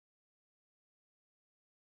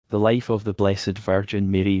The Life of the Blessed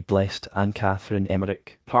Virgin Mary Blessed Anne Catherine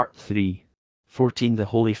Emmerich. Part 3. 14. The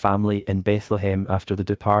Holy Family in Bethlehem after the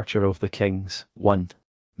departure of the kings. 1.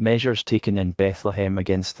 Measures taken in Bethlehem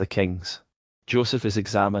against the kings. Joseph is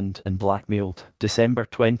examined and blackmailed. December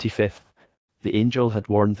 25th. The angel had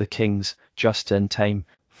warned the kings, just in time,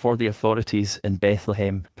 for the authorities in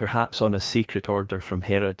Bethlehem, perhaps on a secret order from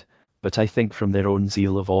Herod, but I think from their own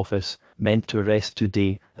zeal of office, meant to arrest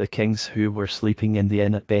today the kings who were sleeping in the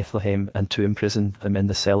inn at Bethlehem and to imprison them in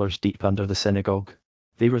the cellars deep under the synagogue.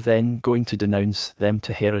 They were then going to denounce them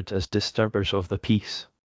to Herod as disturbers of the peace.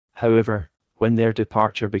 However, when their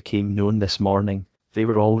departure became known this morning, they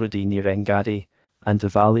were already near Engadi, and the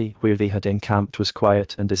valley where they had encamped was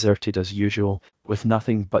quiet and deserted as usual, with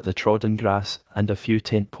nothing but the trodden grass and a few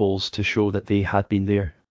tent poles to show that they had been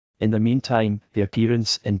there. In the meantime, the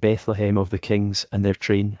appearance in Bethlehem of the kings and their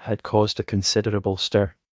train had caused a considerable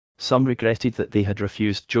stir. Some regretted that they had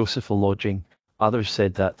refused Joseph a lodging, others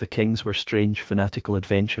said that the kings were strange fanatical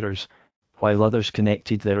adventurers, while others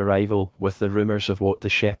connected their arrival with the rumours of what the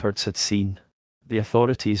shepherds had seen. The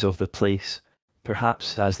authorities of the place,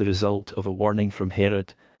 perhaps as the result of a warning from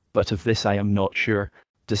Herod, but of this I am not sure,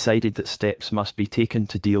 decided that steps must be taken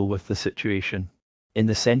to deal with the situation. In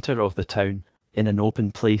the centre of the town, in an open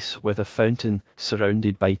place with a fountain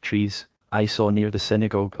surrounded by trees, I saw near the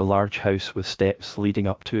synagogue a large house with steps leading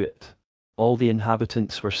up to it. All the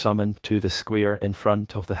inhabitants were summoned to the square in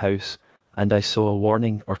front of the house, and I saw a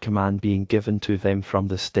warning or command being given to them from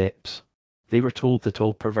the steps. They were told that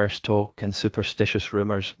all perverse talk and superstitious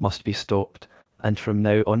rumours must be stopped, and from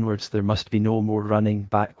now onwards there must be no more running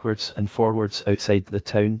backwards and forwards outside the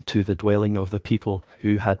town to the dwelling of the people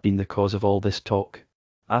who had been the cause of all this talk.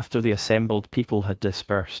 After the assembled people had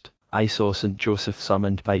dispersed, I saw St. Joseph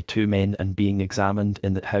summoned by 2 men and being examined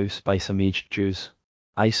in that house by some aged Jews.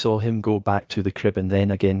 I saw him go back to the crib and then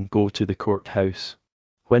again go to the courthouse.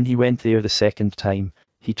 When he went there the second time,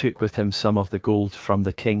 he took with him some of the gold from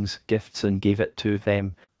the king's gifts and gave it to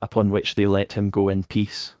them, upon which they let him go in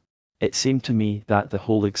peace. It seemed to me that the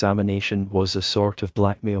whole examination was a sort of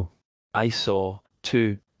blackmail. I saw,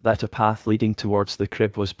 too, that a path leading towards the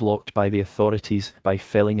crib was blocked by the authorities by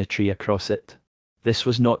felling a tree across it. This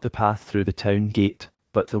was not the path through the town gate,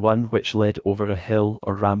 but the one which led over a hill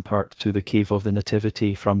or rampart to the cave of the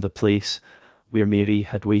Nativity from the place where Mary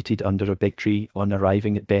had waited under a big tree on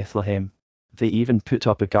arriving at Bethlehem. They even put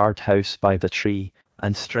up a guard-house by the tree,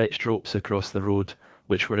 and stretched ropes across the road,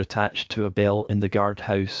 which were attached to a bell in the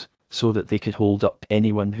guard-house, so that they could hold up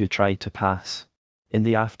anyone who tried to pass. In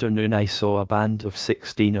the afternoon I saw a band of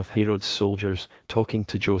 16 of Herod's soldiers talking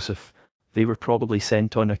to Joseph. They were probably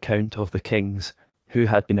sent on account of the kings, who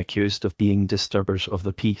had been accused of being disturbers of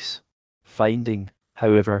the peace. Finding,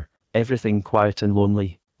 however, everything quiet and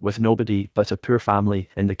lonely, with nobody but a poor family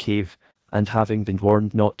in the cave, and having been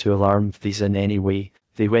warned not to alarm these in any way,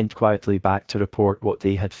 they went quietly back to report what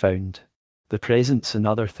they had found. The presents and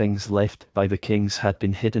other things left by the kings had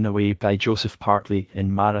been hidden away by Joseph partly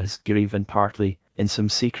in Mara's grave and partly in some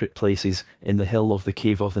secret places in the hill of the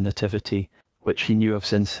cave of the Nativity, which he knew of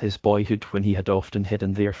since his boyhood when he had often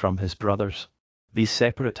hidden there from his brothers. These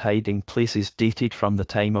separate hiding places dated from the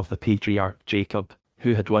time of the patriarch Jacob,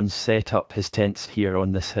 who had once set up his tents here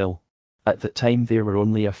on this hill. At that time there were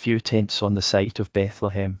only a few tents on the site of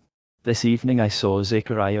Bethlehem. This evening I saw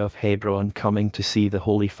Zechariah of Hebron coming to see the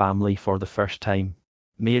Holy Family for the first time.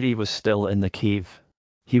 Mary was still in the cave.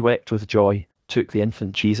 He wept with joy, took the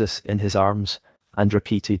infant Jesus in his arms, and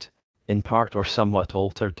repeated, in part or somewhat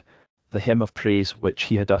altered, the hymn of praise which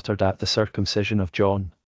he had uttered at the circumcision of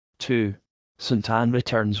John. 2. St. Anne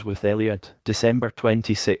returns with Eliud. December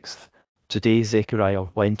 26th. Today Zechariah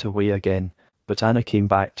went away again, but Anna came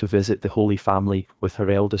back to visit the Holy Family with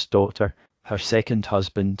her eldest daughter, her second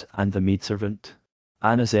husband and the maidservant.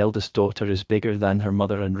 Anna's eldest daughter is bigger than her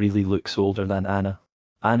mother and really looks older than Anna.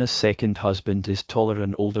 Anna's second husband is taller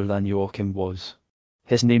and older than Joachim was.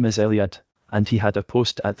 His name is Eliud, and he had a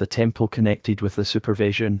post at the temple connected with the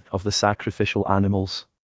supervision of the sacrificial animals.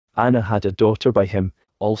 Anna had a daughter by him,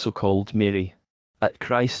 also called Mary. At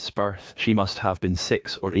Christ's birth she must have been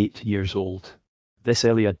 6 or 8 years old. This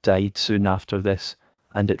Eliud died soon after this,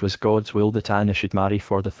 and it was God's will that Anna should marry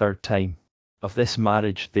for the 3rd time. Of this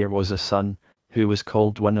marriage there was a son, who was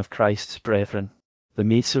called one of Christ's brethren. The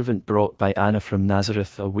maidservant brought by Anna from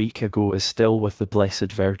Nazareth a week ago is still with the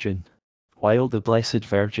Blessed Virgin. While the Blessed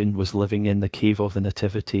Virgin was living in the cave of the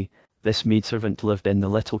Nativity, this maidservant lived in the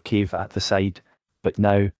little cave at the side, but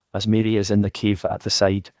now, as Mary is in the cave at the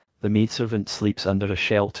side, the maidservant sleeps under a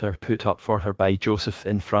shelter put up for her by Joseph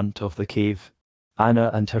in front of the cave. Anna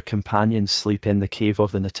and her companions sleep in the cave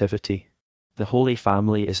of the Nativity. The Holy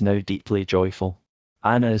Family is now deeply joyful.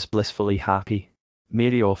 Anna is blissfully happy.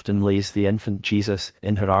 Mary often lays the infant Jesus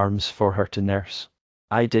in her arms for her to nurse.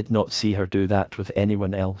 I did not see her do that with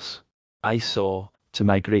anyone else. I saw, to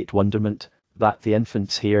my great wonderment, that the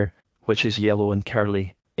infant's hair, which is yellow and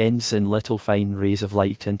curly, ends in little fine rays of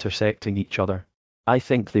light intersecting each other. I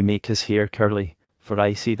think they make his hair curly, for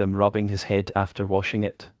I see them rubbing his head after washing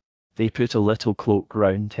it. They put a little cloak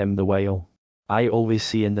round him the while. I always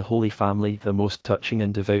see in the Holy Family the most touching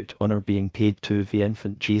and devout honor being paid to the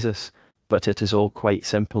infant Jesus, but it is all quite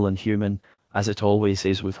simple and human, as it always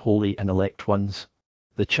is with holy and elect ones.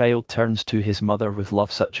 The child turns to his mother with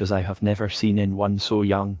love such as I have never seen in one so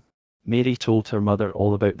young. Mary told her mother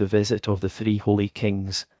all about the visit of the three holy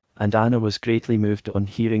kings, and Anna was greatly moved on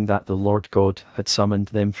hearing that the Lord God had summoned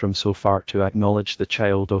them from so far to acknowledge the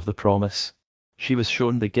child of the promise. She was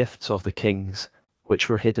shown the gifts of the kings, which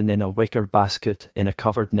were hidden in a wicker basket in a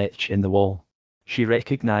covered niche in the wall. She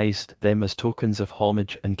recognized them as tokens of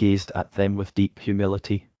homage and gazed at them with deep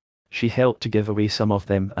humility. She helped to give away some of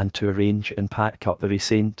them and to arrange and pack cutlery.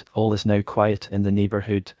 Saint, all is now quiet in the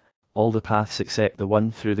neighborhood. All the paths except the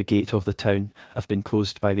one through the gate of the town have been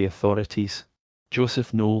closed by the authorities.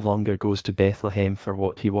 Joseph no longer goes to Bethlehem for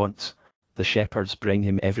what he wants. The shepherds bring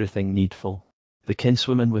him everything needful. The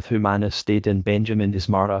kinswoman with whom Anna stayed in Benjamin is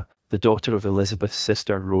Mara, the daughter of Elizabeth's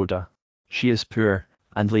sister Rhoda. She is poor,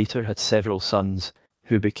 and later had several sons,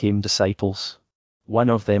 who became disciples. One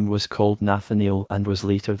of them was called Nathanael and was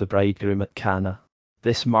later the bridegroom at Cana.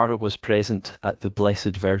 This Mara was present at the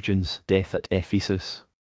Blessed Virgin's death at Ephesus.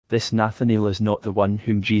 This Nathanael is not the one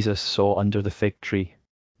whom Jesus saw under the fig tree.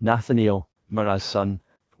 Nathanael, Mara's son,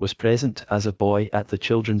 was present as a boy at the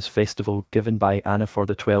children's festival given by Anna for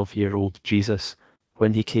the 12-year-old Jesus,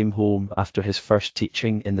 when he came home after his first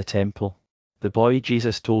teaching in the temple. The boy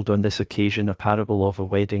Jesus told on this occasion a parable of a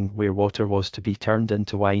wedding where water was to be turned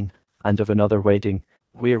into wine, and of another wedding,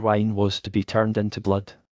 where wine was to be turned into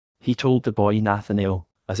blood. He told the boy Nathanael,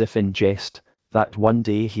 as if in jest, that one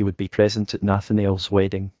day he would be present at Nathanael's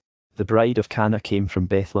wedding. The bride of Cana came from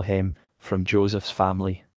Bethlehem, from Joseph's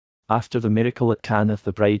family. After the miracle at Cana,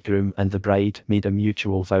 the bridegroom and the bride made a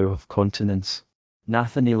mutual vow of continence.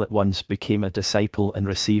 Nathanael at once became a disciple and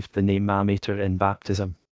received the name Mater in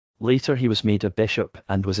baptism. Later he was made a bishop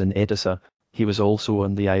and was in Edessa. He was also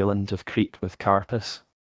on the island of Crete with Carpus.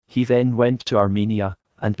 He then went to Armenia,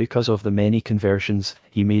 and because of the many conversions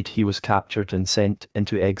he made, he was captured and sent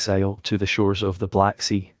into exile to the shores of the Black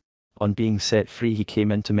Sea. On being set free, he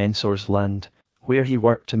came into Mensor's land, where he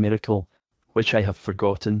worked a miracle, which I have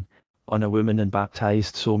forgotten, on a woman, and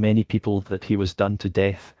baptized so many people that he was done to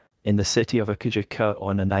death, in the city of Akujaka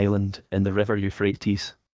on an island in the river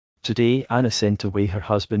Euphrates. Today Anna sent away her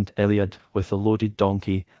husband Eliad with a loaded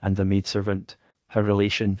donkey and the maidservant, her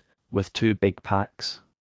relation, with 2 big packs.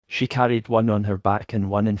 She carried one on her back and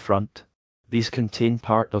one in front. These contain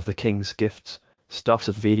part of the king's gifts, stuffs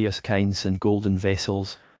of various kinds in golden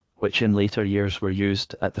vessels, which in later years were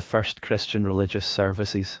used at the first Christian religious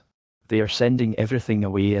services. They are sending everything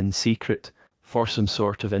away in secret, for some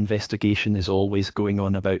sort of investigation is always going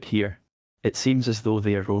on about here. It seems as though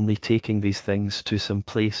they are only taking these things to some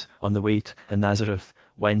place on the way to Nazareth,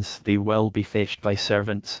 whence they will be fetched by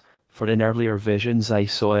servants, for in earlier visions I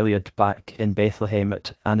saw Eliad back in Bethlehem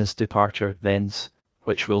at Anna's departure thence,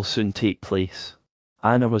 which will soon take place.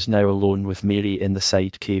 Anna was now alone with Mary in the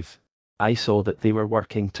side cave. I saw that they were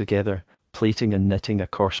working together, plaiting and knitting a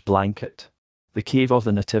coarse blanket. The cave of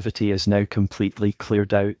the Nativity is now completely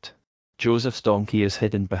cleared out. Joseph's donkey is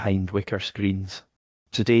hidden behind wicker screens.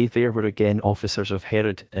 Today there were again officers of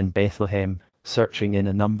Herod in Bethlehem, searching in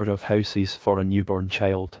a number of houses for a newborn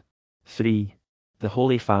child. 3. The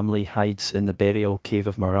Holy Family hides in the burial cave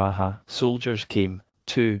of Maraha. Soldiers came,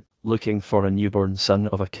 too, looking for a newborn son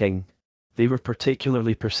of a king. They were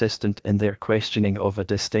particularly persistent in their questioning of a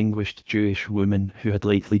distinguished Jewish woman who had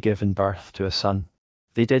lately given birth to a son.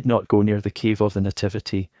 They did not go near the cave of the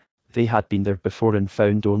Nativity. They had been there before and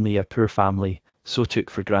found only a poor family, so took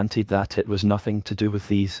for granted that it was nothing to do with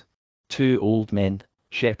these. 2 old men,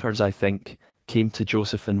 shepherds I think, came to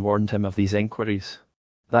Joseph and warned him of these inquiries.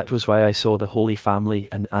 That was why I saw the Holy Family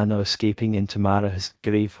and Anna escaping into Mara's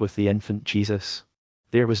grave with the infant Jesus.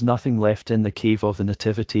 There was nothing left in the cave of the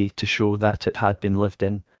Nativity to show that it had been lived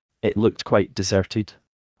in. It looked quite deserted.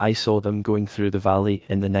 I saw them going through the valley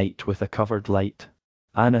in the night with a covered light.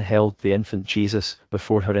 Anna held the infant Jesus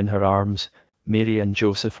before her in her arms, Mary and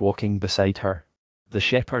Joseph walking beside her. The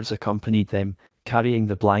shepherds accompanied them, carrying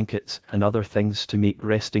the blankets and other things to make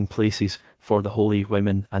resting places for the holy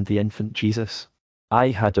women and the infant Jesus. I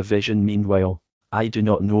had a vision meanwhile. I do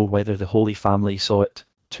not know whether the Holy Family saw it,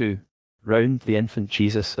 too. Round the infant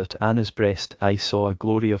Jesus at Anna's breast I saw a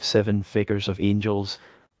glory of 7 figures of angels,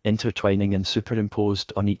 intertwining and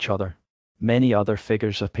superimposed on each other. Many other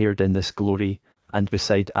figures appeared in this glory, and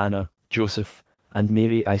beside Anna, Joseph, and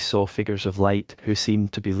Mary I saw figures of light who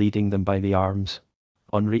seemed to be leading them by the arms.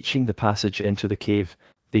 On reaching the passage into the cave,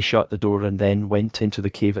 they shut the door and then went into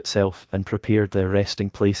the cave itself and prepared their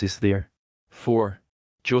resting places there. 4.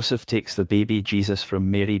 Joseph takes the baby Jesus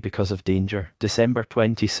from Mary because of danger. December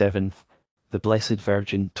 27th. The Blessed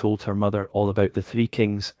Virgin told her mother all about the 3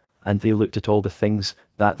 kings, and they looked at all the things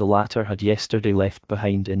that the latter had yesterday left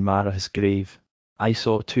behind in Mara's grave. I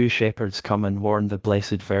saw 2 shepherds come and warn the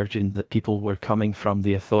Blessed Virgin that people were coming from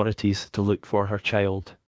the authorities to look for her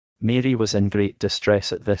child. Mary was in great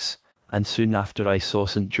distress at this, and soon after I saw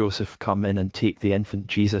St. Joseph come in and take the infant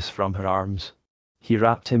Jesus from her arms. He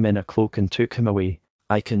wrapped him in a cloak and took him away.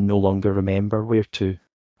 I can no longer remember where to.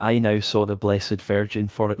 I now saw the Blessed Virgin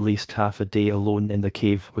for at least half a day alone in the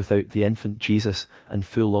cave without the infant Jesus and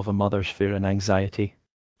full of a mother's fear and anxiety.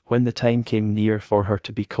 When the time came near for her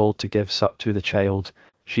to be called to give suck to the child,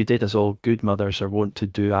 she did as all good mothers are wont to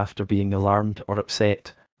do after being alarmed or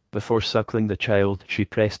upset. Before suckling the child, she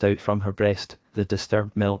pressed out from her breast the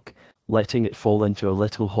disturbed milk, letting it fall into a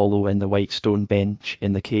little hollow in the white stone bench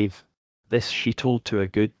in the cave. This she told to a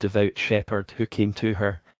good devout shepherd who came to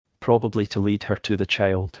her, probably to lead her to the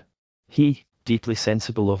child. He, deeply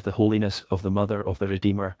sensible of the holiness of the Mother of the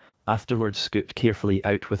Redeemer, afterwards scooped carefully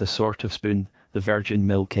out with a sort of spoon the virgin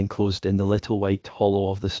milk enclosed in the little white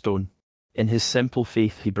hollow of the stone. In his simple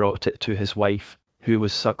faith he brought it to his wife, who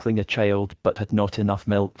was suckling a child but had not enough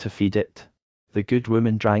milk to feed it. The good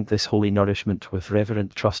woman drank this holy nourishment with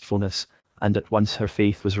reverent trustfulness, and at once her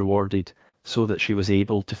faith was rewarded, so that she was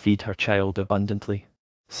able to feed her child abundantly.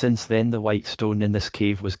 Since then the white stone in this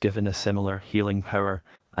cave was given a similar healing power,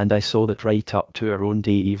 and I saw that right up to our own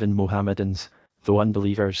day even Mohammedans, though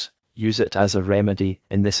unbelievers, use it as a remedy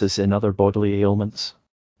in this as in other bodily ailments.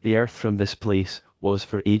 The earth from this place was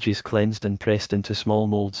for ages cleansed and pressed into small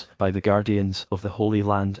moulds by the guardians of the Holy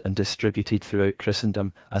Land and distributed throughout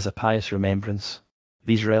Christendom as a pious remembrance.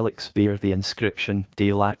 These relics bear the inscription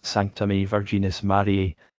De Lacte Sanctae Virginis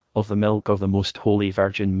Mariae, of the milk of the Most Holy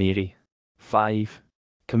Virgin Mary. 5.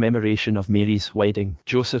 Commemoration of Mary's wedding.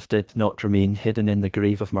 Joseph did not remain hidden in the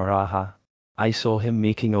grave of Maraha. I saw him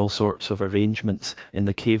making all sorts of arrangements in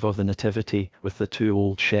the cave of the Nativity with the 2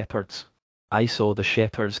 old shepherds. I saw the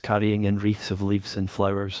shepherds carrying in wreaths of leaves and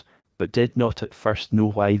flowers, but did not at first know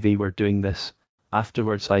why they were doing this.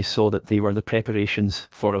 Afterwards I saw that they were the preparations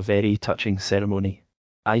for a very touching ceremony.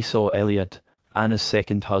 I saw Eliud, Anna's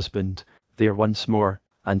second husband, there once more,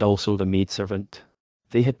 and also the maidservant.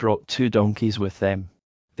 They had brought 2 donkeys with them.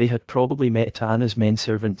 They had probably met Anna's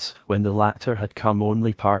menservants when the latter had come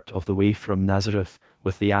only part of the way from Nazareth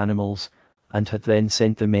with the animals, and had then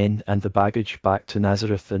sent the men and the baggage back to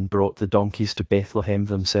Nazareth and brought the donkeys to Bethlehem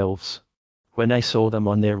themselves. When I saw them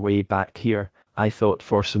on their way back here, I thought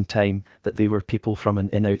for some time that they were people from an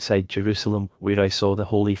inn outside Jerusalem where I saw the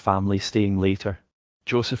Holy Family staying later.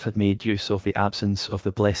 Joseph had made use of the absence of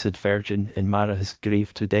the Blessed Virgin in Mara's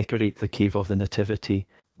grave to decorate the cave of the Nativity,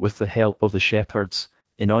 with the help of the shepherds,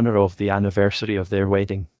 in honor of the anniversary of their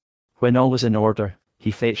wedding. When all was in order,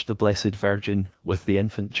 he fetched the Blessed Virgin with the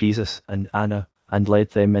infant Jesus and Anna, and led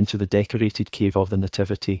them into the decorated cave of the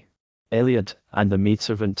Nativity. Eliud and the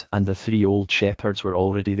maidservant and the 3 old shepherds were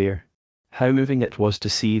already there. How moving it was to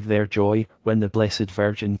see their joy when the Blessed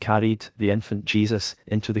Virgin carried the infant Jesus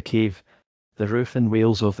into the cave. The roof and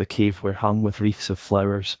rails of the cave were hung with wreaths of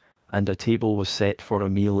flowers, and a table was set for a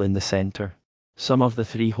meal in the center. Some of the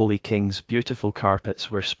 3 holy kings' beautiful carpets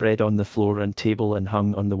were spread on the floor and table and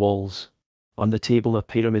hung on the walls. On the table a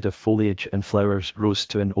pyramid of foliage and flowers rose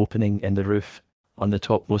to an opening in the roof. On the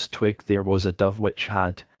topmost twig there was a dove which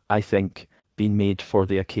had, I think, been made for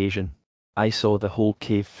the occasion. I saw the whole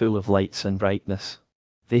cave full of lights and brightness.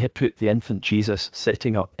 They had put the infant Jesus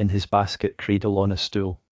sitting up in his basket cradle on a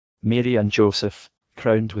stool. Mary and Joseph,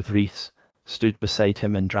 crowned with wreaths, stood beside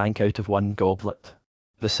him and drank out of one goblet.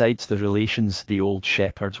 Besides the relations, the old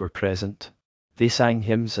shepherds were present. They sang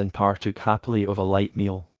hymns and partook happily of a light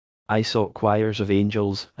meal. I saw choirs of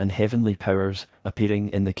angels and heavenly powers appearing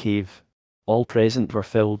in the cave. All present were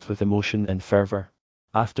filled with emotion and fervor.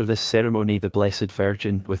 After this ceremony the Blessed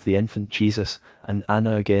Virgin with the infant Jesus and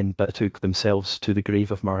Anna again betook themselves to the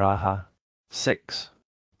grave of Maraha. 6.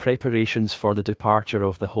 Preparations for the departure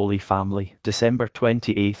of the Holy Family. December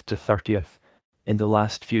 28th to 30th. In the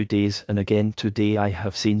last few days and again today I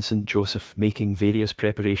have seen St. Joseph making various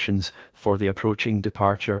preparations for the approaching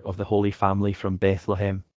departure of the Holy Family from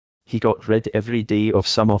Bethlehem. He got rid every day of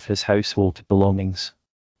some of his household belongings.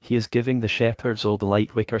 He is giving the shepherds all the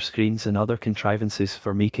light wicker screens and other contrivances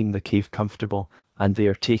for making the cave comfortable, and they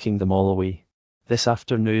are taking them all away. This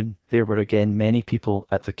afternoon, there were again many people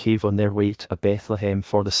at the cave on their way to Bethlehem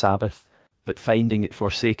for the Sabbath, but finding it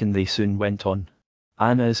forsaken they soon went on.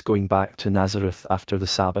 Anna is going back to Nazareth after the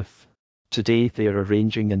Sabbath. Today they are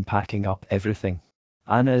arranging and packing up everything.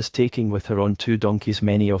 Anna is taking with her on 2 donkeys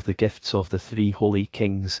many of the gifts of the 3 holy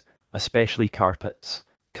kings, especially carpets,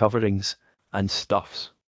 coverings, and stuffs.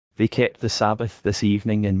 They kept the Sabbath this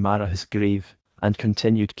evening in Marah's grave, and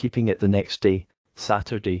continued keeping it the next day,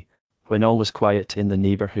 Saturday, when all was quiet in the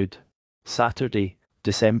neighborhood. Saturday,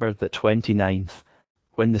 December the 29th,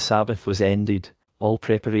 when the Sabbath was ended, all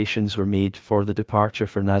preparations were made for the departure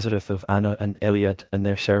for Nazareth of Anna and Eliad and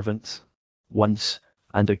their servants. Once,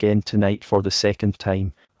 and again tonight for the 2nd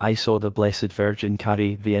time, I saw the Blessed Virgin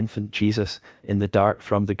carry the infant Jesus in the dark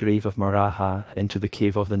from the grave of Marah into the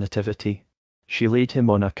cave of the Nativity. She laid him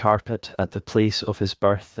on a carpet at the place of his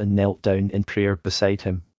birth and knelt down in prayer beside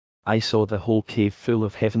him. I saw the whole cave full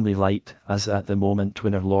of heavenly light as at the moment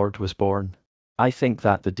when our Lord was born. I think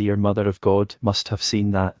that the dear Mother of God must have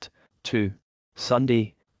seen that, too.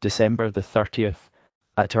 Sunday, December the 30th,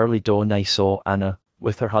 at early dawn I saw Anna,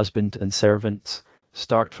 with her husband and servants,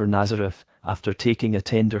 start for Nazareth, after taking a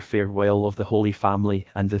tender farewell of the Holy Family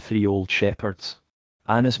and the 3 old shepherds.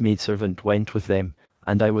 Anna's maidservant went with them,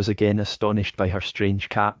 and I was again astonished by her strange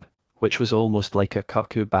cap, which was almost like a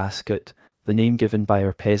cuckoo basket, the name given by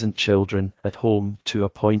our peasant children at home to a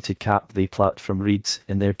pointed cap they plucked from reeds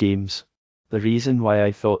in their games. The reason why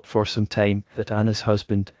I thought for some time that Anna's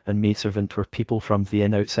husband and maidservant were people from the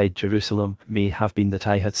inn outside Jerusalem may have been that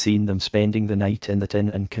I had seen them spending the night in that inn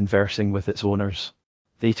and conversing with its owners.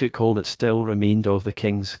 They took all that still remained of the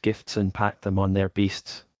king's gifts and packed them on their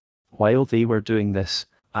beasts. While they were doing this,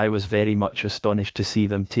 I was very much astonished to see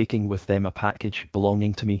them taking with them a package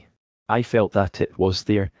belonging to me. I felt that it was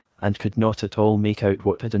there, and could not at all make out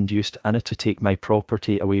what had induced Anna to take my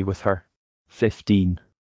property away with her. 15.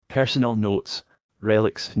 Personal notes,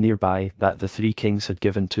 relics nearby that the 3 kings had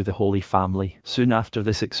given to the Holy Family. Soon after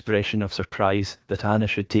this expression of surprise that Anna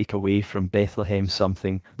should take away from Bethlehem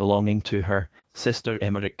something belonging to her sister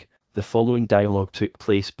Emmerich, the following dialogue took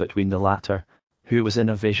place between the latter, who was in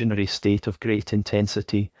a visionary state of great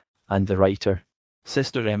intensity, and the writer.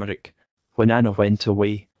 Sister Emmerich, when Anna went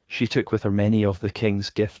away, she took with her many of the king's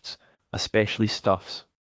gifts, especially stuffs.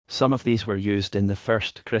 Some of these were used in the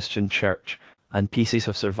first Christian church, and pieces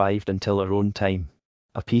have survived until our own time.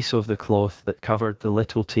 A piece of the cloth that covered the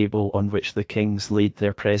little table on which the kings laid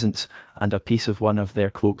their presents, and a piece of one of their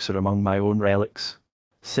cloaks are among my own relics.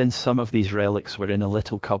 Since some of these relics were in a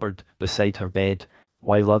little cupboard beside her bed,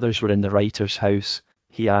 while others were in the writer's house,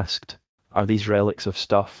 he asked, "Are these relics of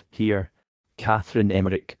stuff here?" Catherine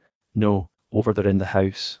Emmerich, "No, over there in the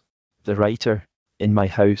house." The writer, "In my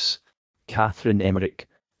house." Catherine Emmerich,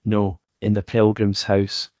 "No, in the pilgrim's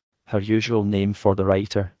house," her usual name for the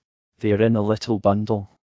writer. They are in a little bundle.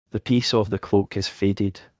 The piece of the cloak is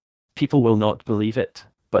faded. People will not believe it,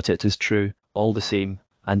 but it is true, all the same,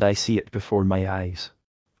 and I see it before my eyes.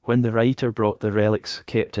 When the writer brought the relics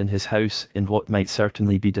kept in his house in what might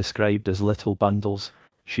certainly be described as little bundles,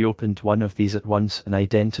 she opened one of these at once and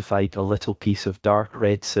identified a little piece of dark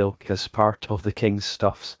red silk as part of the king's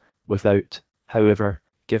stuffs, without, however,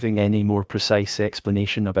 giving any more precise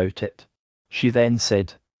explanation about it. She then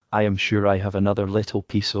said, "I am sure I have another little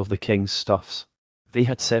piece of the king's stuffs." They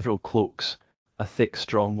had several cloaks, a thick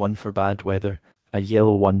strong one for bad weather, a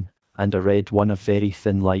yellow one, and a red one of very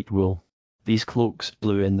thin light wool. These cloaks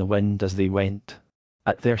blew in the wind as they went.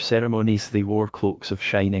 At their ceremonies they wore cloaks of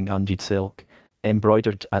shining undulated silk,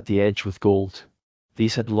 embroidered at the edge with gold.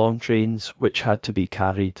 These had long trains which had to be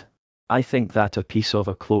carried. I think that a piece of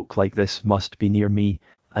a cloak like this must be near me,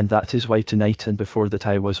 and that is why tonight and before that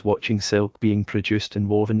I was watching silk being produced and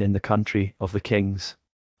woven in the country of the kings.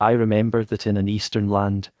 I remember that in an eastern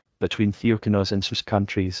land, between Theokonos and Sus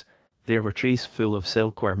countries, there were trees full of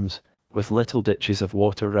silkworms, with little ditches of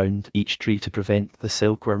water round each tree to prevent the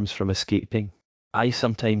silkworms from escaping. I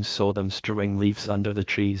sometimes saw them strewing leaves under the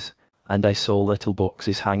trees, and I saw little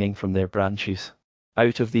boxes hanging from their branches.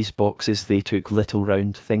 Out of these boxes they took little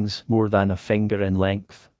round things more than a finger in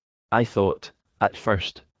length. I thought, at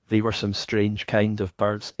first, they were some strange kind of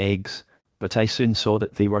birds' eggs, but I soon saw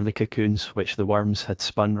that they were the cocoons which the worms had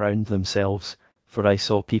spun round themselves, for I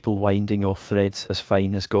saw people winding off threads as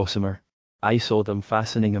fine as gossamer. I saw them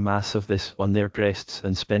fastening a mass of this on their breasts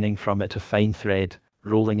and spinning from it a fine thread,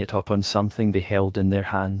 rolling it up on something they held in their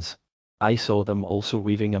hands. I saw them also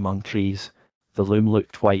weaving among trees. The loom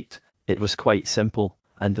looked white, it was quite simple,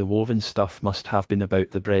 and the woven stuff must have been about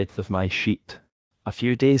the breadth of my sheet. A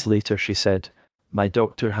few days later she said, "My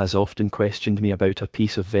doctor has often questioned me about a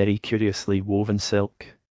piece of very curiously woven silk.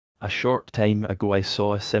 A short time ago I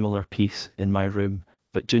saw a similar piece in my room,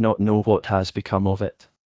 but do not know what has become of it.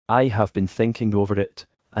 I have been thinking over it,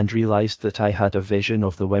 and realized that I had a vision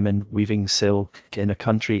of the women weaving silk in a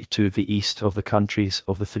country to the east of the countries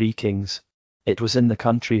of the Three Kings. It was in the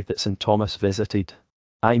country that St. Thomas visited.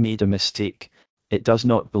 I made a mistake. It does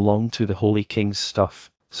not belong to the Holy King's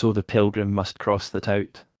stuff, so the pilgrim must cross that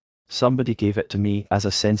out. Somebody gave it to me as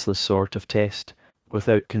a senseless sort of test,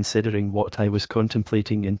 without considering what I was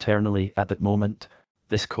contemplating internally at that moment.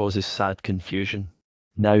 This causes sad confusion.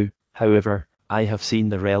 Now, however, I have seen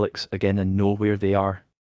the relics again and know where they are.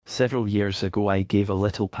 Several years ago I gave a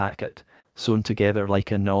little packet, sewn together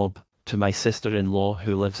like a knob, to my sister-in-law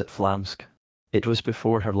who lives at Flamsk. It was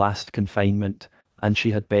before her last confinement, and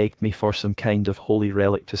she had begged me for some kind of holy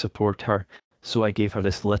relic to support her, so I gave her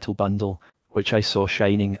this little bundle, which I saw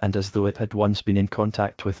shining and as though it had once been in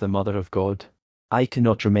contact with the Mother of God. I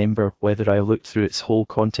cannot remember whether I looked through its whole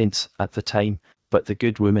contents at the time, but the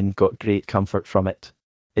good woman got great comfort from it.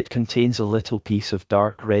 It contains a little piece of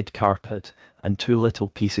dark red carpet, and 2 little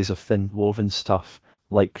pieces of thin woven stuff,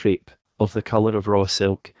 like crepe, of the color of raw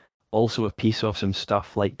silk, also a piece of some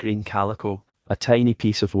stuff like green calico, a tiny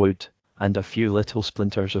piece of wood, and a few little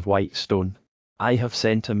splinters of white stone. I have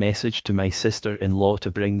sent a message to my sister-in-law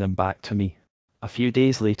to bring them back to me. A few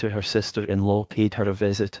days later her sister-in-law paid her a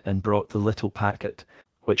visit and brought the little packet,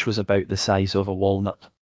 which was about the size of a walnut.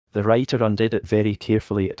 The writer undid it very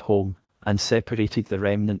carefully at home, and separated the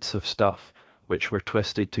remnants of stuff, which were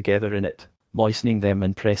twisted together in it, moistening them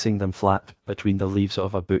and pressing them flat between the leaves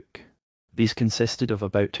of a book. These consisted of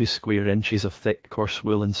about 2 square inches of thick coarse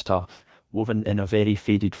woolen stuff, woven in a very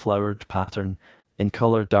faded flowered pattern, in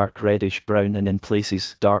colour dark reddish brown and in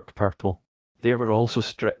places dark purple. There were also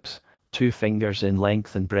strips, 2 fingers in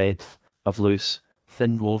length and breadth, of loose,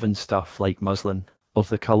 thin woven stuff like muslin, of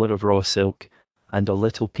the colour of raw silk, and a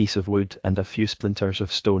little piece of wood and a few splinters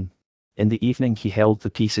of stone. In the evening he held the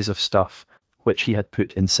pieces of stuff, which he had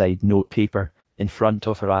put inside note paper, in front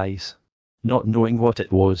of her eyes. Not knowing what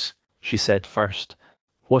it was, she said first,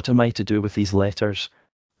 "What am I to do with these letters?"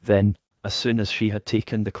 Then, as soon as she had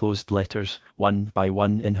taken the closed letters, one by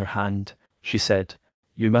one in her hand, she said,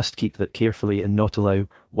 "You must keep that carefully and not allow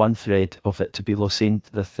one thread of it to be loosened.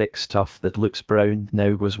 The thick stuff that looks brown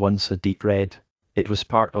now was once a deep red. It was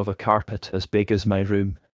part of a carpet as big as my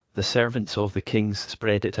room. The servants of the kings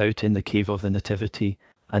spread it out in the cave of the Nativity,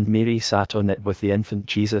 and Mary sat on it with the infant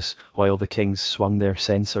Jesus while the kings swung their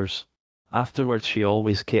censers. Afterwards she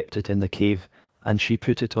always kept it in the cave, and she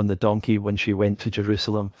put it on the donkey when she went to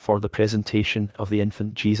Jerusalem for the presentation of the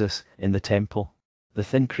infant Jesus in the temple. The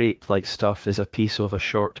thin crepe-like stuff is a piece of a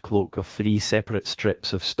short cloak of 3 separate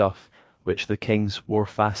strips of stuff, which the kings wore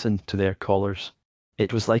fastened to their collars.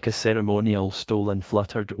 It was like a ceremonial stole and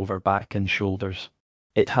fluttered over back and shoulders.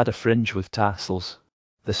 It had a fringe with tassels.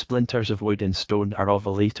 The splinters of wood and stone are of a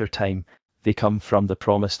later time, they come from the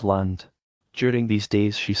Promised Land. During these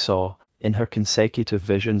days she saw, in her consecutive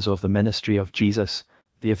visions of the ministry of Jesus,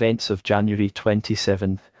 the events of January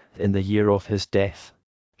 27th, in the year of his death.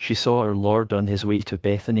 She saw our Lord on his way to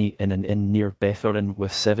Bethany in an inn near Bethhoron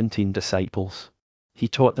with 17 disciples. He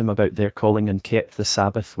taught them about their calling and kept the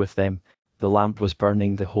Sabbath with them. The lamp was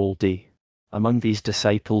burning the whole day. Among these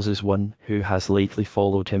disciples is one who has lately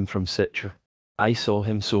followed him from Sitra. I saw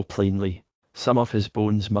him so plainly. Some of his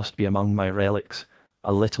bones must be among my relics,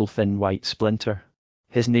 a little thin white splinter.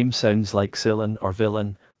 His name sounds like Silan or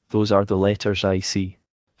Villain, those are the letters I see.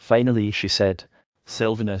 Finally she said,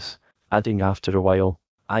 Sylvanus, adding after a while,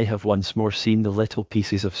 I have once more seen the little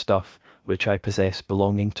pieces of stuff, which I possess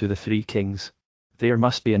belonging to the 3 kings. There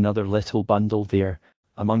must be another little bundle there.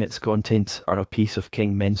 Among its contents are a piece of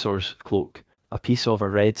King Mensor's cloak, a piece of a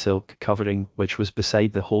red silk covering which was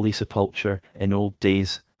beside the Holy Sepulchre in old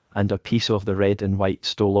days, and a piece of the red and white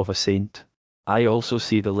stole of a saint. I also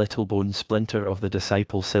see the little bone splinter of the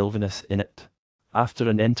disciple Sylvanus in it. After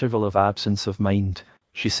an interval of absence of mind,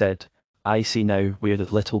 she said, I see now where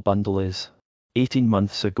that little bundle is. 18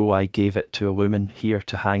 months ago I gave it to a woman here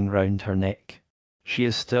to hang round her neck. She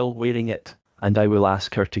is still wearing it, and I will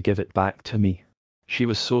ask her to give it back to me. She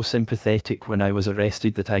was so sympathetic when I was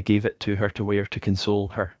arrested that I gave it to her to wear to console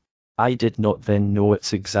her. I did not then know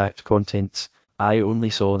its exact contents. I only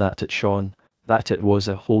saw that it shone, that it was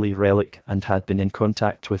a holy relic and had been in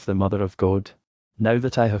contact with the Mother of God. Now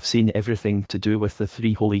that I have seen everything to do with the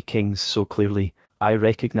 3 holy kings so clearly, I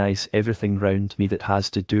recognize everything round me that has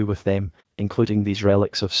to do with them, including these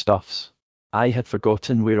relics of stuffs. I had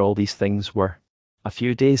forgotten where all these things were. A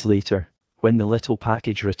few days later, when the little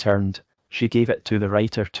package returned, She gave it to the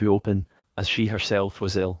writer to open, as she herself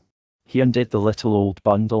was ill. He undid the little old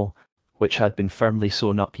bundle, which had been firmly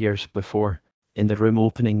sewn up years before, in the room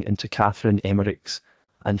opening into Catherine Emmerich's,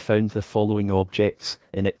 and found the following objects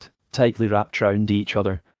in it, tightly wrapped round each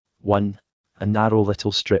other. 1. A narrow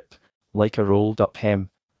little strip, like a rolled-up hem,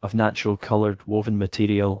 of natural coloured woven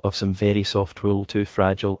material of some very soft wool too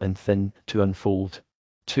fragile and thin to unfold.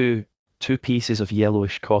 2. 2 pieces of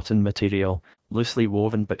yellowish cotton material, loosely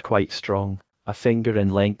woven but quite strong, a finger in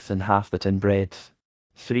length and half that in breadth.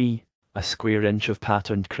 3. A square inch of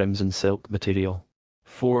patterned crimson silk material.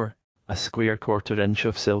 4. A square quarter-inch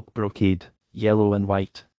of silk brocade, yellow and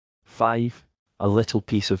white. 5. A little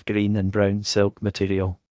piece of green and brown silk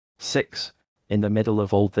material. 6. In the middle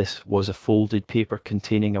of all this was a folded paper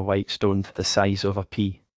containing a white stone the size of a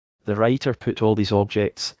pea. The writer put all these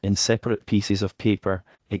objects in separate pieces of paper,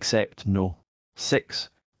 except No. 6,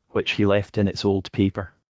 which he left in its old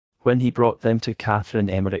paper. When he brought them to Catherine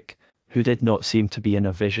Emmerich, who did not seem to be in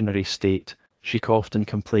a visionary state, she coughed and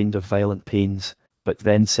complained of violent pains, but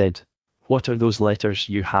then said, "What are those letters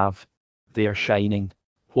you have? They are shining.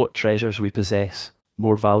 What treasures we possess,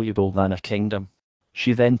 more valuable than a kingdom."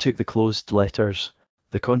 She then took the closed letters,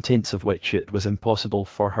 the contents of which it was impossible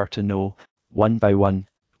for her to know, one by one,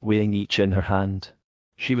 weighing each in her hand.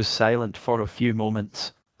 She was silent for a few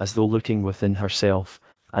moments, as though looking within herself,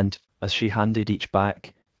 and, as she handed each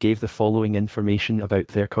back, gave the following information about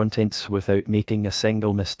their contents without making a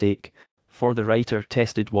single mistake, for the writer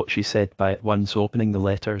tested what she said by at once opening the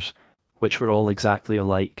letters, which were all exactly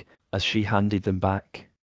alike, as she handed them back.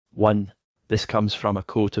 1. This comes from a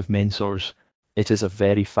coat of Mensor's. It is of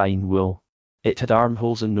very fine wool. It had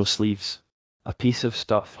armholes and no sleeves. A piece of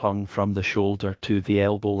stuff hung from the shoulder to the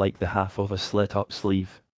elbow like the half of a slit-up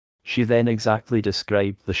sleeve. She then exactly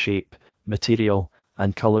described the shape, material,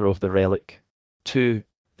 and colour of the relic. 2.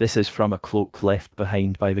 This is from a cloak left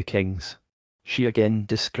behind by the kings. She again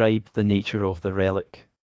described the nature of the relic.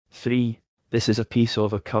 3. This is a piece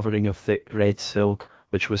of a covering of thick red silk,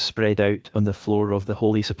 which was spread out on the floor of the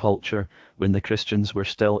Holy Sepulchre when the Christians were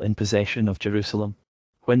still in possession of Jerusalem.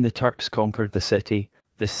 When the Turks conquered the city,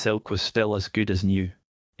 this silk was still as good as new.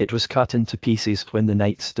 It was cut into pieces when the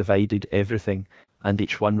knights divided everything, and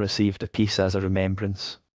each one received a piece as a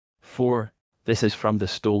remembrance. 4. This is from the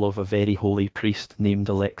stole of a very holy priest named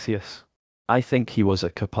Alexius. I think he was a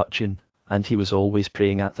Capuchin, and he was always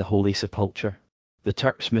praying at the Holy Sepulchre. The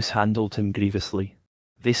Turks mishandled him grievously.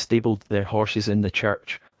 They stabled their horses in the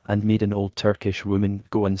church, and made an old Turkish woman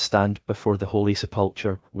go and stand before the Holy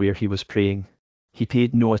Sepulchre where he was praying. He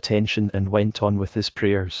paid no attention and went on with his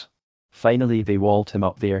prayers. Finally they walled him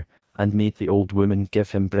up there, and made the old woman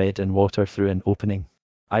give him bread and water through an opening.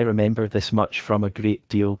 I remember this much from a great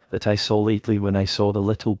deal that I saw lately when I saw the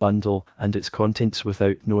little bundle and its contents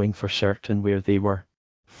without knowing for certain where they were.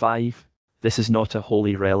 5. This is not a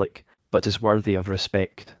holy relic, but is worthy of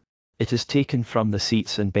respect. It is taken from the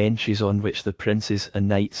seats and benches on which the princes and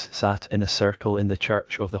knights sat in a circle in the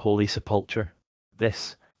church of the Holy Sepulchre.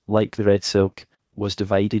 This, like the red silk, was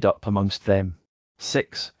divided up amongst them.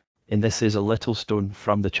 6. In this is a little stone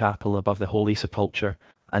from the chapel above the Holy Sepulchre,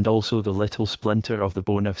 and also the little splinter of the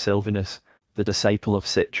bone of Silvanus, the disciple of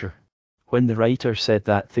Citra. When the writer said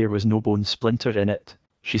that there was no bone splinter in it,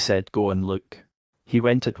 she said, "Go and look." He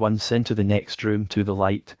went at once into the next room to the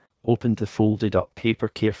light, opened the folded-up paper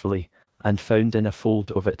carefully, and found in a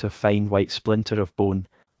fold of it a fine white splinter of bone,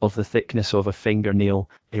 of the thickness of a fingernail,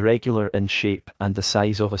 irregular in shape and the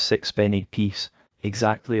size of a sixpenny piece,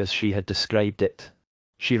 exactly as she had described it.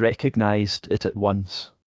 She recognized it at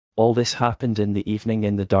once. All this happened in the evening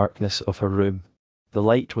in the darkness of her room. The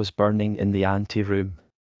light was burning in the ante-room.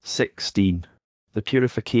 16. The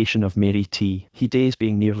purification of Mary T. He days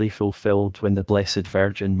being nearly fulfilled when the Blessed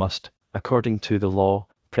Virgin must, according to the law,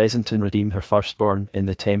 present and redeem her firstborn in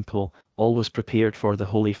the temple. All was prepared for the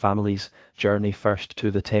Holy Family's journey, first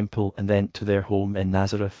to the temple and then to their home in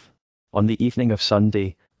Nazareth. On the evening of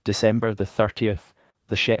Sunday, December the 30th,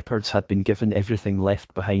 the shepherds had been given everything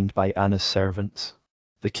left behind by Anna's servants.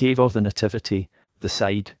 The cave of the Nativity, the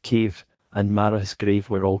side cave, and Mara's grave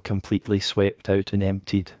were all completely swept out and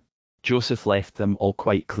emptied. Joseph left them all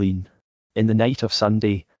quite clean. In the night of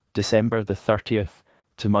Sunday, December the 30th,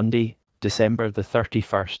 to Monday, December the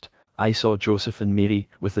 31st, I saw Joseph and Mary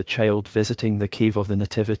with the child visiting the cave of the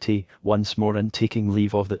Nativity once more and taking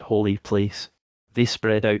leave of that holy place. They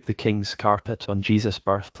spread out the king's carpet on Jesus'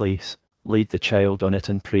 birthplace, laid the child on it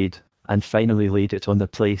and prayed, and finally laid it on the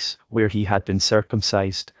place where he had been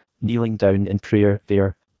circumcised, kneeling down in prayer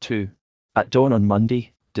there, too. At dawn on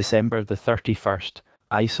Monday, December the 31st,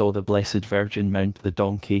 I saw the Blessed Virgin mount the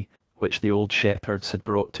donkey, which the old shepherds had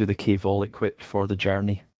brought to the cave all equipped for the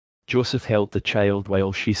journey. Joseph held the child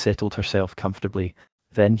while she settled herself comfortably,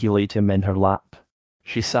 then he laid him in her lap.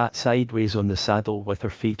 She sat sideways on the saddle with her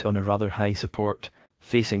feet on a rather high support,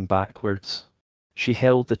 facing backwards. She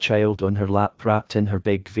held the child on her lap wrapped in her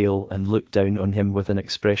big veil and looked down on him with an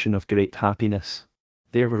expression of great happiness.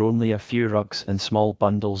 There were only a few rugs and small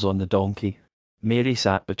bundles on the donkey. Mary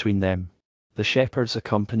sat between them. The shepherds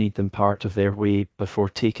accompanied them part of their way before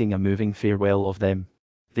taking a moving farewell of them.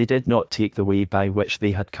 They did not take the way by which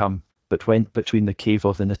they had come, but went between the cave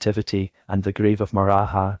of the Nativity and the grave of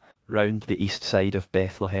Maraha, round the east side of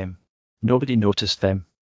Bethlehem. Nobody noticed them.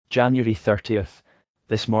 January 30th.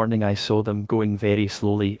 This morning I saw them going very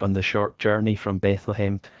slowly on the short journey from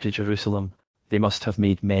Bethlehem to Jerusalem. They must have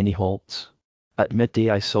made many halts. At midday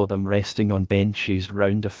I saw them resting on benches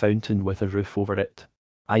round a fountain with a roof over it.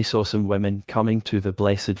 I saw some women coming to the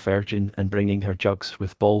Blessed Virgin and bringing her jugs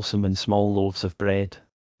with balsam and small loaves of bread.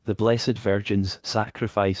 The Blessed Virgin's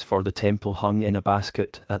sacrifice for the temple hung in a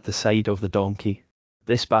basket at the side of the donkey.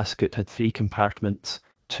 This basket had 3 compartments,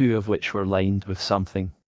 2 of which were lined with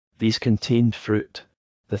something. These contained fruit.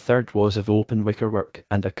 The third was of open wickerwork,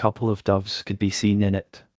 and a couple of doves could be seen in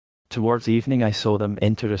it. Towards evening I saw them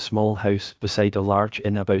enter a small house beside a large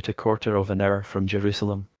inn about a quarter of an hour from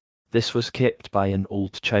Jerusalem. This was kept by an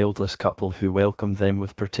old childless couple who welcomed them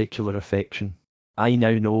with particular affection. I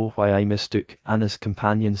now know why I mistook Anna's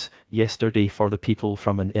companions yesterday for the people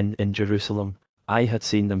from an inn in Jerusalem. I had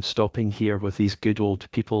seen them stopping here with these good old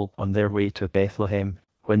people on their way to Bethlehem,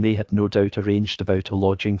 when they had no doubt arranged about a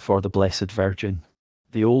lodging for the Blessed Virgin.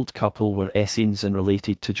 The old couple were Essenes and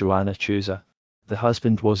related to Joanna Chusa. The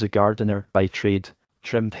husband was a gardener by trade,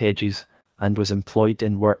 trimmed hedges, and was employed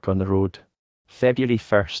in work on the road. February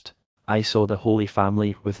 1st. I saw the Holy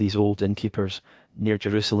Family with these old innkeepers near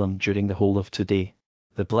Jerusalem during the whole of today.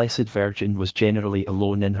 The Blessed Virgin was generally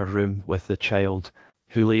alone in her room with the child,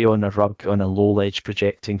 who lay on a rug on a low ledge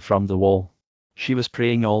projecting from the wall. She was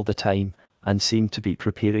praying all the time, and seemed to be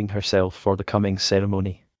preparing herself for the coming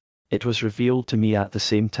ceremony. It was revealed to me at the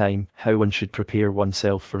same time how one should prepare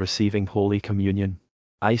oneself for receiving Holy Communion.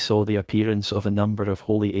 I saw the appearance of a number of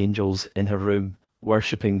holy angels in her room,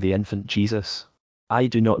 worshipping the infant Jesus. I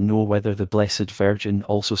do not know whether the Blessed Virgin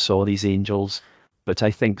also saw these angels, but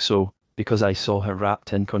I think so, because I saw her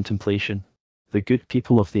wrapped in contemplation. The good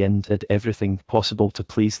people of the inn did everything possible to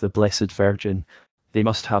please the Blessed Virgin. They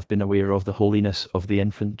must have been aware of the holiness of the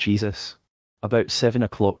infant Jesus. About 7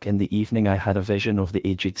 o'clock in the evening I had a vision of the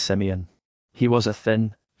aged Simeon. He was a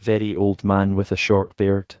thin, very old man with a short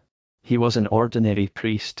beard. He was an ordinary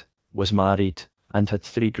priest, was married, and had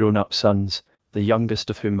 3 grown-up sons, the youngest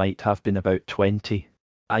of whom might have been about 20.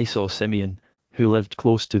 I saw Simeon, who lived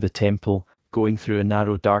close to the temple, going through a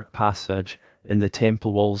narrow dark passage in the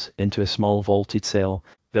temple walls into a small vaulted cell,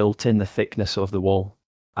 built in the thickness of the wall.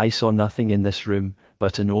 I saw nothing in this room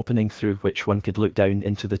but an opening through which one could look down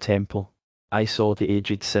into the temple. I saw the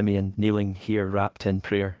aged Simeon kneeling here wrapped in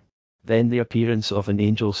prayer. Then the appearance of an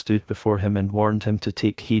angel stood before him and warned him to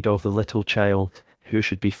take heed of the little child, who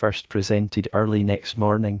should be first presented early next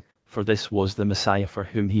morning, for this was the Messiah for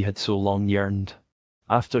whom he had so long yearned.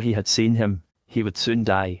 After he had seen him, he would soon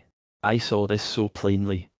die. I saw this so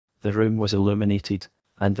plainly. The room was illuminated,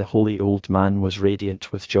 and the holy old man was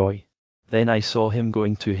radiant with joy. Then I saw him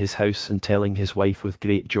going to his house and telling his wife with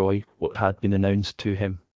great joy what had been announced to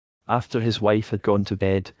him. After his wife had gone to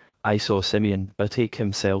bed, I saw Simeon betake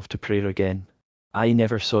himself to prayer again. I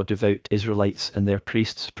never saw devout Israelites and their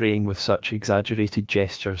priests praying with such exaggerated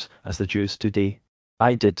gestures as the Jews today.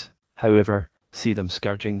 I did, however, see them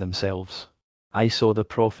scourging themselves. I saw the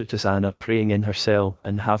prophetess Anna praying in her cell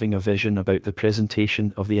and having a vision about the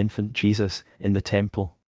presentation of the infant Jesus in the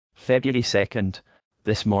temple. February 2nd.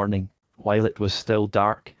 This morning, while it was still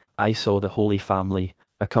dark, I saw the Holy Family,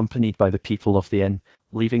 accompanied by the people of the inn,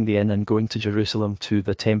 leaving the inn and going to Jerusalem to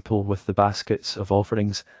the temple with the baskets of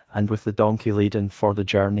offerings, and with the donkey laden for the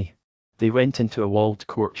journey. They went into a walled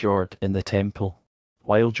courtyard in the temple.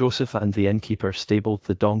 While Joseph and the innkeeper stabled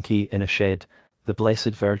the donkey in a shed, the Blessed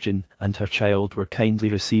Virgin and her child were kindly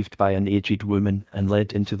received by an aged woman and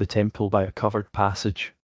led into the temple by a covered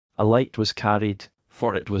passage. A light was carried,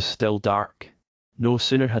 for it was still dark. No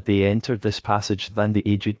sooner had they entered this passage than the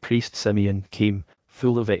aged priest Simeon came,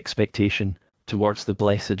 full of expectation, towards the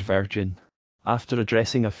Blessed Virgin. After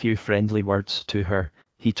addressing a few friendly words to her,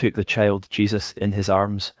 he took the child Jesus in his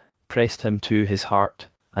arms, pressed him to his heart,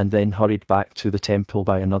 and then hurried back to the temple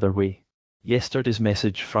by another way. Yesterday's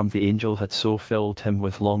message from the angel had so filled him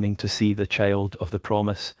with longing to see the child of the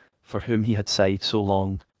promise, for whom he had sighed so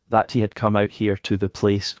long, that he had come out here to the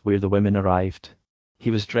place where the women arrived. He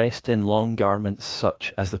was dressed in long garments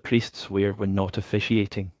such as the priests wear when not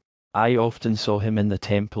officiating. I often saw him in the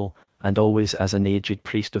temple, and always as an aged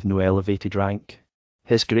priest of no elevated rank.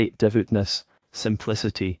 His great devoutness,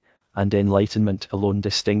 simplicity, and enlightenment alone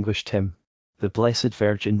distinguished him. The Blessed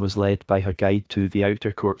Virgin was led by her guide to the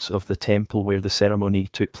outer courts of the temple where the ceremony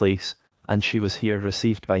took place, and she was here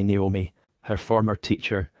received by Naomi, her former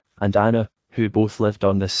teacher, and Anna, who both lived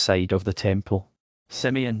on this side of the temple.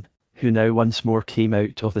 Simeon, who now once more came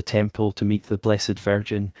out of the temple to meet the Blessed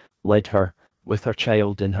Virgin, led her, with her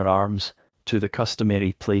child in her arms, to the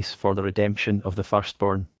customary place for the redemption of the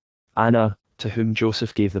firstborn. Anna, to whom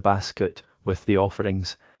Joseph gave the basket with the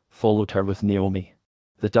offerings, followed her with Naomi.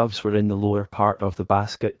 The doves were in the lower part of the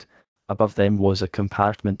basket. Above them was a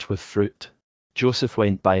compartment with fruit. Joseph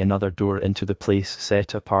went by another door into the place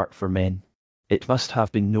set apart for men. It must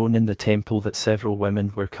have been known in the temple that several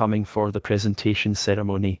women were coming for the presentation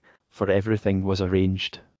ceremony, for everything was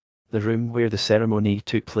arranged. The room where the ceremony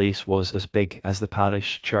took place was as big as the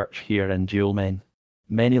parish church here in Dulmen.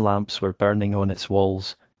 Many lamps were burning on its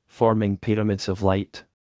walls, forming pyramids of light.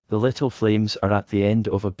 The little flames are at the end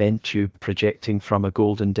of a bent tube projecting from a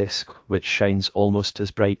golden disc which shines almost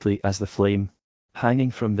as brightly as the flame.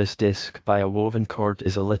 Hanging from this disc by a woven cord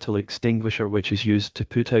is a little extinguisher which is used to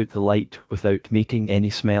put out the light without making any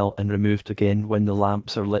smell and removed again when the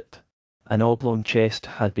lamps are lit. An oblong chest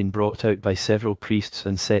had been brought out by several priests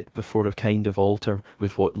and set before a kind of altar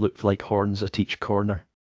with what looked like horns at each corner.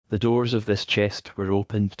 The doors of this chest were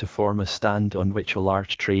opened to form a stand on which a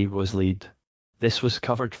large tray was laid. This was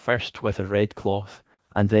covered first with a red cloth,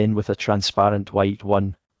 and then with a transparent white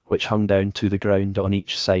one, which hung down to the ground on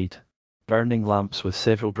each side. Burning lamps with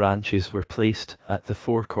several branches were placed at the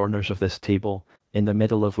four corners of this table, in the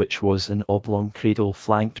middle of which was an oblong cradle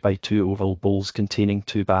flanked by two oval bowls containing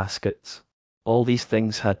two baskets. All these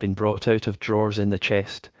things had been brought out of drawers in the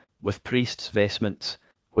chest, with priests' vestments,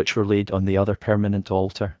 which were laid on the other permanent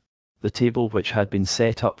altar. The table which had been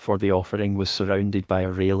set up for the offering was surrounded by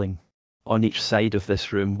a railing. On each side of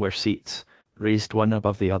this room were seats, raised one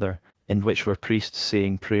above the other, in which were priests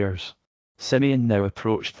saying prayers. Simeon now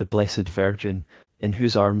approached the Blessed Virgin, in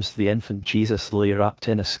whose arms the infant Jesus lay wrapped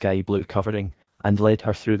in a sky-blue covering, and led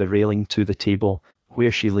her through the railing to the table,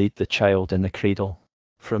 where she laid the child in the cradle.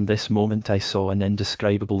 From this moment I saw an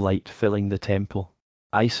indescribable light filling the temple.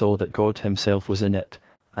 I saw that God himself was in it,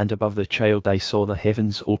 and above the child I saw the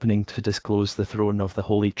heavens opening to disclose the throne of the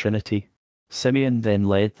Holy Trinity. Simeon then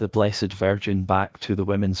led the Blessed Virgin back to the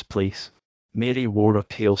women's place. Mary wore a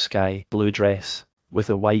pale sky-blue dress, with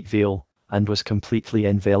a white veil, and was completely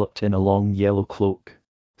enveloped in a long yellow cloak.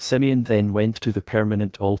 Simeon then went to the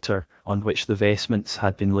permanent altar, on which the vestments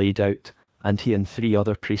had been laid out, and he and 3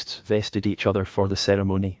 other priests vested each other for the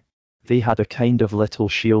ceremony. They had a kind of little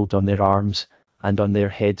shield on their arms, and on their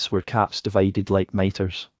heads were caps divided like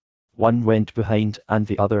mitres. One went behind and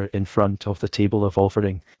the other in front of the table of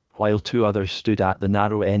offering, while 2 others stood at the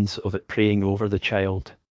narrow ends of it praying over the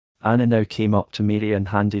child. Anna now came up to Mary and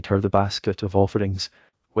handed her the basket of offerings,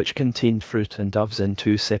 which contained fruit and doves in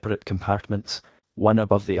 2 separate compartments, one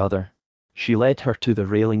above the other. She led her to the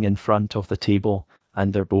railing in front of the table,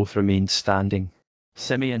 and there both remained standing.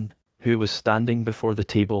 Simeon, who was standing before the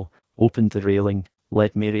table, opened the railing,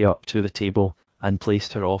 led Mary up to the table, and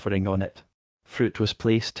placed her offering on it. Fruit was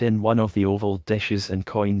placed in one of the oval dishes and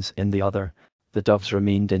coins in the other. The doves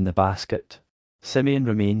remained in the basket. Simeon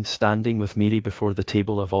remained standing with Mary before the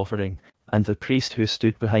table of offering, and the priest who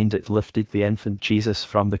stood behind it lifted the infant Jesus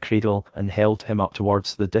from the cradle and held him up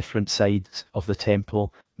towards the different sides of the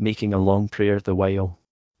temple, making a long prayer the while.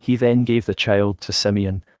 He then gave the child to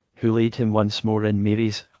Simeon, who laid him once more in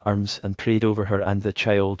Mary's arms and prayed over her and the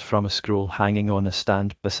child from a scroll hanging on a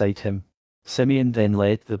stand beside him. Simeon then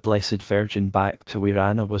led the Blessed Virgin back to where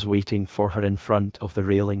Anna was waiting for her in front of the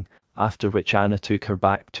railing, after which Anna took her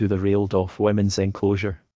back to the railed-off women's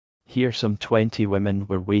enclosure. Here some 20 women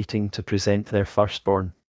were waiting to present their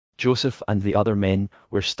firstborn. Joseph and the other men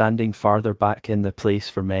were standing farther back in the place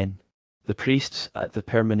for men. The priests at the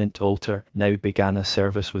permanent altar now began a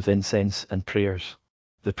service with incense and prayers.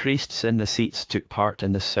 The priests in the seats took part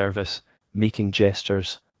in this service, making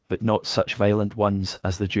gestures, but not such violent ones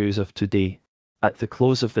as the Jews of today. At the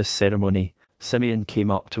close of this ceremony, Simeon came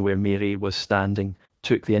up to where Mary was standing,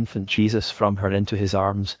 took the infant Jesus from her into his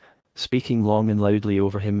arms, speaking long and loudly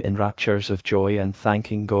over him in raptures of joy and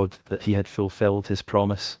thanking God that he had fulfilled his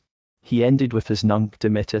promise. He ended with his Nunc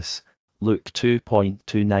Dimittis, Luke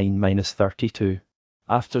 2:29-32.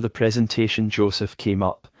 After the presentation Joseph came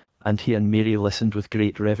up, and he and Mary listened with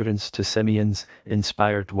great reverence to Simeon's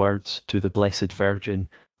inspired words to the Blessed Virgin,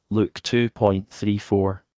 Luke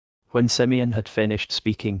 2:34. When Simeon had finished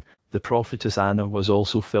speaking, the prophetess Anna was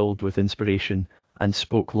also filled with inspiration, and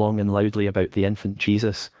spoke long and loudly about the infant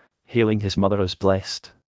Jesus, hailing his mother as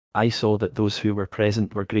blessed. I saw that those who were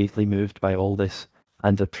present were greatly moved by all this,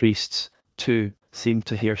 and the priests, too, seemed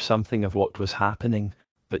to hear something of what was happening,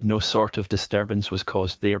 but no sort of disturbance was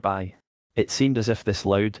caused thereby. It seemed as if this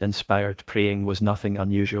loud, inspired praying was nothing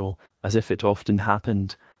unusual, as if it often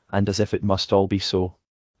happened, and as if it must all be so.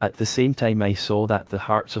 At the same time I saw that the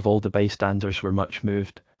hearts of all the bystanders were much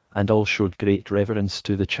moved, and all showed great reverence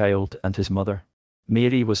to the child and his mother.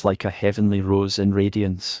 Mary was like a heavenly rose in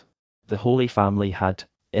radiance. The Holy Family had,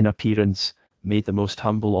 in appearance, made the most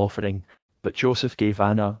humble offering, but Joseph gave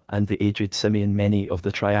Anna and the aged Simeon many of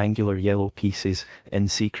the triangular yellow pieces, in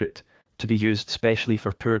secret, to be used specially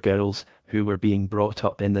for poor girls who were being brought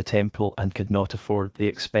up in the temple and could not afford the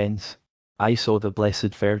expense. I saw the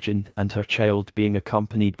Blessed Virgin and her child being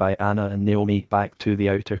accompanied by Anna and Naomi back to the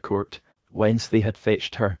outer court, whence they had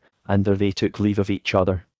fetched her, and there they took leave of each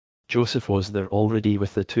other. Joseph was there already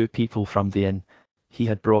with the 2 people from the inn. He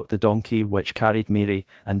had brought the donkey which carried Mary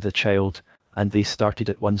and the child, and they started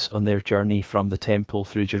at once on their journey from the temple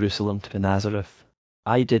through Jerusalem to Nazareth.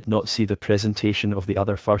 I did not see the presentation of the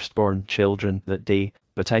other firstborn children that day,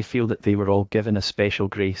 but I feel that they were all given a special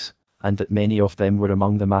grace, and that many of them were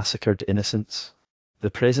among the massacred innocents. The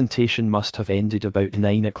presentation must have ended about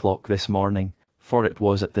 9 o'clock this morning, for it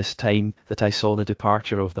was at this time that I saw the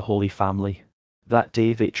departure of the Holy Family. That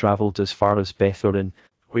day they travelled as far as Bethlehem,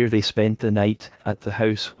 where they spent the night at the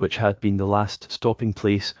house which had been the last stopping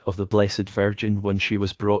place of the Blessed Virgin when she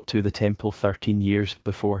was brought to the temple 13 years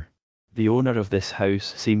before. The owner of this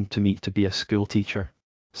house seemed to me to be a schoolteacher.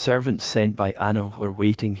 Servants sent by Anna were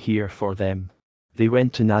waiting here for them. They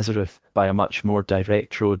went to Nazareth by a much more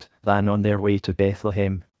direct road than on their way to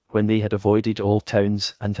Bethlehem, when they had avoided all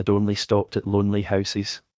towns and had only stopped at lonely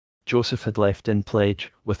houses. Joseph had left in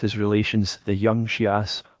pledge with his relations the young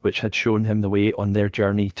she-ass which had shown him the way on their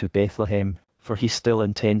journey to Bethlehem, for he still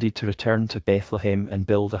intended to return to Bethlehem and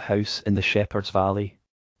build a house in the Shepherd's Valley.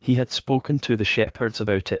 He had spoken to the shepherds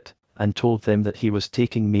about it, and told them that he was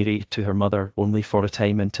taking Mary to her mother only for a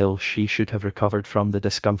time until she should have recovered from the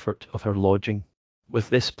discomfort of her lodging. With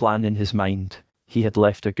this plan in his mind, he had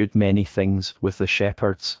left a good many things with the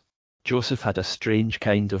shepherds. Joseph had a strange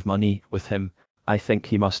kind of money with him. I think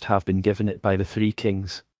he must have been given it by the 3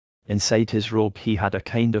 kings. Inside his robe he had a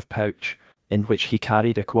kind of pouch, in which he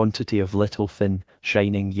carried a quantity of little thin,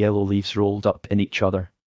 shining yellow leaves rolled up in each other.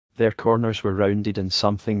 Their corners were rounded and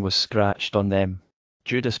something was scratched on them.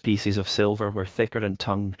 Judas pieces of silver were thicker and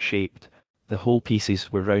tongue-shaped. The whole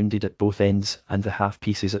pieces were rounded at both ends and the half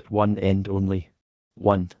pieces at one end only.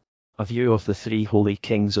 1. A view of the 3 holy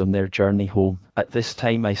kings on their journey home. At this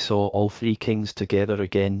time I saw all 3 kings together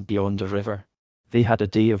again beyond a river. They had a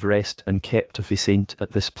day of rest and kept a feast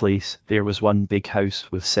at this place. There was one big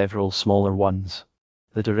house with several smaller ones.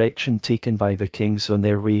 The direction taken by the kings on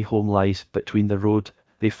their way home lies between the road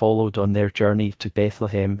they followed on their journey to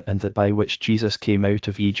Bethlehem and that by which Jesus came out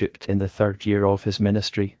of Egypt in the 3rd year of his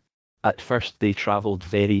ministry. At first they travelled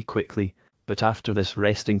very quickly, but after this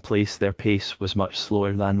resting place their pace was much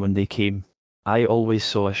slower than when they came. I always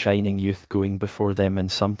saw a shining youth going before them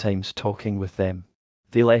and sometimes talking with them.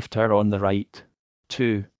 They left her on the right.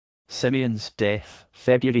 2. Simeon's death.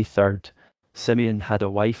 February 3rd. Simeon had a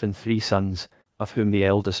wife and 3 sons, of whom the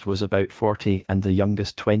eldest was about 40 and the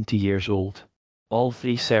youngest 20 years old. All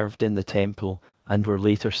 3 served in the temple, and were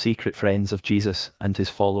later secret friends of Jesus and his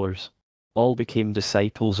followers. All became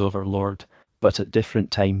disciples of our Lord, but at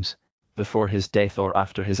different times, before his death or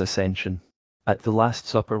after his ascension. At the Last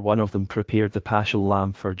Supper one of them prepared the paschal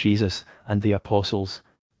lamb for Jesus and the apostles,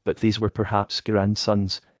 but these were perhaps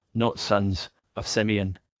grandsons, not sons, of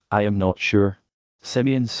Simeon. I am not sure.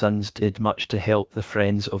 Simeon's sons did much to help the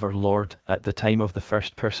friends of our Lord at the time of the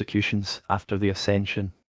first persecutions after the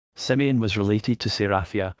ascension. Simeon was related to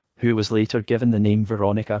Seraphia, who was later given the name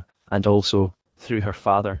Veronica, and also, through her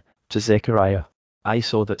father, to Zechariah. I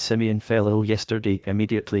saw that Simeon fell ill yesterday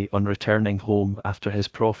immediately on returning home after his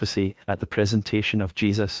prophecy at the presentation of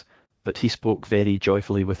Jesus, but he spoke very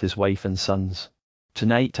joyfully with his wife and sons.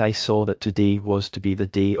 Tonight I saw that today was to be the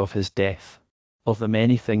day of his death. Of the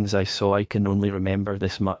many things I saw I can only remember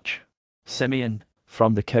this much. Simeon,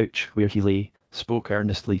 from the couch where he lay, spoke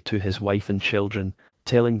earnestly to his wife and children,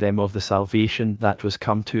 telling them of the salvation that was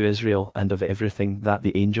come to Israel and of everything that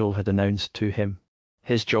the angel had announced to him.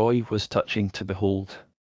 His joy was touching to behold.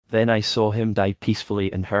 Then I saw him die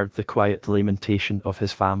peacefully and heard the quiet lamentation of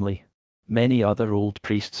his family. Many other old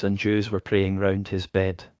priests and Jews were praying round his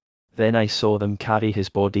bed. Then I saw them carry his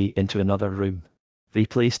body into another room. They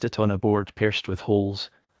placed it on a board pierced with holes,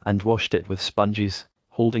 and washed it with sponges,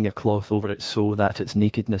 holding a cloth over it so that its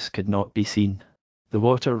nakedness could not be seen. The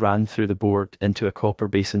water ran through the board into a copper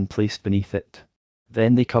basin placed beneath it.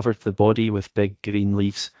 Then they covered the body with big green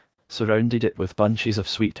leaves, surrounded it with bunches of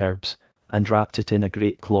sweet herbs, and wrapped it in a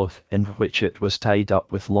great cloth in which it was tied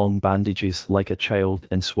up with long bandages like a child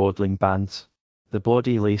in swaddling bands. The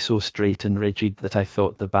body lay so straight and rigid that I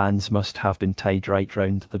thought the bands must have been tied right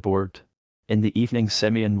round the board. In the evening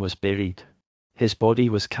Simeon was buried. His body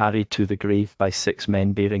was carried to the grave by 6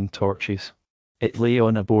 men bearing torches. It lay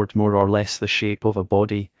on a board more or less the shape of a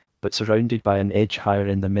body, but surrounded by an edge higher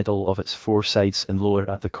in the middle of its 4 sides and lower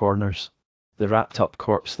at the corners. The wrapped-up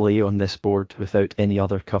corpse lay on this board without any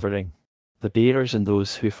other covering. The bearers and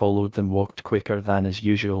those who followed them walked quicker than is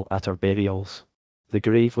usual at our burials. The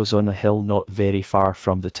grave was on a hill not very far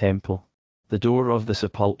from the temple. The door of the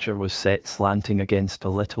sepulchre was set slanting against a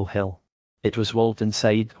little hill. It was walled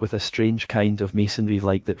inside with a strange kind of masonry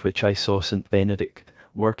like that which I saw St. Benedict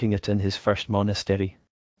working it in his first monastery.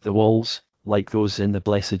 The walls, like those in the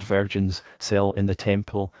Blessed Virgin's cell in the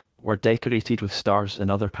temple, were decorated with stars and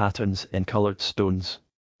other patterns in coloured stones.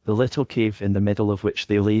 The little cave in the middle of which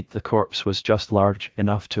they laid the corpse was just large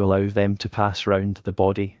enough to allow them to pass round the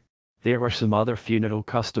body. There were some other funeral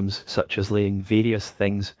customs such as laying various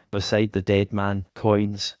things beside the dead man,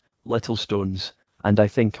 coins, little stones, and I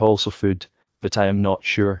think also food, but I am not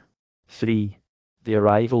sure. 3. The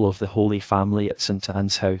arrival of the Holy Family at St.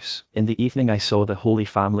 Anne's house. In the evening I saw the Holy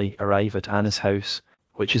Family arrive at Anna's house,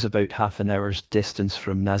 which is about half an hour's distance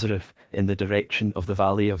from Nazareth, in the direction of the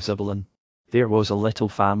valley of Zebulun. There was a little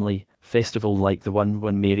family festival like the one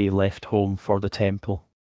when Mary left home for the temple.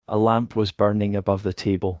 A lamp was burning above the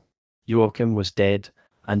table. Joachim was dead,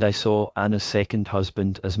 and I saw Anna's second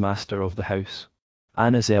husband as master of the house.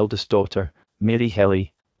 Anna's eldest daughter, Mary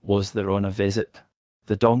Helly, was there on a visit.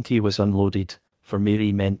 The donkey was unloaded, for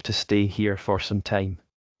Mary meant to stay here for some time.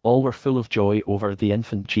 All were full of joy over the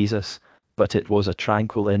infant Jesus, but it was a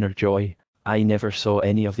tranquil inner joy. I never saw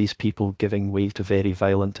any of these people giving way to very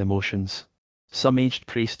violent emotions. Some aged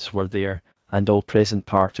priests were there, and all present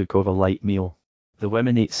partook of a light meal. The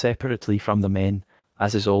women ate separately from the men,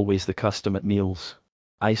 as is always the custom at meals.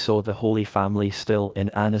 I saw the Holy Family still in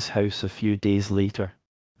Anna's house a few days later.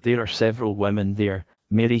 There are several women there: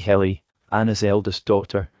 Mary Helly, Anna's eldest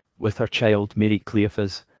daughter, with her child Mary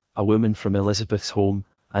Cleophas, a woman from Elizabeth's home,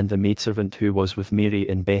 and the maidservant who was with Mary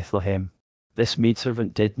in Bethlehem. This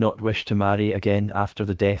maidservant did not wish to marry again after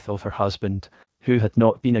the death of her husband, who had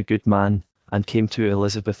not been a good man, and came to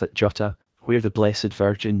Elizabeth at Jutta, where the Blessed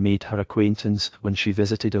Virgin made her acquaintance when she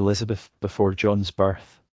visited Elizabeth before John's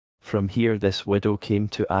birth. From here this widow came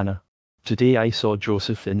to Anna. Today I saw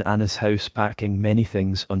Joseph in Anna's house packing many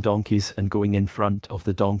things on donkeys and going in front of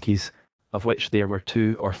the donkeys, of which there were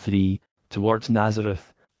 2 or 3, towards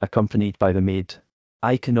Nazareth, accompanied by the maid.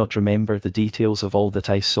 I cannot remember the details of all that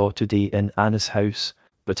I saw today in Anna's house,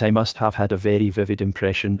 but I must have had a very vivid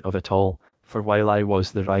impression of it all, for while I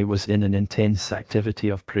was there I was in an intense activity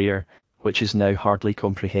of prayer, which is now hardly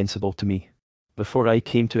comprehensible to me. Before I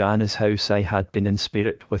came to Anna's house I had been in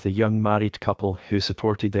spirit with a young married couple who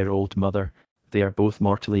supported their old mother. They are both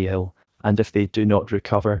mortally ill, and if they do not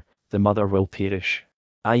recover, the mother will perish.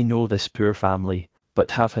 I know this poor family,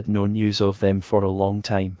 but have had no news of them for a long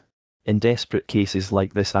time. In desperate cases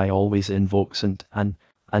like this I always invoke St. Anne,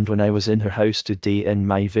 and when I was in her house today in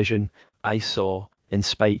my vision, I saw, in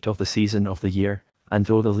spite of the season of the year, and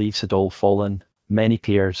though the leaves had all fallen, many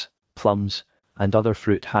pears, plums, and other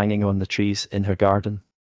fruit hanging on the trees in her garden.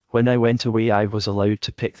 When I went away I was allowed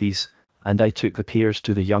to pick these, and I took the pears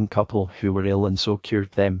to the young couple who were ill and so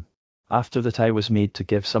cured them. After that I was made to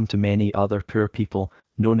give some to many other poor people,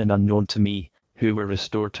 known and unknown to me, who were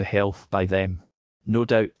restored to health by them. No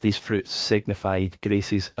doubt these fruits signified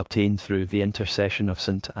graces obtained through the intercession of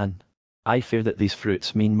St. Anne. I fear that these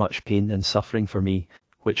fruits mean much pain and suffering for me,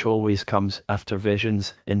 which always comes after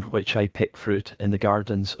visions in which I pick fruit in the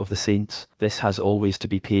gardens of the saints. This has always to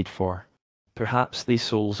be paid for. Perhaps these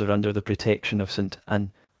souls are under the protection of St.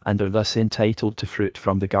 Anne, and are thus entitled to fruit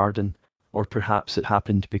from the garden, or perhaps it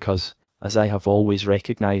happened because, as I have always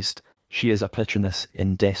recognized, she is a patroness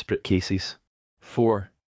in desperate cases.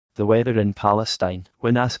 4. The weather in Palestine.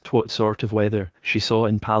 When asked what sort of weather she saw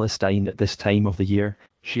in Palestine at this time of the year,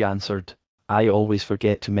 she answered, "I always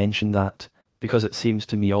forget to mention that, because it seems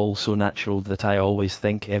to me all so natural that I always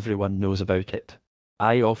think everyone knows about it.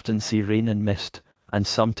 I often see rain and mist, and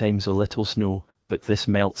sometimes a little snow, but this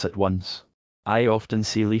melts at once. I often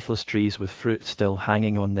see leafless trees with fruit still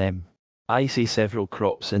hanging on them. I see several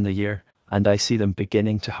crops in the year, and I see them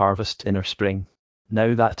beginning to harvest in our spring.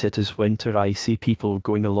 Now that it is winter I see people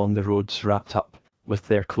going along the roads wrapped up, with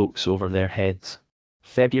their cloaks over their heads.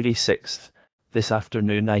 February 6th. This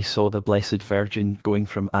afternoon I saw the Blessed Virgin going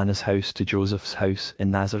from Anna's house to Joseph's house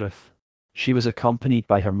in Nazareth. She was accompanied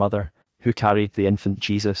by her mother, who carried the infant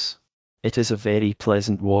Jesus. It is a very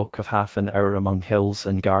pleasant walk of half an hour among hills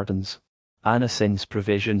and gardens. Anna sends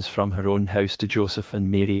provisions from her own house to Joseph and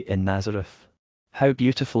Mary in Nazareth. How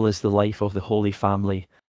beautiful is the life of the Holy Family!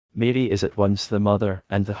 Mary is at once the mother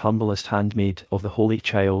and the humblest handmaid of the Holy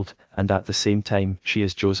Child, and at the same time she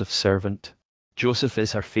is Joseph's servant. Joseph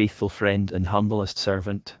is her faithful friend and humblest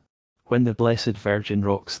servant. When the Blessed Virgin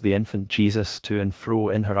rocks the infant Jesus to and fro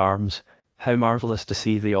in her arms, how marvelous to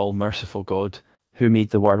see the all-merciful God, who made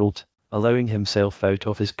the world, allowing himself out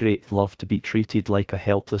of his great love to be treated like a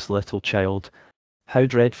helpless little child. How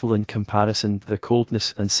dreadful in comparison the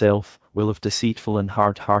coldness and self-will of deceitful and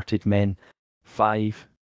hard-hearted men. 5.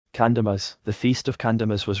 Candlemas. The Feast of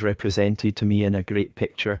Candlemas was represented to me in a great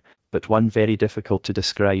picture, but one very difficult to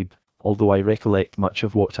describe, although I recollect much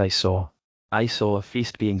of what I saw. I saw a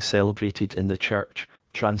feast being celebrated in the church,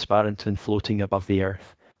 transparent and floating above the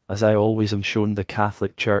earth, as I always am shown the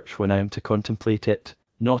Catholic Church when I am to contemplate it,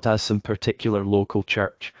 not as some particular local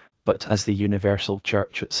church, but as the universal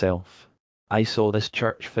church itself. I saw this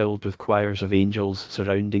church filled with choirs of angels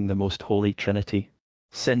surrounding the Most Holy Trinity.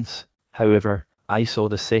 Since, however, I saw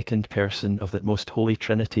the second person of that Most Holy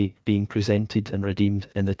Trinity being presented and redeemed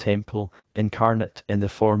in the temple, incarnate in the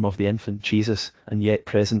form of the infant Jesus, and yet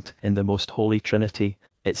present in the Most Holy Trinity,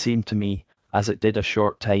 it seemed to me, as it did a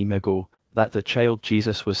short time ago, that the child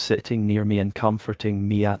Jesus was sitting near me and comforting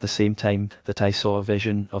me at the same time that I saw a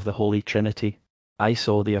vision of the Holy Trinity. I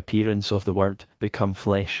saw the appearance of the Word become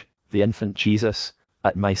flesh, the infant Jesus,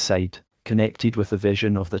 at my side, connected with the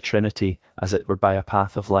vision of the Trinity, as it were by a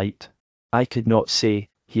path of light. I could not say,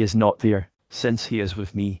 he is not there, since he is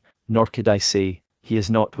with me, nor could I say, he is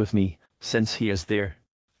not with me, since he is there.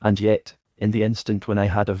 And yet, in the instant when I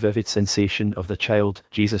had a vivid sensation of the child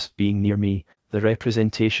Jesus being near me, the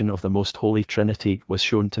representation of the Most Holy Trinity was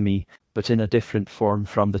shown to me, but in a different form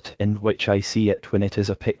from that in which I see it when it is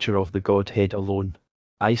a picture of the Godhead alone.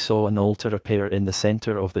 I saw an altar appear in the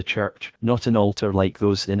center of the church, not an altar like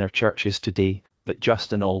those in our churches today, but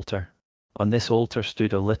just an altar. On this altar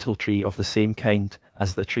stood a little tree of the same kind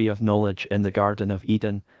as the tree of knowledge in the Garden of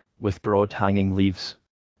Eden, with broad hanging leaves.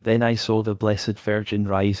 Then I saw the Blessed Virgin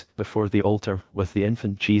rise before the altar with the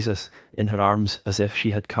infant Jesus in her arms as if she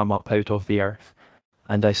had come up out of the earth.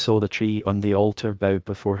 And I saw the tree on the altar bow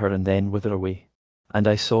before her and then wither away. And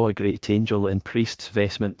I saw a great angel in priest's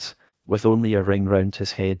vestments, with only a ring round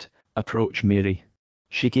his head, approach Mary.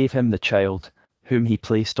 She gave him the child, whom he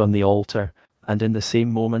placed on the altar, and in the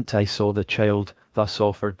same moment I saw the child, thus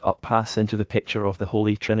offered up, pass into the picture of the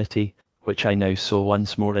Holy Trinity, which I now saw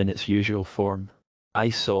once more in its usual form. I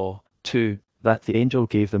saw, too, that the angel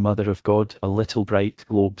gave the Mother of God a little bright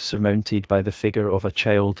globe surmounted by the figure of a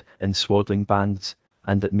child in swaddling bands,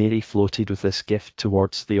 and that Mary floated with this gift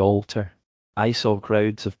towards the altar. I saw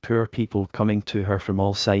crowds of poor people coming to her from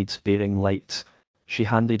all sides bearing lights. She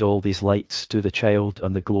handed all these lights to the child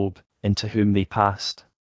on the globe, into whom they passed.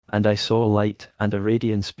 And I saw light and a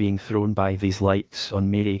radiance being thrown by these lights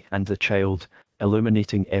on Mary and the child,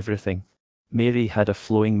 illuminating everything. Mary had a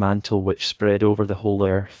flowing mantle which spread over the whole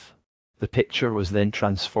earth. The picture was then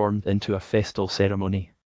transformed into a festal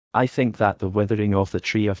ceremony. I think that the withering of the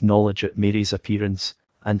tree of knowledge at Mary's appearance,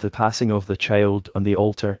 and the passing of the child on the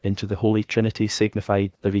altar into the Holy Trinity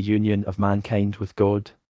signified the reunion of mankind with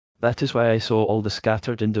God. That is why I saw all the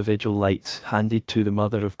scattered individual lights handed to the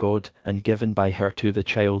Mother of God and given by her to the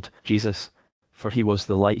child, Jesus, for he was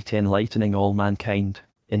the light enlightening all mankind,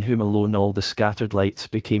 in whom alone all the scattered lights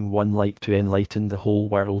became one light to enlighten the whole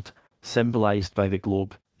world, symbolized by the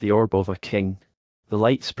globe, the orb of a king. The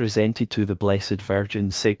lights presented to the Blessed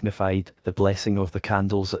Virgin signified the blessing of the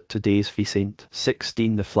candles at today's feast.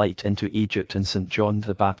 16. The flight into Egypt and St. John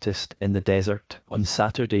the Baptist in the desert. On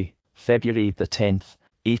Saturday, February the 10th,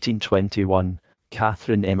 1821,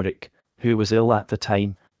 Catherine Emmerich, who was ill at the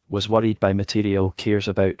time, was worried by material cares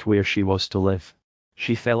about where she was to live.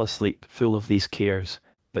 She fell asleep full of these cares,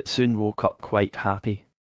 but soon woke up quite happy.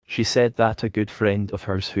 She said that a good friend of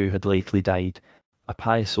hers who had lately died, a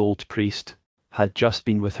pious old priest, had just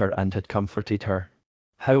been with her and had comforted her.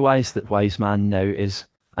 How wise that wise man now is,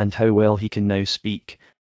 and how well he can now speak.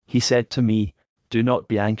 He said to me, "Do not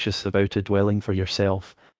be anxious about a dwelling for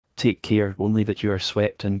yourself. Take care only that you are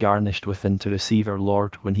swept and garnished within to receive our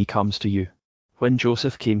Lord when he comes to you." When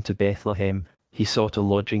Joseph came to Bethlehem, he sought a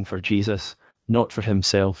lodging for Jesus, not for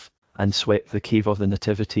himself, and swept the cave of the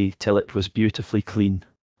Nativity till it was beautifully clean.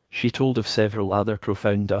 She told of several other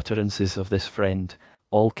profound utterances of this friend,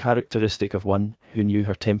 all characteristic of one who knew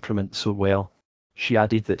her temperament so well. She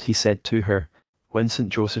added that he said to her, when St.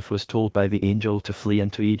 Joseph was told by the angel to flee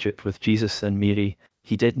into Egypt with Jesus and Mary,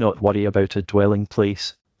 he did not worry about a dwelling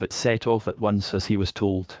place, but set off at once as he was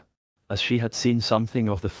told. As she had seen something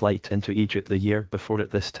of the flight into Egypt the year before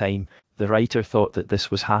at this time, the writer thought that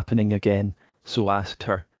this was happening again, so asked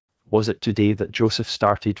her, was it today that Joseph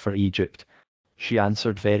started for Egypt? She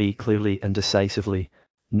answered very clearly and decisively,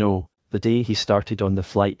 no, the day he started on the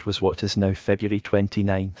flight was what is now February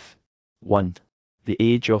 29th. 1. The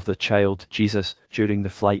age of the child Jesus during the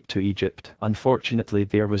flight to Egypt. Unfortunately,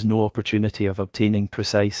 there was no opportunity of obtaining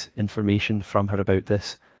precise information from her about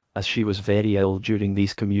this, as she was very ill during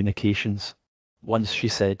these communications. Once she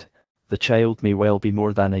said, the child may well be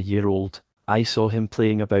more than a year old. I saw him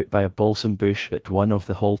playing about by a balsam bush at one of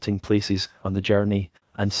the halting places on the journey,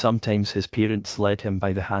 and sometimes his parents led him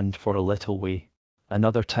by the hand for a little way.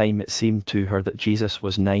 Another time it seemed to her that Jesus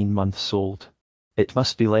was 9 months old. It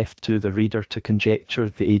must be left to the reader to conjecture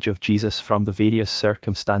the age of Jesus from the various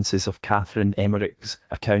circumstances of Catherine Emmerich's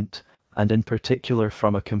account, and in particular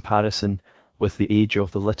from a comparison with the age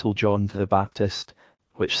of the little John the Baptist,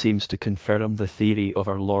 which seems to confirm the theory of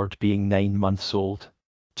our Lord being 9 months old.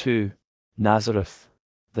 2. Nazareth,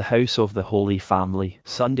 the house of the Holy Family.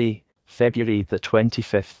 Sunday, February the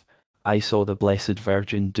 25th, I saw the Blessed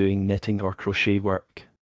Virgin doing knitting or crochet work.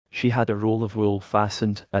 She had a roll of wool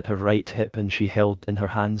fastened at her right hip and she held in her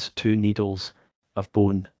hands 2 needles, of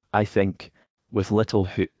bone, I think, with little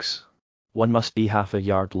hooks. One must be half a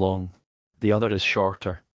yard long. The other is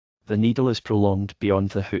shorter. The needle is prolonged beyond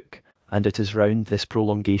the hook, and it is round this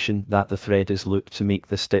prolongation that the thread is looped to make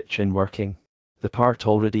the stitch in working. The part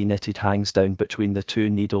already knitted hangs down between the 2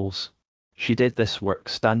 needles. She did this work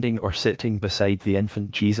standing or sitting beside the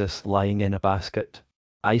infant Jesus lying in a basket.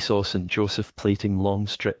 I saw St. Joseph plaiting long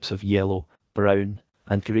strips of yellow, brown,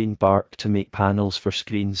 and green bark to make panels for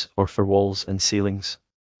screens or for walls and ceilings.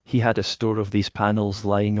 He had a store of these panels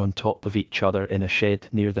lying on top of each other in a shed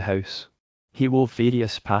near the house. He wove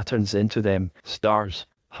various patterns into them, stars,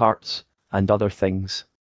 hearts, and other things.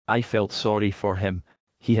 I felt sorry for him.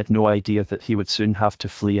 He had no idea that he would soon have to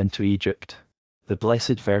flee into Egypt. The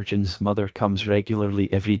Blessed Virgin's mother comes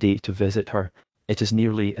regularly every day to visit her. It is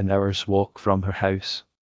nearly an hour's walk from her house.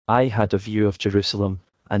 I had a view of Jerusalem,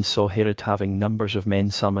 and saw Herod having numbers of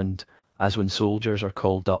men summoned, as when soldiers are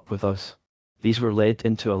called up with us. These were led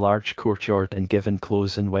into a large courtyard and given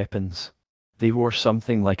clothes and weapons. They wore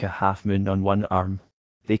something like a half-moon on one arm.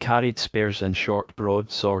 They carried spears and short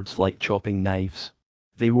broad swords like chopping knives.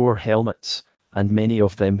 They wore helmets, and many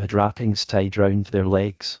of them had wrappings tied round their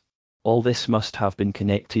legs. All this must have been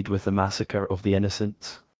connected with the massacre of the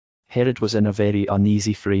innocents. Herod was in a very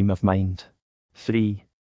uneasy frame of mind. 3.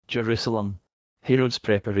 Jerusalem. Herod's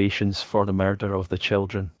preparations for the murder of the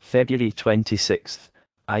children. February 26th.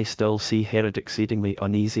 I still see Herod exceedingly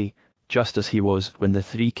uneasy, just as he was when the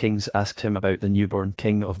 3 kings asked him about the newborn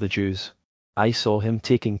king of the Jews. I saw him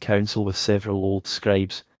taking counsel with several old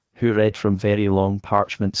scribes, who read from very long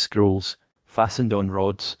parchment scrolls, fastened on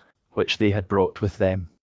rods, which they had brought with them.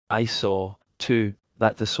 I saw, too,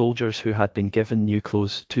 that the soldiers who had been given new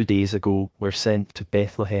clothes 2 days ago were sent to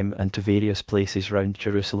Bethlehem and to various places round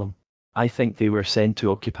Jerusalem. I think they were sent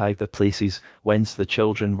to occupy the places whence the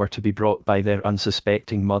children were to be brought by their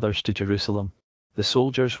unsuspecting mothers to Jerusalem. The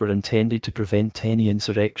soldiers were intended to prevent any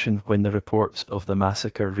insurrection when the reports of the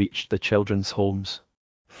massacre reached the children's homes.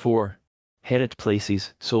 4. Herod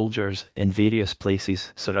places soldiers in various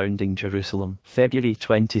places surrounding Jerusalem. February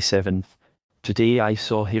 27th. Today I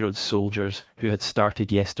saw Herod's soldiers, who had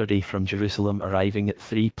started yesterday from Jerusalem, arriving at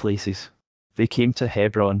 3 places. They came to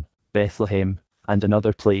Hebron, Bethlehem, and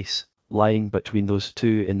another place, lying between those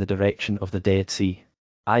 2 in the direction of the Dead Sea.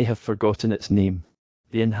 I have forgotten its name.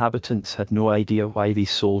 The inhabitants had no idea why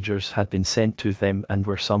these soldiers had been sent to them and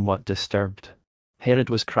were somewhat disturbed.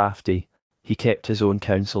 Herod was crafty. He kept his own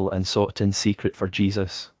counsel and sought in secret for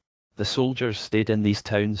Jesus. The soldiers stayed in these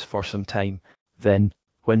towns for some time. Then,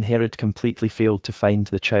 when Herod completely failed to find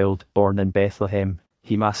the child born in Bethlehem,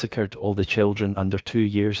 he massacred all the children under 2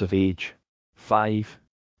 years of age. 5.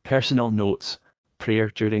 Personal notes. Prayer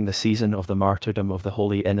during the season of the martyrdom of the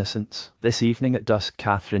Holy Innocents. This evening at dusk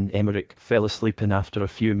Catherine Emmerich fell asleep and after a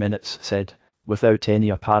few minutes said, without any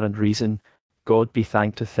apparent reason, God be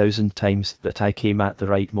thanked 1,000 times that I came at the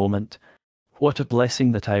right moment. What a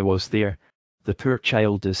blessing that I was there. The poor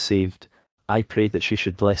child is saved. I prayed that she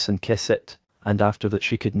should bless and kiss it, and after that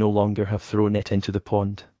she could no longer have thrown it into the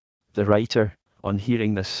pond. The writer, on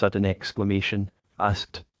hearing this sudden exclamation,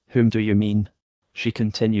 asked, Whom do you mean? She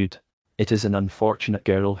continued, It is an unfortunate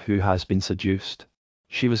girl who has been seduced.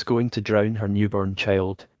 She was going to drown her newborn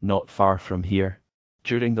child, not far from here.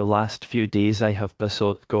 During the last few days I have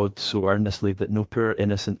besought God so earnestly that no poor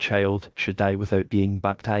innocent child should die without being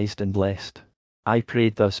baptized and blessed. I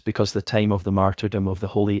prayed thus because the time of the martyrdom of the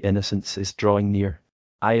holy innocents is drawing near.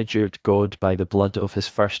 I adjured God by the blood of his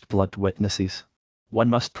first blood witnesses. One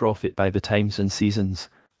must profit by the times and seasons,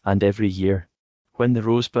 and every year. When the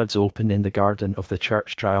rosebuds open in the garden of the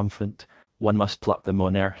church triumphant, one must pluck them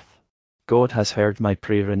on earth. God has heard my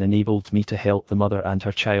prayer and enabled me to help the mother and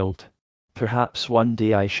her child. Perhaps one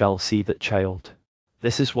day I shall see that child.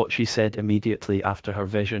 This is what she said immediately after her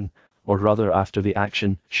vision, or rather after the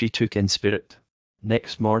action she took in spirit.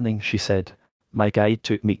 Next morning she said, my guide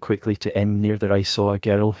took me quickly to near there I saw a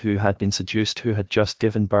girl who had been seduced who had just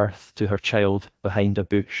given birth to her child behind a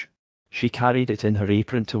bush. She carried it in her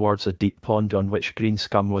apron towards a deep pond on which green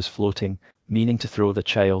scum was floating, meaning to throw the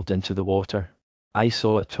child into the water. I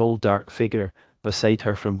saw a tall dark figure beside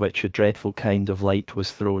her from which a dreadful kind of light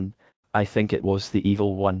was thrown. I think it was the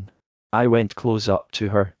evil one. I went close up to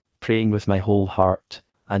her, praying with my whole heart,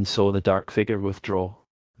 and saw the dark figure withdraw.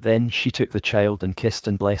 Then she took the child and kissed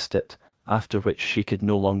and blessed it, after which she could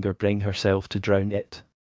no longer bring herself to drown it.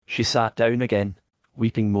 She sat down again,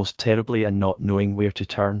 weeping most terribly and not knowing where to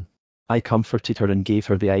turn. I comforted her and gave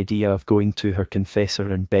her the idea of going to her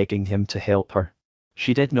confessor and begging him to help her.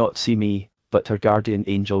 She did not see me, but her guardian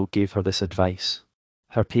angel gave her this advice.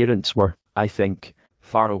 Her parents were, I think,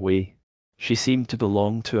 far away. She seemed to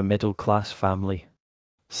belong to a middle-class family.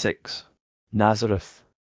 6. Nazareth.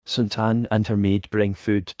 St. Anne and her maid bring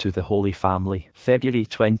food to the Holy Family. February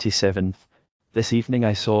 27th. This evening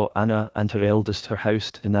I saw Anna and her eldest her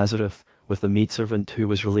house to Nazareth, with the maidservant who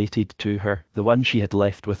was related to her, the one she had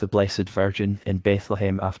left with the Blessed Virgin in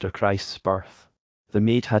Bethlehem after Christ's birth. The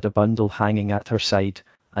maid had a bundle hanging at her side,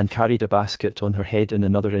 and carried a basket on her head and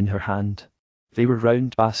another in her hand. They were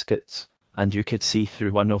round baskets, and you could see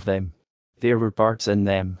through one of them. There were birds in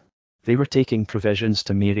them. They were taking provisions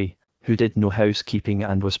to Mary, who did no housekeeping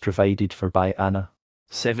and was provided for by Anna.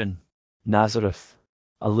 7. Nazareth.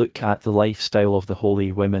 A look at the lifestyle of the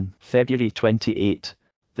holy women. February 28.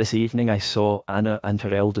 This evening I saw Anna and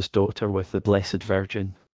her eldest daughter with the Blessed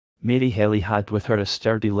Virgin. Mary Helly had with her a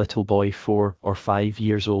sturdy little boy 4 or 5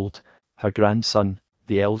 years old, her grandson,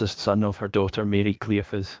 the eldest son of her daughter Mary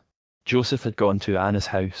Cleophas. Joseph had gone to Anna's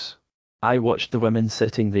house. I watched the women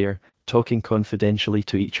sitting there, talking confidentially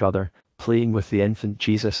to each other, playing with the infant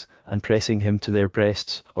Jesus, and pressing him to their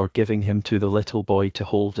breasts, or giving him to the little boy to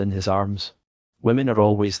hold in his arms. Women are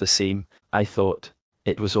always the same, I thought.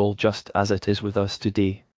 It was all just as it is with us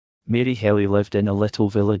today. Mary Helly lived in a little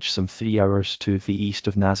village some 3 hours to the east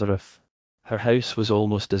of Nazareth. Her house was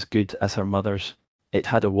almost as good as her mother's. It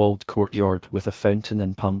had a walled courtyard with a fountain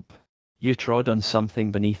and pump. You trod on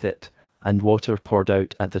something beneath it, and water poured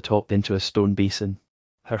out at the top into a stone basin.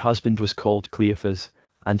 Her husband was called Cleophas,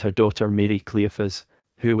 and her daughter Mary Cleophas,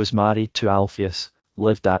 who was married to Alphaeus,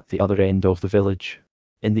 lived at the other end of the village.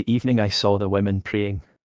 In the evening I saw the women praying.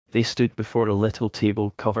 They stood before a little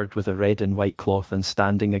table covered with a red and white cloth and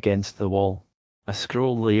standing against the wall. A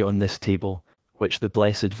scroll lay on this table, which the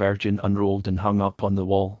Blessed Virgin unrolled and hung up on the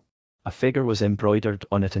wall. A figure was embroidered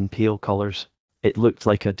on it in pale colours. It looked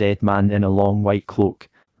like a dead man in a long white cloak,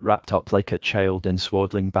 wrapped up like a child in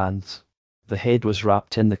swaddling bands. The head was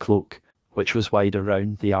wrapped in the cloak, which was wide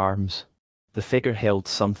around the arms. The figure held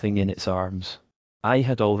something in its arms. I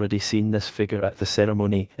had already seen this figure at the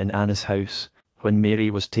ceremony in Anna's house, when Mary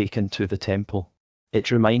was taken to the temple. It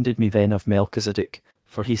reminded me then of Melchizedek,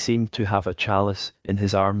 for he seemed to have a chalice in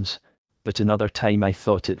his arms, but another time I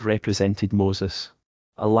thought it represented Moses.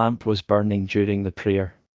 A lamp was burning during the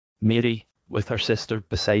prayer. Mary, with her sister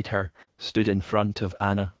beside her, stood in front of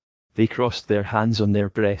Anna. They crossed their hands on their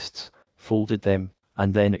breasts, folded them,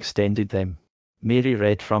 and then extended them. Mary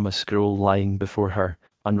read from a scroll lying before her,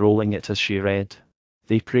 unrolling it as she read.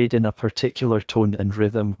 They prayed in a particular tone and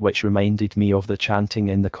rhythm which reminded me of the chanting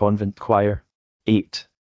in the convent choir. 8.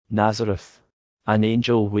 Nazareth. An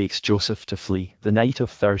angel wakes Joseph to flee. The night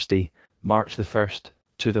of Thursday, March the 1st,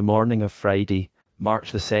 to the morning of Friday,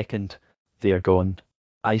 March the 2nd, they are gone.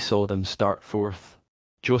 I saw them start forth.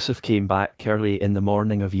 Joseph came back early in the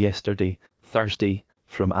morning of yesterday, Thursday,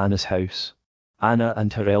 from Anna's house. Anna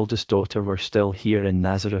and her eldest daughter were still here in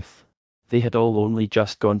Nazareth. They had all only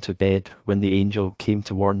just gone to bed when the angel came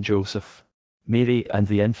to warn Joseph. Mary and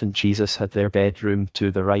the infant Jesus had their bedroom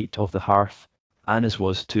to the right of the hearth. Anna's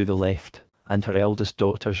was to the left, and her eldest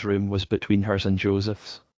daughter's room was between hers and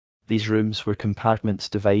Joseph's. These rooms were compartments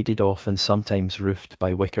divided off and sometimes roofed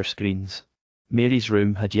by wicker screens. Mary's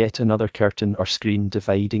room had yet another curtain or screen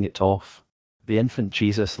dividing it off. The infant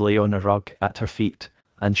Jesus lay on a rug at her feet,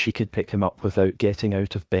 and she could pick him up without getting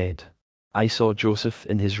out of bed. I saw Joseph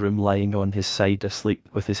in his room lying on his side asleep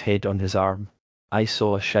with his head on his arm. I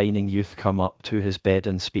saw a shining youth come up to his bed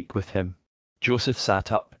and speak with him. Joseph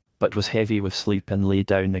sat up, but was heavy with sleep and lay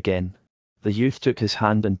down again. The youth took his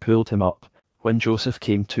hand and pulled him up, when Joseph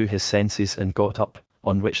came to his senses and got up,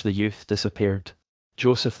 on which the youth disappeared.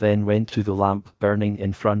 Joseph then went to the lamp burning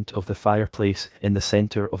in front of the fireplace in the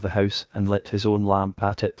center of the house and lit his own lamp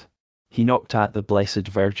at it. He knocked at the Blessed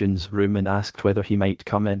Virgin's room and asked whether he might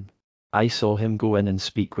come in. I saw him go in and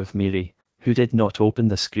speak with Mary, who did not open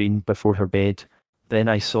the screen before her bed. Then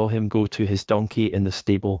I saw him go to his donkey in the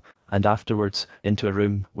stable, and afterwards into a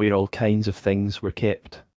room where all kinds of things were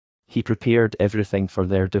kept. He prepared everything for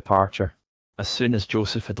their departure. As soon as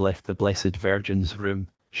Joseph had left the Blessed Virgin's room,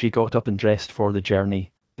 she got up and dressed for the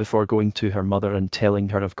journey, before going to her mother and telling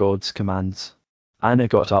her of God's commands. Anna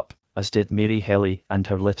got up, as did Mary Helly and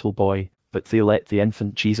her little boy, but they let the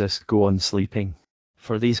infant Jesus go on sleeping.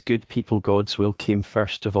 For these good people God's will came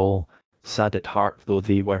first of all. Sad at heart though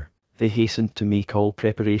they were, they hastened to make all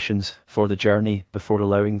preparations for the journey before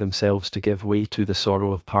allowing themselves to give way to the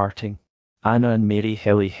sorrow of parting. Anna and Mary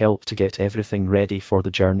Helly helped to get everything ready for the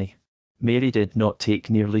journey. Mary did not take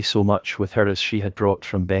nearly so much with her as she had brought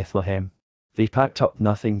from Bethlehem. They packed up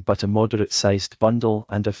nothing but a moderate-sized bundle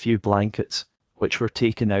and a few blankets, which were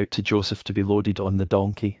taken out to Joseph to be loaded on the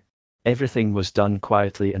donkey. Everything was done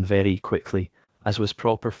quietly and very quickly, as was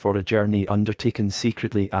proper for a journey undertaken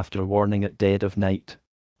secretly after warning at dead of night.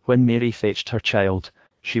 When Mary fetched her child,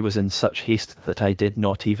 she was in such haste that I did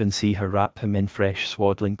not even see her wrap him in fresh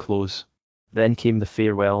swaddling clothes. Then came the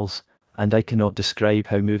farewells, and I cannot describe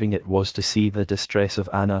how moving it was to see the distress of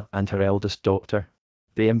Anna and her eldest daughter.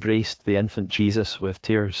 They embraced the infant Jesus with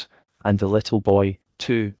tears, and the little boy,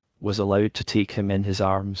 too, was allowed to take him in his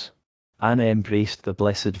arms. Anna embraced the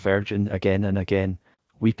Blessed Virgin again and again,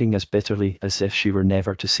 weeping as bitterly as if she were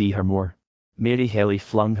never to see her more. Mary Helly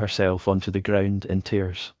flung herself onto the ground in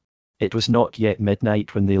tears. It was not yet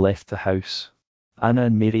midnight when they left the house. Anna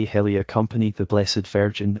and Mary Helly accompanied the Blessed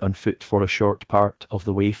Virgin on foot for a short part of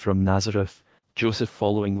the way from Nazareth, Joseph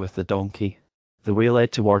following with the donkey. The way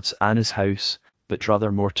led towards Anna's house, but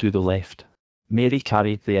rather more to the left. Mary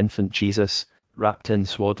carried the infant Jesus, wrapped in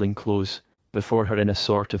swaddling clothes, before her in a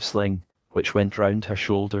sort of sling, which went round her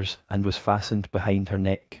shoulders and was fastened behind her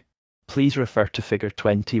neck. Please refer to figure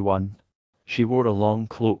 21. She wore a long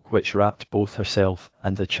cloak which wrapped both herself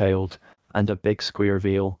and the child, and a big square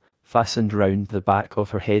veil, fastened round the back of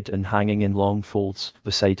her head and hanging in long folds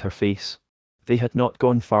beside her face. They had not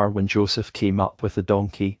gone far when Joseph came up with the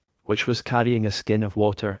donkey, which was carrying a skin of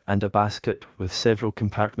water and a basket with several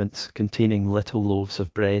compartments containing little loaves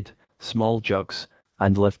of bread, small jugs,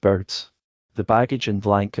 and live birds. The baggage and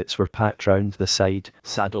blankets were packed round the side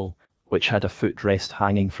saddle, which had a footrest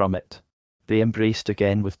hanging from it. They embraced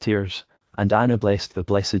again with tears, and Anna blessed the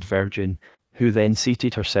Blessed Virgin, who then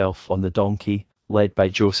seated herself on the donkey, led by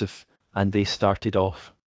Joseph, and they started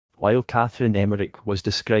off. While Catherine Emmerich was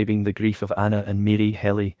describing the grief of Anna and Mary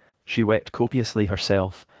Helly, she wept copiously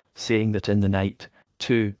herself, saying that in the night,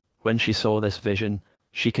 too, when she saw this vision,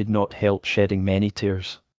 she could not help shedding many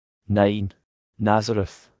tears. 9.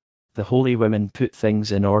 Nazareth. The holy women put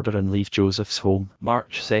things in order and leave Joseph's home.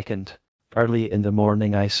 March 2nd. Early in the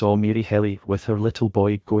morning I saw Mary Helly with her little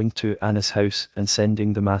boy going to Anna's house and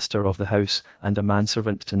sending the master of the house and a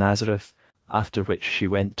manservant to Nazareth, after which she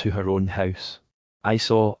went to her own house. I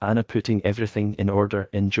saw Anna putting everything in order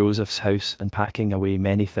in Joseph's house and packing away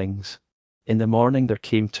many things. In the morning there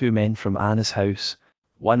came 2 men from Anna's house.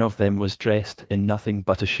 One of them was dressed in nothing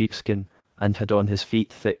but a sheepskin, and had on his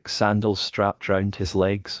feet thick sandals strapped round his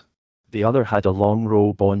legs. The other had a long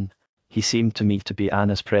robe on. He seemed to me to be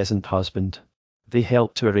Anna's present husband. They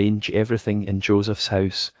helped to arrange everything in Joseph's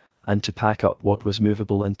house, and to pack up what was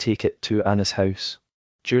movable and take it to Anna's house.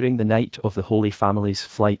 During the night of the Holy Family's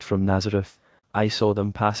flight from Nazareth, I saw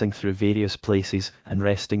them passing through various places and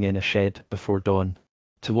resting in a shed before dawn.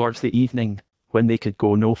 Towards the evening, when they could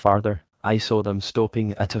go no farther, I saw them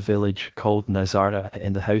stopping at a village called Nazareth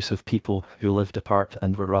in the house of people who lived apart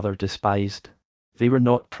and were rather despised. They were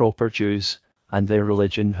not proper Jews, and their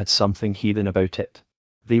religion had something heathen about it.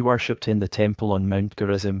 They worshipped in the temple on Mount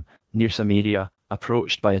Gerizim, near Samaria,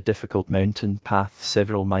 approached by a difficult mountain path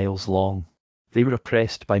several miles long. They were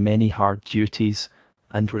oppressed by many hard duties,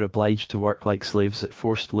 and were obliged to work like slaves at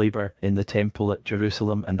forced labor in the temple at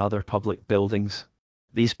Jerusalem and other public buildings.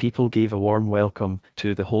 These people gave a warm welcome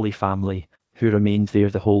to the Holy Family, who remained there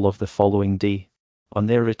the whole of the following day. On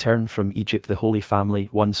their return from Egypt the Holy Family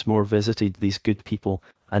once more visited these good people,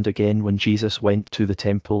 and again when Jesus went to the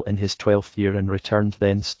temple in his 12th year and returned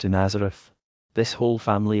thence to Nazareth. This whole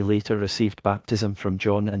family later received baptism from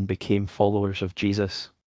John and became followers of Jesus.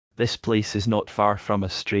 This place is not far from a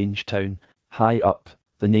strange town, high up,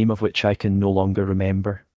 the name of which I can no longer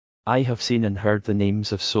remember. I have seen and heard the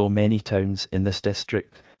names of so many towns in this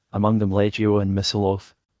district, among them Leggio and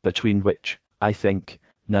Missolongh, between which, I think,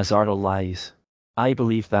 Nazareth lies. I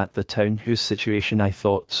believe that the town whose situation I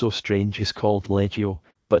thought so strange is called Leggio,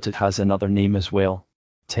 but it has another name as well.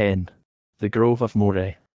 10. The Grove of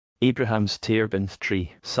Moray. Abraham's terebinth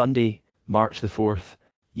tree. Sunday, March the 4th,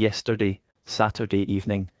 yesterday, Saturday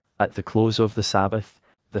evening, at the close of the Sabbath,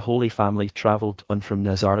 the Holy Family travelled on from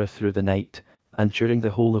Nazareth through the night, and during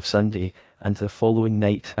the whole of Sunday and the following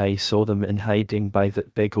night I saw them in hiding by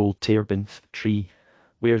that big old terebinth tree,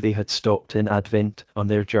 where they had stopped in Advent on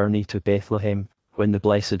their journey to Bethlehem, when the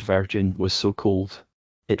Blessed Virgin was so cold.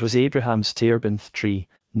 It was Abraham's terebinth tree,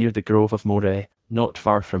 near the Grove of Moray, not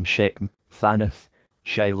far from Shechem, Thanath,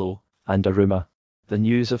 Shiloh, and Arumah. The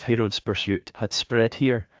news of Herod's pursuit had spread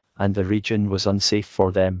here, and the region was unsafe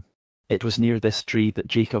for them. It was near this tree that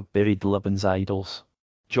Jacob buried Laban's idols.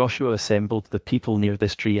 Joshua assembled the people near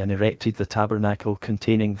this tree and erected the tabernacle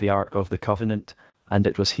containing the Ark of the Covenant, and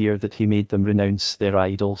it was here that he made them renounce their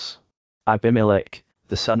idols. Abimelech,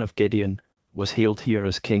 the son of Gideon, was hailed here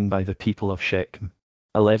as king by the people of Shechem.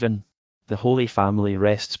 11. The Holy Family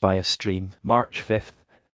rests by a stream. March 5th.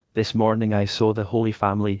 This morning I saw the Holy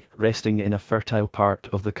Family resting in a fertile part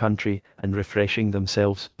of the country and refreshing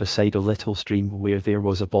themselves beside a little stream where there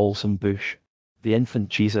was a balsam bush. The infant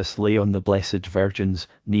Jesus lay on the Blessed Virgin's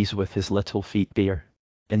knees with his little feet bare.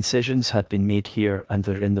 Incisions had been made here and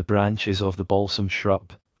there in the branches of the balsam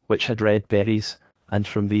shrub, which had red berries, and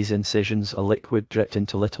from these incisions a liquid dripped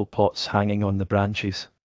into little pots hanging on the branches.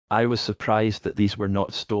 I was surprised that these were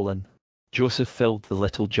not stolen. Joseph filled the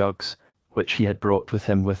little jugs, which he had brought with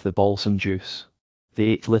him with the balsam juice. They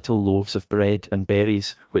ate little loaves of bread and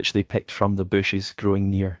berries which they picked from the bushes growing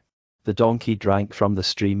near. The donkey drank from the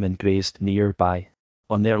stream and grazed near by.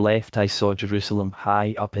 On their left I saw Jerusalem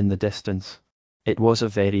high up in the distance. It was a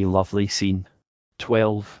very lovely scene.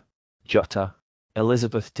 12. Jutta.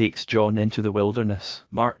 Elizabeth takes John into the wilderness.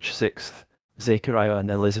 March 6th. Zechariah and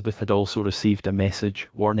Elizabeth had also received a message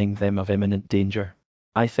warning them of imminent danger.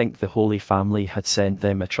 I think the Holy Family had sent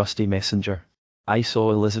them a trusty messenger. I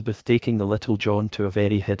saw Elizabeth taking the little John to a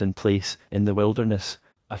very hidden place in the wilderness,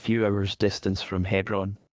 a few hours' distance from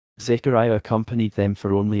Hebron. Zechariah accompanied them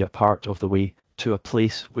for only a part of the way, to a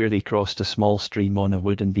place where they crossed a small stream on a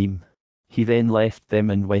wooden beam. He then left them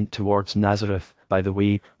and went towards Nazareth, by the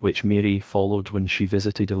way which Mary followed when she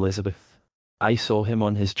visited Elizabeth. I saw him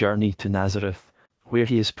on his journey to Nazareth, where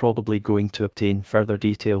he is probably going to obtain further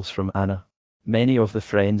details from Anna. Many of the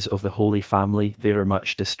friends of the Holy Family there are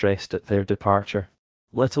much distressed at their departure.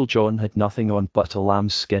 Little John had nothing on but a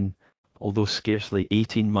lamb's skin. Although scarcely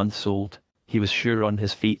 18 months old, he was sure on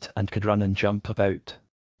his feet and could run and jump about.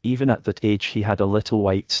 Even at that age he had a little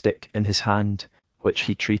white stick in his hand, which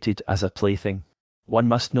he treated as a plaything. One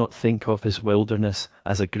must not think of his wilderness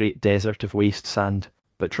as a great desert of waste sand,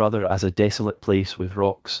 but rather as a desolate place with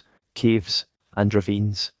rocks, caves, and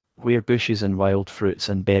ravines, where bushes and wild fruits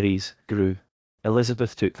and berries grew.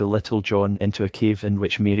 Elizabeth took the little John into a cave in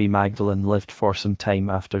which Mary Magdalene lived for some time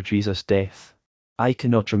after Jesus' death. I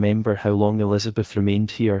cannot remember how long Elizabeth remained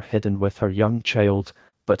here hidden with her young child,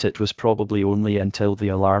 but it was probably only until the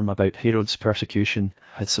alarm about Herod's persecution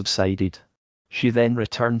had subsided. She then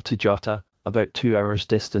returned to Jutta, about 2 hours'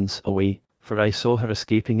 distance away, for I saw her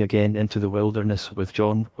escaping again into the wilderness with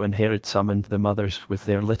John when Herod summoned the mothers with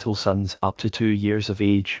their little sons up to 2 years of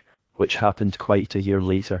age, which happened quite a year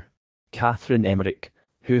later. Catherine Emmerich,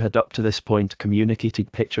 who had up to this point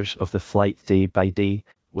communicated pictures of the flight day by day,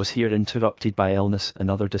 was here interrupted by illness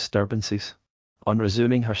and other disturbances. On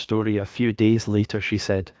resuming her story a few days later she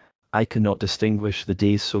said, "I cannot distinguish the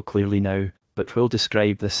days so clearly now, but will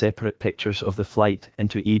describe the separate pictures of the flight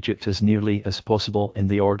into Egypt as nearly as possible in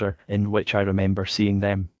the order in which I remember seeing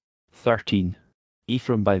them." 13.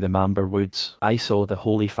 Ephraim by the Mamber Woods. I saw the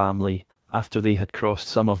Holy Family, after they had crossed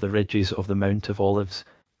some of the ridges of the Mount of Olives,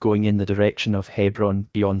 going in the direction of Hebron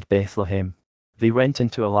beyond Bethlehem. They went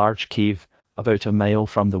into a large cave, about a mile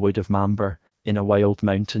from the wood of Mamber, in a wild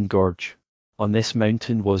mountain gorge. On this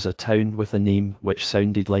mountain was a town with a name which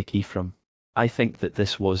sounded like Ephraim. I think that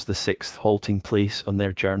this was the 6th halting place on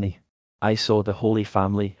their journey. I saw the Holy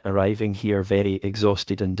Family arriving here very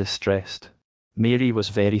exhausted and distressed. Mary was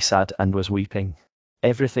very sad and was weeping.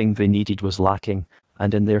 Everything they needed was lacking,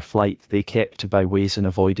 and in their flight they kept to byways and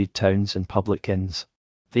avoided towns and public inns.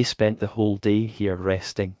 They spent the whole day here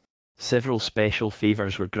resting. Several special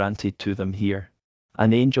favors were granted to them here.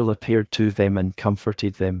 An angel appeared to them and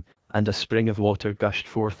comforted them, and a spring of water gushed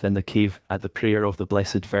forth in the cave at the prayer of the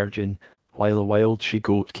Blessed Virgin, while a wild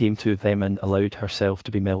she-goat came to them and allowed herself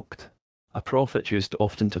to be milked. A prophet used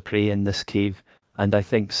often to pray in this cave, and I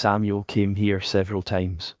think Samuel came here several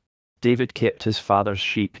times. David kept his father's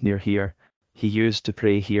sheep near here. He used to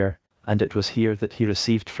pray here, and it was here that he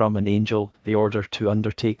received from an angel the order to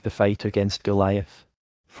undertake the fight against Goliath.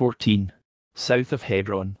 14. South of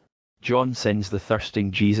Hebron. John sends the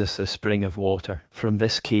thirsting Jesus a spring of water. From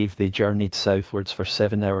this cave they journeyed southwards for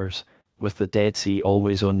 7 hours, with the Dead Sea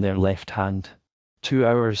always on their left hand. 2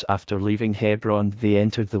 hours after leaving Hebron they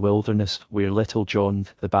entered the wilderness where little John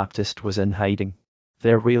the Baptist was in hiding.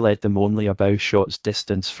 Their way led them only a bowshot's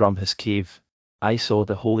distance from his cave. I saw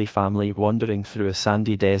the Holy Family wandering through a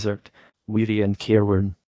sandy desert, weary and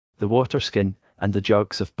careworn. The waterskin and the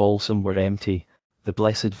jugs of balsam were empty. The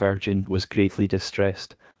Blessed Virgin was greatly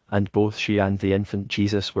distressed, and both she and the infant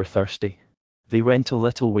Jesus were thirsty. They went a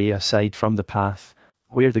little way aside from the path,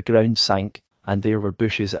 where the ground sank, and there were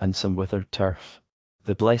bushes and some withered turf.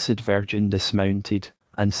 The Blessed Virgin dismounted,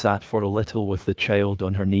 and sat for a little with the child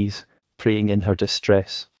on her knees, praying in her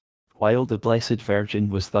distress. While the Blessed Virgin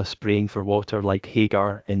was thus praying for water like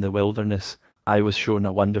Hagar in the wilderness, I was shown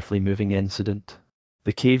a wonderfully moving incident.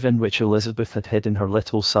 The cave in which Elizabeth had hidden her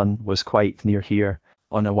little son was quite near here,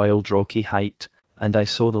 on a wild rocky height, and I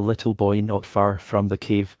saw the little boy not far from the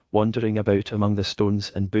cave, wandering about among the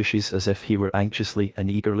stones and bushes as if he were anxiously and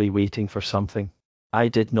eagerly waiting for something. I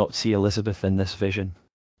did not see Elizabeth in this vision.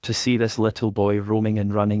 To see this little boy roaming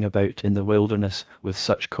and running about in the wilderness with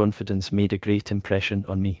such confidence made a great impression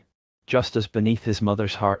on me. Just as beneath his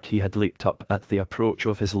mother's heart he had leaped up at the approach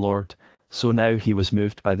of his Lord, so now he was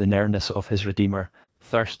moved by the nearness of his Redeemer,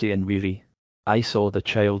 thirsty and weary. I saw the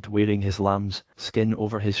child wearing his lamb's skin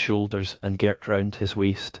over his shoulders and girt round his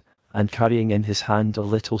waist, and carrying in his hand a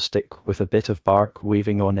little stick with a bit of bark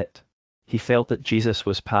waving on it. He felt that Jesus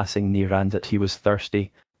was passing near and that he was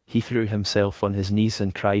thirsty. He threw himself on his knees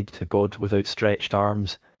and cried to God with outstretched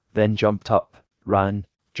arms, then jumped up, ran,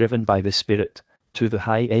 driven by the Spirit, to the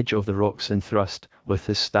high edge of the rocks and thrust, with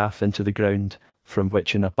his staff into the ground, from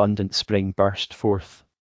which an abundant spring burst forth.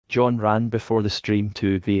 John ran before the stream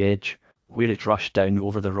to the edge, where it rushed down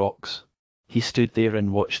over the rocks. He stood there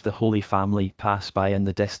and watched the Holy Family pass by in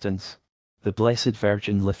the distance. The Blessed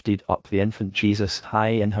Virgin lifted up the infant Jesus high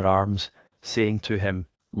in her arms, saying to him,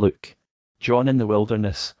 "Look, John in the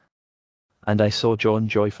wilderness." And I saw John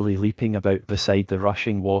joyfully leaping about beside the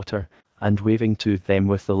rushing water, and waving to them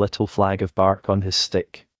with the little flag of bark on his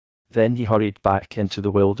stick. Then he hurried back into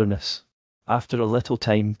the wilderness. After a little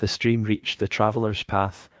time the stream reached the traveller's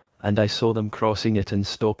path, and I saw them crossing it and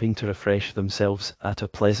stopping to refresh themselves at a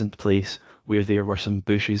pleasant place, where there were some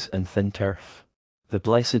bushes and thin turf. The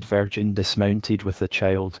Blessed Virgin dismounted with the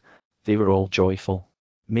child. They were all joyful.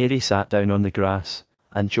 Mary sat down on the grass,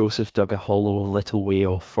 and Joseph dug a hollow a little way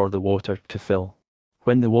off for the water to fill.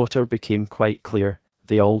 When the water became quite clear,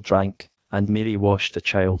 they all drank, and Mary washed the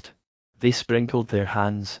child. They sprinkled their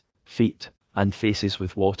hands, feet, and faces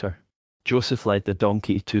with water. Joseph led the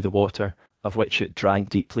donkey to the water, of which it drank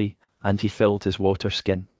deeply, and he filled his water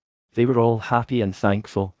skin. They were all happy and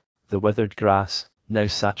thankful. The withered grass, now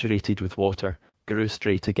saturated with water, grew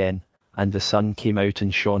straight again, and the sun came out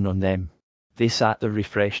and shone on them. They sat there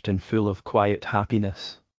refreshed and full of quiet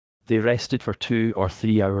happiness. They rested for 2 or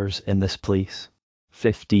 3 hours in this place.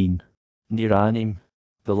 15. Near Anim,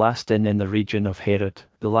 the last inn in the region of Herod,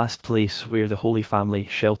 the last place where the Holy Family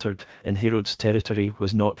sheltered in Herod's territory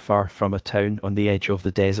was not far from a town on the edge of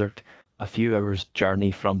the desert, a few hours'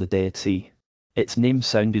 journey from the Dead Sea. Its name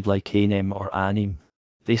sounded like Anem or Anim.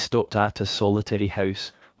 They stopped at a solitary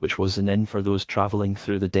house, which was an inn for those travelling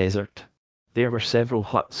through the desert. There were several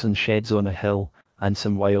huts and sheds on a hill, and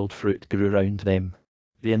some wild fruit grew round them.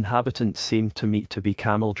 The inhabitants seemed to me to be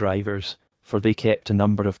camel drivers, for they kept a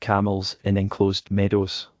number of camels in enclosed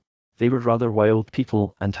meadows. They were rather wild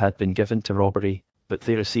people and had been given to robbery, but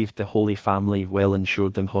they received the Holy Family well and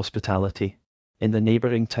showed them hospitality. In the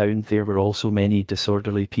neighbouring town there were also many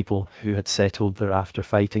disorderly people who had settled there after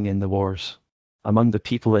fighting in the wars. Among the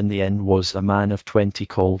people in the inn was a man of 20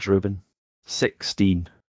 called Reuben. 16.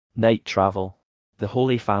 Night travel. The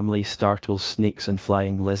Holy Family startles snakes and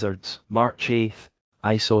flying lizards. March 8th.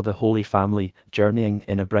 I saw the Holy Family journeying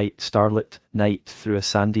in a bright starlit night through a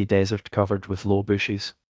sandy desert covered with low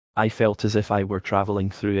bushes. I felt as if I were travelling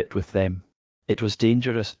through it with them. It was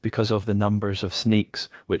dangerous because of the numbers of snakes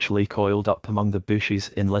which lay coiled up among the bushes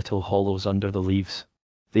in little hollows under the leaves.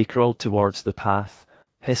 They crawled towards the path,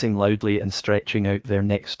 hissing loudly and stretching out their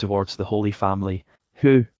necks towards the Holy Family,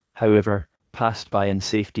 who, however, passed by in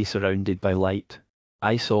safety surrounded by light.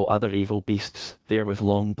 I saw other evil beasts there with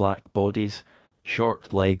long black bodies,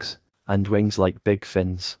 short legs, and wings like big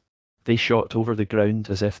fins. They shot over the ground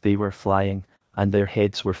as if they were flying, and their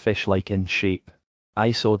heads were fish-like in shape.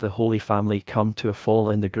 I saw the Holy Family come to a fall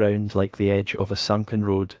in the ground like the edge of a sunken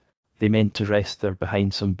road. They meant to rest there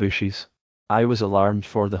behind some bushes. I was alarmed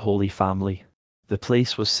for the Holy Family. The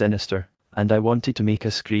place was sinister, and I wanted to make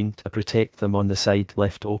a screen to protect them on the side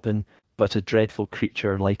left open, but a dreadful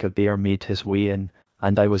creature like a bear made his way in,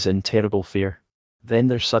 and I was in terrible fear. Then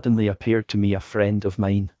there suddenly appeared to me a friend of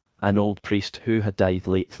mine, an old priest who had died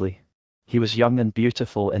lately. He was young and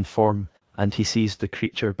beautiful in form, and he seized the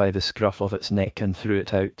creature by the scruff of its neck and threw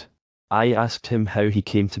it out. I asked him how he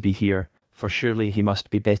came to be here, for surely he must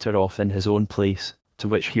be better off in his own place, to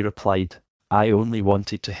which he replied, "I only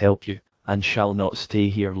wanted to help you, and shall not stay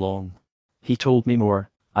here long." He told me more,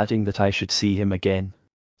 adding that I should see him again.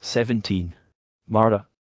 17. Mara.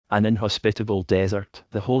 An inhospitable desert.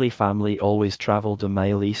 The Holy Family always travelled a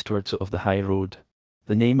mile eastwards of the high road.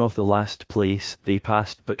 The name of the last place they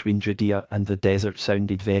passed between Judea and the desert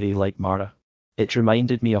sounded very like Mara. It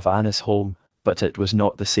reminded me of Anna's home, but it was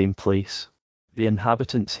not the same place. The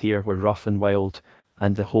inhabitants here were rough and wild,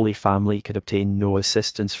 and the Holy Family could obtain no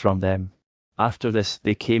assistance from them. After this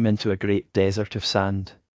they came into a great desert of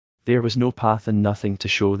sand. There was no path and nothing to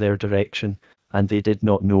show their direction, and they did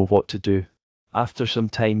not know what to do. After some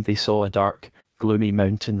time they saw a dark, gloomy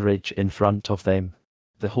mountain ridge in front of them.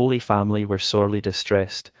 The Holy Family were sorely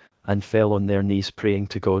distressed, and fell on their knees praying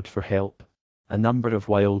to God for help. A number of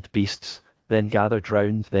wild beasts then gathered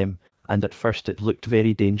round them, and at first it looked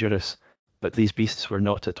very dangerous, but these beasts were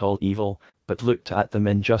not at all evil, but looked at them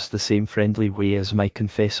in just the same friendly way as my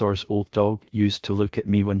confessor's old dog used to look at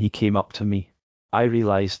me when he came up to me. I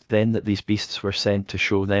realized then that these beasts were sent to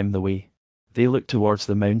show them the way. They looked towards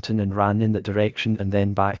the mountain and ran in that direction and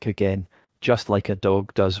then back again, just like a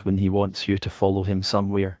dog does when he wants you to follow him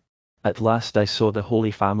somewhere. At last I saw the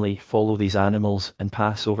Holy Family follow these animals and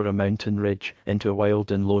pass over a mountain ridge into a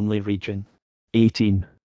wild and lonely region. 18.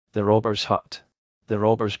 The robber's hut. The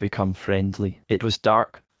robbers become friendly. It was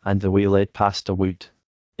dark, and the way led past a wood.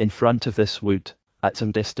 In front of this wood, at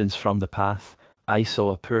some distance from the path, I saw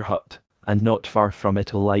a poor hut, and not far from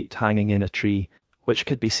it a light hanging in a tree, which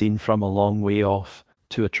could be seen from a long way off,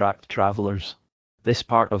 to attract travellers. This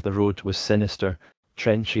part of the road was sinister.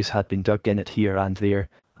 Trenches had been dug in it here and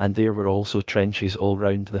there were also trenches all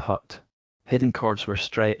round the hut. Hidden cords were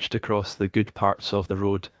stretched across the good parts of the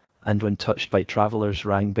road, and when touched by travellers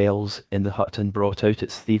rang bells in the hut and brought out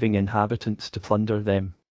its thieving inhabitants to plunder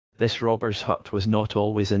them. This robber's hut was not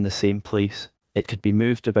always in the same place. It could be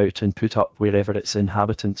moved about and put up wherever its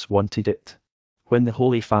inhabitants wanted it. When the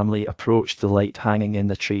Holy Family approached the light hanging in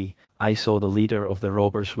the tree, I saw the leader of the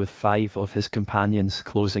robbers with 5 of his companions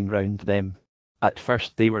closing round them. At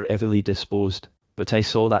first they were evilly disposed, but I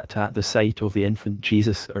saw that at the sight of the infant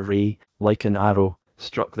Jesus a ray, like an arrow,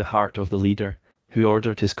 struck the heart of the leader, who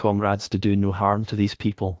ordered his comrades to do no harm to these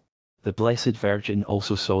people. The Blessed Virgin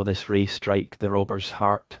also saw this ray strike the robber's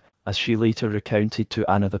heart, as she later recounted to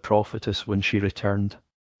Anna the prophetess when she returned.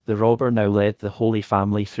 The robber now led the Holy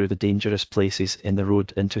Family through the dangerous places in the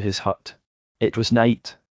road into his hut. It was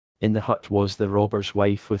night. In the hut was the robber's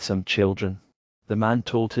wife with some children. The man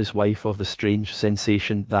told his wife of the strange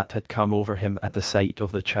sensation that had come over him at the sight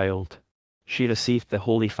of the child. She received the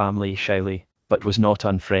Holy Family shyly, but was not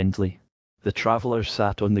unfriendly. The travellers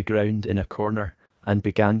sat on the ground in a corner, and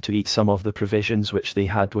began to eat some of the provisions which they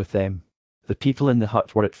had with them. The people in the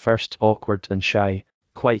hut were at first awkward and shy,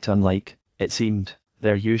 quite unlike, it seemed,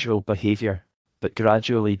 their usual behaviour, but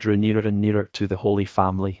gradually drew nearer and nearer to the Holy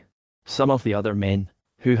Family. Some of the other men,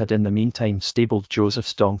 who had in the meantime stabled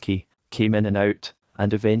Joseph's donkey, came in and out,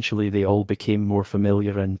 and eventually they all became more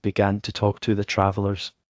familiar and began to talk to the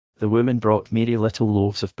travellers. The women brought merry little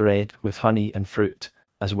loaves of bread with honey and fruit,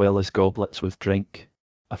 as well as goblets with drink.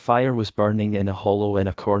 A fire was burning in a hollow in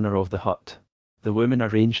a corner of the hut. The women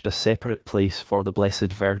arranged a separate place for the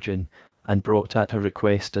Blessed Virgin, and brought at her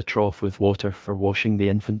request a trough with water for washing the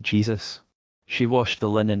infant Jesus. She washed the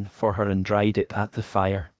linen for her and dried it at the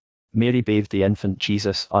fire. Mary bathed the infant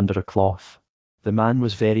Jesus under a cloth. The man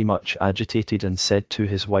was very much agitated and said to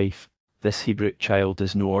his wife, "This Hebrew child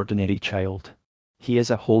is no ordinary child. He is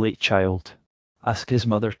a holy child. Ask his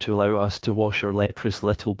mother to allow us to wash our leprous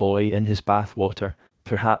little boy in his bath water,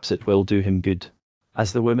 perhaps it will do him good."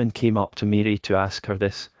 As the woman came up to Mary to ask her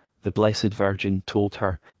this, the Blessed Virgin told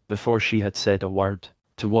her, before she had said a word,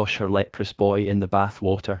 to wash her leprous boy in the bath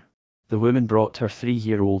water. The woman brought her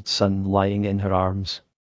 3-year-old son lying in her arms.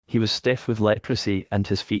 He was stiff with leprosy and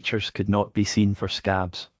his features could not be seen for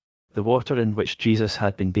scabs. The water in which Jesus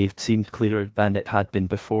had been bathed seemed clearer than it had been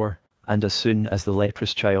before, and as soon as the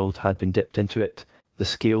leprous child had been dipped into it, the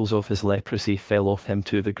scales of his leprosy fell off him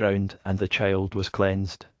to the ground, and the child was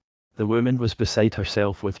cleansed. The woman was beside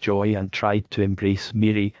herself with joy and tried to embrace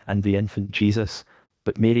Mary and the infant Jesus,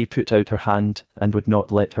 but Mary put out her hand and would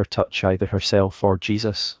not let her touch either herself or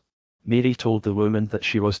Jesus. Mary told the woman that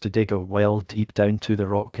she was to dig a well deep down to the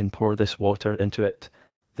rock and pour this water into it.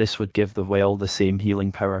 This would give the well the same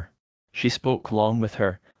healing power. She spoke long with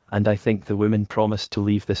her, and I think the woman promised to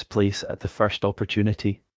leave this place at the first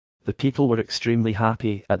opportunity. The people were extremely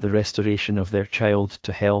happy at the restoration of their child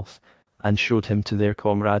to health, and showed him to their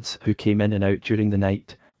comrades who came in and out during the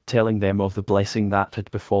night, telling them of the blessing that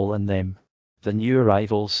had befallen them. The new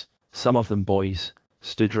arrivals, some of them boys,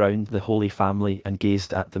 stood round the Holy Family and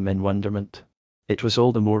gazed at them in wonderment. It was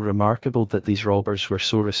all the more remarkable that these robbers were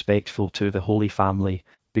so respectful to the Holy Family,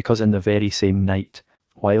 because in the very same night,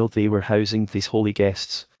 while they were housing these holy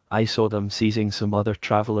guests, I saw them seizing some other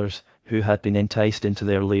travellers who had been enticed into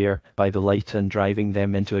their lair by the light and driving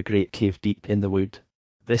them into a great cave deep in the wood.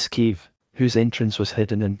 This cave, whose entrance was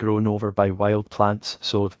hidden and grown over by wild plants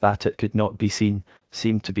so that it could not be seen,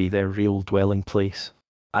 seemed to be their real dwelling place.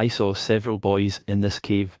 I saw several boys in this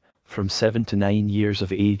cave, from 7 to 9 years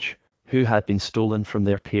of age, who had been stolen from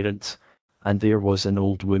their parents, and there was an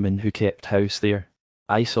old woman who kept house there.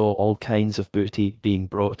 I saw all kinds of booty being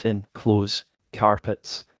brought in: clothes,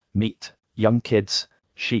 carpets, meat, young kids,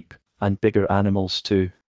 sheep, and bigger animals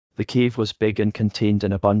too. The cave was big and contained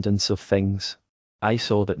an abundance of things. I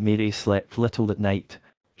saw that Mary slept little at night.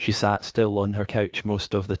 She sat still on her couch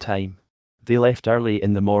most of the time. They left early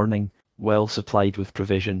in the morning, well supplied with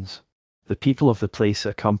provisions. The people of the place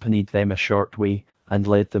accompanied them a short way, and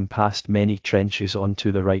led them past many trenches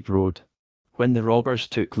onto the right road. When the robbers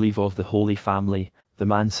took leave of the Holy Family, the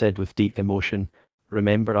man said with deep emotion,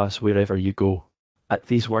 "Remember us wherever you go." At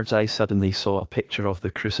these words I suddenly saw a picture of the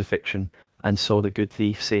crucifixion, and saw the good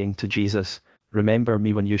thief saying to Jesus, "Remember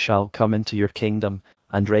me when you shall come into your kingdom,"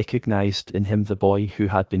 and recognized in him the boy who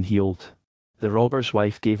had been healed. The robber's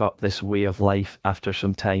wife gave up this way of life after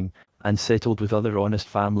some time, and settled with other honest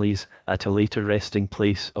families at a later resting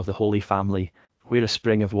place of the Holy Family, where a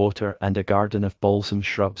spring of water and a garden of balsam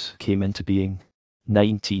shrubs came into being.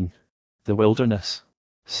 19. The wilderness.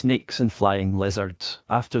 Snakes and flying lizards.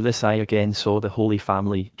 After this I again saw the Holy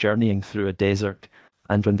Family journeying through a desert,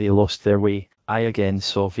 and when they lost their way, I again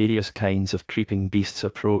saw various kinds of creeping beasts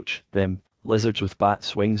approach them, lizards with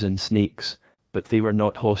bats' wings and snakes, but they were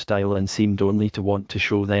not hostile and seemed only to want to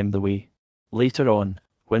show them the way. Later on,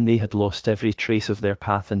 when they had lost every trace of their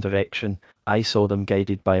path and direction, I saw them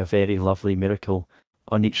guided by a very lovely miracle.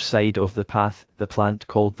 On each side of the path, the plant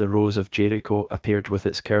called the Rose of Jericho appeared with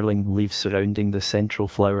its curling leaves surrounding the central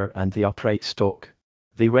flower and the upright stalk.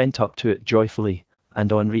 They went up to it joyfully,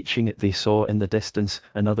 and on reaching it they saw in the distance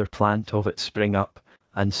another plant of it spring up,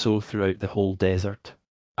 and so throughout the whole desert.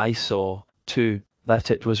 I saw, too,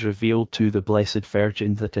 that it was revealed to the Blessed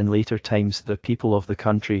Virgin that in later times the people of the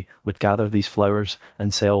country would gather these flowers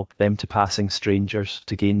and sell them to passing strangers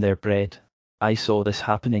to gain their bread. I saw this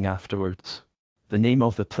happening afterwards. The name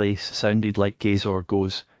of the place sounded like Gaze or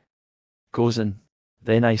Gozan.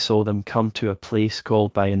 Then I saw them come to a place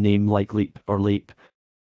called by a name like Leap or Leap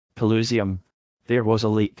Pelusium. There was a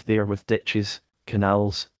lake there with ditches,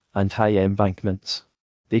 canals, and high embankments.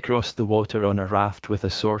 They crossed the water on a raft with a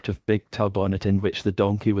sort of big tub on it in which the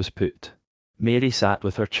donkey was put. Mary sat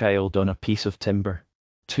with her child on a piece of timber.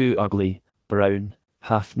 Two ugly, brown,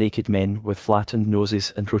 half-naked men with flattened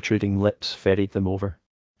noses and protruding lips ferried them over.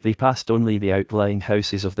 They passed only the outlying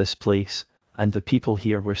houses of this place, and the people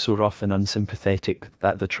here were so rough and unsympathetic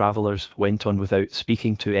that the travellers went on without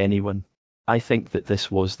speaking to anyone. I think that this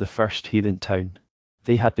was the first heathen town.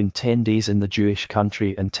 They had been 10 days in the Jewish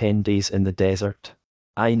country and 10 days in the desert.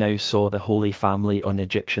 I now saw the Holy Family on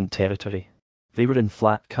Egyptian territory. They were in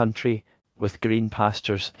flat country, with green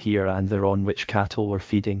pastures here and there on which cattle were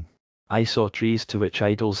feeding. I saw trees to which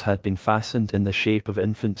idols had been fastened in the shape of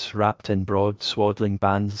infants wrapped in broad swaddling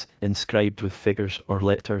bands inscribed with figures or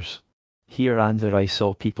letters. Here and there I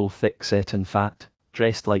saw people thick-set and fat,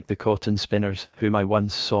 dressed like the cotton spinners whom I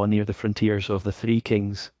once saw near the frontiers of the Three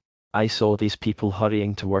Kings. I saw these people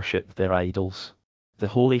hurrying to worship their idols. The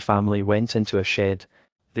Holy Family went into a shed.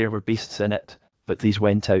 There were beasts in it, but these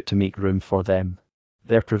went out to make room for them.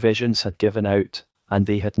 Their provisions had given out, and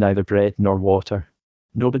they had neither bread nor water.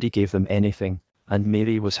 Nobody gave them anything, and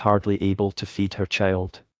Mary was hardly able to feed her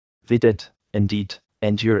child. They did, indeed,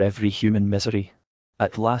 endure every human misery.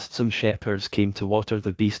 At last some shepherds came to water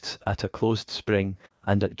the beasts at a closed spring,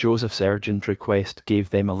 and at Joseph's urgent request gave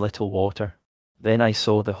them a little water. Then I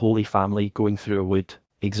saw the Holy Family going through a wood,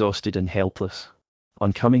 exhausted and helpless.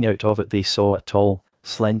 On coming out of it they saw a tall,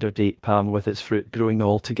 slender date palm with its fruit growing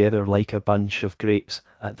all together like a bunch of grapes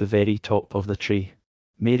at the very top of the tree.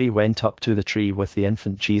 Mary went up to the tree with the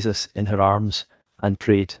infant Jesus in her arms, and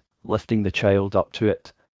prayed, lifting the child up to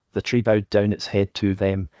it. The tree bowed down its head to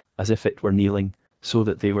them, as if it were kneeling, so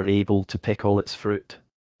that they were able to pick all its fruit.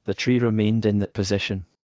 The tree remained in that position.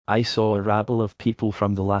 I saw a rabble of people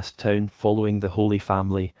from the last town following the Holy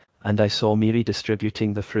Family, and I saw Mary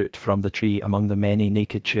distributing the fruit from the tree among the many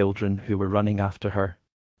naked children who were running after her.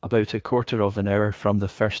 About a quarter of an hour from the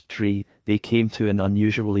first tree, they came to an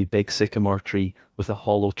unusually big sycamore tree with a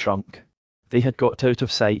hollow trunk. They had got out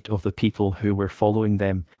of sight of the people who were following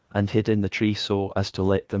them, and hid in the tree so as to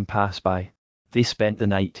let them pass by. They spent the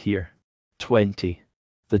night here. 20.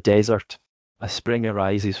 The desert. A spring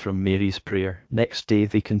arises from Mary's prayer. Next day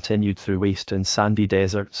they continued through waste and sandy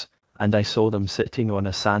deserts, and I saw them sitting on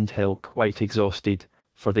a sand hill quite exhausted,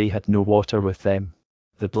 for they had no water with them.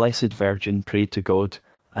 The Blessed Virgin prayed to God,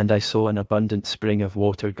 and I saw an abundant spring of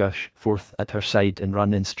water gush forth at her side and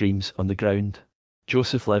run in streams on the ground.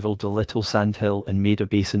 Joseph levelled a little sand hill and made a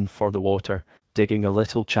basin for the water, digging a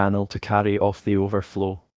little channel to carry off the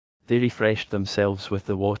overflow. They refreshed themselves with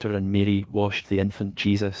the water and Mary washed the infant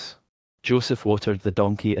Jesus. Joseph watered the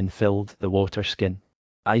donkey and filled the water skin.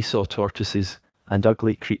 I saw tortoises, and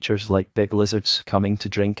ugly creatures like big lizards coming to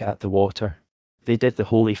drink at the water. They did the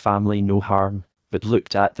Holy Family no harm, but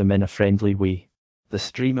looked at them in a friendly way. The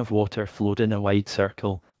stream of water flowed in a wide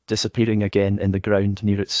circle, disappearing again in the ground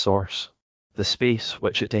near its source. The space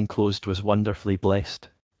which it enclosed was wonderfully blessed.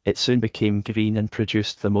 It soon became green and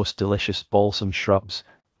produced the most delicious balsam shrubs,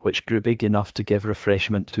 which grew big enough to give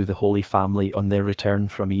refreshment to the Holy Family on their return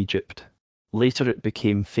from Egypt. Later it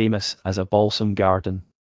became famous as a balsam garden.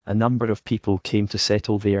 A number of people came to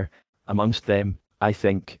settle there, amongst them, I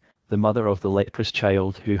think, the mother of the leprous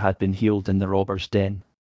child who had been healed in the robber's den.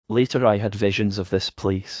 Later I had visions of this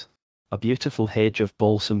place. A beautiful hedge of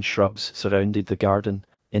balsam shrubs surrounded the garden,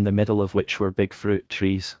 in the middle of which were big fruit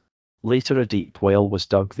trees. Later a deep well was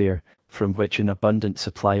dug there, from which an abundant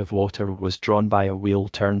supply of water was drawn by a wheel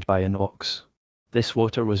turned by an ox. This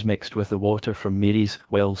water was mixed with the water from Mary's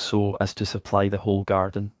well so as to supply the whole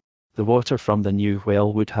garden. The water from the new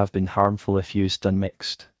well would have been harmful if used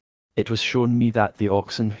unmixed. It was shown me that the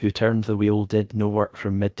oxen who turned the wheel did no work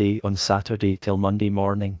from midday on Saturday till Monday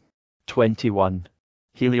morning. 21.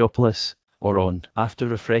 Heliopolis, Oron. After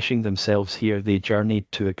refreshing themselves here they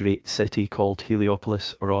journeyed to a great city called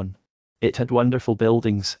Heliopolis, Oron. It had wonderful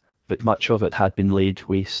buildings, but much of it had been laid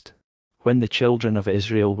waste. When the children of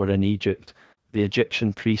Israel were in Egypt, the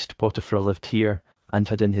Egyptian priest Potiphar lived here, and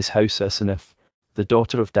had in his house Asenath, the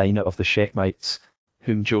daughter of Dinah of the Shechemites,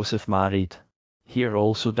 whom Joseph married. Here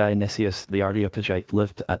also Dionysius the Areopagite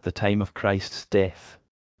lived at the time of Christ's death.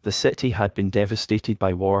 The city had been devastated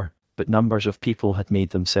by war, but numbers of people had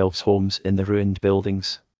made themselves homes in the ruined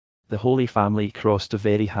buildings. The Holy Family crossed a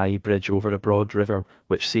very high bridge over a broad river,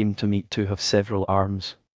 which seemed to me to have several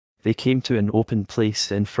arms. They came to an open place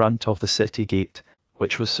in front of the city gate,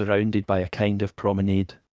 which was surrounded by a kind of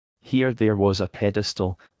promenade. Here there was a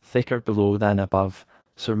pedestal, thicker below than above,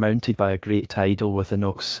 surmounted by a great idol with an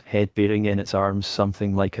ox head bearing in its arms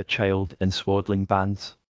something like a child in swaddling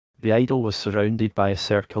bands. The idol was surrounded by a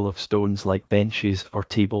circle of stones like benches or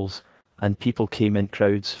tables, and people came in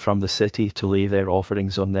crowds from the city to lay their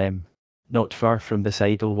offerings on them. Not far from this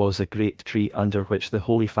idol was a great tree under which the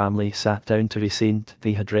Holy Family sat down to recite.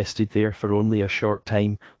 They had rested there for only a short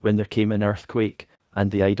time when there came an earthquake, and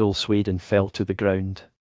the idol swayed and fell to the ground.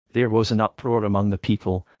 There was an uproar among the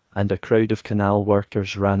people, and a crowd of canal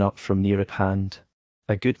workers ran up from near at hand.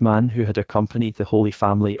 A good man who had accompanied the Holy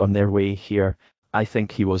Family on their way here, I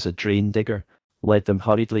think he was a drain digger, led them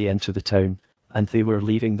hurriedly into the town, and they were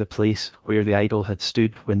leaving the place where the idol had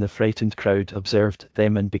stood when the frightened crowd observed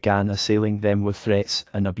them and began assailing them with threats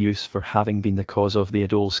and abuse for having been the cause of the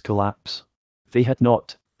idol's collapse. They had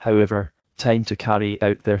not, however, time to carry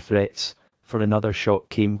out their threats, for another shock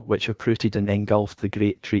came which uprooted and engulfed the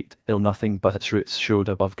great tree till nothing but its roots showed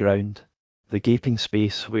above ground. The gaping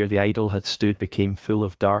space where the idol had stood became full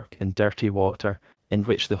of dark and dirty water, in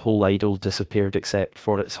which the whole idol disappeared except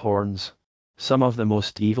for its horns. Some of the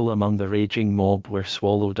most evil among the raging mob were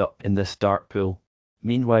swallowed up in this dark pool.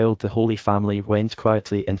 Meanwhile the Holy Family went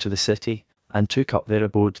quietly into the city, and took up their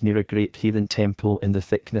abode near a great heathen temple in the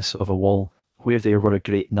thickness of a wall, where there were a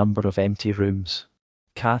great number of empty rooms.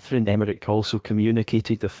 Catherine Emmerich also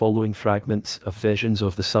communicated the following fragments of visions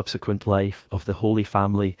of the subsequent life of the Holy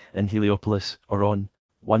Family in Heliopolis, Oron.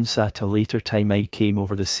 Once at a later time I came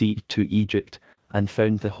over the sea to Egypt, and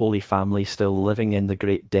found the Holy Family still living in the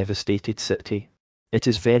great devastated city. It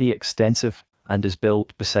is very extensive, and is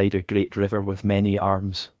built beside a great river with many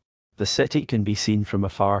arms. The city can be seen from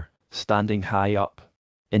afar, standing high up.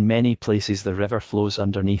 In many places the river flows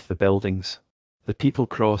underneath the buildings. The people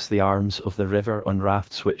cross the arms of the river on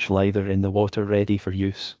rafts which lie there in the water ready for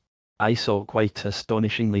use. I saw quite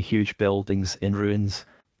astonishingly huge buildings in ruins,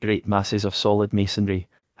 great masses of solid masonry,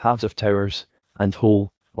 halves of towers, and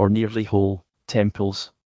whole, or nearly whole,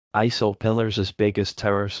 temples. I saw pillars as big as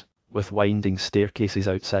towers, with winding staircases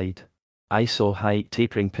outside. I saw high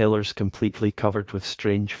tapering pillars completely covered with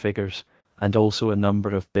strange figures, and also a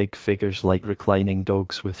number of big figures like reclining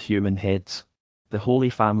dogs with human heads. The Holy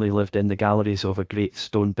Family lived in the galleries of a great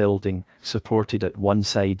stone building, supported at one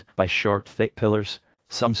side by short thick pillars,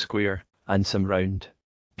 some square, and some round.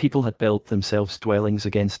 People had built themselves dwellings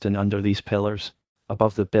against and under these pillars.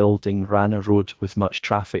 Above the building ran a road with much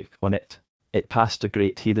traffic on it. It passed a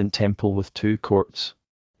great heathen temple with 2 courts.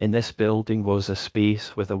 In this building was a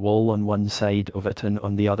space with a wall on one side of it and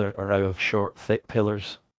on the other a row of short thick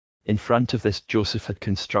pillars. In front of this Joseph had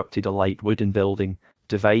constructed a light wooden building,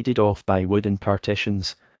 divided off by wooden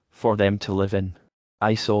partitions, for them to live in.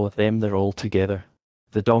 I saw them there all together.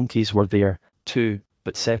 The donkeys were there, too,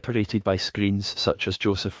 but separated by screens such as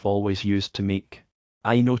Joseph always used to make.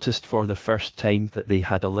 I noticed for the first time that they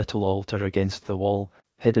had a little altar against the wall,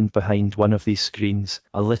 hidden behind one of these screens,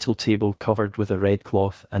 a little table covered with a red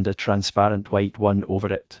cloth and a transparent white one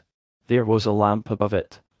over it. There was a lamp above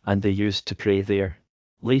it, and they used to pray there.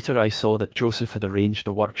 Later I saw that Joseph had arranged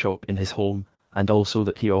a workshop in his home, and also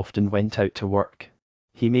that he often went out to work.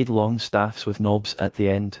 He made long staffs with knobs at the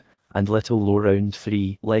end, and little low round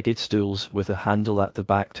 3-legged stools with a handle at the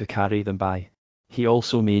back to carry them by. He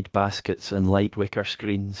also made baskets and light wicker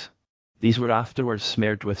screens. These were afterwards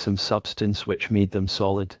smeared with some substance which made them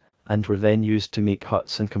solid, and were then used to make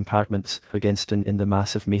huts and compartments against and in the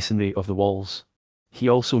massive masonry of the walls. He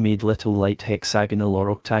also made little light hexagonal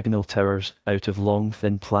or octagonal towers out of long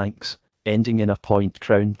thin planks, ending in a point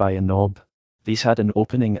crowned by a knob. These had an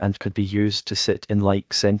opening and could be used to sit in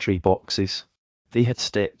like sentry boxes. They had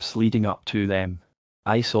steps leading up to them.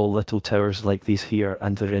 I saw little towers like these here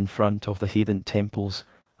and there in front of the heathen temples,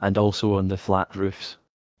 and also on the flat roofs.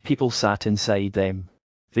 People sat inside them.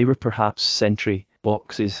 They were perhaps sentry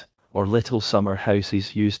boxes, or little summer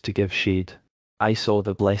houses used to give shade. I saw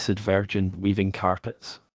the Blessed Virgin weaving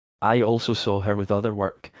carpets. I also saw her with other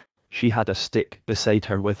work. She had a stick beside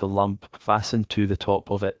her with a lump fastened to the top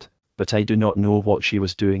of it, but I do not know what she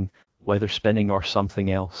was doing, whether spinning or something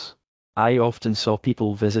else. I often saw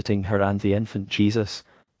people visiting her and the infant Jesus,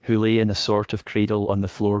 who lay in a sort of cradle on the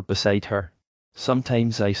floor beside her.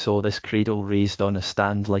 Sometimes I saw this cradle raised on a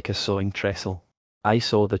stand like a sewing trestle. I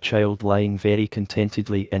saw the child lying very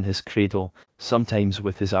contentedly in his cradle, sometimes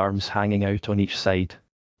with his arms hanging out on each side.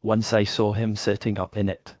 Once I saw him sitting up in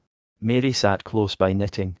it. Mary sat close by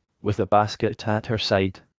knitting, with a basket at her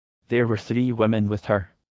side. There were 3 women with her.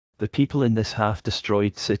 The people in this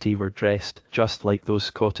half-destroyed city were dressed just like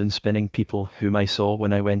those cotton-spinning people whom I saw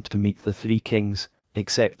when I went to meet the 3 kings,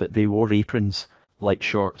 except that they wore aprons, like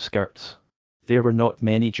short skirts. There were not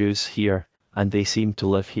many Jews here, and they seemed to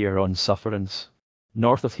live here on sufferance.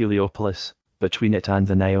 North of Heliopolis, between it and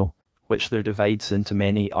the Nile, which there divides into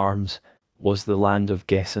many arms, was the land of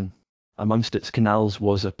Gessen. Amongst its canals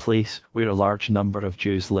was a place where a large number of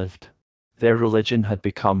Jews lived. Their religion had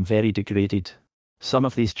become very degraded. Some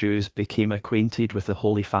of these Jews became acquainted with the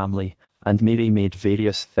Holy Family, and Mary made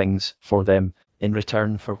various things for them, in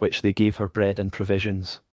return for which they gave her bread and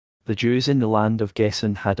provisions. The Jews in the land of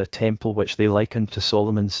Gessen had a temple which they likened to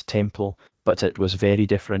Solomon's temple, but it was very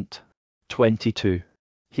different. 22.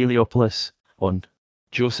 Heliopolis, on.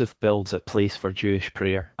 Joseph builds a place for Jewish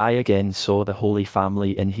prayer. I again saw the Holy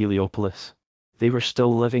Family in Heliopolis. They were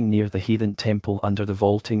still living near the heathen temple under the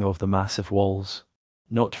vaulting of the massive walls.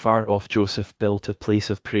 Not far off Joseph built a place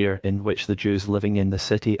of prayer in which the Jews living in the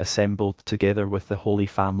city assembled together with the Holy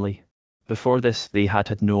Family. Before this they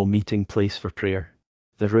had no meeting place for prayer.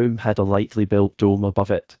 The room had a lightly built dome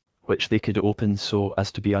above it, which they could open so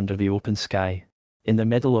as to be under the open sky. In the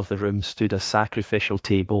middle of the room stood a sacrificial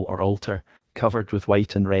table or altar, covered with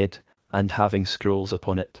white and red, and having scrolls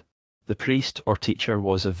upon it. The priest or teacher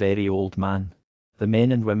was a very old man. The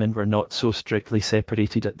men and women were not so strictly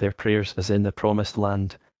separated at their prayers as in the Promised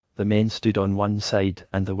Land. The men stood on one side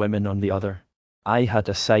and the women on the other. I had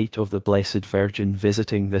a sight of the Blessed Virgin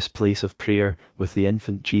visiting this place of prayer with the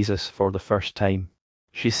infant Jesus for the first time.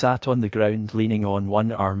 She sat on the ground leaning on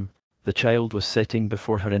one arm. The child was sitting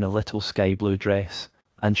before her in a little sky blue dress,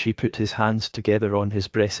 and she put his hands together on his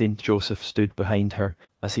breast. Saint Joseph stood behind her,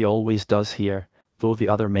 as he always does here, though the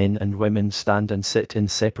other men and women stand and sit in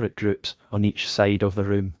separate groups on each side of the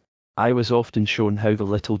room. I was often shown how the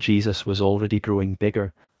little Jesus was already growing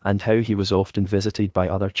bigger, and how he was often visited by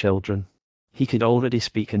other children. He could already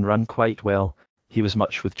speak and run quite well. He was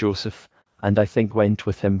much with Joseph, and I think went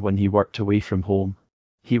with him when he worked away from home.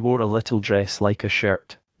 He wore a little dress like a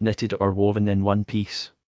shirt, knitted or woven in one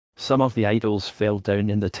piece. Some of the idols fell down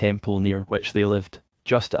in the temple near which they lived,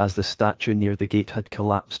 just as the statue near the gate had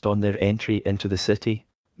collapsed on their entry into the city.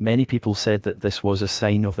 Many people said that this was a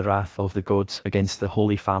sign of the wrath of the gods against the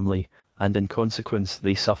Holy Family, and in consequence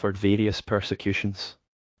they suffered various persecutions.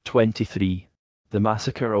 23. The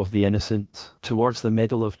Massacre of the Innocents. Towards the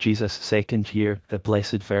middle of Jesus' second year, the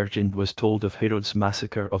Blessed Virgin was told of Herod's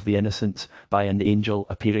massacre of the innocents by an angel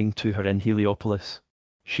appearing to her in Heliopolis.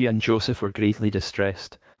 She and Joseph were greatly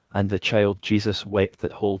distressed, and the child Jesus wept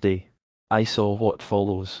that whole day. I saw what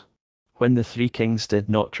follows. When the three kings did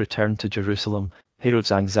not return to Jerusalem,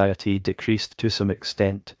 Herod's anxiety decreased to some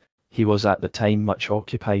extent. He was at the time much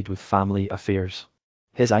occupied with family affairs.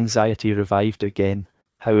 His anxiety revived again,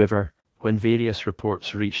 however, when various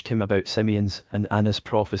reports reached him about Simeon's and Anna's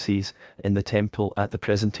prophecies in the temple at the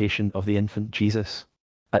presentation of the infant Jesus.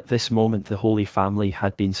 At this moment the Holy Family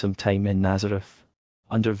had been some time in Nazareth.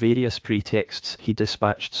 Under various pretexts he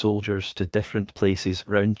dispatched soldiers to different places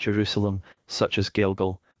round Jerusalem, such as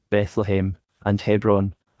Gilgal, Bethlehem, and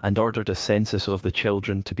Hebron, and ordered a census of the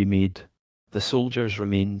children to be made. The soldiers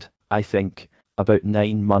remained, I think, about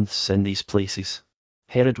 9 months in these places.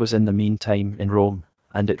 Herod was in the meantime in Rome,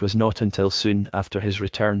 and it was not until soon after his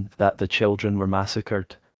return that the children were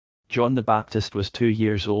massacred. John the Baptist was 2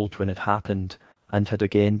 years old when it happened, and had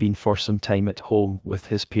again been for some time at home with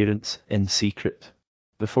his parents in secret.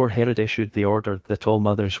 Before Herod issued the order that all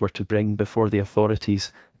mothers were to bring before the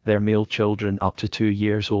authorities their male children up to 2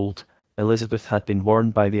 years old, Elizabeth had been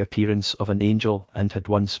warned by the appearance of an angel and had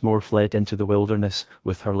once more fled into the wilderness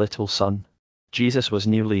with her little son. Jesus was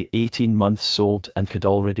nearly 18 months old and could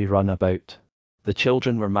already run about. The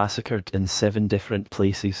children were massacred in 7 different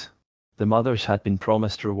places. The mothers had been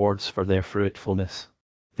promised rewards for their fruitfulness.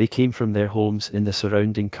 They came from their homes in the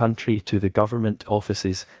surrounding country to the government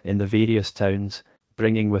offices in the various towns,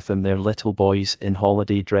 bringing with them their little boys in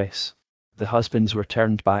holiday dress. The husbands were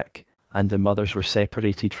turned back, and the mothers were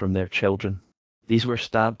separated from their children. These were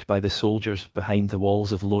stabbed by the soldiers behind the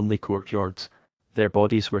walls of lonely courtyards. Their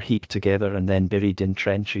bodies were heaped together and then buried in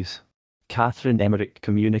trenches. Catherine Emmerich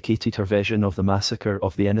communicated her vision of the massacre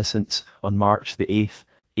of the innocents on March 8,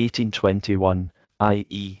 1821,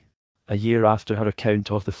 i.e., a year after her account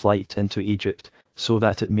of the flight into Egypt, so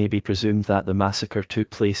that it may be presumed that the massacre took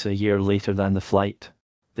place a year later than the flight.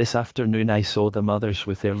 This afternoon I saw the mothers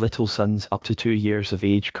with their little sons up to 2 years of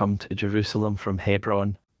age come to Jerusalem from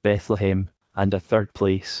Hebron, Bethlehem, and a third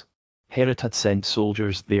place. Herod had sent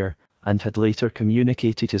soldiers there, and had later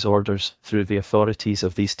communicated his orders through the authorities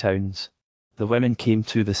of these towns. The women came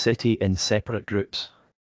to the city in separate groups.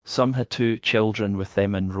 Some had 2 children with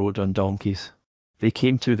them and rode on donkeys. They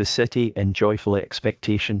came to the city in joyful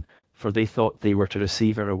expectation, for they thought they were to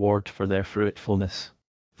receive a reward for their fruitfulness.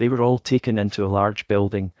 They were all taken into a large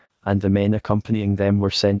building, and the men accompanying them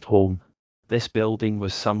were sent home. This building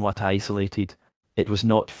was somewhat isolated. It was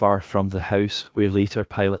not far from the house where later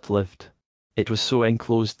Pilate lived. It was so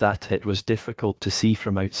enclosed that it was difficult to see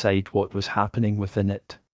from outside what was happening within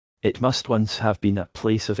it. It must once have been a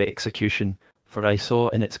place of execution, for I saw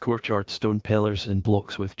in its courtyard stone pillars and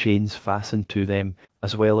blocks with chains fastened to them,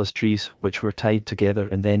 as well as trees which were tied together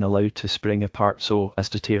and then allowed to spring apart so as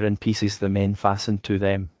to tear in pieces the men fastened to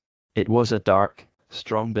them. It was a dark,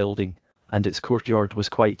 strong building, and its courtyard was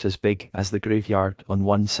quite as big as the graveyard on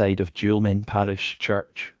one side of Dulmen Parish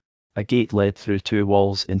Church. A gate led through 2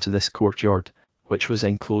 walls into this courtyard, which was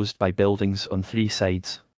enclosed by buildings on 3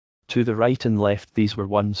 sides. To the right and left these were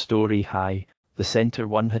 1 story high. The centre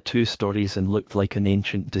one had 2 stories and looked like an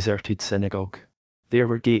ancient deserted synagogue. There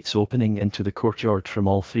were gates opening into the courtyard from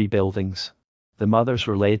all 3 buildings. The mothers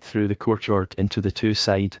were led through the courtyard into the 2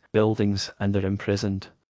 side buildings and are imprisoned.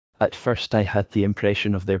 At first I had the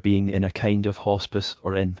impression of their being in a kind of hospice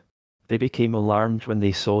or inn. They became alarmed when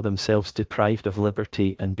they saw themselves deprived of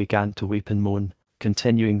liberty and began to weep and moan,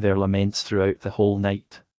 continuing their laments throughout the whole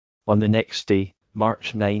night. On the next day,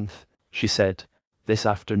 March 9th, she said, "This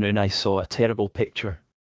afternoon I saw a terrible picture.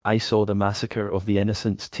 I saw the massacre of the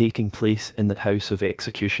innocents taking place in the house of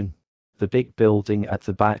execution. The big building at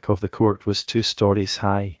the back of the court was 2 stories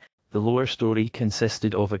high. The lower story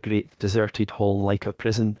consisted of a great deserted hall like a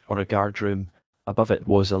prison or a guard room. Above it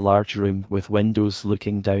was a large room with windows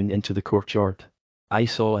looking down into the courtyard. I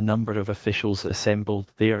saw a number of officials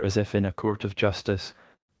assembled there as if in a court of justice.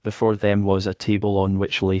 Before them was a table on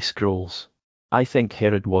which lay scrolls. I think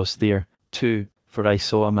Herod was there, too, for I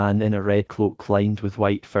saw a man in a red cloak lined with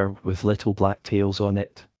white fur with little black tails on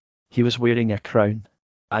it. He was wearing a crown.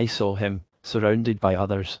 I saw him, surrounded by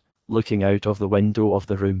others, looking out of the window of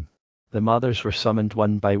the room. The mothers were summoned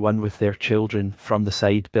one by one with their children from the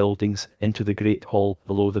side buildings into the great hall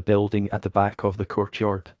below the building at the back of the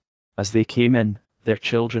courtyard. As they came in, their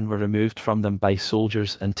children were removed from them by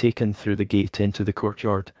soldiers and taken through the gate into the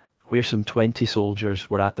courtyard, where some 20 soldiers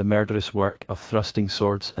were at the murderous work of thrusting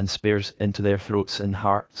swords and spears into their throats and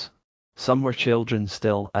hearts. Some were children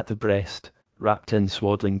still at the breast, wrapped in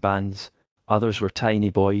swaddling bands. Others were tiny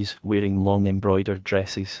boys wearing long embroidered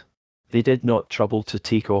dresses. They did not trouble to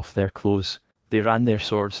take off their clothes. They ran their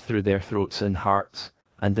swords through their throats and hearts,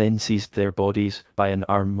 and then seized their bodies by an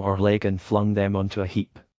arm or leg and flung them onto a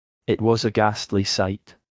heap. It was a ghastly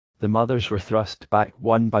sight. The mothers were thrust back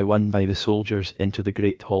one by the soldiers into the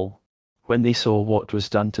great hall. When they saw what was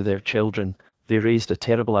done to their children, they raised a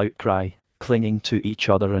terrible outcry, clinging to each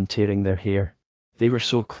other and tearing their hair. They were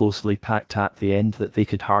so closely packed at the end that they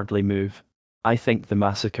could hardly move. I think the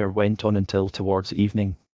massacre went on until towards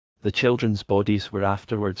evening. The children's bodies were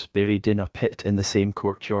afterwards buried in a pit in the same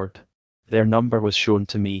courtyard. Their number was shown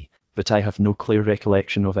to me, but I have no clear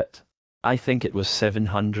recollection of it. I think it was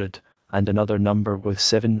 700, and another number with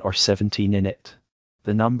 7 or 17 in it.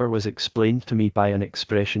 The number was explained to me by an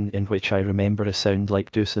expression in which I remember a sound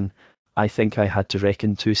like Deucin. I think I had to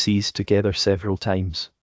reckon 2 C's together several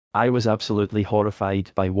times. I was absolutely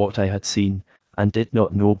horrified by what I had seen, and did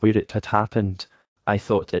not know where it had happened. I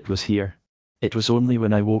thought it was here. It was only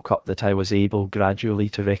when I woke up that I was able gradually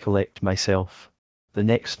to recollect myself. The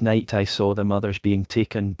next night I saw the mothers being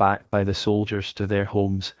taken back by the soldiers to their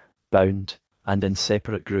homes, bound, and in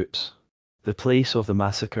separate groups. The place of the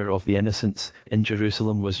massacre of the innocents in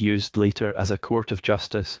Jerusalem was used later as a court of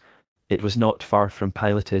justice. It was not far from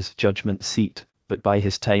Pilate's judgment seat, but by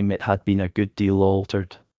his time it had been a good deal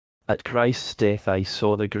altered. At Christ's death I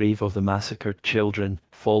saw the grave of the massacred children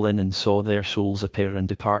fall in and saw their souls appear and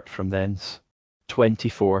depart from thence.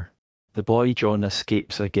 24. The boy John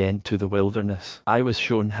escapes again to the wilderness. I was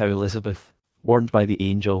shown how Elizabeth, warned by the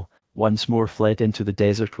angel, once more fled into the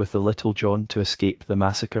desert with the little John to escape the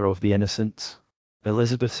massacre of the innocents.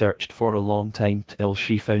 Elizabeth searched for a long time till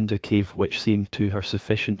she found a cave which seemed to her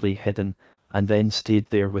sufficiently hidden, and then stayed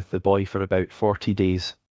there with the boy for about 40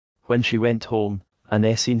 days. When she went home, an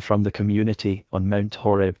Essene from the community on Mount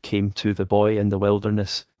Horeb came to the boy in the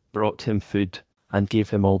wilderness, brought him food, and gave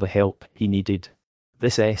him all the help he needed.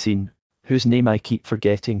 This Essene, whose name I keep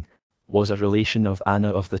forgetting, was a relation of Anna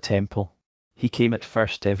of the Temple. He came at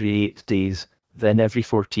first every 8 days, then every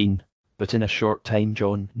 14, but in a short time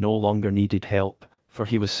John no longer needed help, for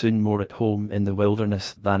he was soon more at home in the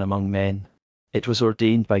wilderness than among men. It was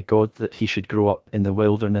ordained by God that he should grow up in the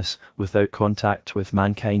wilderness without contact with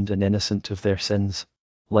mankind and innocent of their sins.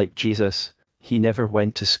 Like Jesus, he never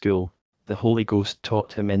went to school. The Holy Ghost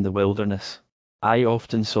taught him in the wilderness. I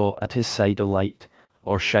often saw at his side a light,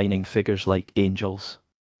 or shining figures like angels.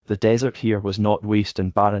 The desert here was not waste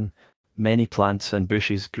and barren. Many plants and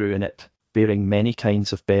bushes grew in it, bearing many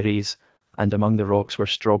kinds of berries, and among the rocks were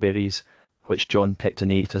strawberries, which John picked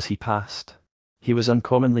and ate as he passed. He was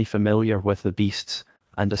uncommonly familiar with the beasts,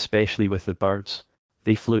 and especially with the birds.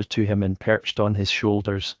 They flew to him and perched on his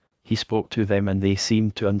shoulders. He spoke to them and they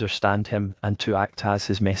seemed to understand him and to act as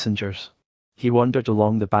his messengers. He wandered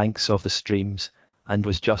along the banks of the streams, and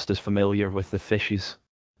was just as familiar with the fishes.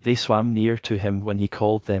 They swam near to him when he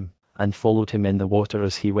called them, and followed him in the water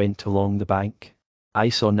as he went along the bank. I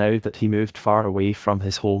saw now that he moved far away from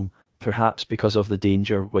his home, perhaps because of the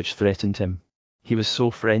danger which threatened him. He was so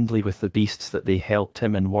friendly with the beasts that they helped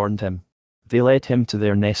him and warned him. They led him to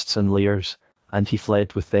their nests and lairs, and he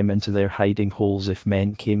fled with them into their hiding holes if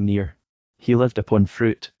men came near. He lived upon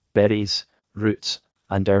fruit, berries, roots,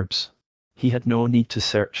 and herbs. He had no need to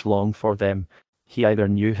search long for them. He either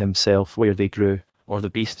knew himself where they grew, or the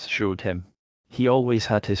beasts showed him. He always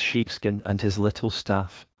had his sheepskin and his little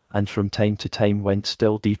staff, and from time to time went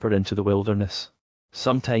still deeper into the wilderness.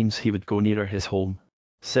 Sometimes he would go nearer his home.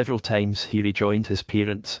 Several times he rejoined his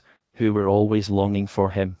parents, who were always longing for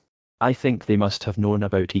him. I think they must have known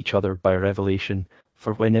about each other by revelation,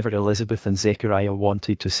 for whenever Elizabeth and Zechariah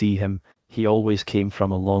wanted to see him, he always came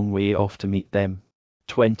from a long way off to meet them.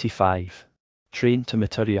 25. Train to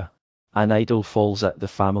Maturia. An idol falls at the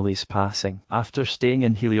family's passing. After staying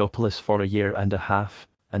in Heliopolis for 1.5 years,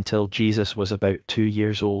 until Jesus was about 2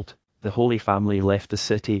 years old, the Holy Family left the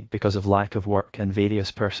city because of lack of work and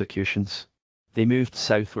various persecutions. They moved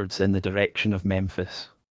southwards in the direction of Memphis.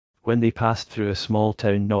 When they passed through a small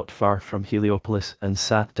town not far from Heliopolis and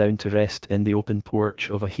sat down to rest in the open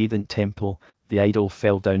porch of a heathen temple, the idol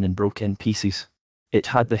fell down and broke in pieces. It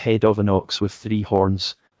had the head of an ox with 3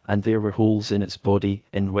 horns, and there were holes in its body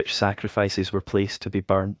in which sacrifices were placed to be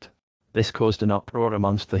burnt. This caused an uproar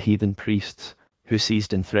amongst the heathen priests, who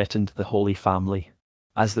seized and threatened the Holy Family.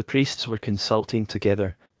 As the priests were consulting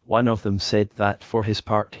together, one of them said that for his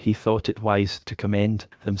part he thought it wise to commend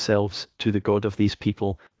themselves to the God of these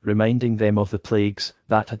people, reminding them of the plagues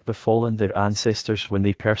that had befallen their ancestors when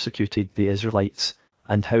they persecuted the Israelites,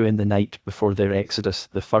 and how in the night before their exodus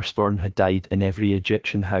the firstborn had died in every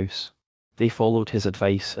Egyptian house. They followed his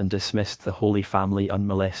advice and dismissed the Holy Family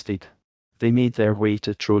unmolested. They made their way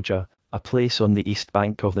to Troja, a place on the east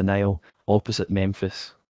bank of the Nile, opposite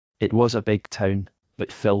Memphis. It was a big town,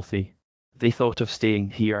 but filthy. They thought of staying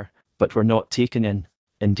here, but were not taken in.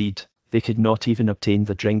 Indeed, they could not even obtain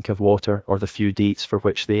the drink of water or the few dates for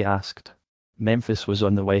which they asked. Memphis was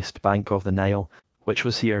on the west bank of the Nile, which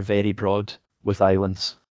was here very broad, with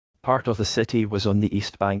islands. Part of the city was on the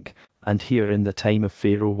east bank, and here in the time of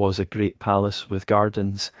Pharaoh was a great palace with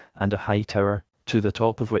gardens, and a high tower, to the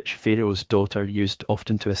top of which Pharaoh's daughter used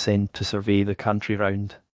often to ascend to survey the country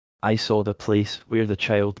round. I saw the place where the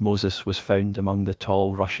child Moses was found among the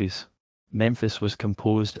tall rushes. Memphis was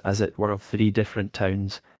composed as it were of 3 different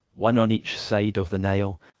towns, one on each side of the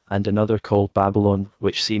Nile, and another called Babylon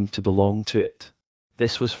which seemed to belong to it.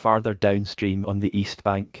 This was farther downstream on the east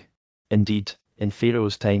bank. Indeed, in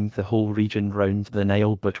Pharaoh's time the whole region round the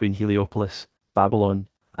Nile between Heliopolis, Babylon,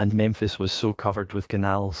 and Memphis was so covered with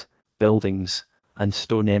canals, buildings, and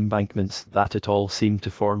stone embankments that it all seemed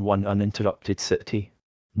to form one uninterrupted city.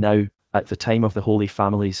 Now, at the time of the Holy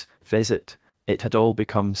Family's visit, it had all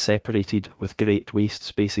become separated with great waste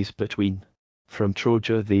spaces between. From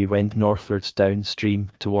Troja they went northwards downstream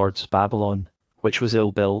towards Babylon, which was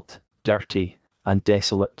ill-built, dirty, and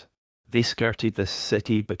desolate. They skirted this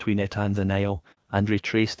city between it and the Nile, and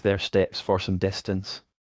retraced their steps for some distance.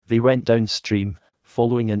 They went downstream,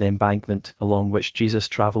 following an embankment along which Jesus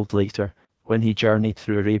travelled later, when he journeyed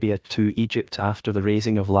through Arabia to Egypt after the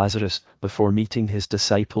raising of Lazarus, before meeting his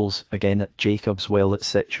disciples again at Jacob's well at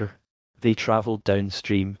Sichem. They travelled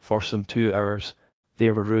downstream for some 2 hours.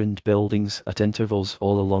 There were ruined buildings at intervals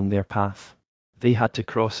all along their path. They had to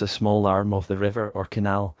cross a small arm of the river or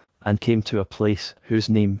canal, and came to a place whose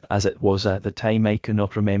name as it was at the time I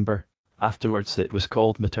cannot remember. Afterwards it was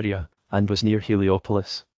called Materia, and was near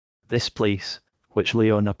Heliopolis. This place, which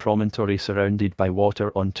lay on a promontory surrounded by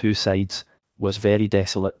water on 2 sides, was very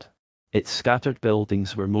desolate. Its scattered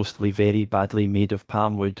buildings were mostly very badly made of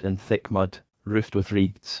palm wood and thick mud, roofed with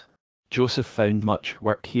reeds. Joseph found much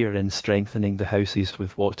work here in strengthening the houses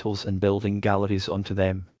with wattles and building galleries onto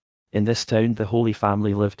them. In this town the Holy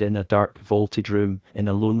Family lived in a dark vaulted room in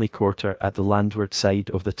a lonely quarter at the landward side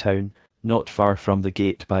of the town, not far from the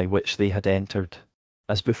gate by which they had entered.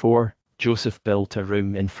 As before, Joseph built a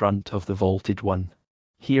room in front of the vaulted one.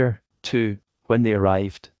 Here, too, when they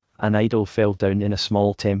arrived, an idol fell down in a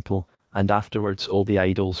small temple, and afterwards all the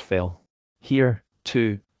idols fell. Here,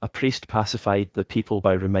 too, a priest pacified the people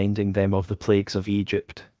by reminding them of the plagues of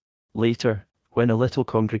Egypt. Later, when a little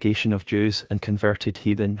congregation of Jews and converted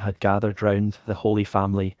heathen had gathered round the Holy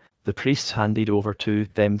Family, the priests handed over to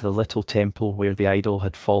them the little temple where the idol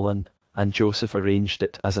had fallen, and Joseph arranged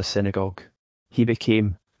it as a synagogue. He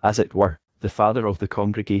became, as it were, the father of the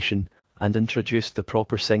congregation, and introduced the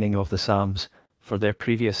proper singing of the psalms, for their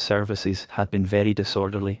previous services had been very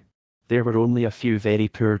disorderly. There were only a few very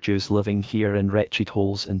poor Jews living here in wretched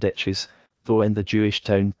holes and ditches, though in the Jewish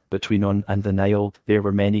town between On and the Nile there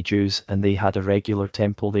were many Jews and they had a regular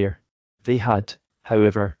temple there. They had,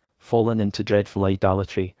 however, fallen into dreadful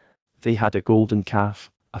idolatry. They had a golden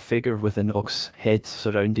calf, a figure with an ox head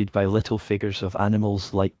surrounded by little figures of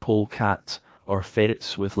animals like polecats, or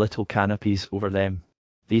ferrets with little canopies over them.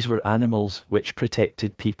 These were animals which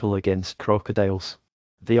protected people against crocodiles.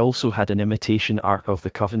 They also had an imitation Ark of the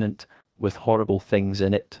Covenant, with horrible things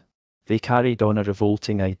in it. They carried on a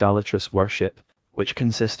revolting idolatrous worship, which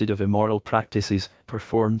consisted of immoral practices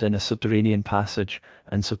performed in a subterranean passage,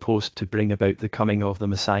 and supposed to bring about the coming of the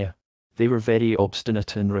Messiah. They were very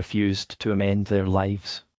obstinate and refused to amend their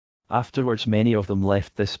lives. Afterwards many of them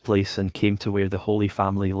left this place and came to where the Holy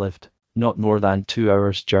Family lived, not more than 2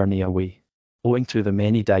 hours' journey away. Owing to the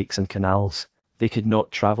many dikes and canals, they could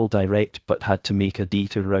not travel direct but had to make a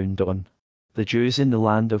detour round On. The Jews in the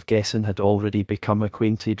land of Gesen had already become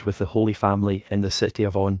acquainted with the Holy Family in the city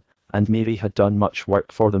of On, and Mary had done much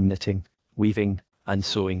work for them, knitting, weaving, and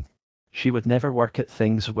sewing. She would never work at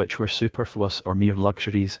things which were superfluous or mere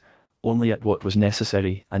luxuries, only at what was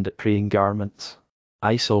necessary and at praying garments.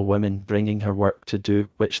 I saw women bringing her work to do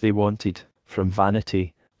which they wanted, from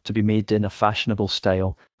vanity, to be made in a fashionable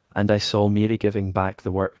style, and I saw Mary giving back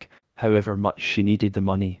the work, however much she needed the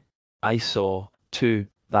money. I saw, too,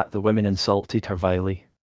 that the women insulted her vilely.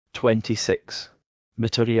 26.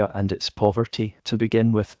 Maturia and its poverty. To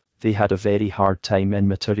begin with, they had a very hard time in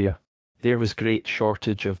Maturia. There was great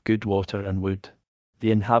shortage of good water and wood.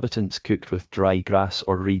 The inhabitants cooked with dry grass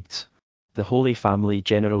or reeds. The Holy Family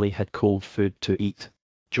generally had cold food to eat.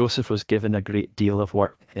 Joseph was given a great deal of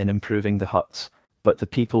work in improving the huts, but the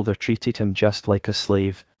people there treated him just like a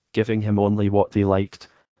slave, giving him only what they liked.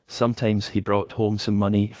 Sometimes he brought home some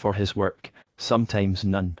money for his work, sometimes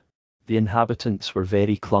none. The inhabitants were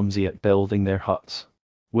very clumsy at building their huts.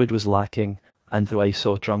 Wood was lacking, and though I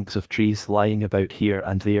saw trunks of trees lying about here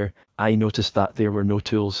and there, I noticed that there were no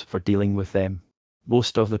tools for dealing with them.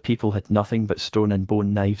 Most of the people had nothing but stone and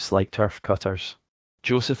bone knives like turf cutters.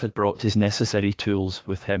 Joseph had brought his necessary tools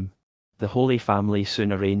with him. The Holy Family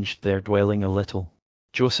soon arranged their dwelling a little.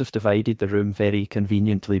 Joseph divided the room very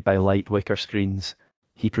conveniently by light wicker screens.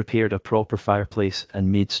 He prepared a proper fireplace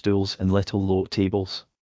and made stools and little low tables.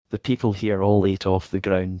 The people here all ate off the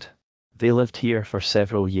ground. They lived here for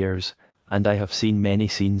several years, and I have seen many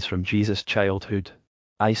scenes from Jesus' childhood.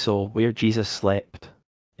 I saw where Jesus slept.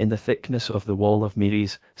 In the thickness of the wall of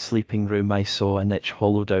Mary's sleeping room I saw a niche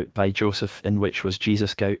hollowed out by Joseph in which was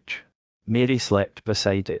Jesus' couch. Mary slept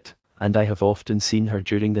beside it, and I have often seen her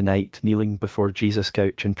during the night kneeling before Jesus'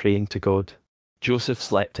 couch and praying to God. Joseph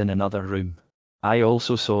slept in another room. I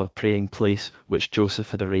also saw a praying place which Joseph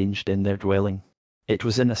had arranged in their dwelling. It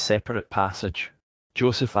was in a separate passage.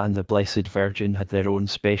 Joseph and the Blessed Virgin had their own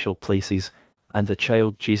special places, and the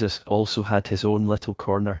child Jesus also had his own little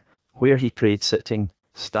corner, where he prayed sitting,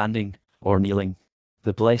 standing, or kneeling.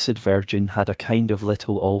 The Blessed Virgin had a kind of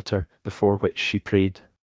little altar before which she prayed.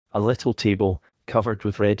 A little table, covered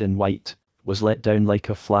with red and white, was let down like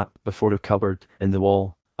a flap before a cupboard in the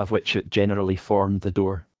wall, of which it generally formed the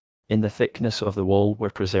door. In the thickness of the wall were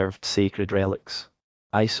preserved sacred relics.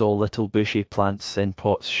 I saw little bushy plants in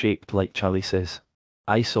pots shaped like chalices.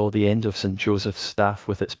 I saw the end of St. Joseph's staff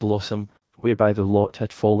with its blossom, whereby the lot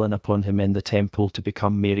had fallen upon him in the temple to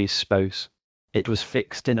become Mary's spouse. It was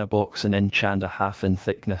fixed in a box an inch and a half in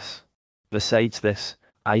thickness. Besides this,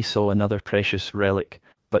 I saw another precious relic,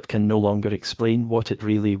 but can no longer explain what it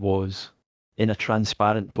really was. In a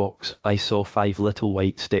transparent box I saw 5 little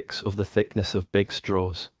white sticks of the thickness of big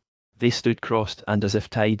straws. They stood crossed and as if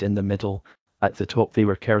tied in the middle. At the top they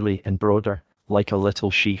were curly and broader, like a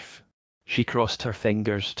little sheaf. She crossed her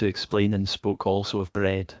fingers to explain and spoke also of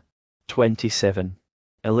bread. 27.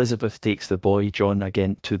 Elizabeth takes the boy John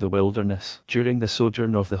again to the wilderness. During the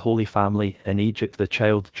sojourn of the Holy Family in Egypt, the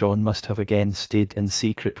child John must have again stayed in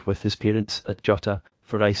secret with his parents at Jutta,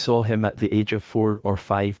 for I saw him at the age of 4 or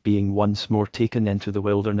 5 being once more taken into the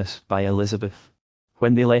wilderness by Elizabeth.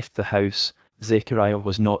 When they left the house, Zechariah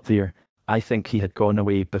was not there. I think he had gone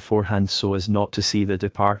away beforehand so as not to see the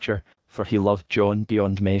departure, for he loved John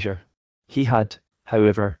beyond measure. He had,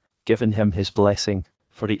 however, given him his blessing,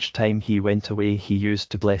 for each time he went away he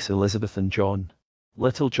used to bless Elizabeth and John.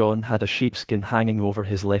 Little John had a sheepskin hanging over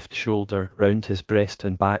his left shoulder, round his breast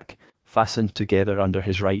and back, fastened together under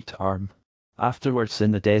his right arm. Afterwards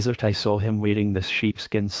in the desert I saw him wearing this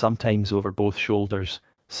sheepskin sometimes over both shoulders,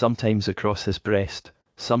 sometimes across his breast,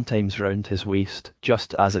 sometimes round his waist,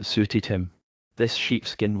 just as it suited him. This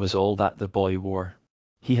sheepskin was all that the boy wore.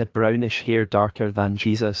 He had brownish hair darker than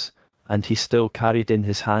Jesus, and he still carried in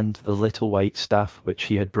his hand the little white staff which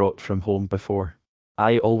he had brought from home before.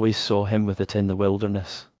 I always saw him with it in the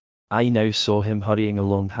wilderness. I now saw him hurrying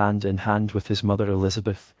along hand in hand with his mother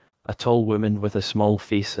Elizabeth, a tall woman with a small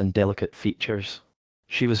face and delicate features.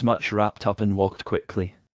 She was much wrapped up and walked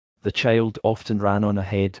quickly. The child often ran on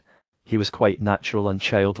ahead. He was quite natural and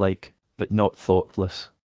childlike, but not thoughtless.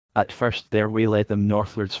 At first their way led them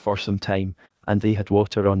northwards for some time, and they had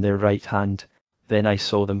water on their right hand. Then I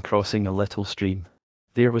saw them crossing a little stream.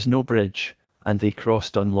 There was no bridge, and they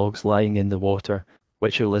crossed on logs lying in the water,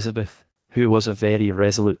 which Elizabeth, who was a very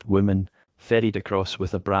resolute woman, ferried across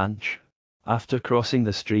with a branch. After crossing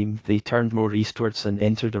the stream they turned more eastwards and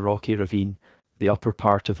entered a rocky ravine, the upper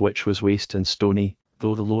part of which was waste and stony,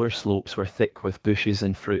 though the lower slopes were thick with bushes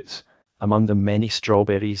and fruits, among them many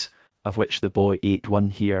strawberries, of which the boy ate one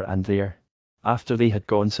here and there. After they had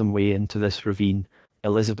gone some way into this ravine,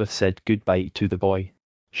 Elizabeth said goodbye to the boy.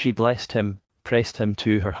 She blessed him, pressed him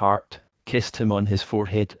to her heart, kissed him on his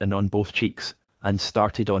forehead and on both cheeks, and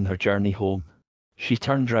started on her journey home. She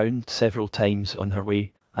turned round several times on her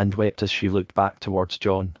way, and wept as she looked back towards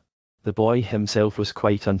John. The boy himself was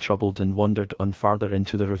quite untroubled and wandered on farther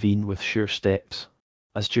into the ravine with sure steps.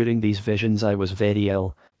 As during these visions I was very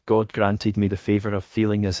ill, God granted me the favor of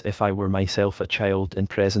feeling as if I were myself a child in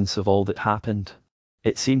presence of all that happened.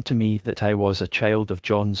 It seemed to me that I was a child of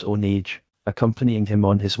John's own age, accompanying him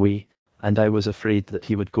on his way, and I was afraid that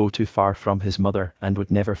he would go too far from his mother and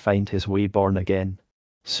would never find his way born again.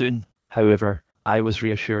 Soon, however, I was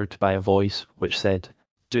reassured by a voice which said,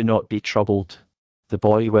 "Do not be troubled. The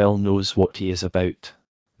boy well knows what he is about."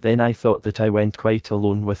 Then I thought that I went quite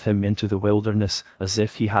alone with him into the wilderness, as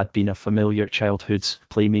if he had been a familiar childhood's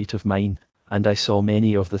playmate of mine, and I saw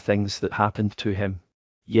many of the things that happened to him.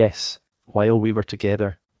 Yes, while we were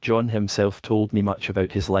together, John himself told me much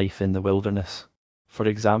about his life in the wilderness. For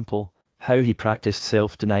example, how he practiced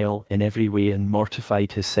self-denial in every way and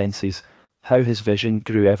mortified his senses, how his vision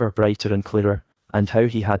grew ever brighter and clearer, and how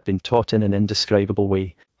he had been taught in an indescribable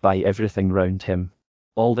way by everything round him.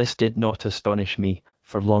 All this did not astonish me,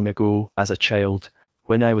 for long ago, as a child,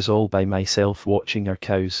 when I was all by myself watching our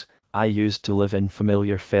cows, I used to live in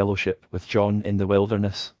familiar fellowship with John in the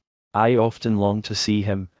wilderness. I often longed to see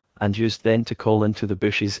him, and used then to call into the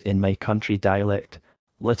bushes in my country dialect,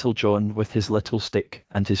 "Little John with his little stick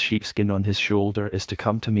and his sheepskin on his shoulder is to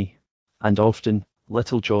come to me." And often,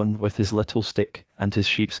 Little John with his little stick and his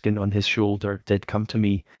sheepskin on his shoulder did come to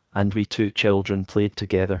me, and we two children played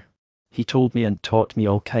together. He told me and taught me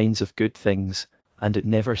all kinds of good things, and it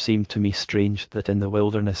never seemed to me strange that in the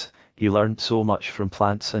wilderness he learned so much from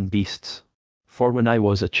plants and beasts. For when I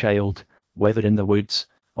was a child, whether in the woods,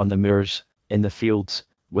 on the moors, in the fields,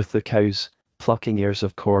 with the cows, plucking ears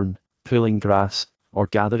of corn, pulling grass, or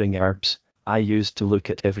gathering herbs, I used to look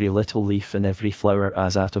at every little leaf and every flower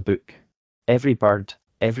as at a book. Every bird,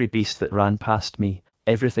 every beast that ran past me,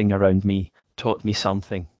 everything around me, taught me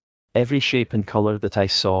something. Every shape and colour that I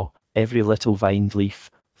saw, every little vined leaf,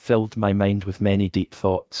 filled my mind with many deep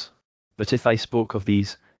thoughts. But if I spoke of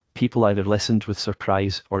these, people either listened with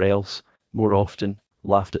surprise or else, more often,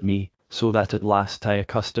 laughed at me, so that at last I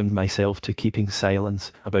accustomed myself to keeping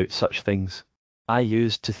silence about such things. I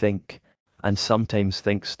used to think, and sometimes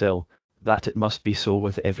think still, that it must be so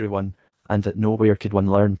with everyone, and that nowhere could one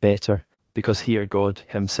learn better, because here God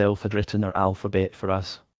himself had written our alphabet for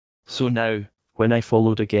us. So now, when I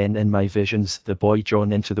followed again in my visions the boy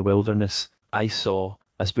John into the wilderness, I saw,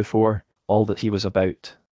 as before, all that he was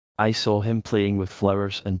about. I saw him playing with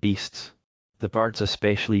flowers and beasts. The birds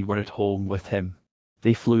especially were at home with him.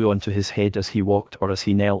 They flew onto his head as he walked or as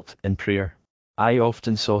he knelt in prayer. I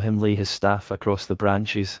often saw him lay his staff across the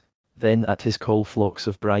branches, then at his call flocks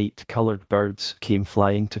of bright-coloured birds came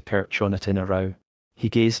flying to perch on it in a row. He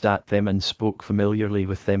gazed at them and spoke familiarly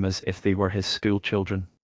with them as if they were his school children.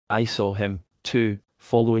 I saw him, too,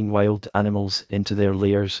 following wild animals into their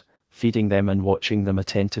lairs, feeding them and watching them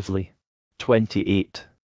attentively. 28.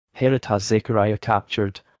 Herod has Zechariah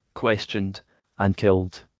captured, questioned, and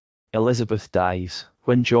killed. Elizabeth dies.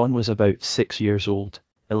 When John was about 6 years old,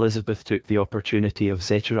 Elizabeth took the opportunity of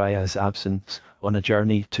Zechariah's absence on a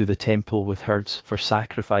journey to the temple with herds for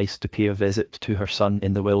sacrifice to pay a visit to her son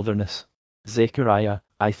in the wilderness. Zechariah,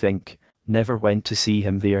 I think, never went to see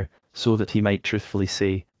him there, so that he might truthfully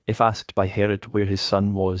say, if asked by Herod where his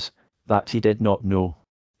son was, that he did not know.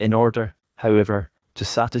 In order, however, to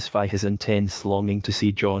satisfy his intense longing to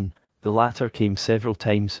see John, the latter came several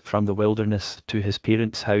times from the wilderness to his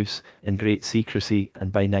parents' house in great secrecy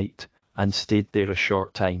and by night, and stayed there a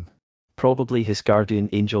short time. Probably his guardian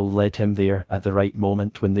angel led him there at the right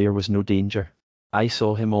moment when there was no danger. I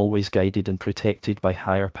saw him always guided and protected by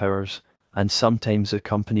higher powers, and sometimes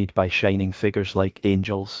accompanied by shining figures like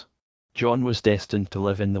angels. John was destined to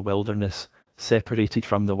live in the wilderness, separated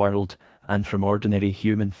from the world, and from ordinary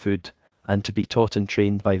human food, and to be taught and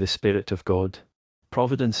trained by the Spirit of God.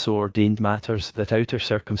 Providence so ordained matters that outer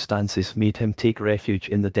circumstances made him take refuge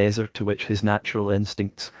in the desert to which his natural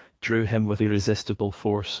instincts drew him with irresistible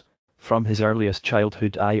force. From his earliest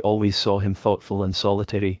childhood I always saw him thoughtful and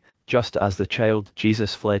solitary, just as the child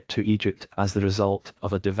Jesus fled to Egypt as the result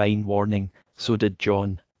of a divine warning, so did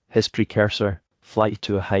John, his precursor, fly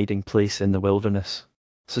to a hiding place in the wilderness.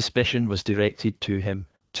 Suspicion was directed to him,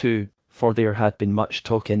 too, for there had been much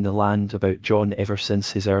talk in the land about John ever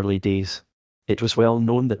since his early days. It was well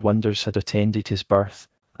known that wonders had attended his birth,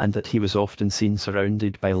 and that he was often seen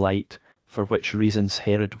surrounded by light, for which reasons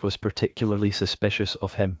Herod was particularly suspicious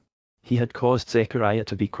of him. He had caused Zechariah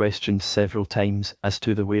to be questioned several times as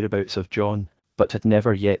to the whereabouts of John, but had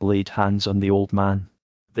never yet laid hands on the old man.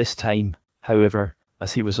 This time, however,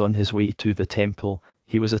 as he was on his way to the temple,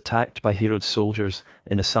 he was attacked by Herod's soldiers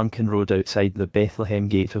in a sunken road outside the Bethlehem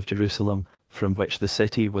gate of Jerusalem, from which the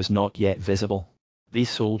city was not yet visible. These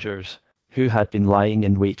soldiers, who had been lying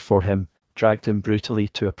in wait for him, dragged him brutally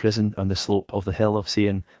to a prison on the slope of the hill of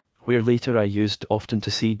Sion, where later I used often to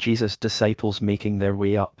see Jesus' disciples making their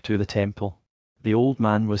way up to the temple. The old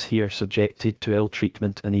man was here subjected to ill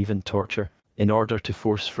treatment and even torture, in order to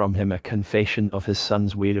force from him a confession of his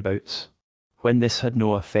son's whereabouts. When this had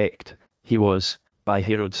no effect, he was, by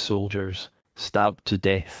Herod's soldiers, stabbed to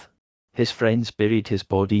death. His friends buried his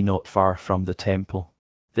body not far from the temple.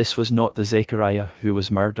 This was not the Zechariah who was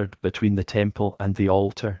murdered between the temple and the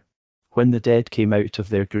altar. When the dead came out of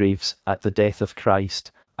their graves at the death of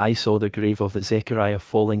Christ, I saw the grave of the Zechariah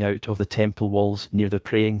falling out of the temple walls near the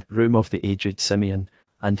praying room of the aged Simeon,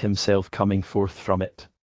 and himself coming forth from it.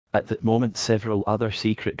 At that moment several other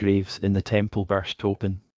secret graves in the temple burst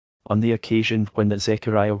open. On the occasion when that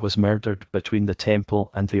Zechariah was murdered between the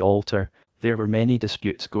temple and the altar, there were many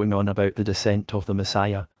disputes going on about the descent of the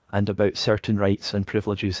Messiah, and about certain rights and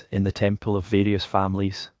privileges in the temple of various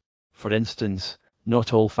families. For instance,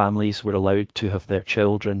 not all families were allowed to have their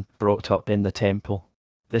children brought up in the temple.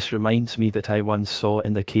 This reminds me that I once saw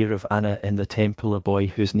in the care of Anna in the temple a boy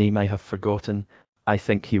whose name I have forgotten. I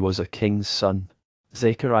think he was a king's son.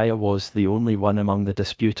 Zechariah was the only one among the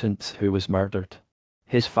disputants who was murdered.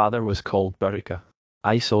 His father was called Baruch.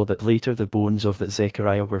 I saw that later the bones of that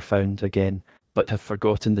Zechariah were found again, but have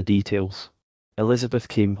forgotten the details. Elizabeth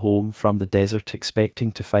came home from the desert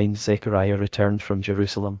expecting to find Zechariah returned from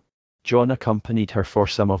Jerusalem. John accompanied her for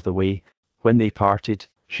some of the way. When they parted,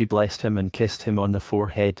 she blessed him and kissed him on the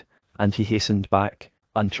forehead, and he hastened back,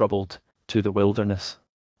 untroubled, to the wilderness.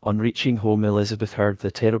 On reaching home, Elizabeth heard the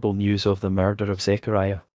terrible news of the murder of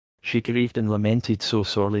Zechariah. She grieved and lamented so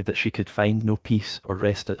sorely that she could find no peace or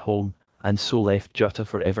rest at home, and so left Jutta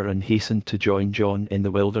forever and hastened to join John in the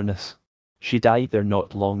wilderness. She died there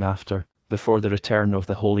not long after, before the return of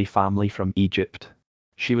the Holy Family from Egypt.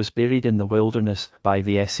 She was buried in the wilderness by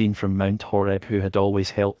the Essene from Mount Horeb who had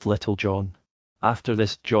always helped little John. After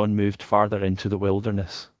this, John moved farther into the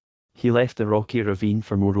wilderness. He left the rocky ravine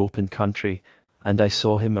for more open country, and I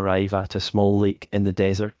saw him arrive at a small lake in the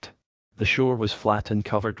desert. The shore was flat and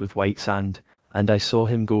covered with white sand, and I saw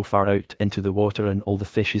him go far out into the water and all the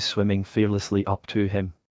fishes swimming fearlessly up to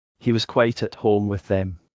him. He was quite at home with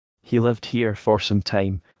them. He lived here for some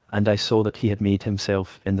time, and I saw that he had made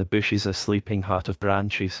himself in the bushes a sleeping hut of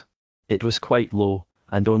branches. It was quite low,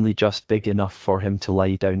 and only just big enough for him to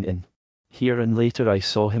lie down in. Here and later I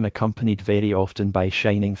saw him accompanied very often by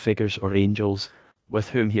shining figures or angels, with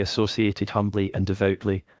whom he associated humbly and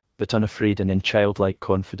devoutly, but unafraid and in childlike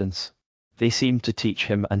confidence. They seemed to teach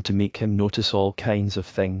him and to make him notice all kinds of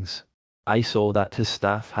things. I saw that his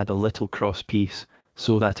staff had a little cross piece,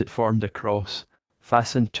 so that it formed a cross.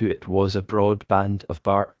 Fastened to it was a broad band of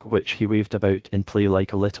bark which he waved about in play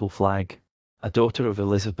like a little flag. A daughter of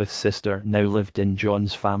Elizabeth's sister now lived in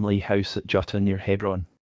John's family house at Jutta near Hebron.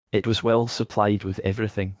 It was well supplied with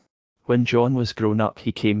everything. When John was grown up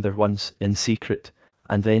he came there once in secret,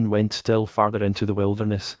 and then went still farther into the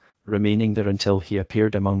wilderness, remaining there until he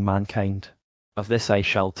appeared among mankind. Of this I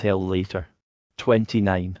shall tell later.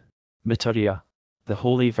 29. Miturea. The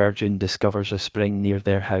Holy Virgin discovers a spring near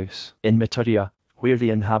their house. In Miturea, where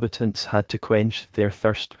the inhabitants had to quench their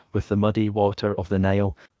thirst with the muddy water of the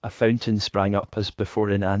Nile, a fountain sprang up as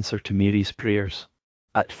before in answer to Mary's prayers.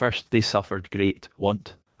 At first they suffered great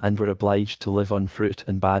want, and were obliged to live on fruit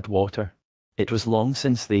and bad water. It was long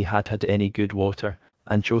since they had had any good water,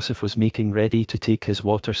 and Joseph was making ready to take his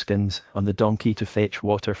water skins on the donkey to fetch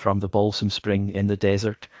water from the balsam spring in the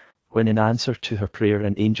desert, when in answer to her prayer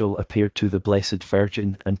an angel appeared to the Blessed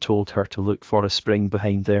Virgin and told her to look for a spring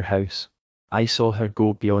behind their house. I saw her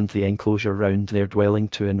go beyond the enclosure round their dwelling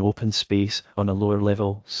to an open space on a lower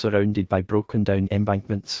level surrounded by broken down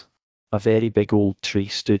embankments. A very big old tree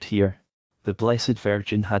stood here. The Blessed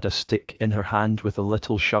Virgin had a stick in her hand with a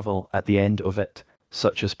little shovel at the end of it,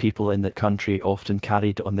 such as people in that country often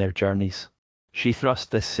carried on their journeys. She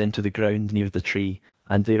thrust this into the ground near the tree,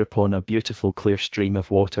 and thereupon a beautiful clear stream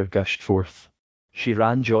of water gushed forth. She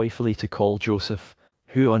ran joyfully to call Joseph,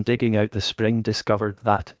 who on digging out the spring discovered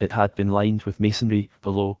that it had been lined with masonry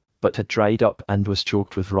below, but had dried up and was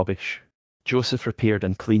choked with rubbish. Joseph repaired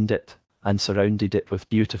and cleaned it, and surrounded it with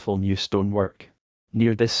beautiful new stonework.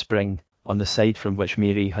 Near this spring, on the side from which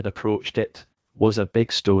Mary had approached it, was a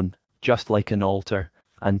big stone, just like an altar,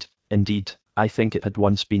 and, indeed, I think it had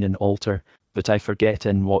once been an altar, but I forget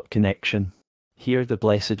in what connection. Here the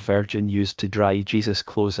Blessed Virgin used to dry Jesus'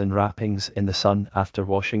 clothes and wrappings in the sun after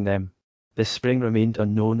washing them. This spring remained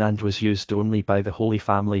unknown and was used only by the Holy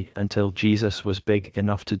Family until Jesus was big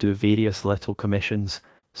enough to do various little commissions,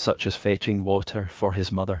 such as fetching water for his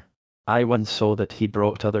mother. I once saw that he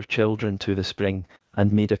brought other children to the spring,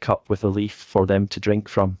 and made a cup with a leaf for them to drink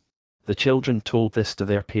from. The children told this to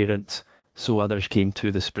their parents, so others came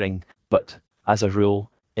to the spring, but, as a rule,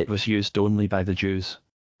 it was used only by the Jews.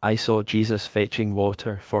 I saw Jesus fetching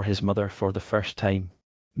water for his mother for the first time.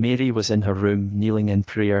 Mary was in her room kneeling in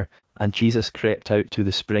prayer, and Jesus crept out to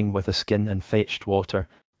the spring with a skin and fetched water.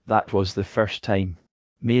 That was the first time.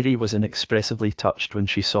 Mary was inexpressibly touched when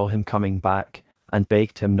she saw him coming back, and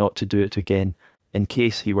begged him not to do it again, in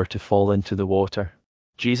case he were to fall into the water.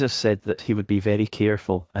 Jesus said that he would be very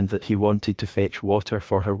careful and that he wanted to fetch water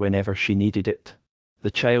for her whenever she needed it.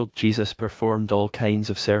 The child Jesus performed all kinds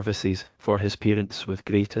of services for his parents with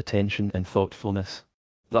great attention and thoughtfulness.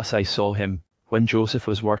 Thus I saw him, when Joseph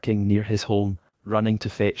was working near his home, running to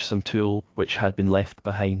fetch some tool which had been left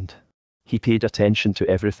behind. He paid attention to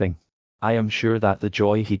everything. I am sure that the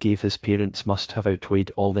joy he gave his parents must have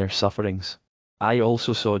outweighed all their sufferings. I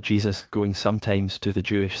also saw Jesus going sometimes to the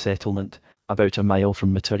Jewish settlement, about a mile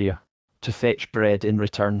from Maturia, to fetch bread in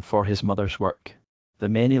return for his mother's work. The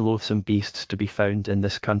many loathsome beasts to be found in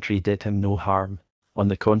this country did him no harm. On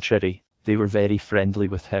the contrary, they were very friendly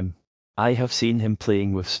with him. I have seen him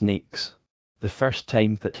playing with snakes. The first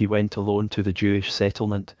time that he went alone to the Jewish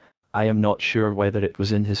settlement, I am not sure whether it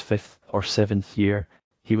was in his 5th or 7th year,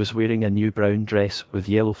 he was wearing a new brown dress with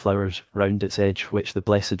yellow flowers round its edge which the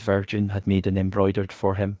Blessed Virgin had made and embroidered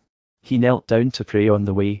for him. He knelt down to pray on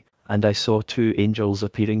the way, and I saw 2 angels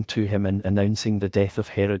appearing to him and announcing the death of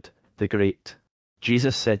Herod the Great.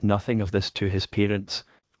 Jesus said nothing of this to his parents,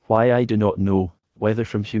 why I do not know, whether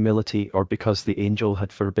from humility or because the angel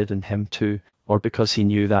had forbidden him to, or because he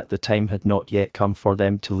knew that the time had not yet come for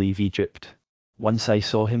them to leave Egypt. Once I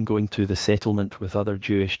saw him going to the settlement with other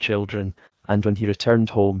Jewish children, and when he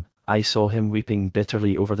returned home, I saw him weeping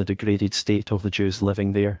bitterly over the degraded state of the Jews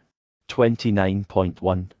living there.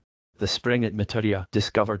 29.1. The spring at Maturia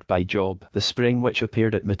discovered by Job. The spring which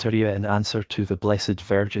appeared at Maturia in answer to the Blessed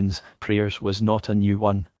Virgin's prayers was not a new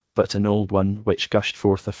one, but an old one which gushed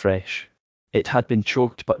forth afresh. It had been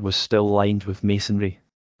choked but was still lined with masonry.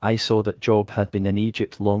 I saw that Job had been in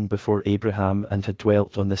Egypt long before Abraham and had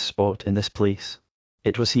dwelt on this spot in this place.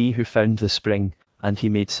 It was he who found the spring, and he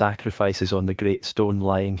made sacrifices on the great stone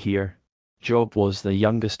lying here. Job was the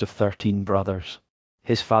youngest of 13 brothers.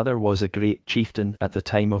 His father was a great chieftain at the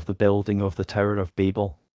time of the building of the Tower of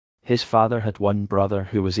Babel. His father had one brother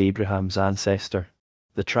who was Abraham's ancestor.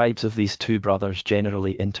 The tribes of these 2 brothers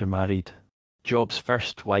generally intermarried. Job's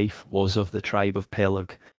first wife was of the tribe of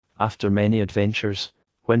Peleg. After many adventures,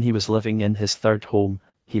 when he was living in his 3rd home,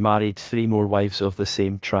 he married 3 more wives of the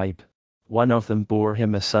same tribe. One of them bore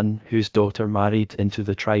him a son whose daughter married into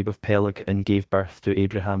the tribe of Peleg and gave birth to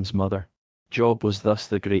Abraham's mother. Job was thus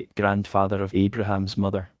the great-grandfather of Abraham's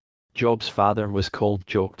mother. Job's father was called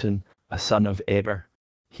Joktan, a son of Eber.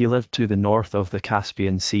 He lived to the north of the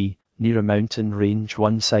Caspian Sea, near a mountain range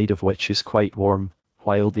one side of which is quite warm,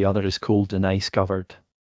 while the other is cold and ice-covered.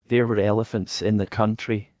 There were elephants in the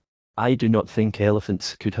country. I do not think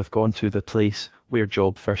elephants could have gone to the place where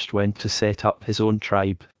Job first went to set up his own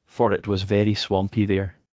tribe, for it was very swampy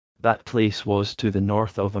there. That place was to the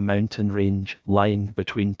north of a mountain range lying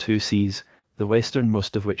between 2 seas, the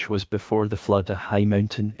westernmost of which was before the flood a high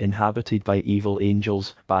mountain inhabited by evil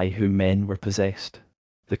angels by whom men were possessed.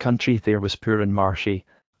 The country there was poor and marshy.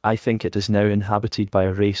 I think it is now inhabited by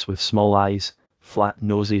a race with small eyes, flat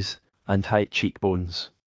noses, and high cheekbones.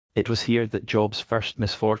 It was here that Job's first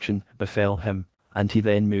misfortune befell him, and he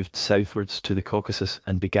then moved southwards to the Caucasus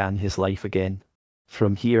and began his life again.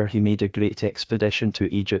 From here he made a great expedition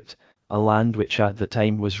to Egypt, a land which at the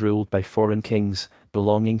time was ruled by foreign kings,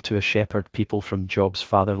 belonging to a shepherd people from Job's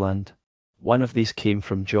fatherland. One of these came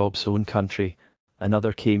from Job's own country,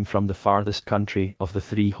 another came from the farthest country of the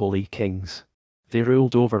 3 holy kings. They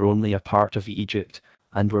ruled over only a part of Egypt,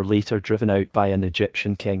 and were later driven out by an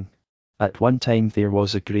Egyptian king. At one time there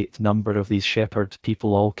was a great number of these shepherd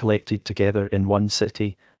people all collected together in one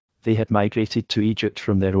city. They had migrated to Egypt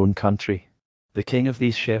from their own country. The king of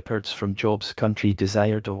these shepherds from Job's country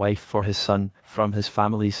desired a wife for his son from his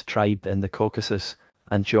family's tribe in the Caucasus,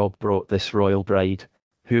 and Job brought this royal bride,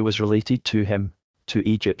 who was related to him, to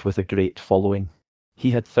Egypt with a great following.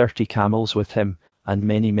 He had 30 camels with him, and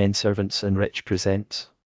many men servants and rich presents.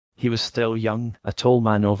 He was still young, a tall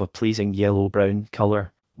man of a pleasing yellow-brown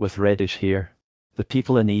colour, with reddish hair. The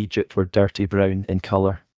people in Egypt were dirty brown in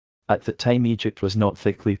colour. At that time Egypt was not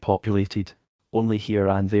thickly populated. Only here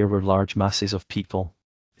and there were large masses of people.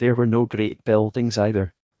 There were no great buildings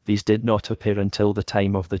either. These did not appear until the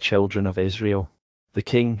time of the children of Israel. The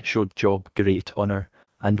king showed Job great honor,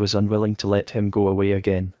 and was unwilling to let him go away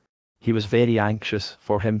again. He was very anxious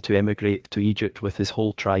for him to emigrate to Egypt with his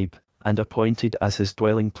whole tribe, and appointed as his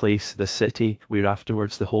dwelling place the city where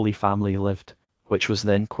afterwards the Holy Family lived, which was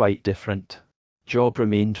then quite different. Job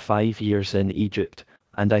remained 5 years in Egypt,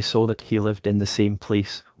 and I saw that he lived in the same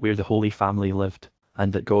place where the Holy Family lived,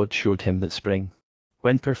 and that God showed him that spring.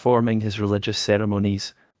 When performing his religious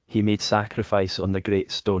ceremonies, he made sacrifice on the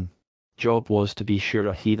great stone. Job was to be sure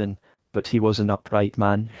a heathen, but he was an upright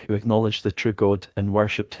man who acknowledged the true God and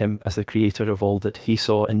worshipped him as the creator of all that he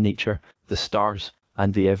saw in nature, the stars,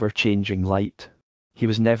 and the ever-changing light. He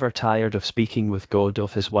was never tired of speaking with God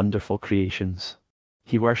of his wonderful creations.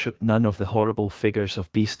 He worshipped none of the horrible figures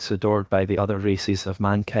of beasts adored by the other races of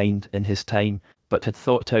mankind in his time, but had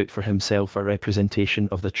thought out for himself a representation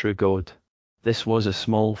of the true God. This was a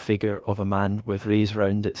small figure of a man with rays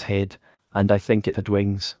round its head, and I think it had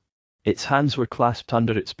wings. Its hands were clasped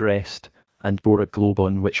under its breast, and bore a globe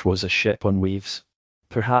on which was a ship on waves.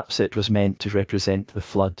 Perhaps it was meant to represent the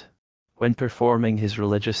flood. When performing his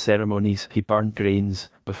religious ceremonies he burned grains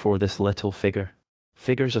before this little figure.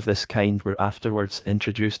 Figures of this kind were afterwards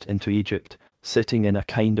introduced into Egypt, sitting in a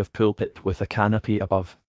kind of pulpit with a canopy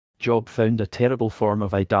above. Job found a terrible form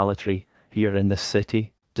of idolatry here in this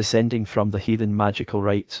city, descending from the heathen magical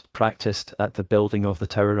rites practiced at the building of the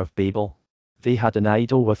Tower of Babel. They had an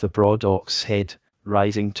idol with a broad ox head,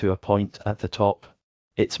 rising to a point at the top.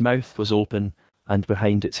 Its mouth was open, and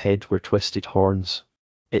behind its head were twisted horns.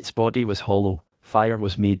 Its body was hollow, fire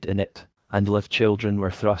was made in it, and live children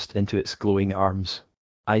were thrust into its glowing arms.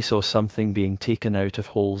 I saw something being taken out of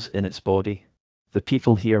holes in its body. The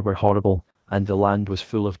people here were horrible, and the land was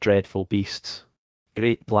full of dreadful beasts.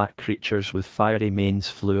 Great black creatures with fiery manes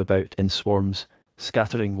flew about in swarms,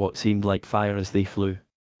 scattering what seemed like fire as they flew.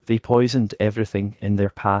 They poisoned everything in their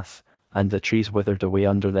path, and the trees withered away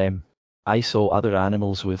under them. I saw other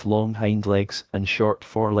animals with long hind legs and short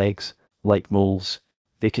forelegs, like moles.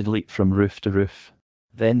 They could leap from roof to roof.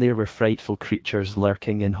 Then there were frightful creatures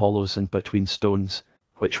lurking in hollows and between stones,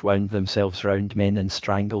 which wound themselves round men and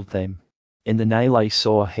strangled them. In the Nile I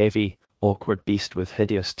saw a heavy, awkward beast with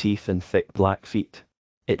hideous teeth and thick black feet.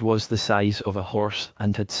 It was the size of a horse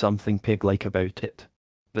and had something pig-like about it.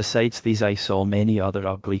 Besides these I saw many other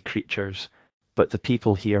ugly creatures, but the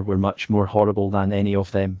people here were much more horrible than any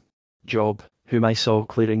of them. Job, whom I saw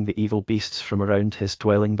clearing the evil beasts from around his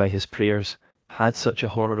dwelling by his prayers, had such a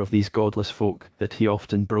horror of these godless folk that he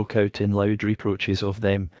often broke out in loud reproaches of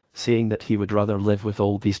them, saying that he would rather live with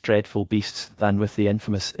all these dreadful beasts than with the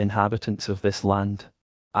infamous inhabitants of this land.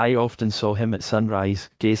 I often saw him at sunrise,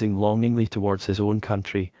 gazing longingly towards his own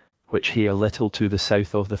country, which lay a little to the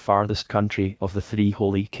south of the farthest country of the 3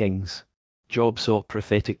 holy kings. Job saw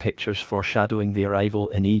prophetic pictures foreshadowing the arrival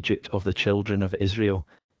in Egypt of the children of Israel.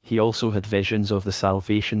 He also had visions of the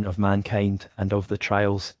salvation of mankind and of the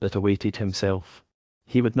trials that awaited himself.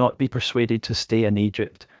 He would not be persuaded to stay in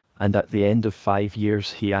Egypt, and at the end of 5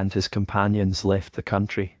 years he and his companions left the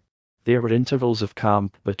country. There were intervals of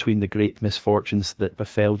calm between the great misfortunes that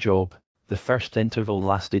befell Job. The first interval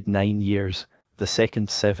lasted 9 years, the second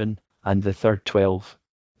 7, and the third 12.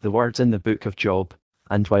 The words in the book of Job,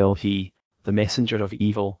 "And while he, the messenger of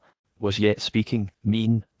evil, was yet speaking,"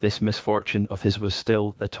 mean, this misfortune of his was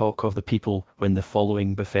still the talk of the people when the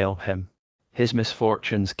following befell him. His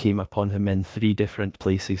misfortunes came upon him in 3 different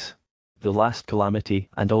places. The last calamity,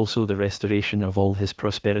 and also the restoration of all his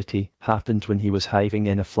prosperity, happened when he was hiving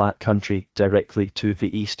in a flat country directly to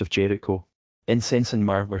the east of Jericho. Incense and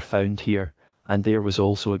myrrh were found here, and there was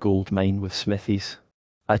also a gold mine with smithies.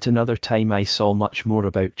 At another time I saw much more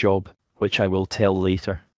about Job, which I will tell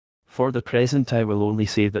later. For the present I will only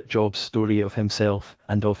say that Job's story of himself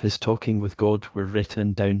and of his talking with God were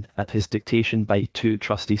written down at his dictation by 2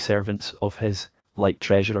 trusty servants of his, like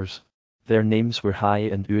treasurers. Their names were Hai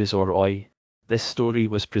and Uz or Oi. This story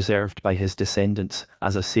was preserved by his descendants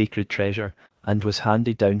as a sacred treasure, and was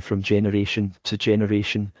handed down from generation to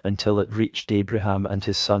generation until it reached Abraham and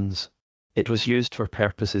his sons. It was used for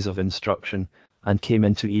purposes of instruction, and came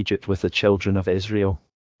into Egypt with the children of Israel.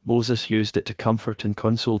 Moses used it to comfort and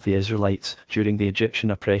console the Israelites during the Egyptian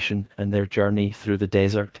oppression and their journey through the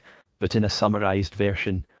desert, but in a summarized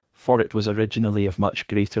version, for it was originally of much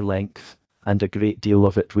greater length, and a great deal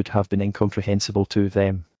of it would have been incomprehensible to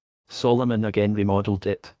them. Solomon again remodeled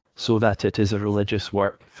it, so that it is a religious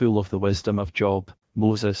work full of the wisdom of Job,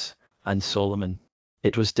 Moses, and Solomon.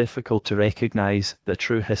 It was difficult to recognize the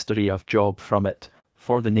true history of Job from it,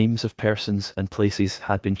 for the names of persons and places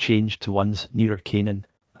had been changed to ones nearer Canaan,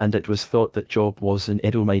 and it was thought that Job was an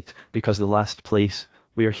Edomite because the last place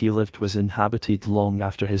where he lived was inhabited long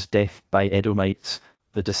after his death by Edomites,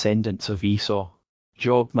 the descendants of Esau.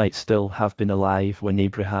 Job might still have been alive when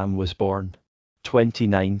Abraham was born.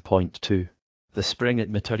 29.2 The spring at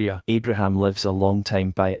Maturia. Abraham lives a long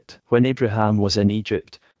time by it. When Abraham was in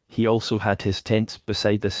Egypt, he also had his tent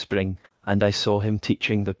beside this spring, and I saw him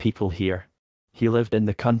teaching the people here. He lived in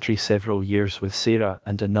the country several years with Sarah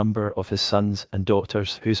and a number of his sons and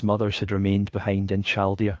daughters whose mothers had remained behind in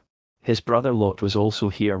Chaldea. His brother Lot was also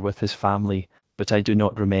here with his family, but I do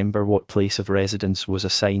not remember what place of residence was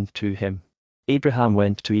assigned to him. Abraham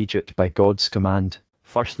went to Egypt by God's command,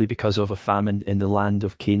 firstly because of a famine in the land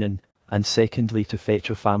of Canaan, and secondly to fetch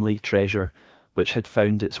a family treasure, which had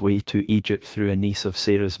found its way to Egypt through a niece of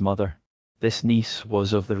Sarah's mother. This niece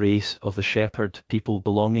was of the race of the shepherd people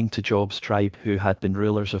belonging to Job's tribe who had been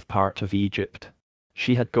rulers of part of Egypt.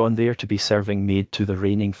 She had gone there to be serving maid to the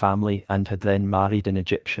reigning family and had then married an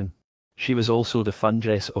Egyptian. She was also the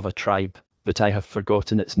fundress of a tribe, but I have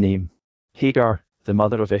forgotten its name. Hagar, the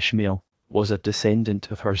mother of Ishmael, was a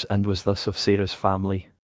descendant of hers and was thus of Sarah's family.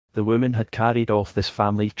 The woman had carried off this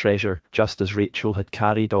family treasure just as Rachel had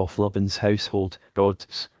carried off Laban's household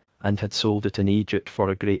gods, and had sold it in Egypt for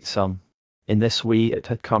a great sum. In this way it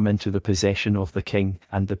had come into the possession of the king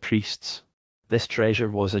and the priests. This treasure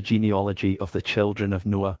was a genealogy of the children of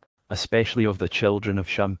Noah, especially of the children of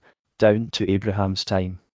Shem, down to Abraham's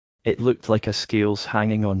time. It looked like a scales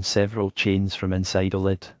hanging on several chains from inside a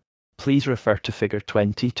lid. Please refer to figure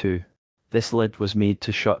 22. This lid was made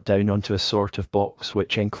to shut down onto a sort of box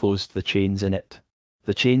which enclosed the chains in it.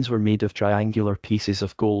 The chains were made of triangular pieces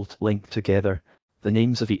of gold linked together. The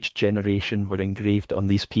names of each generation were engraved on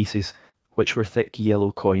these pieces, which were thick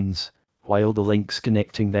yellow coins, while the links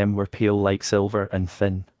connecting them were pale like silver and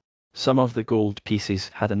thin. Some of the gold pieces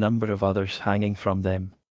had a number of others hanging from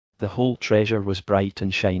them. The whole treasure was bright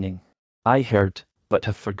and shining. I heard, but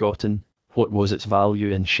have forgotten, what was its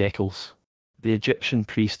value in shekels. The Egyptian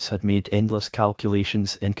priests had made endless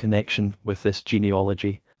calculations in connection with this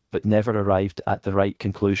genealogy, but never arrived at the right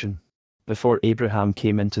conclusion. Before Abraham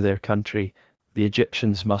came into their country, the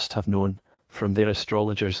Egyptians must have known, from their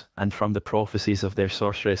astrologers and from the prophecies of their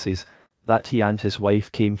sorceresses, that he and his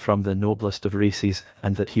wife came from the noblest of races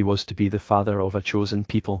and that he was to be the father of a chosen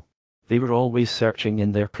people. They were always searching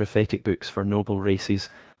in their prophetic books for noble races,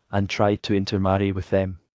 and tried to intermarry with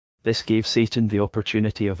them. This gave Satan the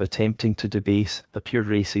opportunity of attempting to debase the pure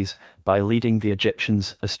races by leading the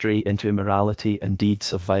Egyptians astray into immorality and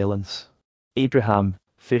deeds of violence. Abraham,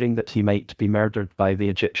 fearing that he might be murdered by the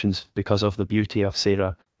Egyptians because of the beauty of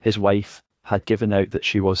Sarah, his wife, had given out that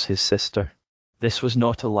she was his sister. This was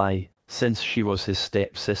not a lie, since she was his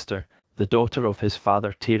step-sister, the daughter of his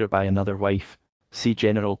father Terah by another wife. See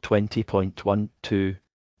General 20.12.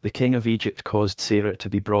 The king of Egypt caused Sarah to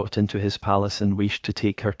be brought into his palace and wished to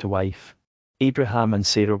take her to wife. Abraham and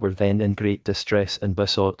Sarah were then in great distress and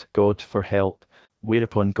besought God for help,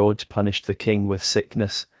 whereupon God punished the king with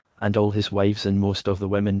sickness, and all his wives and most of the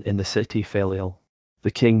women in the city fell ill. The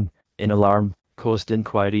king, in alarm, caused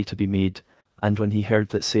inquiry to be made, and when he heard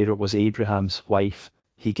that Sarah was Abraham's wife,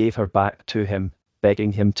 he gave her back to him,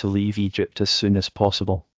 begging him to leave Egypt as soon as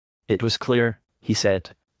possible. It was clear, he said,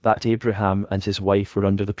 that Abraham and his wife were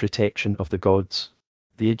under the protection of the gods.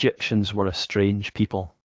 The Egyptians were a strange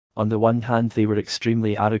people. On the one hand they were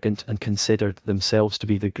extremely arrogant and considered themselves to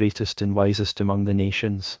be the greatest and wisest among the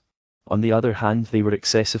nations. On the other hand they were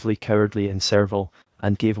excessively cowardly and servile,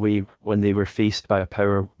 and gave way when they were faced by a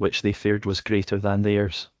power which they feared was greater than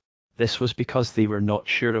theirs. This was because they were not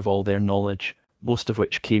sure of all their knowledge, most of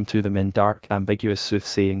which came to them in dark, ambiguous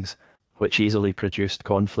soothsayings, which easily produced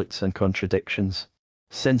conflicts and contradictions.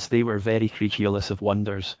 Since they were very credulous of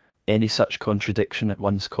wonders, any such contradiction at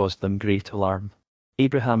once caused them great alarm.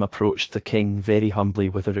 Abraham approached the king very humbly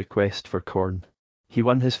with a request for corn. He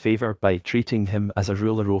won his favor by treating him as a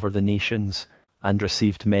ruler over the nations, and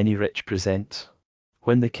received many rich presents.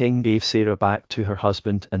 When the king gave Sarah back to her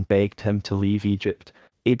husband and begged him to leave Egypt,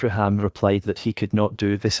 Abraham replied that he could not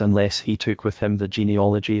do this unless he took with him the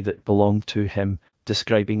genealogy that belonged to him,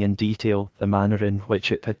 describing in detail the manner in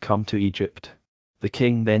which it had come to Egypt. The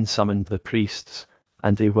king then summoned the priests,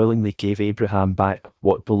 and they willingly gave Abraham back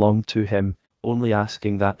what belonged to him, only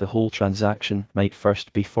asking that the whole transaction might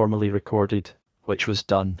first be formally recorded, which was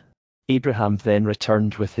done. Abraham then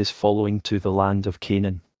returned with his following to the land of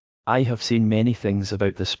Canaan. I have seen many things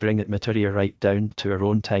about the spring at Maturia right down to our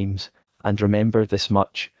own times, and remember this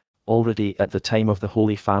much: already at the time of the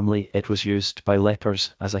Holy Family it was used by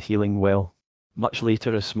lepers as a healing well. Much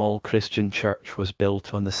later a small Christian church was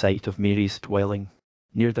built on the site of Mary's dwelling.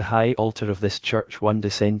 Near the high altar of this church one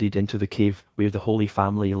descended into the cave where the Holy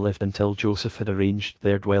Family lived until Joseph had arranged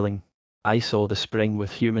their dwelling. I saw the spring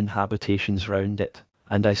with human habitations round it,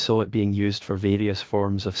 and I saw it being used for various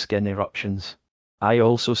forms of skin eruptions. I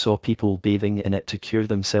also saw people bathing in it to cure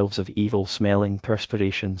themselves of evil-smelling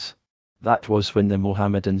perspirations. That was when the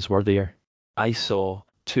Mohammedans were there. I saw,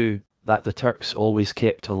 too, that the Turks always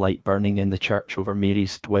kept a light burning in the church over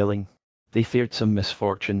Mary's dwelling. They feared some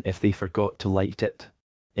misfortune if they forgot to light it.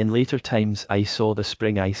 In later times I saw the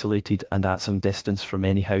spring isolated and at some distance from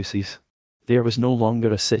any houses. There was no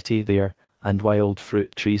longer a city there, and wild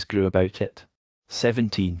fruit trees grew about it.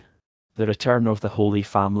 17. The return of the Holy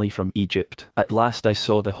Family from Egypt. At last I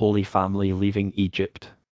saw the Holy Family leaving Egypt.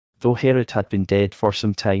 Though Herod had been dead for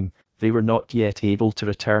some time, they were not yet able to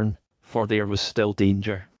return, for there was still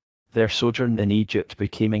danger. Their sojourn in Egypt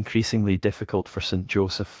became increasingly difficult for St.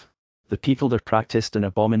 Joseph. The people there practiced an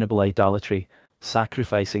abominable idolatry,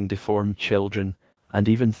 sacrificing deformed children, and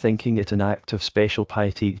even thinking it an act of special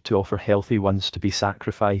piety to offer healthy ones to be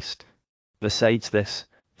sacrificed. Besides this,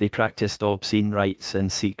 they practiced obscene rites in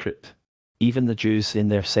secret. Even the Jews in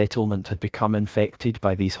their settlement had become infected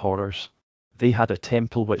by these horrors. They had a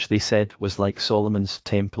temple which they said was like Solomon's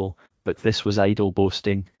temple, but this was idle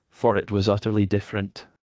boasting, for it was utterly different.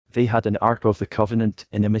 They had an Ark of the Covenant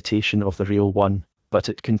in imitation of the real one, but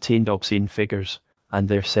it contained obscene figures, and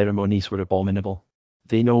their ceremonies were abominable.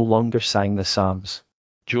 They no longer sang the Psalms.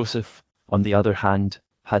 Joseph, on the other hand,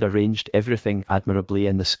 had arranged everything admirably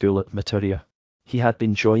in the school at Maturia. He had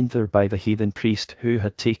been joined there by the heathen priest who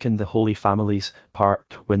had taken the Holy Family's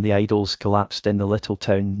part when the idols collapsed in the little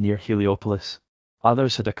town near Heliopolis.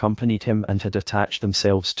 Others had accompanied him and had attached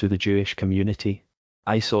themselves to the Jewish community.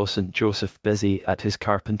 I saw St. Joseph busy at his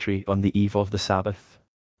carpentry on the eve of the Sabbath.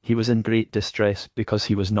 He was in great distress because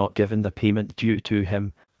he was not given the payment due to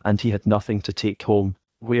him, and he had nothing to take home,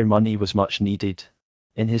 where money was much needed.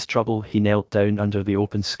 In his trouble he knelt down under the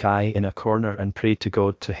open sky in a corner and prayed to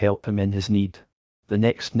God to help him in his need. The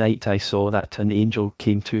next night I saw that an angel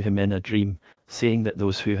came to him in a dream, saying that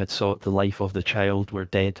those who had sought the life of the child were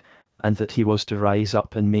dead, and that he was to rise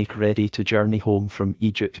up and make ready to journey home from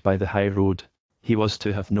Egypt by the high road. He was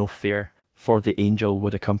to have no fear, for the angel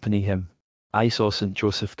would accompany him. I saw St.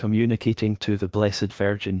 Joseph communicating to the Blessed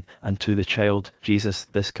Virgin and to the child Jesus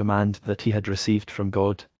this command that he had received from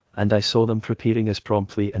God, and I saw them preparing as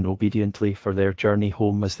promptly and obediently for their journey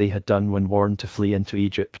home as they had done when warned to flee into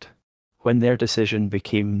Egypt. When their decision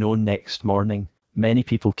became known next morning, many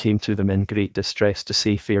people came to them in great distress to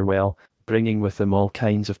say farewell, bringing with them all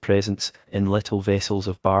kinds of presents in little vessels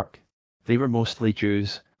of bark. They were mostly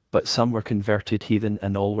Jews, but some were converted heathen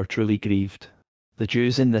and all were truly grieved. The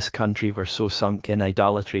Jews in this country were so sunk in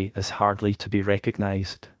idolatry as hardly to be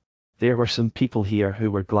recognized. There were some people here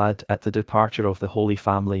who were glad at the departure of the Holy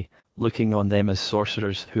Family, looking on them as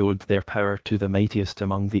sorcerers who owed their power to the mightiest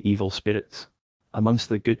among the evil spirits. Amongst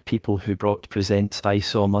the good people who brought presents I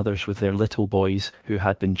saw mothers with their little boys who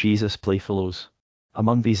had been Jesus' playfellows.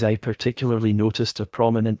 Among these I particularly noticed a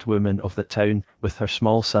prominent woman of the town with her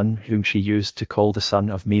small son whom she used to call the son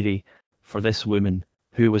of Mary, for this woman,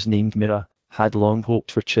 who was named Mira, had long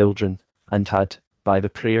hoped for children, and had, by the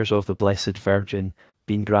prayers of the Blessed Virgin,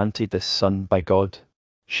 been granted this son by God.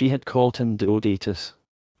 She had called him Deodatus.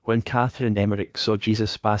 When Catherine Emmerich saw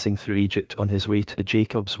Jesus passing through Egypt on his way to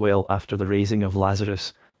Jacob's well after the raising of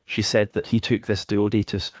Lazarus, she said that he took this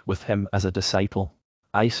Deodatus with him as a disciple.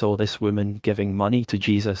 I saw this woman giving money to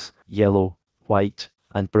Jesus, yellow, white,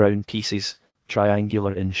 and brown pieces,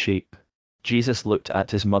 triangular in shape. Jesus looked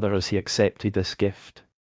at his mother as he accepted this gift.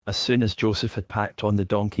 As soon as Joseph had packed on the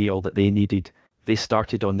donkey all that they needed, they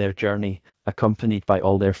started on their journey, accompanied by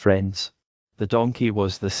all their friends. The donkey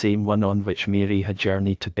was the same one on which Mary had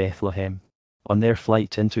journeyed to Bethlehem. On their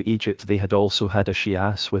flight into Egypt they had also had a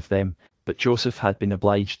she-ass with them, but Joseph had been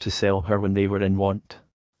obliged to sell her when they were in want.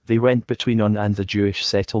 They went between On and the Jewish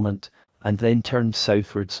settlement, and then turned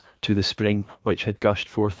southwards to the spring which had gushed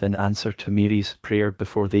forth in answer to Mary's prayer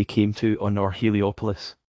before they came to On or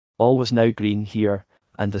Heliopolis. All was now green here,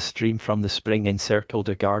 and the stream from the spring encircled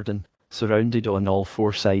a garden, surrounded on all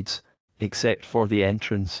four sides, except for the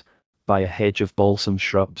entrance, by a hedge of balsam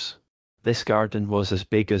shrubs. This garden was as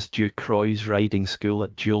big as Duke Croy's riding school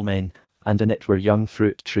at Julmen, and in it were young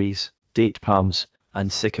fruit trees, date palms,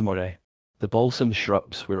 and sycamore. The balsam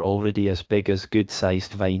shrubs were already as big as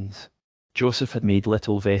good-sized vines. Joseph had made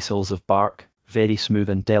little vessels of bark, very smooth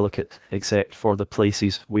and delicate, except for the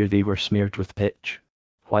places where they were smeared with pitch.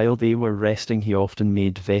 While they were resting he often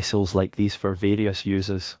made vessels like these for various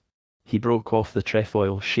uses. He broke off the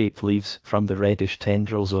trefoil-shaped leaves from the reddish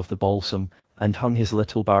tendrils of the balsam, and hung his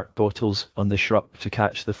little bark bottles on the shrub to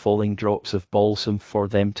catch the falling drops of balsam for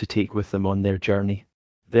them to take with them on their journey.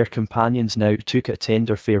 Their companions now took a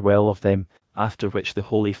tender farewell of them, after which the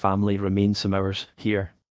Holy Family remained some hours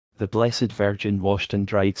here. The Blessed Virgin washed and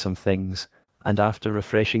dried some things, and after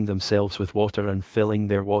refreshing themselves with water and filling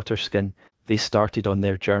their water skin, they started on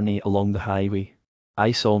their journey along the highway.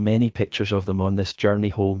 I saw many pictures of them on this journey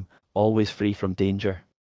home, always free from danger.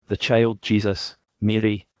 The child Jesus,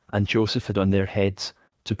 Mary, and Joseph had on their heads,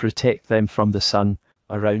 to protect them from the sun,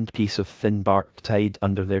 a round piece of thin bark tied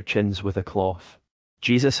under their chins with a cloth.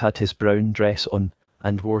 Jesus had his brown dress on,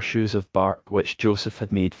 and wore shoes of bark which Joseph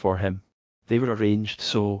had made for him. They were arranged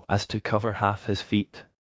so as to cover half his feet.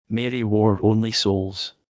 Mary wore only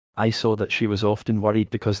soles. I saw that she was often worried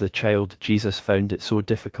because the child Jesus found it so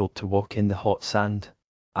difficult to walk in the hot sand.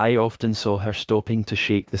 I often saw her stopping to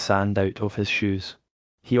shake the sand out of his shoes.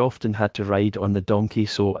 He often had to ride on the donkey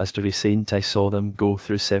so as to race. I saw them go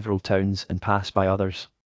through several towns and pass by others.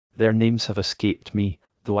 Their names have escaped me,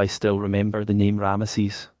 though I still remember the name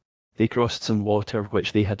Ramesses. They crossed some water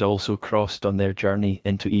which they had also crossed on their journey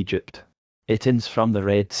into Egypt. It ends from the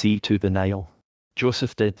Red Sea to the Nile.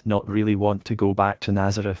 Joseph did not really want to go back to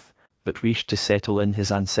Nazareth, but wished to settle in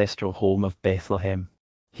his ancestral home of Bethlehem.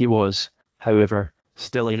 He was, however,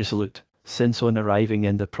 still irresolute, since on arriving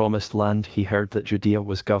in the Promised Land he heard that Judea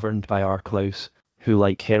was governed by Archelaus, who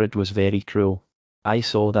like Herod was very cruel. I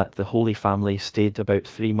saw that the Holy Family stayed about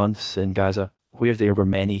 3 months in Gaza, where there were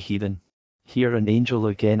many heathen. Here an angel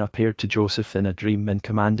again appeared to Joseph in a dream and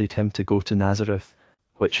commanded him to go to Nazareth,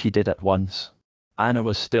 which he did at once. Anna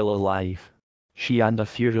was still alive. She and a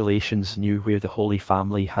few relations knew where the Holy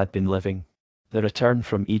Family had been living. The return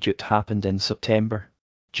from Egypt happened in September.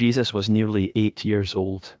 Jesus was nearly 8 years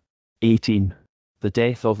old. 18. The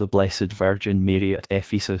death of the Blessed Virgin Mary at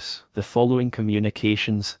Ephesus. The following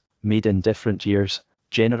communications, made in different years,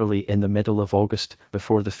 generally in the middle of August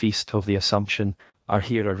before the Feast of the Assumption, are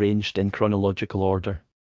here arranged in chronological order.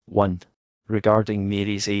 1. Regarding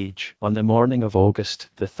Mary's age. On the morning of August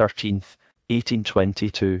the 13th,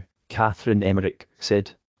 1822, Catherine Emmerich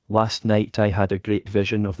said, "Last night I had a great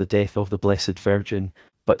vision of the death of the Blessed Virgin,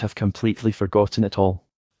 but have completely forgotten it all."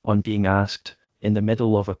 On being asked, in the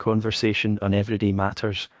middle of a conversation on everyday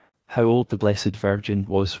matters, how old the Blessed Virgin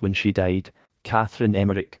was when she died, Catherine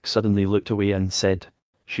Emmerich suddenly looked away and said,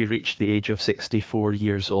 "She reached the age of 64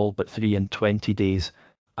 years old but 23 days.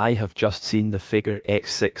 I have just seen the figure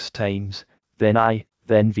X 6 times, then I,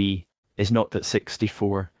 then V, is not that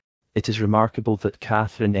 64. It is remarkable that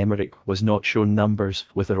Catherine Emmerich was not shown numbers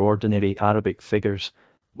with her ordinary Arabic figures,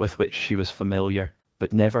 with which she was familiar,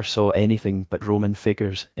 but never saw anything but Roman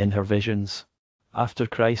figures in her visions. After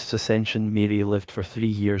Christ's ascension, Mary lived for 3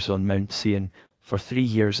 years on Mount Sion, for 3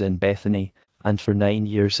 years in Bethany, and for 9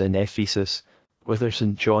 years in Ephesus, whither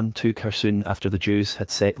St. John took her soon after the Jews had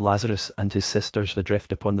set Lazarus and his sisters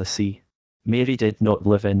adrift upon the sea. Mary did not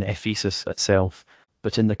live in Ephesus itself,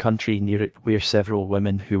 but in the country near it where several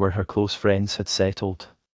women who were her close friends had settled.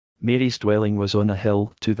 Mary's dwelling was on a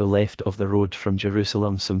hill to the left of the road from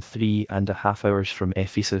Jerusalem, some 3.5 hours from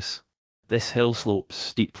Ephesus. This hill slopes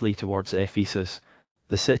steeply towards Ephesus.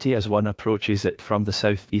 The city as one approaches it from the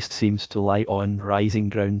southeast seems to lie on rising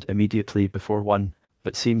ground immediately before one,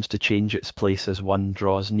 but seems to change its place as one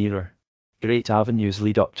draws nearer. Great avenues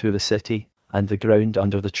lead up to the city, and the ground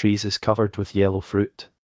under the trees is covered with yellow fruit.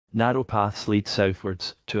 Narrow paths lead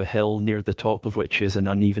southwards to a hill near the top of which is an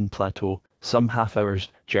uneven plateau, some half-hour's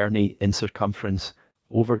journey in circumference,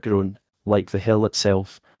 overgrown, like the hill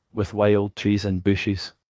itself, with wild trees and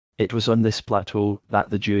bushes. It was on this plateau that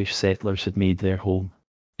the Jewish settlers had made their home.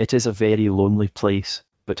 It is a very lonely place,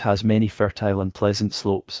 but has many fertile and pleasant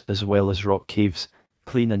slopes as well as rock caves,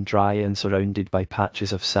 clean and dry and surrounded by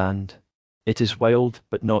patches of sand. It is wild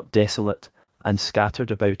but not desolate, and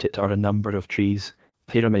scattered about it are a number of trees,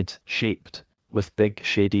 pyramid-shaped, with big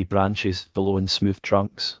shady branches below and smooth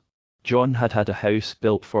trunks. John had had a house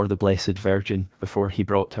built for the Blessed Virgin before he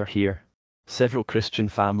brought her here. Several Christian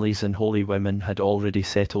families and holy women had already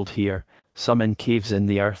settled here, some in caves in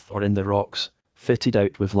the earth or in the rocks, fitted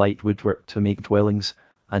out with light woodwork to make dwellings,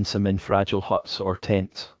 and some in fragile huts or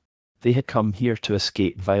tents. They had come here to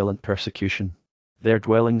escape violent persecution. Their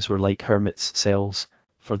dwellings were like hermits' cells,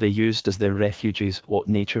 for they used as their refuges what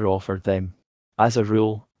nature offered them. As a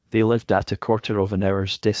rule, they lived at a quarter of an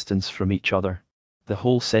hour's distance from each other. The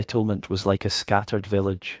whole settlement was like a scattered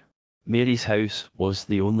village. Mary's house was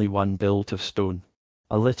the only one built of stone.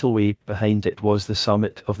 A little way behind it was the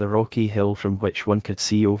summit of the rocky hill from which one could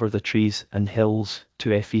see over the trees and hills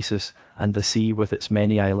to Ephesus and the sea with its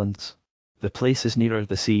many islands. The place is nearer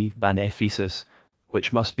the sea than Ephesus,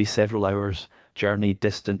 which must be several hours' journey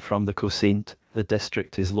distant from the coast. The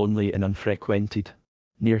district is lonely and unfrequented.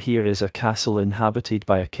 Near here is a castle inhabited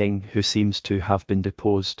by a king who seems to have been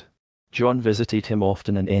deposed. John visited him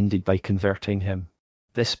often and ended by converting him.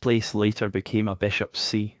 This place later became a bishop's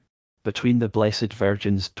see. Between the Blessed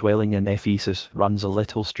Virgin's dwelling in Ephesus runs a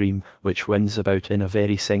little stream which winds about in a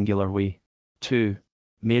very singular way. 2.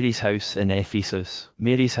 Mary's house in Ephesus.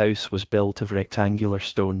 Mary's house was built of rectangular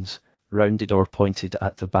stones, rounded or pointed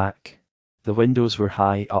at the back. The windows were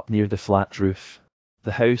high up near the flat roof.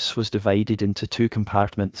 The house was divided into 2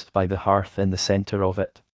 compartments by the hearth in the centre of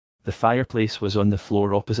it. The fireplace was on the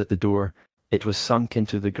floor opposite the door. It was sunk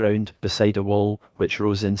into the ground beside a wall which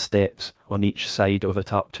rose in steps on each side of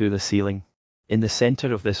it up to the ceiling. In the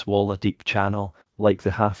centre of this wall a deep channel, like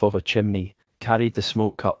the half of a chimney, carried the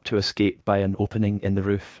smoke up to escape by an opening in the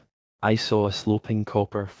roof. I saw a sloping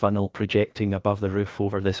copper funnel projecting above the roof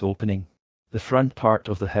over this opening. The front part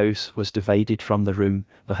of the house was divided from the room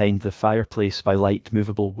behind the fireplace by light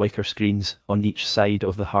movable wicker screens on each side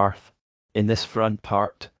of the hearth. In this front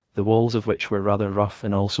part, the walls of which were rather rough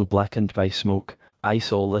and also blackened by smoke, I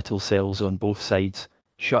saw little cells on both sides,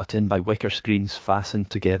 shut in by wicker screens fastened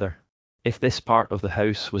together. If this part of the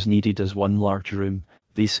house was needed as one large room,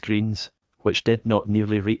 these screens, which did not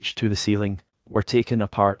nearly reach to the ceiling, were taken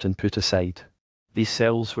apart and put aside. These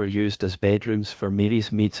cells were used as bedrooms for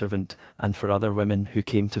Mary's maidservant and for other women who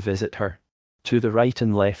came to visit her. To the right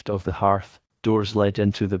and left of the hearth, doors led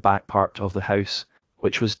into the back part of the house,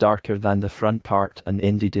 which was darker than the front part and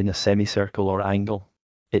ended in a semicircle or angle.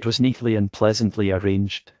 It was neatly and pleasantly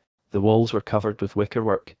arranged. The walls were covered with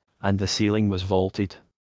wickerwork, and the ceiling was vaulted.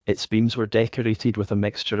 Its beams were decorated with a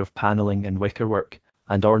mixture of panelling and wickerwork,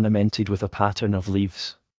 and ornamented with a pattern of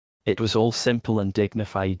leaves. It was all simple and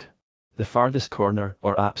dignified. The farthest corner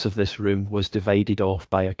or apse of this room was divided off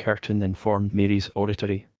by a curtain and formed Mary's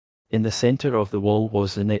oratory. In the centre of the wall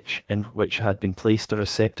was a niche in which had been placed a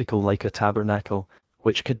receptacle like a tabernacle,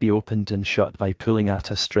 which could be opened and shut by pulling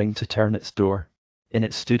at a string to turn its door. In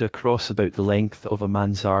it stood a cross about the length of a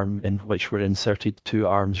man's arm in which were inserted 2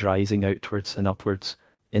 arms rising outwards and upwards,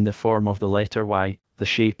 in the form of the letter Y, the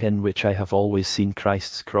shape in which I have always seen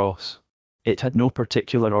Christ's cross. It had no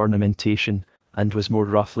particular ornamentation, and was more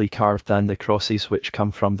roughly carved than the crosses which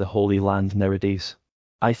come from the Holy Land nowadays.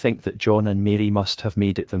 I think that John and Mary must have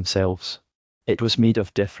made it themselves. It was made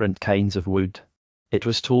of different kinds of wood. It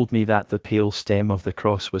was told me that the pale stem of the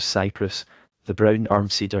cross was cypress, the brown arm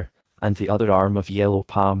cedar, and the other arm of yellow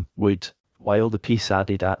palm wood, while the piece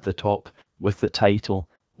added at the top, with the title,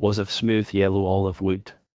 was of smooth yellow olive wood.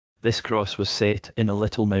 This cross was set in a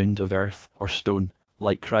little mound of earth or stone,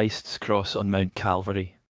 like Christ's cross on Mount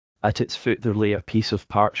Calvary. At its foot there lay a piece of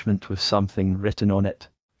parchment with something written on it,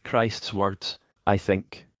 Christ's words, I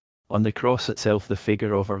think. On the cross itself the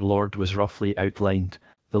figure of our Lord was roughly outlined,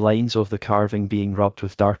 the lines of the carving being rubbed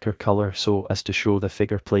with darker colour so as to show the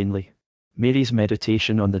figure plainly. Mary's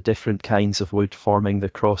meditation on the different kinds of wood forming the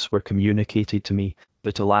cross were communicated to me,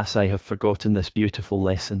 but alas, I have forgotten this beautiful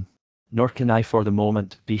lesson. Nor can I for the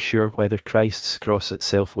moment be sure whether Christ's cross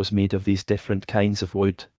itself was made of these different kinds of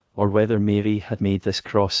wood, or whether Mary had made this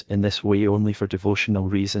cross in this way only for devotional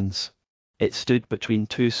reasons. It stood between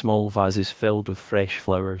 2 small vases filled with fresh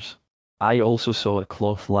flowers. I also saw a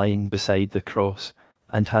cloth lying beside the cross,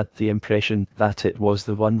 and had the impression that it was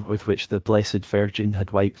the one with which the Blessed Virgin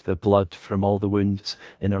had wiped the blood from all the wounds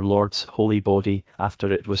in our Lord's holy body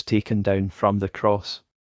after it was taken down from the cross.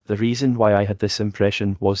 The reason why I had this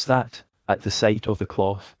impression was that, at the sight of the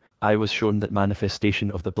cloth, I was shown that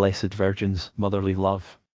manifestation of the Blessed Virgin's motherly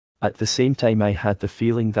love. At the same time I had the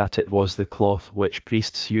feeling that it was the cloth which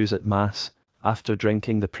priests use at Mass, after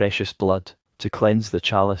drinking the precious blood, to cleanse the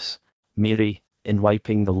chalice. Mary, in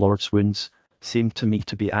wiping the Lord's wounds, seemed to me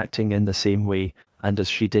to be acting in the same way, and as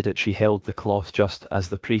she did it she held the cloth just as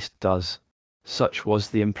the priest does. Such was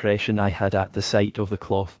the impression I had at the sight of the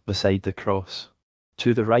cloth beside the cross.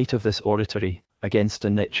 To the right of this oratory, against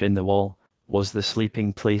a niche in the wall, was the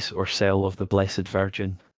sleeping place or cell of the Blessed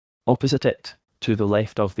Virgin. Opposite it, to the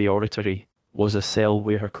left of the oratory, was a cell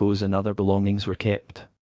where her clothes and other belongings were kept.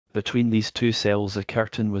 Between these 2 cells a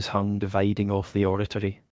curtain was hung dividing off the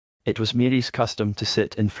oratory. It was Mary's custom to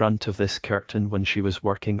sit in front of this curtain when she was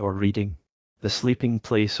working or reading. The sleeping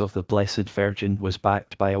place of the Blessed Virgin was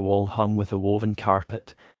backed by a wall hung with a woven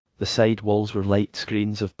carpet. The side walls were light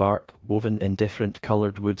screens of bark woven in different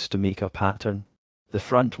coloured woods to make a pattern. The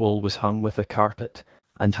front wall was hung with a carpet,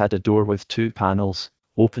 and had a door with 2 panels,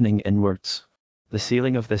 opening inwards. The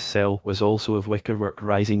ceiling of this cell was also of wickerwork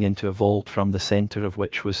rising into a vault from the centre of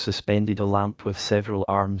which was suspended a lamp with several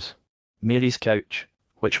arms. Mary's couch,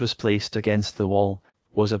 which was placed against the wall,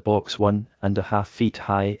 was a box 1.5 feet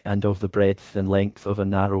high and of the breadth and length of a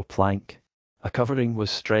narrow plank. A covering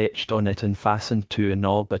was stretched on it and fastened to a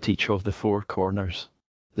knob at each of the 4 corners.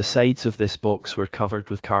 The sides of this box were covered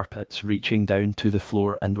with carpets reaching down to the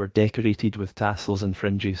floor and were decorated with tassels and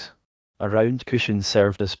fringes. A round cushion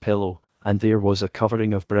served as pillow, and there was a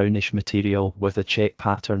covering of brownish material with a check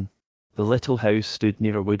pattern. The little house stood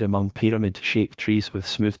near a wood among pyramid-shaped trees with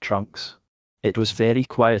smooth trunks. It was very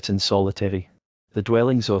quiet and solitary. The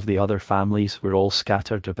dwellings of the other families were all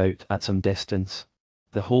scattered about at some distance.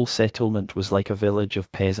 The whole settlement was like a village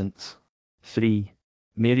of peasants. 3.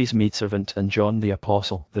 Mary's maidservant and John the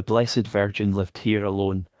Apostle. The Blessed Virgin lived here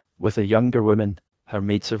alone, with a younger woman, her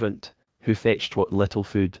maidservant, who fetched what little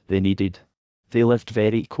food they needed. They lived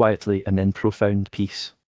very quietly and in profound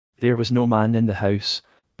peace. There was no man in the house,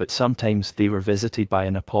 but sometimes they were visited by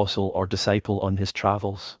an apostle or disciple on his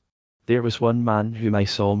travels. There was one man whom I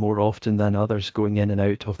saw more often than others going in and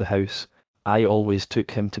out of the house. I always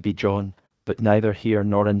took him to be John, but neither here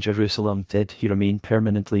nor in Jerusalem did he remain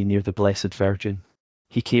permanently near the Blessed Virgin.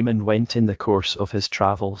 He came and went in the course of his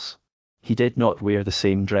travels. He did not wear the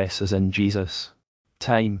same dress as in Jesus'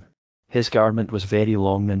 time. His garment was very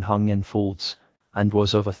long and hung in folds, and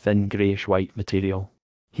was of a thin greyish-white material.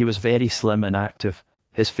 He was very slim and active.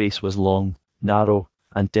 His face was long, narrow,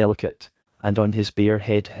 and delicate, and on his bare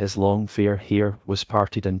head his long fair hair was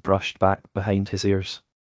parted and brushed back behind his ears.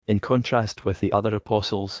 In contrast with the other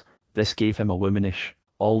apostles, this gave him a womanish,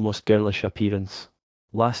 almost girlish appearance.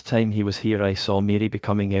 Last time he was here I saw Mary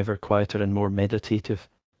becoming ever quieter and more meditative.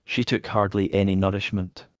 She took hardly any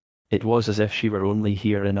nourishment. It was as if she were only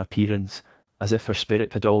here in appearance, as if her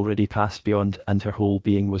spirit had already passed beyond and her whole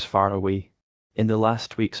being was far away. In the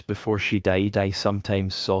last weeks before she died I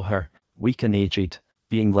sometimes saw her, weak and aged,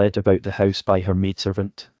 being led about the house by her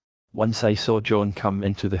maidservant. Once I saw John come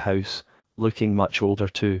into the house, looking much older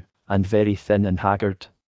too, and very thin and haggard.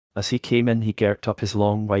 As he came in he girt up his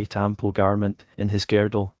long white ample garment in his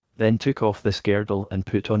girdle, then took off this girdle and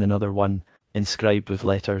put on another one, inscribed with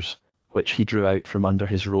letters, which he drew out from under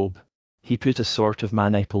his robe. He put a sort of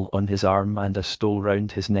maniple on his arm and a stole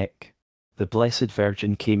round his neck. The Blessed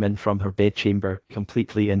Virgin came in from her bedchamber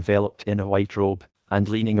completely enveloped in a white robe, and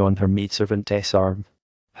leaning on her maidservant's arm.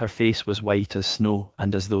 Her face was white as snow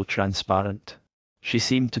and as though transparent. She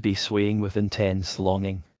seemed to be swaying with intense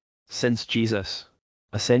longing. Since Jesus'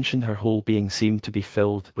 ascension her whole being seemed to be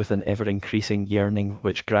filled with an ever-increasing yearning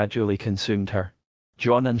which gradually consumed her.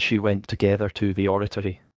 John and she went together to the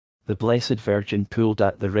oratory. The Blessed Virgin pulled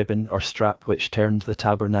at the ribbon or strap which turned the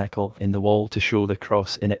tabernacle in the wall to show the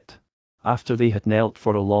cross in it. After they had knelt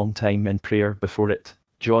for a long time in prayer before it,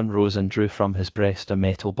 John rose and drew from his breast a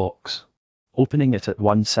metal box. Opening it at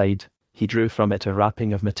one side, he drew from it a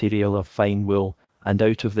wrapping of material of fine wool, and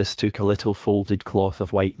out of this took a little folded cloth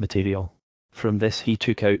of white material. From this he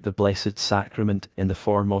took out the Blessed Sacrament in the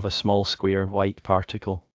form of a small square white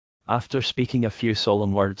particle. After speaking a few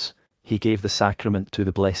solemn words, he gave the sacrament to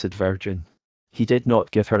the Blessed Virgin. He did not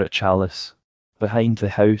give her a chalice. Behind the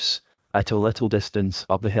house, at a little distance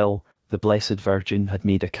up the hill, the Blessed Virgin had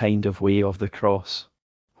made a kind of way of the cross.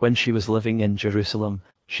 When she was living in Jerusalem,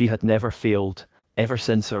 she had never failed, ever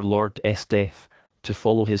since our Lord's death, to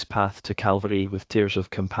follow his path to Calvary with tears of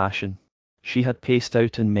compassion. She had paced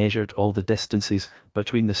out and measured all the distances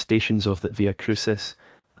between the stations of the Via Crucis,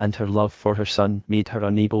 and her love for her Son made her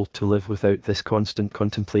unable to live without this constant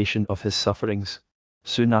contemplation of his sufferings.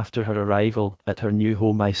 Soon after her arrival at her new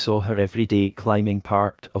home I saw her every day climbing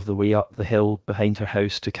part of the way up the hill behind her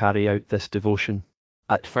house to carry out this devotion.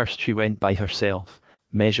 At first she went by herself,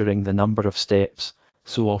 measuring the number of steps,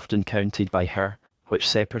 so often counted by her, which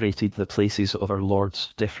separated the places of our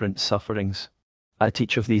Lord's different sufferings. At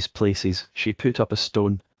each of these places she put up a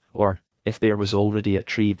stone, or, if there was already a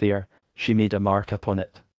tree there, she made a mark upon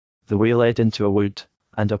it. The way led into a wood,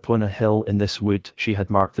 and upon a hill in this wood she had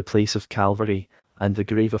marked the place of Calvary, and the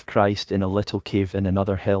grave of Christ in a little cave in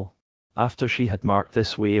another hill. After she had marked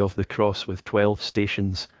this way of the cross with 12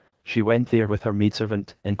 stations, she went there with her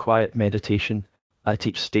maidservant in quiet meditation. At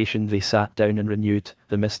each station they sat down and renewed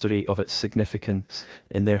the mystery of its significance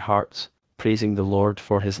in their hearts, praising the Lord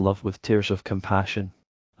for his love with tears of compassion.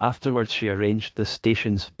 Afterwards she arranged the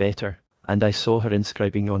stations better, and I saw her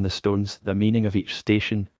inscribing on the stones the meaning of each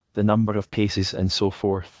station, the number of paces and so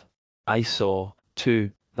forth. I saw,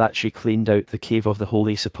 too, that she cleaned out the cave of the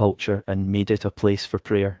Holy Sepulchre and made it a place for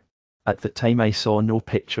prayer. At the time I saw no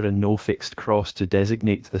picture and no fixed cross to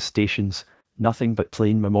designate the stations, nothing but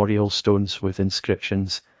plain memorial stones with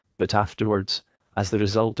inscriptions, but afterwards, as the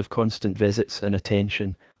result of constant visits and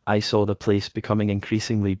attention, I saw the place becoming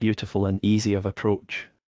increasingly beautiful and easy of approach.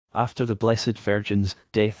 After the Blessed Virgin's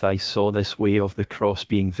death I saw this way of the cross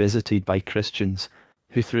being visited by Christians,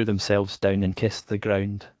 who threw themselves down and kissed the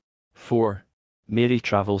ground. 4. Mary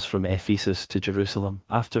travels from Ephesus to Jerusalem.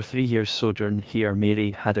 After 3 years' sojourn here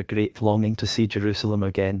Mary had a great longing to see Jerusalem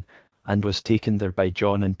again, and was taken there by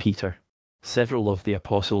John and Peter. Several of the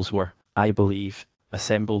apostles were, I believe,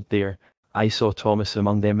 assembled there. I saw Thomas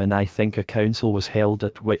among them, and I think a council was held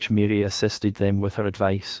at which Mary assisted them with her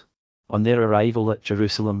advice. On their arrival at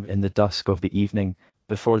Jerusalem in the dusk of the evening,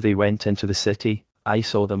 before they went into the city, I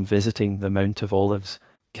saw them visiting the Mount of Olives,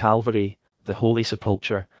 Calvary, the Holy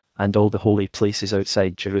Sepulchre, and all the holy places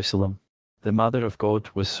outside Jerusalem. The Mother of God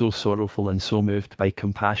was so sorrowful and so moved by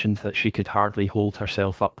compassion that she could hardly hold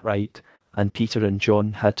herself upright, and Peter and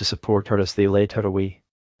John had to support her as they led her away.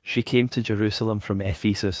 She came to Jerusalem from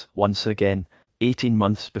Ephesus once again, 18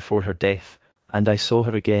 months before her death, and I saw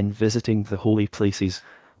her again visiting the holy places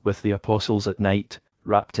with the apostles at night,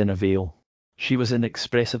 wrapped in a veil. She was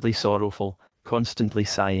inexpressibly sorrowful, constantly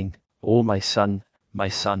sighing, "Oh, my son, my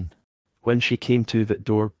son." When she came to that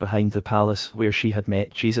door behind the palace where she had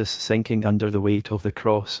met Jesus sinking under the weight of the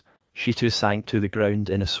cross, she too sank to the ground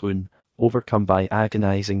in a swoon, overcome by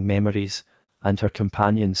agonizing memories, and her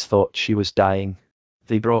companions thought she was dying.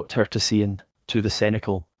 They brought her to Sion, to the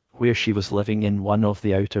cenacle, where she was living in one of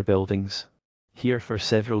the outer buildings. Here for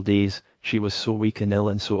several days, she was so weak and ill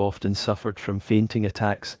and so often suffered from fainting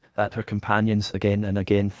attacks that her companions again and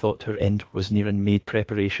again thought her end was near and made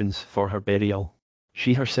preparations for her burial.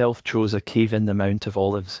 She herself chose a cave in the Mount of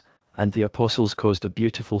Olives, and the apostles caused a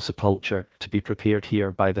beautiful sepulchre to be prepared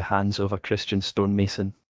here by the hands of a Christian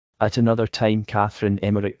stonemason. At another time Catherine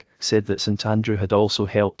Emmerich said that St. Andrew had also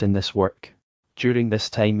helped in this work. During this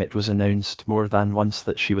time it was announced more than once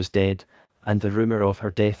that she was dead, and the rumor of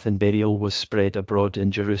her death and burial was spread abroad in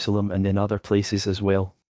Jerusalem and in other places as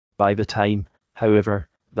well. By the time, however,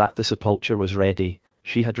 that the sepulchre was ready,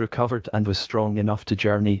 she had recovered and was strong enough to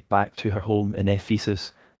journey back to her home in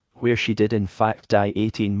Ephesus, where she did in fact die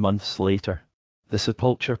 18 months later. The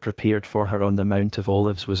sepulchre prepared for her on the Mount of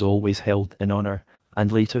Olives was always held in honor,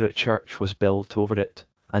 and later a church was built over it,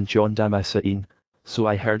 and John Damascene, so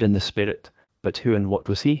I heard in the spirit, but who and what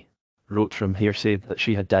was he? Wrote from hearsay that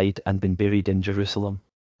she had died and been buried in Jerusalem.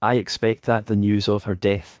 I expect that the news of her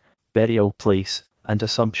death, burial place, and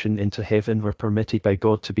assumption into heaven were permitted by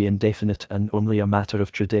God to be indefinite and only a matter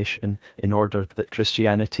of tradition, in order that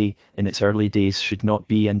Christianity in its early days should not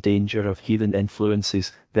be in danger of heathen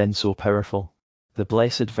influences then so powerful. The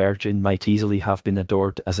Blessed Virgin might easily have been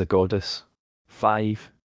adored as a goddess.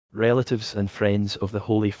 5. Relatives and friends of the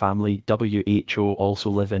Holy Family WHO also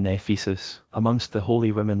live in Ephesus. Amongst the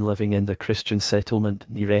holy women living in the Christian settlement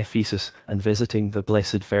near Ephesus and visiting the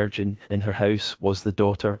Blessed Virgin in her house was the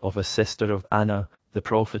daughter of a sister of Anna, the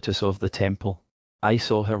prophetess of the temple. I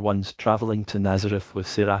saw her once traveling to Nazareth with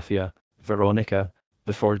Seraphia, Veronica,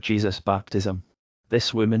 before Jesus' baptism.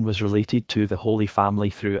 This woman was related to the Holy Family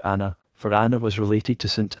through Anna, for Anna was related to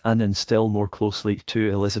St. Anne and still more closely to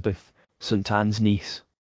Elizabeth, St. Anne's niece.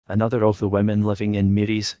 Another of the women living in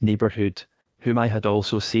Mary's neighborhood, whom I had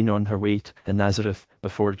also seen on her way to Nazareth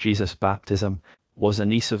before Jesus' baptism, was a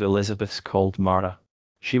niece of Elizabeth's called Mara.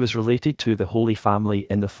 She was related to the Holy Family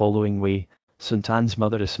in the following way. St. Anne's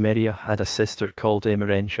mother Ismeria had a sister called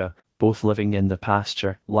Emmerich, both living in the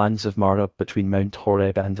pasture lands of Mara between Mount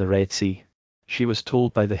Horeb and the Red Sea. She was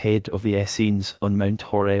told by the head of the Essenes on Mount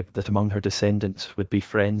Horeb that among her descendants would be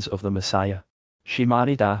friends of the Messiah. She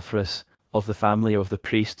married Aphras, of the family of the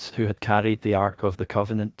priests who had carried the Ark of the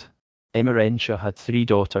Covenant. Emmerich had 3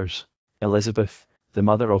 daughters, Elizabeth, the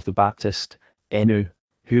mother of the Baptist, Enu,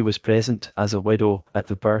 who was present as a widow at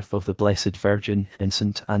the birth of the Blessed Virgin in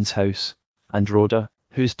St. Anne's house, and Rhoda,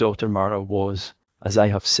 whose daughter Mara was, as I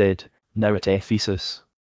have said, now at Ephesus.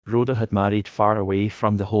 Rhoda had married far away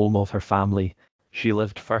from the home of her family. She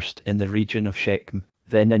lived first in the region of Shechem,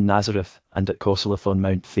 then in Nazareth, and at Coseleth on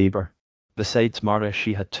Mount Thabor. Besides Mara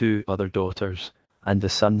she had 2 other daughters, and the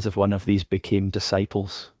sons of one of these became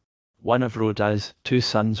disciples. One of Rhoda's 2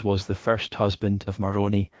 sons was the first husband of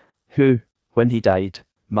Moroni, who, when he died,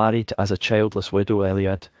 married as a childless widow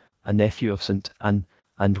Eliad, a nephew of St. Anne,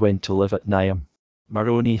 and went to live at Naim.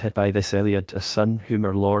 Moroni had by this Eliad a son whom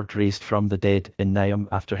our Lord raised from the dead in Naim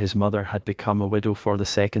after his mother had become a widow for the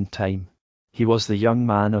 2nd time. He was the young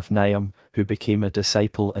man of Naim who became a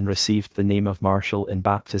disciple and received the name of Marshall in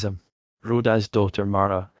baptism. Rhoda's daughter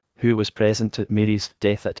Mara, who was present at Mary's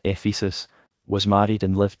death at Ephesus, was married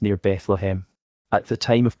and lived near Bethlehem. At the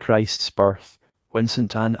time of Christ's birth, when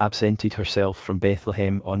St. Anne absented herself from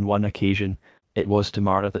Bethlehem on one occasion, it was to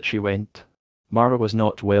Mara that she went. Mara was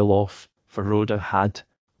not well off, for Rhoda had,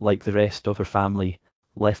 like the rest of her family,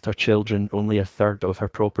 left her children only 1/3 of her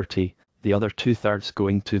property, the other 2/3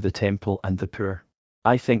 going to the temple and the poor.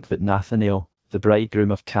 I think that Nathanael, the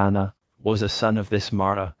bridegroom of Cana, was a son of this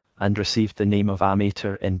Mara, and received the name of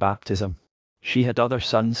Amator in baptism. She had other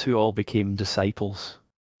sons who all became disciples.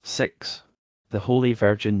 6. The Holy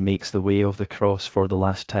Virgin makes the way of the cross for the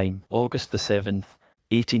last time. August the 7th,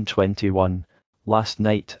 1821. Last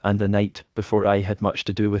night and the night before I had much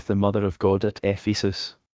to do with the Mother of God at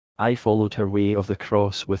Ephesus. I followed her way of the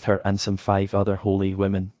cross with her and some 5 other holy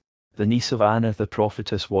women. The niece of Anna the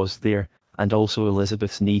prophetess was there, and also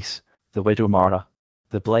Elizabeth's niece, the widow Mara.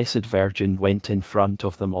 The Blessed Virgin went in front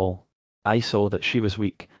of them all. I saw that she was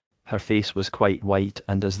weak. Her face was quite white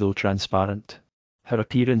and as though transparent. Her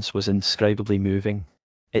appearance was indescribably moving.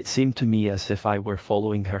 It seemed to me as if I were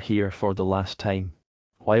following her here for the last time.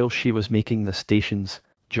 While she was making the stations,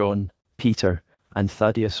 John, Peter, and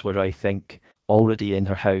Thaddeus were, I think, already in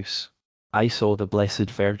her house. I saw the Blessed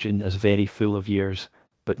Virgin as very full of years,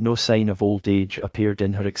 but no sign of old age appeared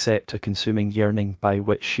in her except a consuming yearning by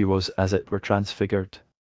which she was as it were transfigured.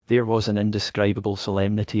 There was an indescribable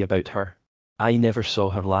solemnity about her. I never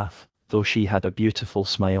saw her laugh, though she had a beautiful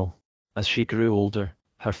smile. As she grew older,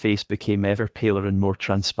 her face became ever paler and more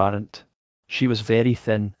transparent. She was very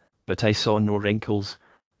thin, but I saw no wrinkles.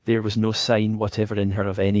 There was no sign whatever in her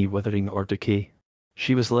of any withering or decay.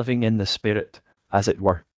 She was living in the spirit, as it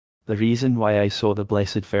were. The reason why I saw the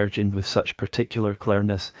Blessed Virgin with such particular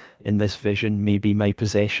clearness in this vision may be my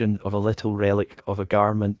possession of a little relic of a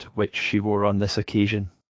garment which she wore on this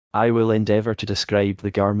occasion. I will endeavour to describe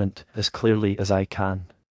the garment as clearly as I can.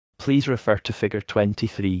 Please refer to figure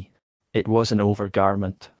 23. It was an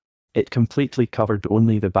overgarment. It completely covered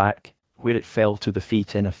only the back, where it fell to the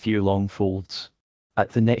feet in a few long folds. At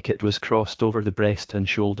the neck it was crossed over the breast and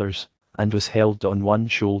shoulders, and was held on one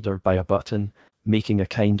shoulder by a button, making a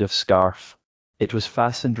kind of scarf. It was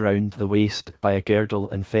fastened round the waist by a girdle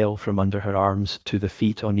and fell from under her arms to the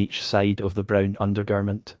feet on each side of the brown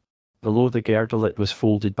undergarment. Below the girdle it was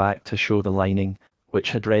folded back to show the lining,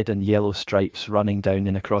 which had red and yellow stripes running down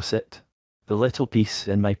and across it. The little piece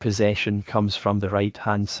in my possession comes from the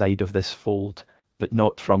right-hand side of this fold, but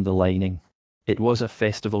not from the lining. It was a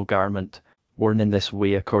festival garment, worn in this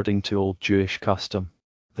way according to old Jewish custom.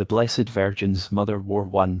 The Blessed Virgin's mother wore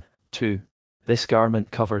one, too. This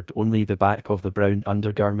garment covered only the back of the brown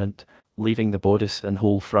undergarment, leaving the bodice and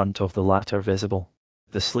whole front of the latter visible.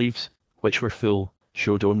 The sleeves, which were full,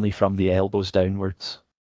 showed only from the elbows downwards.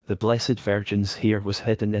 The Blessed Virgin's hair was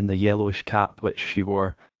hidden in the yellowish cap which she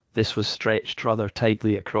wore. This was stretched rather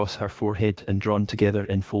tightly across her forehead and drawn together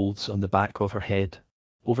in folds on the back of her head.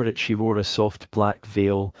 Over it she wore a soft black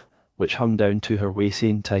veil, which hung down to her waist.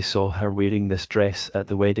 I saw her wearing this dress at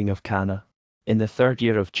the wedding of Cana. In the 3rd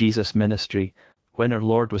year of Jesus' ministry, when our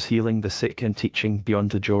Lord was healing the sick and teaching beyond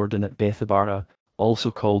the Jordan at Bethabara,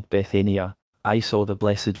 also called Bethania, I saw the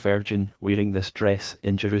Blessed Virgin wearing this dress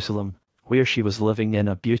in Jerusalem, where she was living in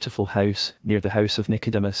a beautiful house near the house of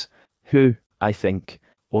Nicodemus, who, I think,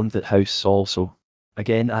 owned that house also.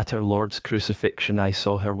 Again at our Lord's crucifixion I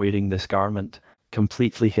saw her wearing this garment,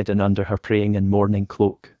 completely hidden under her praying and mourning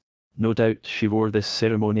cloak. No doubt she wore this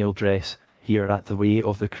ceremonial dress here at the way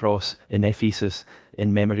of the cross in Ephesus,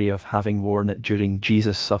 in memory of having worn it during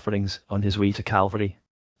Jesus' sufferings on his way to Calvary.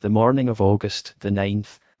 The morning of August the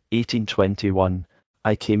 9th, 1821,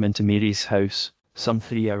 I came into Mary's house, some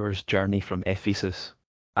 3 hours' journey from Ephesus.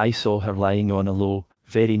 I saw her lying on a low,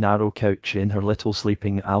 very narrow couch in her little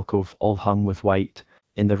sleeping alcove all hung with white,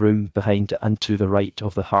 in the room behind and to the right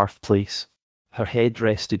of the hearth place. Her head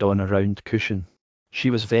rested on a round cushion. She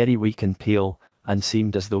was very weak and pale, and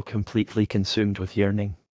seemed as though completely consumed with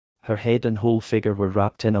yearning. Her head and whole figure were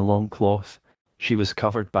wrapped in a long cloth. She was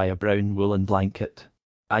covered by a brown woolen blanket.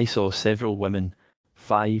 I saw several women,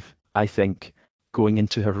 5, I think, going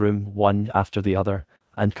into her room one after the other,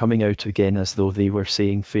 and coming out again as though they were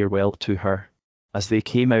saying farewell to her. As they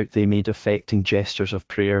came out they made affecting gestures of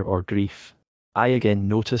prayer or grief. I again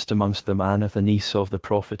noticed amongst them Anna the niece of the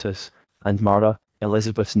prophetess, and Mara,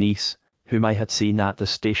 Elizabeth's niece, whom I had seen at the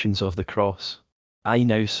stations of the cross. I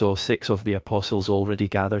now saw 6 of the apostles already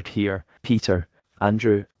gathered here, Peter,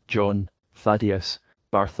 Andrew, John, Thaddeus,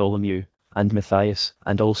 Bartholomew, and Matthias,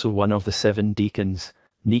 and also one of the 7 deacons,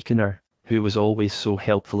 Nicanor, who was always so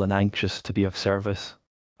helpful and anxious to be of service.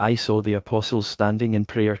 I saw the apostles standing in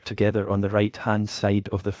prayer together on the right-hand side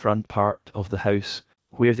of the front part of the house,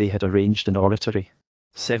 where they had arranged an oratory.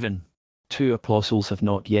 7. 2 apostles have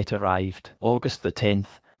not yet arrived. August the 10th,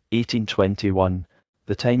 1821.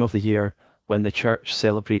 The time of the year when the Church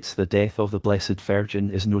celebrates the death of the Blessed Virgin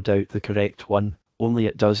is no doubt the correct one, only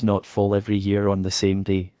it does not fall every year on the same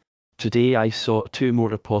day. Today I saw 2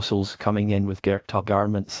 more apostles coming in with girt-up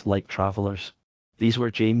garments like travellers. These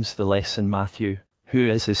were James the Less and Matthew, who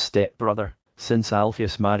is his step-brother, since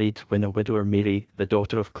Alphaeus married when a widower Mary, the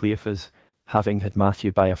daughter of Cleophas, having had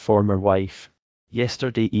Matthew by a former wife.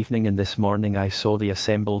 Yesterday evening and this morning I saw the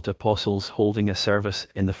assembled apostles holding a service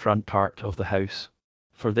in the front part of the house.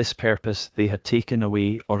 For this purpose they had taken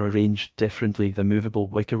away or arranged differently the movable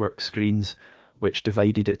wickerwork screens, which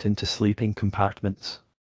divided it into sleeping compartments.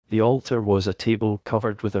 The altar was a table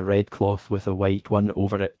covered with a red cloth with a white one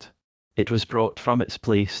over it. It was brought from its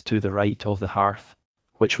place to the right of the hearth,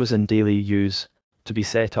 which was in daily use, to be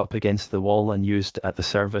set up against the wall and used at the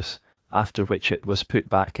service, after which it was put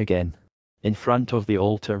back again. In front of the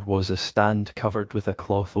altar was a stand covered with a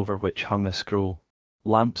cloth over which hung a scroll.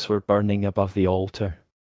 Lamps were burning above the altar.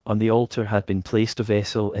 On the altar had been placed a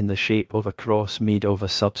vessel in the shape of a cross made of a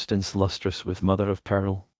substance lustrous with mother of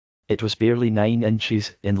pearl. It was barely 9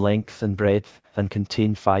 inches in length and breadth, and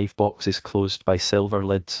contained 5 boxes closed by silver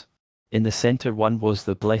lids. In the centre one was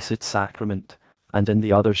the Blessed Sacrament, and in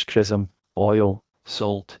the others chrism, oil,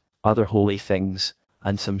 salt, other holy things,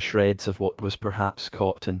 and some shreds of what was perhaps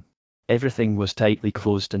cotton. Everything was tightly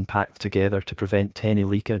closed and packed together to prevent any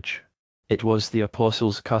leakage. It was the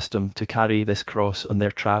apostles' custom to carry this cross on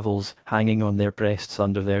their travels, hanging on their breasts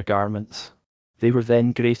under their garments. They were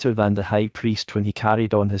then greater than the high priest when he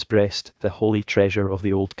carried on his breast the holy treasure of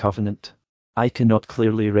the old covenant. I cannot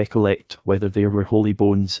clearly recollect whether there were holy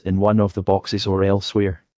bones in one of the boxes or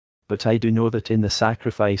elsewhere, but I do know that in the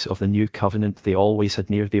sacrifice of the new covenant they always had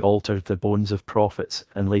near the altar the bones of prophets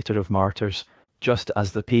and later of martyrs, just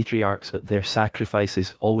as the patriarchs at their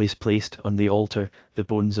sacrifices always placed on the altar the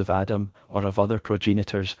bones of Adam or of other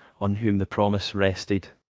progenitors on whom the promise rested.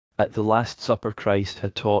 At the Last Supper Christ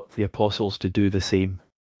had taught the apostles to do the same.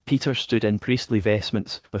 Peter stood in priestly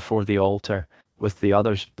vestments before the altar, with the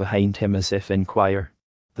others behind him as if in choir.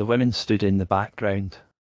 The women stood in the background.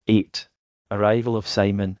 8. Arrival of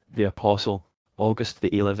Simon, the Apostle, August the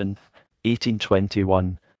 11th,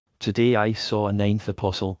 1821. Today I saw a 9th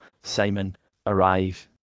apostle, Simon, arrive.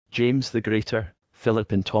 James the Greater,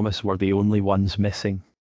 Philip and Thomas were the only ones missing.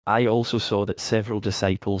 I also saw that several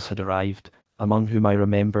disciples had arrived, among whom I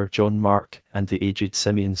remember John Mark and the aged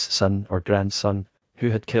Simeon's son or grandson,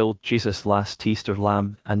 who had killed Jesus last Easter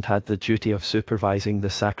lamb and had the duty of supervising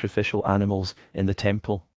the sacrificial animals in the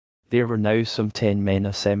temple. There were now some 10 men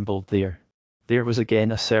assembled there. There was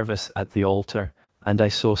again a service at the altar, and I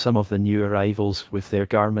saw some of the new arrivals with their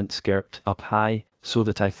garments girt up high, so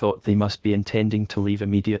that I thought they must be intending to leave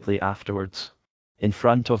immediately afterwards. In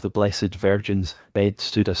front of the Blessed Virgin's bed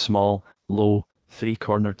stood a small, low,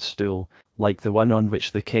 3-cornered stool, like the one on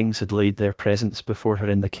which the kings had laid their presents before her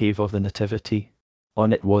in the cave of the Nativity.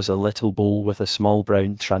 On it was a little bowl with a small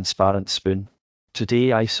brown transparent spoon.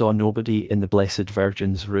 Today I saw nobody in the Blessed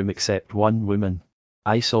Virgin's room except one woman.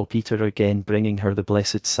 I saw Peter again bringing her the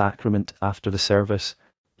Blessed Sacrament after the service.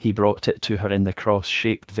 He brought it to her in the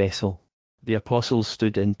cross-shaped vessel. The apostles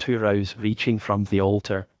stood in 2 rows reaching from the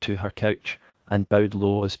altar to her couch, and bowed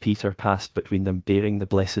low as Peter passed between them bearing the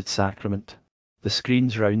Blessed Sacrament. The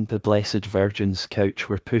screens round the Blessed Virgin's couch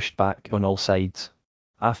were pushed back on all sides.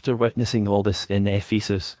 After witnessing all this in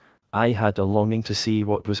Ephesus, I had a longing to see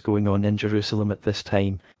what was going on in Jerusalem at this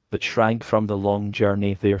time, but shrank from the long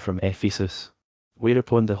journey there from Ephesus.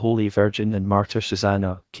 Whereupon the Holy Virgin and Martyr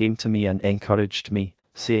Susanna came to me and encouraged me,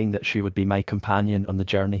 saying that she would be my companion on the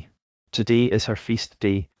journey. Today is her feast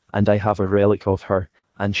day, and I have a relic of her,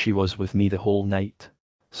 and she was with me the whole night.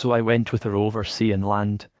 So I went with her over sea and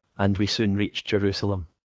land, and we soon reached Jerusalem.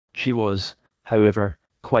 She was, however,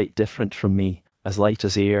 quite different from me, as light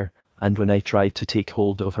as air, and when I tried to take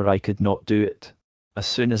hold of her I could not do it. As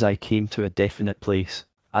soon as I came to a definite place,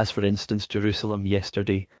 as for instance Jerusalem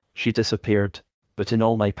yesterday, she disappeared, but in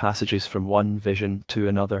all my passages from one vision to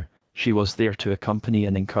another, she was there to accompany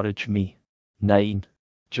and encourage me. 9.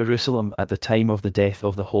 Jerusalem at the time of the death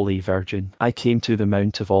of the Holy Virgin. I came to the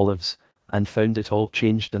Mount of Olives, and found it all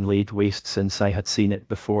changed and laid waste since I had seen it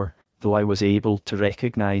before, though I was able to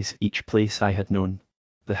recognize each place I had known.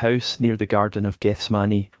 The house near the Garden of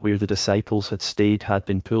Gethsemane, where the disciples had stayed, had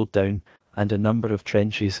been pulled down, and a number of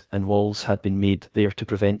trenches and walls had been made there to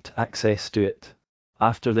prevent access to it.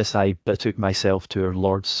 After this I betook myself to our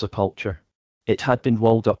Lord's sepulchre. It had been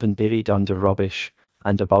walled up and buried under rubbish,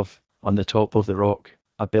 and above, on the top of the rock,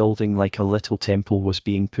 a building like a little temple was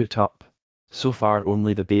being put up. So far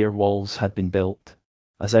only the bare walls had been built.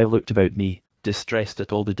 As I looked about me, distressed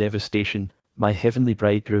at all the devastation, my heavenly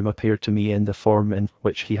bridegroom appeared to me in the form in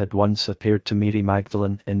which he had once appeared to Mary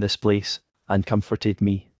Magdalene in this place, and comforted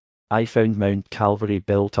me. I found Mount Calvary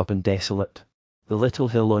built up and desolate. The little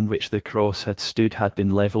hill on which the cross had stood had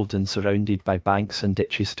been levelled and surrounded by banks and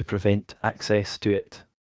ditches to prevent access to it.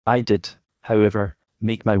 I did, however,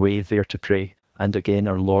 make my way there to pray, and again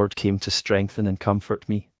our Lord came to strengthen and comfort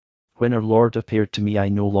me. When our Lord appeared to me, I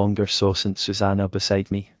no longer saw St. Susanna beside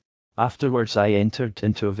me. Afterwards I entered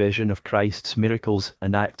into a vision of Christ's miracles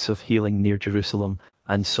and acts of healing near Jerusalem,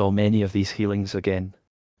 and saw many of these healings again.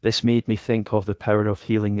 This made me think of the power of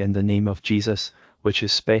healing in the name of Jesus, which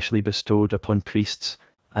is specially bestowed upon priests,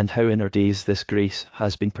 and how in our days this grace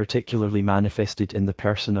has been particularly manifested in the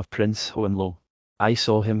person of Prince Hohenlohe. I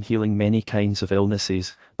saw him healing many kinds of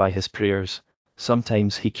illnesses by his prayers.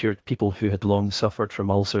 Sometimes he cured people who had long suffered from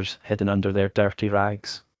ulcers hidden under their dirty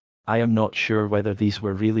rags. I am not sure whether these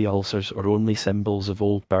were really ulcers or only symbols of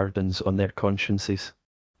old burdens on their consciences.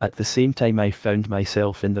 At the same time I found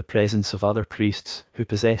myself in the presence of other priests who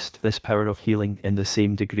possessed this power of healing in the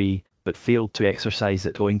same degree, but failed to exercise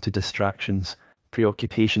it owing to distractions,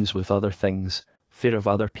 preoccupations with other things, fear of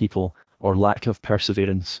other people, or lack of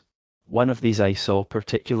perseverance. One of these I saw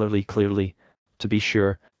particularly clearly. To be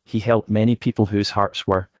sure, he helped many people whose hearts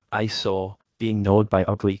were, I saw, being gnawed by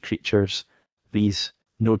ugly creatures. These,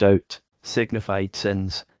 no doubt, signified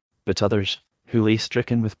sins, but others, who lay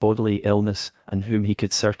stricken with bodily illness and whom he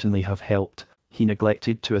could certainly have helped, he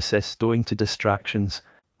neglected to assist owing to distractions,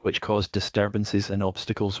 which caused disturbances and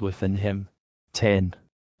obstacles within him. 10.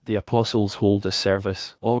 The Apostles hold a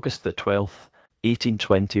service. August the 12th,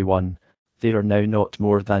 1821. There are now not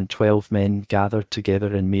more than 12 men gathered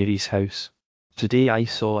together in Mary's house. Today I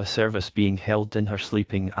saw a service being held in her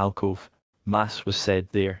sleeping alcove. Mass was said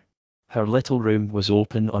there. Her little room was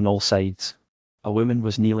open on all sides. A woman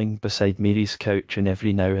was kneeling beside Mary's couch and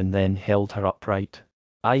every now and then held her upright.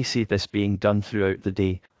 I see this being done throughout the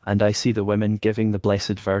day, and I see the women giving the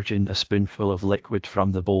Blessed Virgin a spoonful of liquid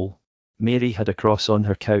from the bowl. Mary had a cross on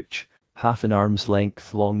her couch, half an arm's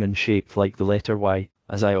length long and shaped like the letter Y,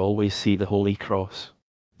 as I always see the Holy Cross.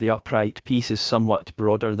 The upright piece is somewhat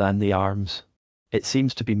broader than the arms. It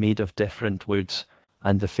seems to be made of different woods,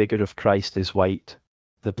 and the figure of Christ is white.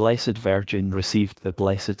 The Blessed Virgin received the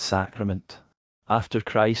Blessed Sacrament. After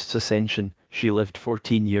Christ's ascension, she lived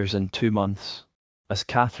 14 years and 2 months. As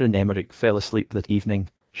Catherine Emmerich fell asleep that evening,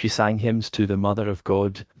 she sang hymns to the Mother of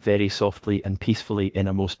God, very softly and peacefully in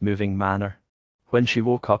a most moving manner. When she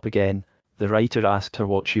woke up again, the writer asked her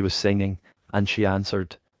what she was singing, and she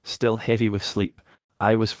answered, still heavy with sleep,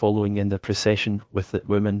 I was following in the procession with that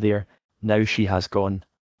woman there, now she has gone.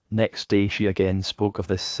 Next day she again spoke of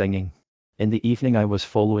this singing. In the evening I was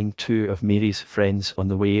following 2 of Mary's friends on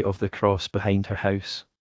the way of the cross behind her house.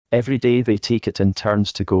 Every day they take it in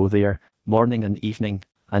turns to go there, morning and evening,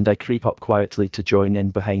 and I creep up quietly to join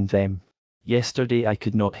in behind them. Yesterday I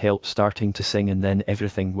could not help starting to sing and then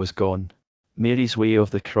everything was gone. Mary's way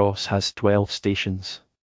of the cross has 12 stations.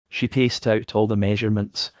 She paced out all the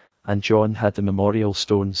measurements, and John had the memorial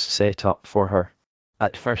stones set up for her.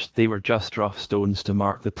 At first they were just rough stones to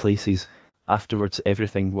mark the places. Afterwards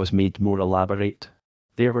everything was made more elaborate.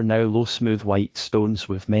 There were now low smooth white stones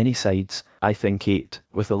with many sides, I think 8,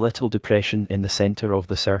 with a little depression in the center of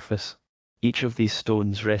the surface. Each of these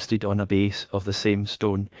stones rested on a base of the same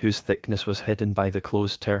stone whose thickness was hidden by the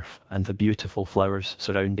closed turf and the beautiful flowers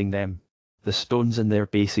surrounding them. The stones in their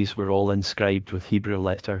bases were all inscribed with Hebrew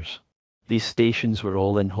letters. These stations were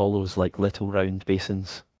all in hollows like little round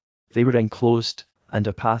basins. They were enclosed, and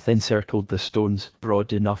a path encircled the stones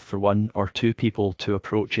broad enough for 1 or 2 people to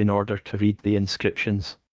approach in order to read the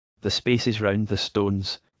inscriptions. The spaces round the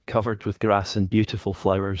stones, covered with grass and beautiful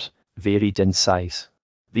flowers, varied in size.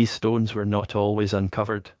 These stones were not always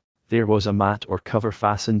uncovered. There was a mat or cover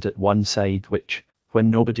fastened at one side which, when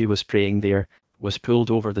nobody was praying there, was pulled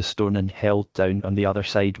over the stone and held down on the other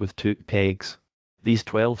side with 2 pegs. These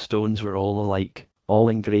 12 stones were all alike, all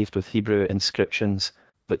engraved with Hebrew inscriptions,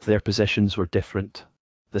 but their positions were different.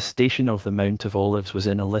 The station of the Mount of Olives was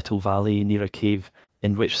in a little valley near a cave,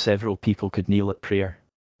 in which several people could kneel at prayer.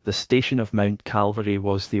 The station of Mount Calvary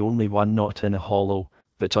was the only one not in a hollow,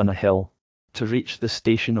 but on a hill. To reach the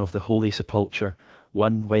station of the Holy Sepulchre,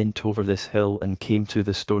 one went over this hill and came to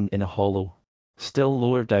the stone in a hollow. Still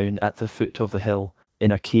lower down at the foot of the hill,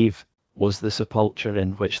 in a cave, was the sepulchre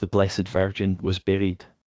in which the Blessed Virgin was buried.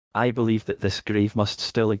 I believe that this grave must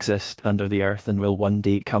still exist under the earth and will one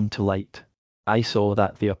day come to light. I saw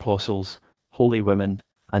that the apostles, holy women,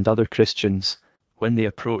 and other Christians, when they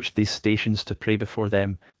approached these stations to pray before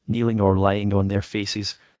them, kneeling or lying on their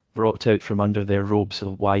faces, brought out from under their robes a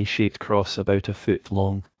Y-shaped cross about a foot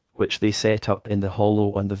long, which they set up in the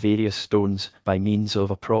hollow on the various stones by means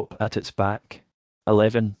of a prop at its back.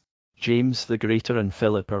 11. James the Greater and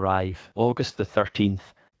Philip arrive. August the 13th,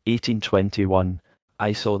 1821.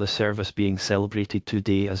 I saw the service being celebrated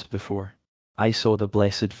today as before. I saw the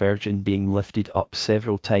Blessed Virgin being lifted up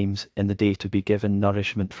several times in the day to be given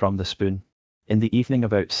nourishment from the spoon. In the evening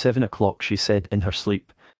about 7 o'clock she said in her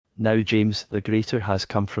sleep, Now James the Greater has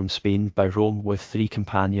come from Spain by Rome with 3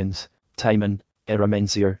 companions, Timon,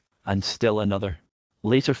 Eramenzier, and still another.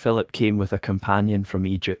 Later Philip came with a companion from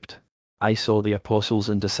Egypt. I saw the apostles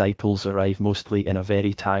and disciples arrive mostly in a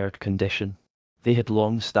very tired condition. They had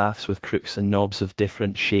long staffs with crooks and knobs of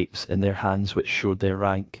different shapes in their hands which showed their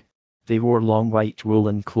rank. They wore long white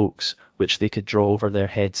woolen cloaks, which they could draw over their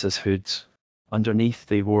heads as hoods. Underneath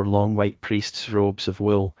they wore long white priests' robes of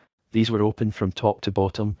wool. These were open from top to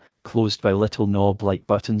bottom, closed by little knob-like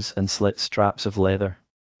buttons and slit straps of leather.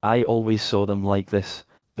 I always saw them like this,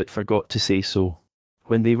 but forgot to say so.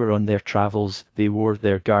 When they were on their travels, they wore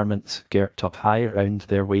their garments girt up high round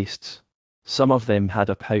their waists. Some of them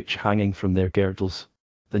had a pouch hanging from their girdles.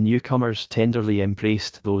 The newcomers tenderly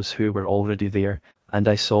embraced those who were already there, and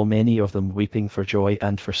I saw many of them weeping for joy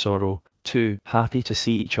and for sorrow, too, happy to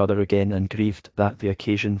see each other again and grieved that the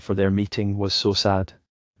occasion for their meeting was so sad.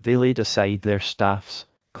 They laid aside their staffs,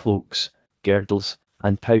 cloaks, girdles,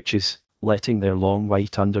 and pouches, letting their long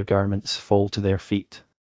white undergarments fall to their feet.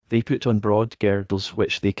 They put on broad girdles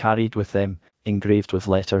which they carried with them, engraved with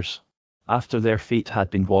letters. After their feet had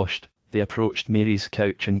been washed, they approached Mary's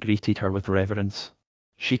couch and greeted her with reverence.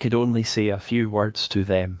 She could only say a few words to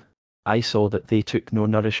them. I saw that they took no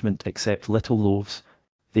nourishment except little loaves.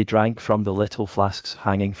 They drank from the little flasks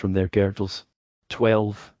hanging from their girdles.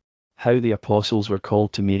 12. How the apostles were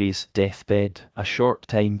called to Mary's deathbed a short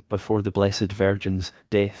time before the Blessed Virgin's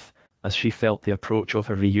death, as she felt the approach of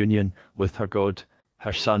her reunion with her God,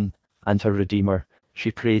 her Son, and her Redeemer. She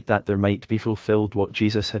prayed that there might be fulfilled what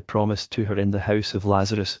Jesus had promised to her in the house of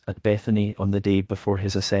Lazarus at Bethany on the day before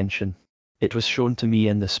his ascension. It was shown to me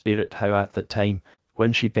in the Spirit how at that time,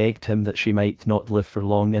 when she begged him that she might not live for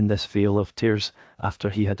long in this vale of tears after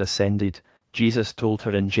he had ascended, Jesus told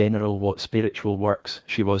her in general what spiritual works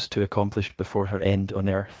she was to accomplish before her end on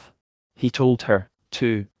earth. He told her,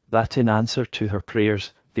 too, that in answer to her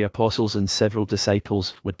prayers, the apostles and several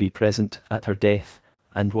disciples would be present at her death,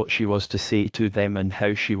 and what she was to say to them and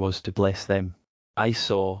how she was to bless them. I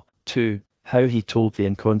saw, too, how he told the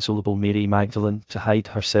inconsolable Mary Magdalene to hide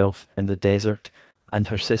herself in the desert, and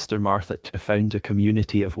her sister Martha to found a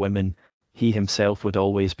community of women. He himself would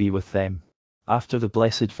always be with them. After the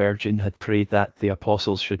Blessed Virgin had prayed that the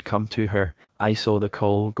apostles should come to her, I saw the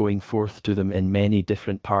call going forth to them in many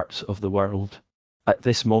different parts of the world. At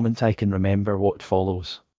this moment I can remember what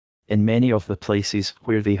follows. In many of the places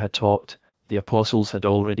where they had taught, the apostles had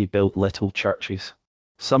already built little churches.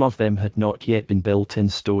 Some of them had not yet been built in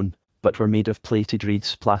stone, but were made of plated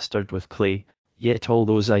reeds plastered with clay, yet all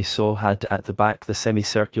those I saw had at the back the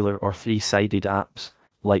semicircular or 3-sided apse,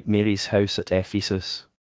 like Mary's house at Ephesus.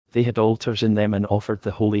 They had altars in them and offered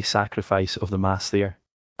the holy sacrifice of the Mass there.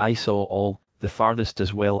 I saw all, the farthest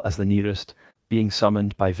as well as the nearest, being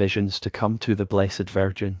summoned by visions to come to the Blessed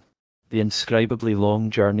Virgin. The inscribably long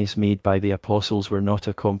journeys made by the apostles were not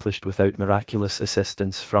accomplished without miraculous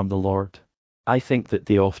assistance from the Lord. I think that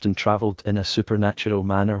they often travelled in a supernatural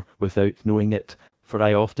manner without knowing it, for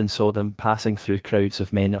I often saw them passing through crowds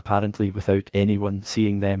of men apparently without anyone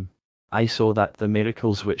seeing them. I saw that the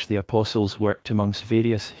miracles which the apostles worked amongst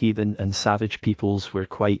various heathen and savage peoples were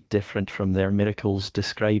quite different from their miracles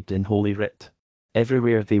described in Holy Writ.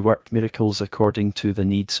 Everywhere they worked miracles according to the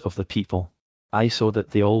needs of the people. I saw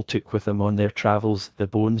that they all took with them on their travels the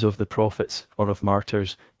bones of the prophets or of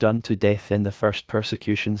martyrs done to death in the first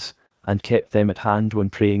persecutions, and kept them at hand when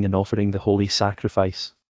praying and offering the holy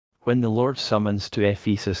sacrifice. When the Lord's summons to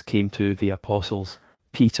Ephesus came to the apostles,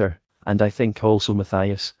 Peter, and I think also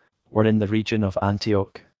Matthias, were in the region of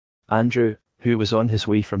Antioch. Andrew, who was on his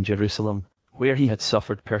way from Jerusalem, where he had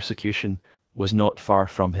suffered persecution, was not far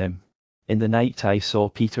from him. In the night I saw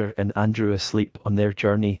Peter and Andrew asleep on their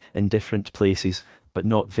journey in different places, but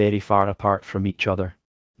not very far apart from each other.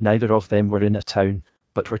 Neither of them were in a town,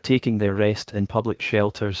 but were taking their rest in public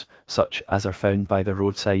shelters, such as are found by the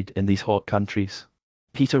roadside in these hot countries.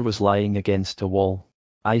 Peter was lying against a wall.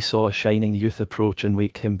 I saw a shining youth approach and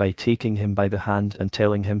wake him by taking him by the hand and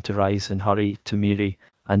telling him to rise and hurry to Mary,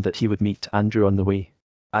 and that he would meet Andrew on the way.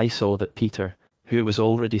 I saw that Peter, who was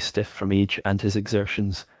already stiff from age and his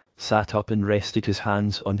exertions, sat up and rested his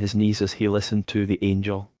hands on his knees as he listened to the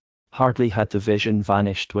angel. Hardly had the vision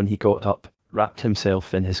vanished when he got up, wrapped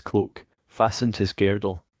himself in his cloak, fastened his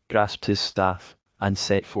girdle, grasped his staff, and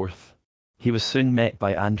set forth. He was soon met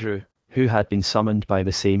by Andrew, who had been summoned by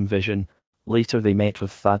the same vision. Later they met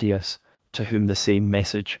with Thaddeus, to whom the same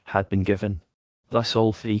message had been given. Thus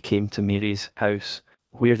all three came to Mary's house,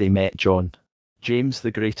 where they met John. James the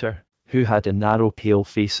Greater, who had a narrow pale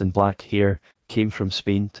face and black hair, came from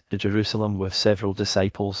Spain to Jerusalem with several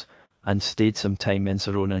disciples, and stayed some time in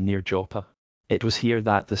Sarona near Joppa. It was here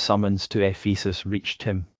that the summons to Ephesus reached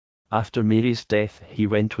him. After Mary's death, he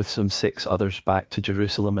went with some 6 others back to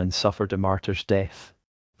Jerusalem and suffered a martyr's death.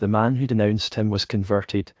 The man who denounced him was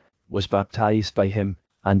converted, was baptized by him,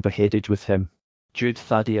 and beheaded with him. Jude,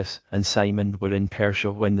 Thaddeus, and Simon were in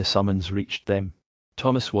Persia when the summons reached them.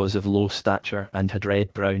 Thomas was of low stature and had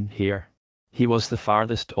red-brown hair. He was the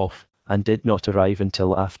farthest off, and did not arrive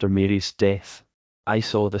until after Mary's death. I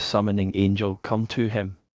saw the summoning angel come to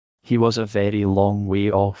him. He was a very long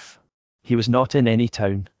way off. He was not in any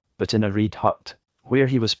town, but in a reed hut, where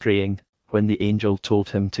he was praying, when the angel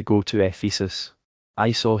told him to go to Ephesus.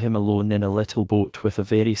 I saw him alone in a little boat with a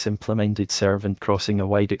very simple-minded servant crossing a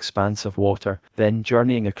wide expanse of water, then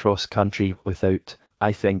journeying across country without,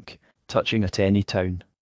 I think, touching at any town.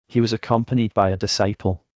 He was accompanied by a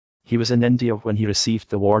disciple. He was in India when he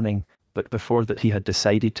received the warning, but before that he had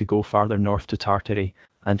decided to go farther north to Tartary,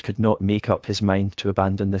 and could not make up his mind to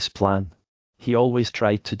abandon this plan. He always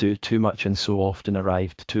tried to do too much and so often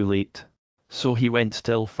arrived too late. So he went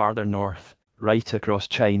still farther north, right across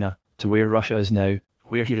China, to where Russia is now,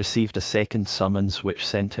 where he received a second summons which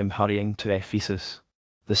sent him hurrying to Ephesus.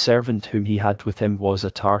 The servant whom he had with him was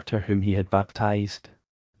a Tartar whom he had baptized.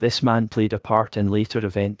 This man played a part in later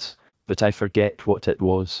events, but I forget what it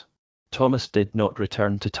was. Thomas did not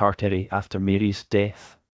return to Tartary after Mary's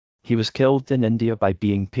death. He was killed in India by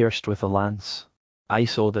being pierced with a lance. I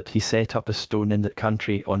saw that he set up a stone in that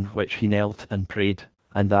country on which he knelt and prayed,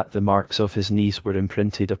 and that the marks of his knees were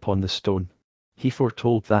imprinted upon the stone. He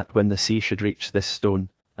foretold that when the sea should reach this stone,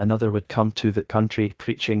 another would come to that country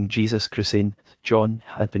preaching Jesus Christ. John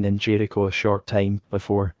had been in Jericho a short time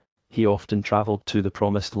before. He often travelled to the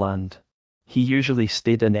Promised Land. He usually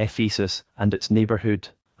stayed in Ephesus and its neighbourhood,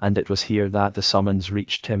 and it was here that the summons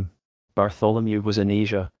reached him. Bartholomew was in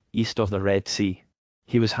Asia, east of the Red Sea.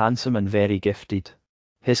 He was handsome and very gifted.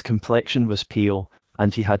 His complexion was pale,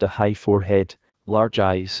 and he had a high forehead, large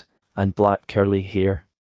eyes, and black curly hair.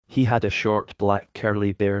 He had a short black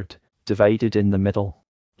curly beard, divided in the middle.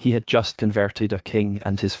 He had just converted a king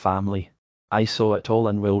and his family. I saw it all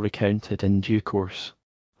and will recount it in due course.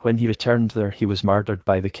 When he returned there he was murdered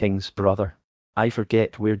by the king's brother. I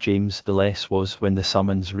forget where James the Less was when the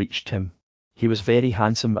summons reached him. He was very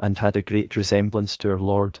handsome and had a great resemblance to our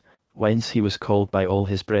Lord, whence he was called by all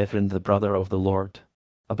his brethren the brother of the Lord.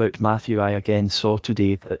 About Matthew I again saw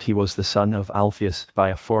today that he was the son of Alphaeus by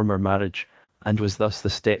a former marriage, and was thus the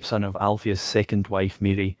stepson of Alphaeus' second wife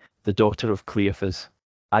Mary, the daughter of Cleophas.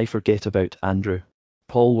 I forget about Andrew.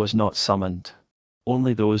 Paul was not summoned.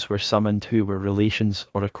 Only those were summoned who were relations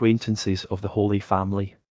or acquaintances of the Holy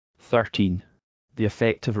Family. 13. The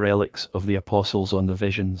effect of relics of the apostles on the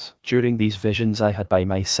visions. During these visions I had by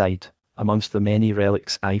my side, amongst the many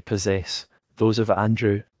relics I possess, those of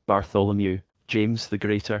Andrew, Bartholomew, James the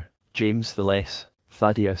Greater, James the Less,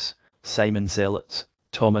 Thaddeus, Simon Zealots,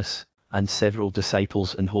 Thomas, and several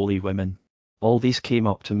disciples and holy women. All these came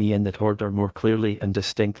up to me in that order more clearly and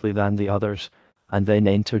distinctly than the others, and then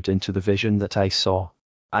entered into the vision that I saw.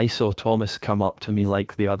 I saw Thomas come up to me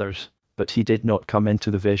like the others, but he did not come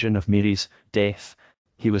into the vision of Mary's death.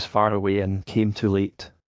 He was far away and came too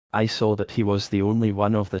late. I saw that he was the only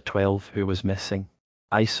one of the 12 who was missing.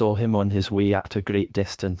 I saw him on his way at a great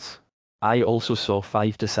distance. I also saw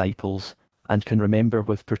 5 disciples, and can remember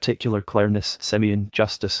with particular clearness Simeon,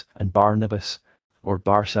 Justus, and Barnabas, or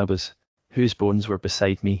Barsabbas, whose bones were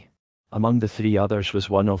beside me. Among the 3 others was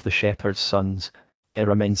one of the shepherd's sons,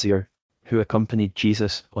 Eramenzier, who accompanied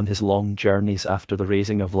Jesus on his long journeys after the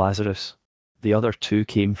raising of Lazarus. The other 2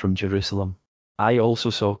 came from Jerusalem. I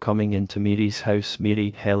also saw coming into Mary's house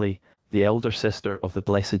Mary Heli, the elder sister of the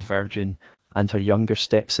Blessed Virgin, and her younger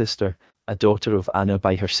stepsister, a daughter of Anna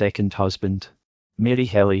by her second husband. Mary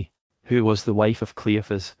Heli, who was the wife of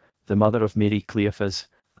Cleophas, the mother of Mary Cleophas,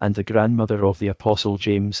 and the grandmother of the apostle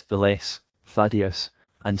James the Less, Thaddeus,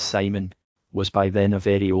 and Simon, was by then a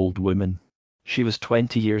very old woman. She was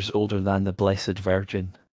 20 years older than the Blessed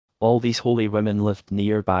Virgin. All these holy women lived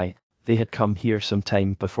nearby. They had come here some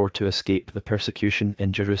time before to escape the persecution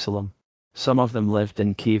in Jerusalem. Some of them lived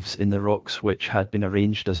in caves in the rocks which had been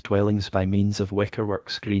arranged as dwellings by means of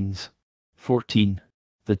wickerwork screens. 14.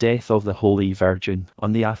 The death of the Holy Virgin.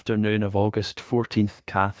 On the afternoon of August 14th,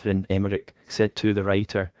 Catherine Emmerich said to the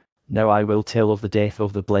writer, "Now I will tell of the death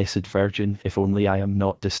of the Blessed Virgin if only I am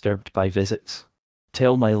not disturbed by visits.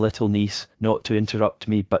 Tell my little niece not to interrupt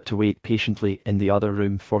me but to wait patiently in the other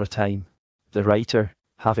room for a time." The writer,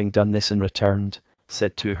 having done this and returned,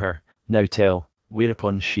 said to her, "Now tell,"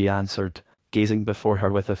 whereupon she answered, gazing before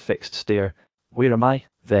her with a fixed stare, "Where am I,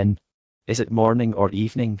 then? Is it morning or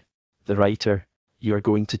evening?" The writer, "You are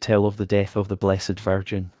going to tell of the death of the Blessed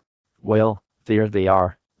Virgin. Well, There they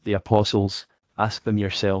are, the apostles. Ask them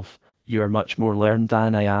yourself. You are much more learned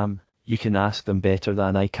than I am. You can ask them better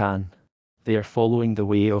than I can. They are following the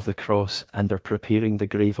way of the cross and are preparing the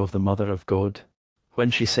grave of the Mother of God. When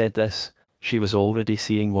she said this, she was already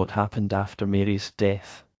seeing what happened after Mary's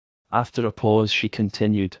death. After a pause she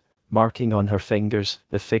continued, marking on her fingers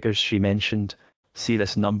the figures she mentioned. See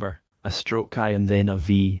this number, a stroke I and then a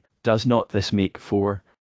V, does not this make 4?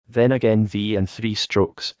 Then again V and 3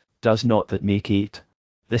 strokes, does not that make 8?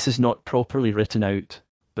 This is not properly written out,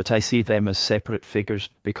 but I see them as separate figures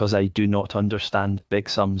because I do not understand big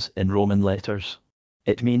sums in Roman letters.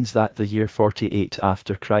 It means that the year 48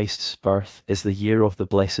 after Christ's birth is the year of the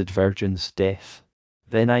Blessed Virgin's death.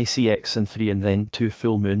 Then I see X and 3 and then 2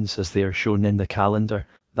 full moons as they are shown in the calendar.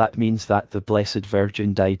 That means that the Blessed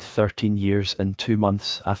Virgin died 13 years and 2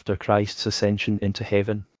 months after Christ's ascension into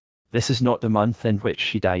heaven. This is not the month in which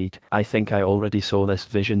she died. I think I already saw this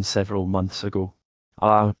vision several months ago.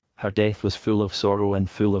 Ah, her death was full of sorrow and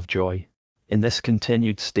full of joy. In this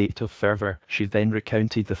continued state of fervor, she then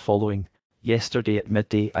recounted the following. Yesterday at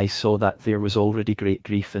midday I saw that there was already great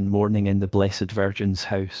grief and mourning in the Blessed Virgin's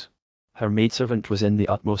house. Her maidservant was in the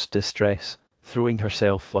utmost distress, throwing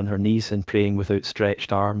herself on her knees and praying with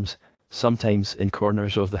outstretched arms, sometimes in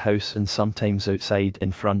corners of the house and sometimes outside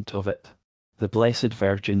in front of it. The Blessed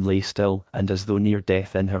Virgin lay still and as though near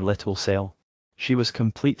death in her little cell. She was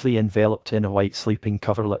completely enveloped in a white sleeping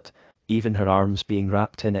coverlet, even her arms being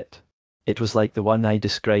wrapped in it. It was like the one I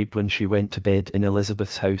described when she went to bed in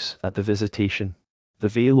Elizabeth's house at the Visitation. The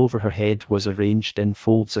veil over her head was arranged in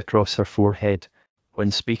folds across her forehead.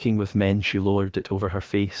 When speaking with men she lowered it over her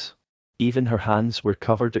face. Even her hands were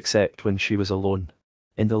covered except when she was alone.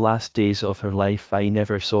 In the last days of her life I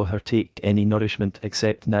never saw her take any nourishment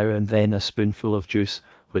except now and then a spoonful of juice,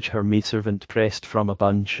 which her maidservant pressed from a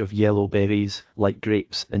bunch of yellow berries, like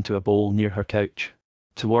grapes, into a bowl near her couch.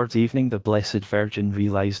 Towards evening the Blessed Virgin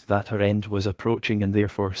realized that her end was approaching and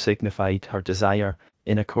therefore signified her desire,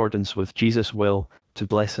 in accordance with Jesus' will, to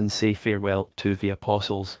bless and say farewell to the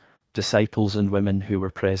apostles, disciples and women who were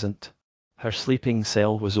present. Her sleeping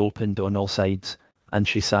cell was opened on all sides, and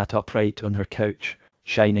she sat upright on her couch,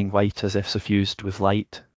 shining white as if suffused with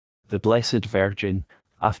light. The Blessed Virgin,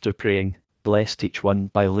 after praying, blessed each one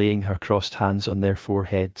by laying her crossed hands on their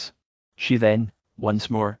foreheads. She then, once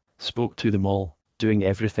more, spoke to them all, doing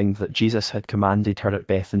everything that Jesus had commanded her at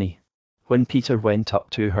Bethany. When Peter went up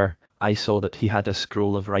to her, I saw that he had a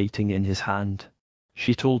scroll of writing in his hand.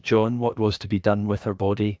 She told John what was to be done with her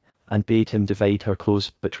body, and bade him divide her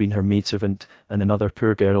clothes between her maidservant and another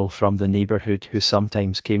poor girl from the neighborhood who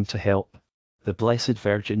sometimes came to help. The Blessed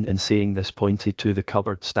Virgin in saying this pointed to the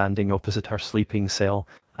cupboard standing opposite her sleeping cell,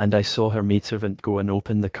 and I saw her maidservant go and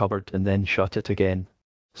open the cupboard and then shut it again.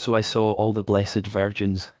 So I saw all the Blessed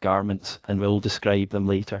Virgin's garments and will describe them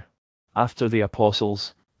later. After the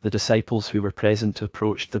apostles, the disciples who were present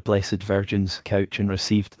approached the Blessed Virgin's couch and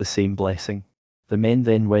received the same blessing. The men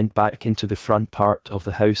then went back into the front part of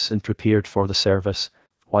the house and prepared for the service,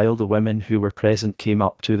 while the women who were present came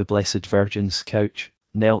up to the Blessed Virgin's couch,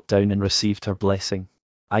 knelt down and received her blessing.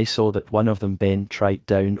 I saw that one of them bent right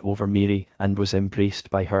down over Mary and was embraced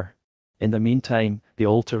by her. In the meantime, the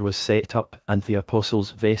altar was set up and the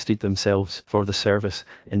apostles vested themselves for the service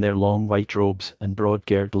in their long white robes and broad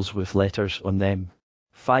girdles with letters on them.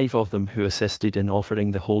 5 of them who assisted in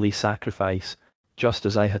offering the holy sacrifice, just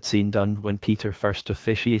as I had seen done when Peter first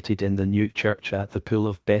officiated in the new church at the pool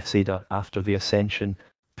of Bethsaida after the Ascension,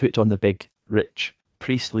 put on the big, rich,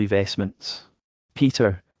 priestly vestments.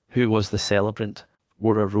 Peter, who was the celebrant,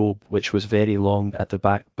 wore a robe which was very long at the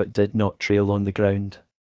back but did not trail on the ground.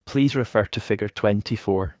 Please refer to figure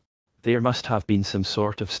 24. There must have been some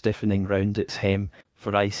sort of stiffening round its hem,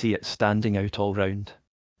 for I see it standing out all round.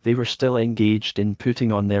 They were still engaged in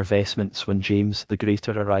putting on their vestments when James the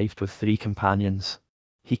Greater arrived with 3 companions.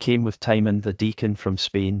 He came with Timon the deacon from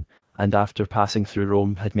Spain, and after passing through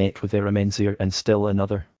Rome had met with Eremenzir and still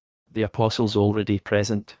another. The apostles already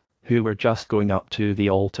present, who were just going up to the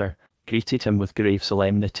altar, greeted him with grave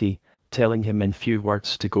solemnity, telling him in few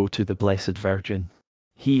words to go to the Blessed Virgin.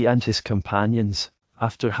 He and his companions,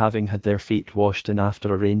 after having had their feet washed and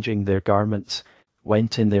after arranging their garments,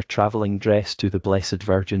 went in their travelling dress to the Blessed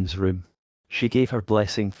Virgin's room. She gave her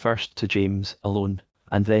blessing first to James alone,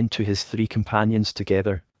 and then to his 3 companions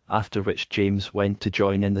together, after which James went to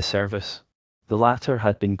join in the service. The latter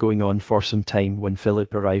had been going on for some time when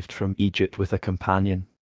Philip arrived from Egypt with a companion.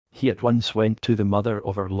 He at once went to the mother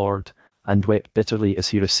of our Lord, and wept bitterly as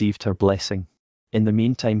he received her blessing. In the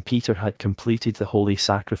meantime Peter had completed the holy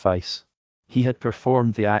sacrifice. He had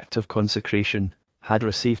performed the act of consecration, had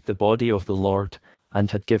received the body of the Lord,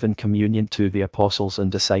 and had given communion to the apostles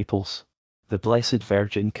and disciples. The Blessed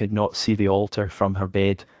Virgin could not see the altar from her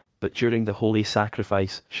bed, but during the holy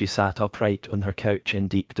sacrifice she sat upright on her couch in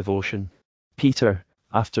deep devotion. Peter,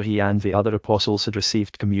 after he and the other apostles had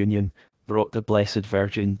received communion, brought the Blessed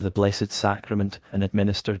Virgin the Blessed Sacrament and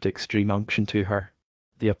administered extreme unction to her.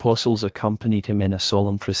 The apostles accompanied him in a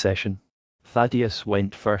solemn procession. Thaddeus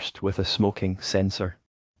went first with a smoking censer.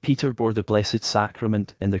 Peter bore the Blessed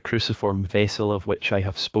Sacrament in the cruciform vessel of which I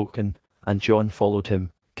have spoken, and John followed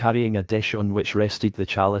him, carrying a dish on which rested the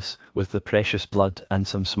chalice with the precious blood and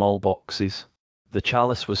some small boxes. The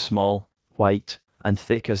chalice was small, white, and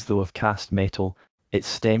thick as though of cast metal. Its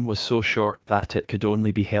stem was so short that it could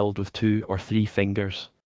only be held with 2 or 3 fingers.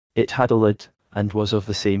 It had a lid, and was of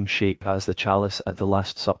the same shape as the chalice at the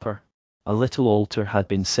Last Supper. A little altar had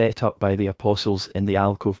been set up by the apostles in the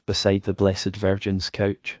alcove beside the Blessed Virgin's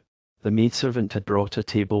couch. The maidservant had brought a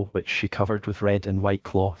table which she covered with red and white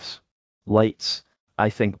cloths. Lights, I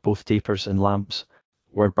think both tapers and lamps,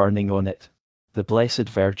 were burning on it. The Blessed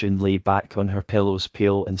Virgin lay back on her pillows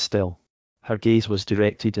pale and still. Her gaze was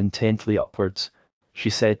directed intently upwards. She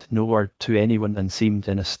said no word to anyone and seemed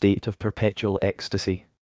in a state of perpetual ecstasy.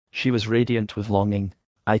 She was radiant with longing.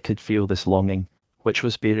 I could feel this longing, which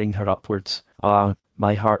was bearing her upwards. Ah,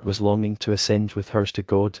 my heart was longing to ascend with hers to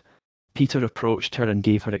God. Peter approached her and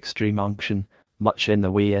gave her extreme unction, much in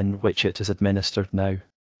the way in which it is administered now.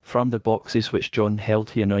 From the boxes which John held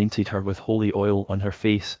he anointed her with holy oil on her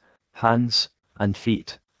face, hands, and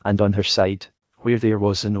feet, and on her side, where there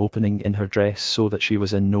was an opening in her dress so that she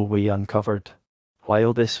was in no way uncovered.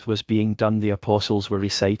 While this was being done the apostles were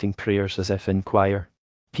reciting prayers as if in choir.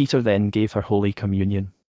 Peter then gave her Holy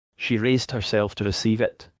Communion. She raised herself to receive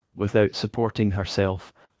it, without supporting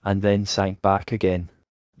herself, and then sank back again.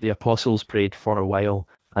 The apostles prayed for a while,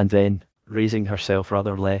 and then, raising herself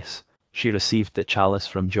rather less, she received the chalice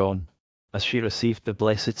from John. As she received the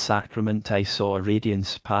Blessed Sacrament I saw a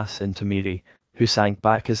radiance pass into Mary, who sank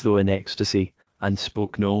back as though in ecstasy, and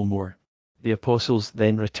spoke no more. The apostles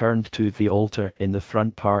then returned to the altar in the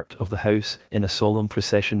front part of the house in a solemn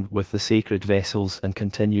procession with the sacred vessels and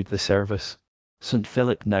continued the service. St.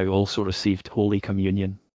 Philip now also received Holy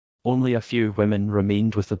Communion. Only a few women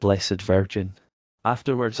remained with the Blessed Virgin.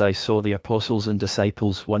 Afterwards I saw the apostles and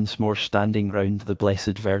disciples once more standing round the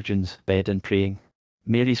Blessed Virgin's bed and praying.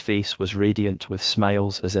 Mary's face was radiant with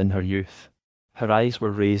smiles as in her youth. Her eyes were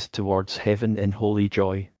raised towards heaven in holy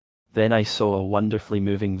joy. Then I saw a wonderfully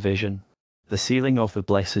moving vision. The ceiling of the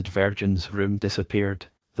Blessed Virgin's room disappeared,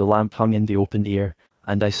 the lamp hung in the open air,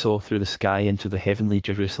 and I saw through the sky into the heavenly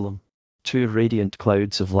Jerusalem. 2 radiant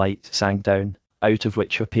clouds of light sank down, out of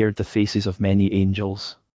which appeared the faces of many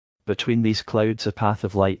angels. Between these clouds a path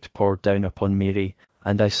of light poured down upon Mary,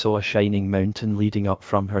 and I saw a shining mountain leading up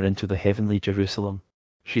from her into the heavenly Jerusalem.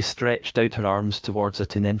 She stretched out her arms towards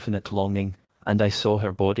it in infinite longing, and I saw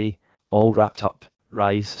her body, all wrapped up,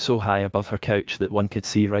 rise so high above her couch that one could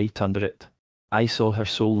see right under it. I saw her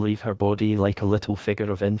soul leave her body like a little figure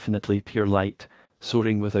of infinitely pure light,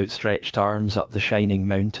 soaring with outstretched arms up the shining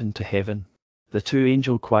mountain to heaven. The 2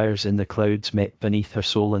 angel choirs in the clouds met beneath her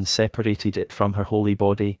soul and separated it from her holy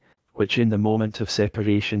body, which in the moment of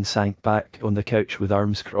separation sank back on the couch with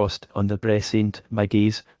arms crossed on the breast. My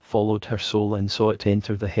gaze followed her soul and saw it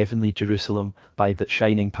enter the heavenly Jerusalem by that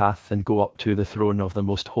shining path and go up to the throne of the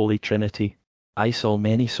most holy Trinity. I saw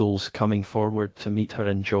many souls coming forward to meet her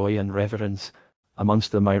in joy and reverence.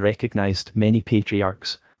 Amongst them I recognized many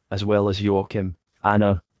patriarchs, as well as Joachim,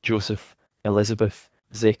 Anna, Joseph, Elizabeth,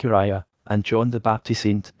 Zechariah, and John the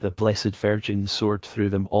Baptist. The Blessed Virgin soared through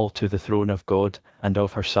them all to the throne of God and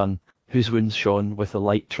of her Son, whose wounds shone with a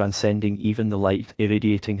light transcending even the light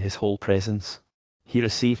irradiating his whole presence. He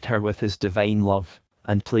received her with his divine love,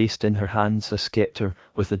 and placed in her hands a scepter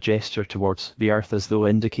with a gesture towards the earth as though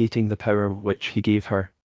indicating the power which he gave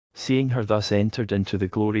her. Seeing her thus entered into the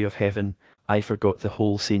glory of heaven, I forgot the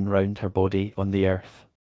whole scene round her body on the earth.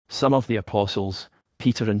 Some of the apostles,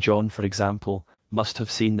 Peter and John for example, must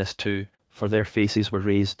have seen this too, for their faces were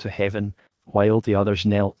raised to heaven, while the others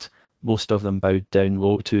knelt, most of them bowed down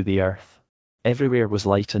low to the earth. Everywhere was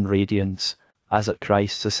light and radiance, as at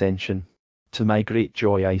Christ's ascension. To my great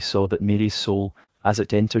joy I saw that Mary's soul, as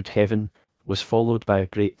it entered heaven, was followed by a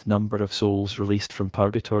great number of souls released from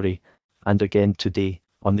purgatory, and again today,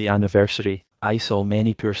 on the anniversary, I saw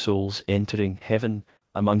many poor souls entering heaven,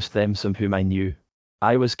 amongst them some whom I knew.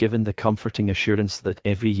 I was given the comforting assurance that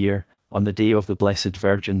every year, on the day of the Blessed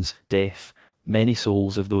Virgin's death, many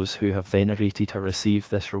souls of those who have venerated her receive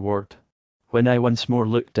this reward. When I once more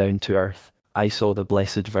looked down to earth, I saw the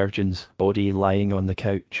Blessed Virgin's body lying on the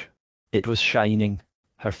couch. It was shining,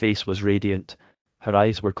 her face was radiant, Her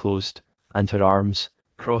eyes were closed, and her arms,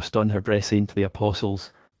 crossed on her breast, the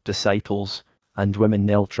apostles, disciples, and women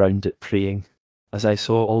knelt round it praying. As I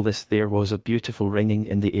saw all this, there was a beautiful ringing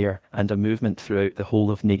in the air and a movement throughout the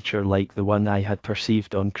whole of nature like the one I had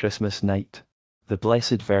perceived on Christmas night. The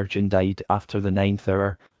Blessed Virgin died after the 9th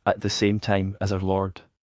hour, at the same time as our Lord.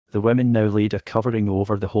 The women now laid a covering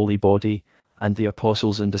over the holy body, and the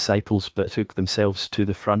apostles and disciples betook themselves to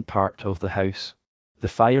the front part of the house. The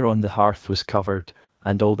fire on the hearth was covered,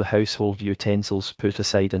 and all the household utensils put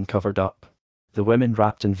aside and covered up. The women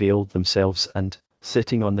wrapped and veiled themselves, and,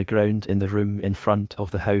 sitting on the ground in the room in front of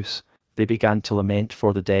the house, they began to lament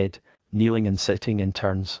for the dead, kneeling and sitting in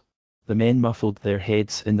turns. The men muffled their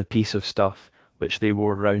heads in the piece of stuff which they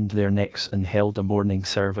wore round their necks and held a mourning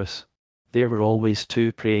service. There were always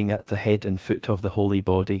two praying at the head and foot of the holy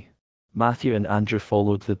body. Matthew and Andrew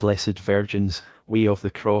followed the Blessed Virgin's way of the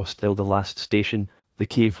cross till the last station, the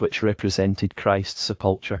cave which represented Christ's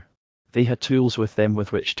sepulchre. They had tools with them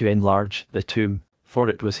with which to enlarge the tomb, for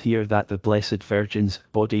it was here that the Blessed Virgin's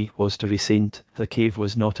body was to recent. The cave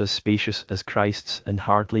was not as spacious as Christ's and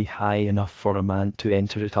hardly high enough for a man to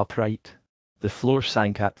enter it upright. The floor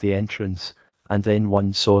sank at the entrance, and then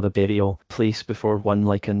one saw the burial place before one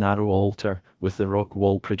like a narrow altar, with the rock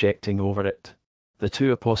wall projecting over it. The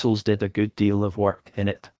two apostles did a good deal of work in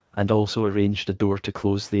it, and also arranged a door to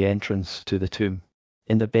close the entrance to the tomb.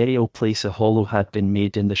 In the burial place a hollow had been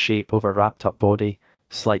made in the shape of a wrapped-up body,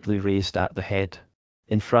 slightly raised at the head.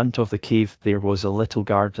 In front of the cave there was a little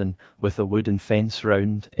garden, with a wooden fence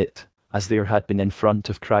round it, as there had been in front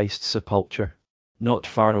of Christ's sepulchre. Not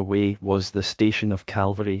far away was the station of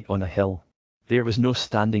Calvary on a hill. There was no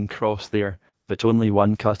standing cross there, but only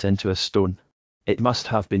one cut into a stone. It must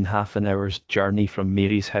have been half an hour's journey from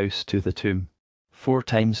Mary's house to the tomb. 4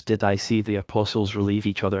 times did I see the apostles relieve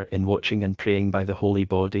each other in watching and praying by the holy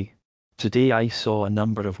body. Today I saw a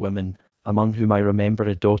number of women, among whom I remember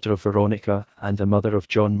a daughter of Veronica and a mother of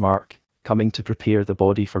John Mark, coming to prepare the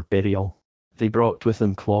body for burial. They brought with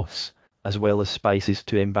them cloths, as well as spices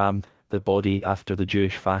to embalm the body after the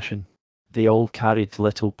Jewish fashion. They all carried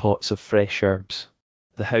little pots of fresh herbs.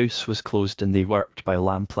 The house was closed and they worked by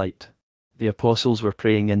lamplight. The apostles were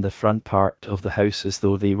praying in the front part of the house as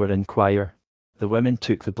though they were in choir. The women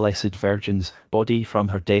took the Blessed Virgin's body from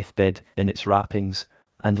her deathbed in its wrappings,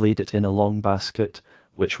 and laid it in a long basket,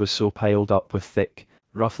 which was so piled up with thick,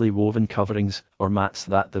 roughly woven coverings or mats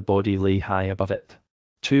that the body lay high above it.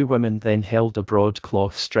 2 women then held a broad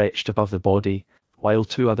cloth stretched above the body, while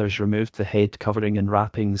 2 others removed the head covering and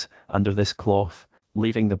wrappings under this cloth,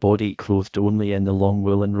 leaving the body clothed only in the long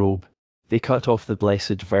woolen robe. They cut off the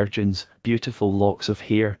Blessed Virgin's beautiful locks of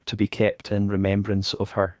hair to be kept in remembrance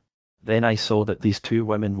of her. Then I saw that these 2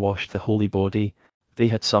 women washed the holy body. They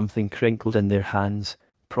had something crinkled in their hands,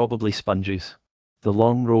 probably sponges. The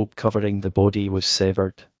long robe covering the body was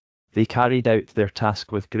severed. They carried out their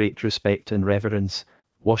task with great respect and reverence,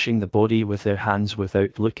 washing the body with their hands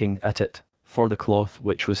without looking at it, for the cloth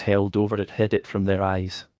which was held over it hid it from their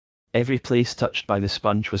eyes. Every place touched by the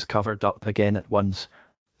sponge was covered up again at once.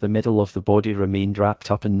 The middle of the body remained wrapped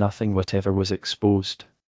up and nothing whatever was exposed.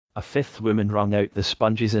 A 5th woman wrung out the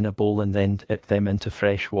sponges in a bowl and then dipped them into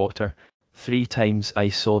fresh water. 3 times I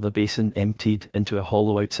saw the basin emptied into a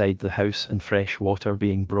hollow outside the house and fresh water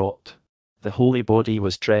being brought. The holy body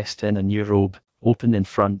was dressed in a new robe, open in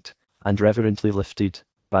front, and reverently lifted,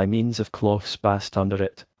 by means of cloths passed under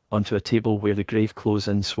it, onto a table where the grave clothes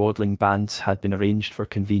and swaddling bands had been arranged for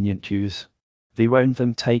convenient use. They wound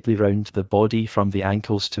them tightly round the body from the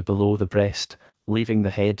ankles to below the breast, leaving the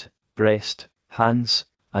head, breast, hands,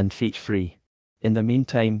 and feet free. In the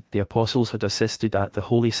meantime, the apostles had assisted at the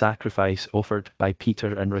holy sacrifice offered by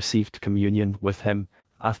Peter and received communion with him,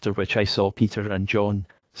 after which I saw Peter and John,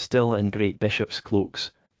 still in great bishop's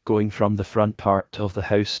cloaks, going from the front part of the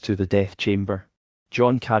house to the death chamber.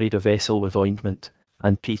 John carried a vessel with ointment,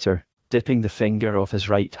 and Peter, dipping the finger of his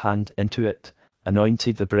right hand into it,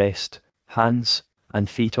 anointed the breast, hands, and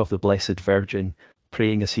feet of the Blessed Virgin,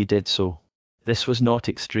 praying as he did so. This was not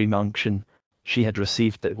extreme unction. She had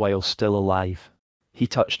received it while still alive. He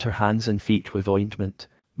touched her hands and feet with ointment,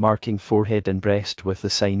 marking forehead and breast with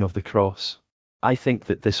the sign of the cross. I think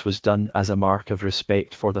that this was done as a mark of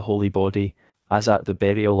respect for the holy body, as at the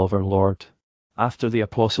burial of our Lord. After the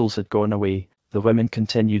apostles had gone away, the women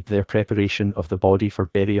continued their preparation of the body for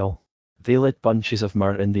burial. They lit bunches of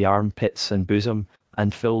myrrh in the armpits and bosom,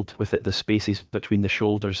 and filled with it the spaces between the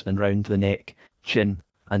shoulders and round the neck, chin,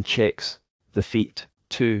 and cheeks. The feet,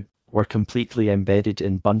 too, were completely embedded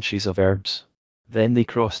in bunches of herbs. Then they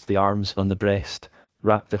crossed the arms on the breast,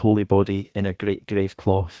 wrapped the holy body in a great grave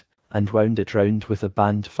cloth, and wound it round with a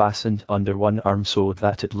band fastened under one arm so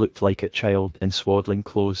that it looked like a child in swaddling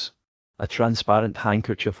clothes. A transparent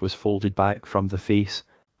handkerchief was folded back from the face,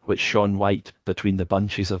 which shone white between the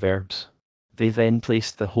bunches of herbs. They then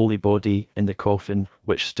placed the holy body in the coffin,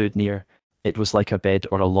 which stood near. It was like a bed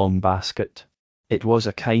or a long basket. It was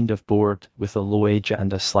a kind of board with a low edge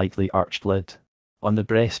and a slightly arched lid. On the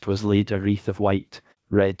breast was laid a wreath of white,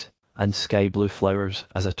 red, and sky blue flowers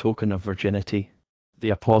as a token of virginity. The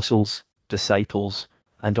apostles, disciples,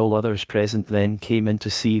 and all others present then came in to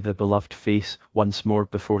see the beloved face once more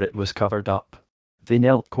before it was covered up. They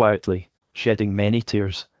knelt quietly, shedding many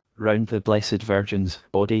tears, round the Blessed Virgin's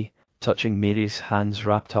body, touching Mary's hands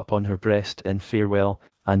wrapped up on her breast in farewell,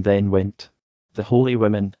 and then went. The holy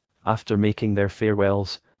women, after making their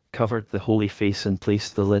farewells, covered the holy face and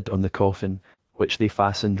placed the lid on the coffin, which they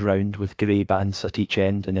fastened round with grey bands at each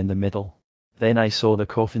end and in the middle. Then I saw the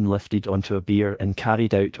coffin lifted onto a bier and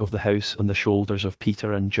carried out of the house on the shoulders of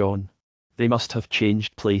Peter and John. They must have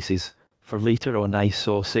changed places, for later on I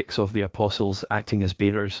saw 6 of the apostles acting as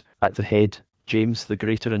bearers, at the head, James the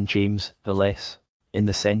Greater and James the Less, in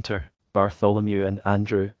the centre, Bartholomew and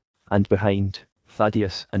Andrew, and behind,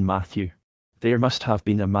 Thaddeus and Matthew. There must have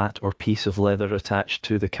been a mat or piece of leather attached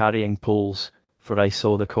to the carrying poles, for I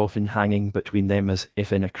saw the coffin hanging between them as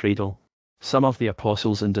if in a cradle. Some of the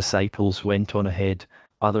apostles and disciples went on ahead,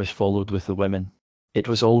 others followed with the women. It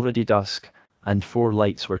was already dusk, and 4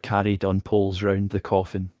 lights were carried on poles round the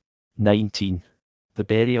coffin. 19. The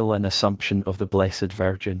burial and Assumption of the Blessed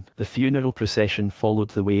Virgin. The funeral procession followed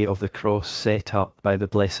the way of the cross set up by the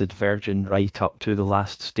Blessed Virgin right up to the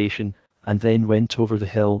last station, and then went over the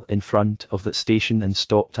hill in front of that station and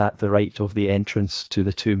stopped at the right of the entrance to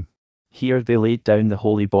the tomb. Here they laid down the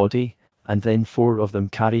holy body, and then 4 of them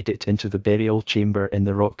carried it into the burial chamber in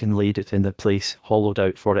the rock and laid it in the place hollowed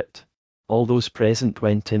out for it. All those present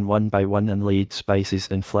went in one by one and laid spices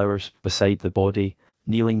and flowers beside the body,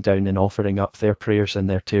 kneeling down and offering up their prayers and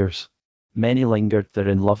their tears. Many lingered there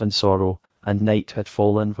in love and sorrow, and night had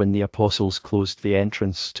fallen when the apostles closed the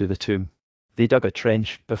entrance to the tomb. They dug a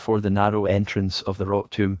trench before the narrow entrance of the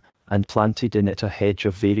rock tomb, and planted in it a hedge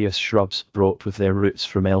of various shrubs brought with their roots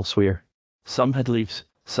from elsewhere. Some had leaves,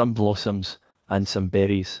 some blossoms, and some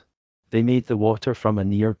berries. They made the water from a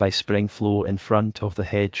nearby spring flow in front of the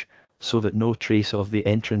hedge, so that no trace of the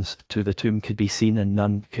entrance to the tomb could be seen and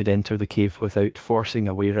none could enter the cave without forcing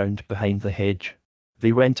a way round behind the hedge.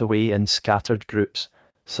 They went away in scattered groups,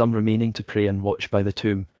 some remaining to pray and watch by the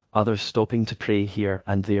tomb, others stopping to pray here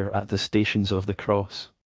and there at the stations of the cross.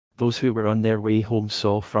 Those who were on their way home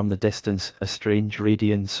saw from the distance a strange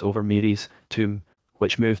radiance over Mary's tomb,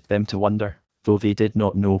 which moved them to wonder, though they did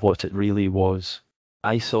not know what it really was.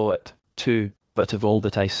 I saw it, too, but of all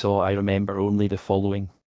that I saw I remember only the following.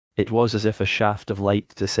 It was as if a shaft of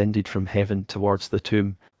light descended from heaven towards the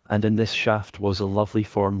tomb, and in this shaft was a lovely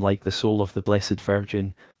form like the soul of the Blessed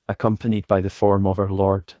Virgin, accompanied by the form of our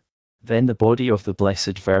Lord. Then the body of the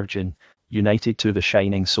Blessed Virgin, united to the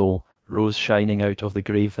shining soul, rose shining out of the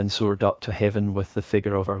grave and soared up to heaven with the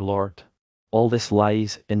figure of our Lord. All this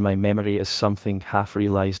lies in my memory as something half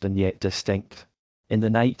realized and yet distinct. In the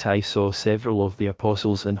night I saw several of the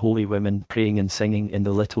apostles and holy women praying and singing in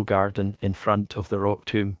the little garden in front of the rock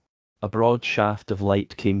tomb. A broad shaft of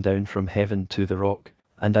light came down from heaven to the rock,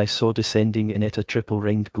 and I saw descending in it a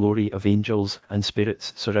triple-ringed glory of angels and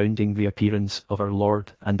spirits surrounding the appearance of our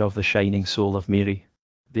Lord and of the shining soul of Mary.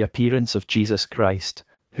 The appearance of Jesus Christ,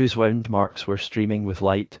 whose wound marks were streaming with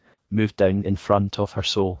light, moved down in front of her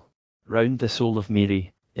soul. Round the soul of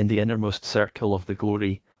Mary, in the innermost circle of the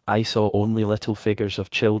glory, I saw only little figures of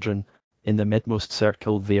children. In the midmost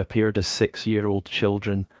circle they appeared as 6-year-old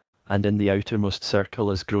children, and in the outermost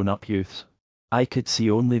circle as grown-up youths. I could see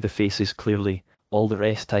only the faces clearly, all the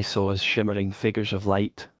rest I saw as shimmering figures of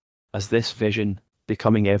light. As this vision,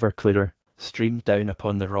 becoming ever clearer, streamed down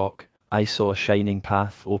upon the rock, I saw a shining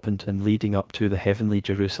path opened and leading up to the heavenly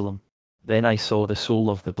Jerusalem. Then I saw the soul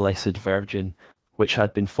of the Blessed Virgin, which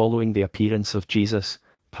had been following the appearance of Jesus,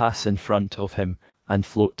 pass in front of him, and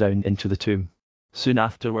float down into the tomb. Soon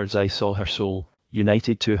afterwards I saw her soul,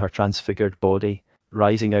 united to her transfigured body,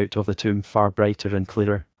 rising out of the tomb far brighter and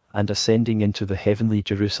clearer, and ascending into the heavenly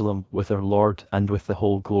Jerusalem with our Lord and with the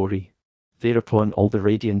whole glory. Thereupon all the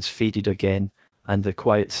radiance faded again, and the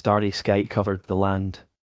quiet starry sky covered the land.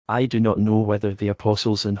 I do not know whether the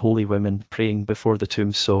apostles and holy women praying before the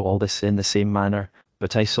tomb saw all this in the same manner,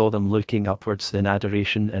 but I saw them looking upwards in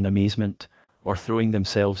adoration and amazement, or throwing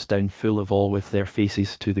themselves down full of awe with their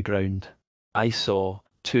faces to the ground. I saw,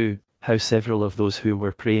 too, how several of those who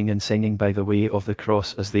were praying and singing by the way of the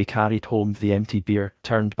cross as they carried home the empty bier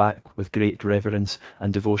turned back with great reverence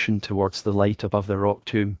and devotion towards the light above the rock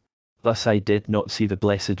tomb. Thus I did not see the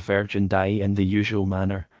Blessed Virgin die in the usual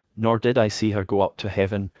manner, nor did I see her go up to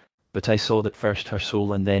heaven, but I saw that first her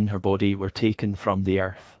soul and then her body were taken from the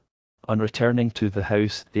earth. On returning to the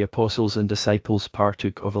house, the apostles and disciples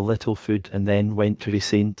partook of a little food and then went to the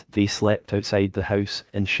saint. They slept outside the house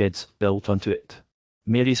in sheds built onto it.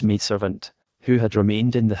 Mary's maidservant, who had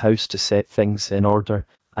remained in the house to set things in order,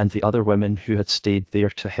 and the other women who had stayed there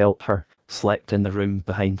to help her, slept in the room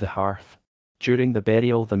behind the hearth. During the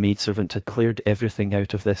burial the maidservant had cleared everything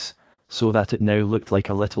out of this, so that it now looked like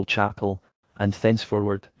a little chapel, and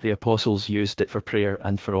thenceforward the apostles used it for prayer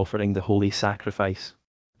and for offering the holy sacrifice.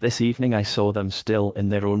 This evening I saw them still in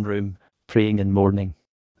their own room, praying and mourning.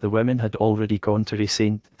 The women had already gone to the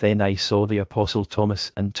saint. Then I saw the apostle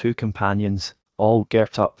Thomas and 2 companions, all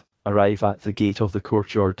girt up, arrive at the gate of the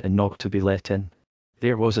courtyard and knock to be let in.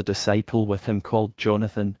 There was a disciple with him called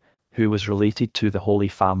Jonathan, who was related to the Holy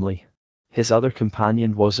Family. His other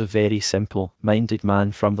companion was a very simple-minded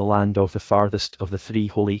man from the land of the farthest of the 3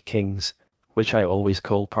 holy kings, which I always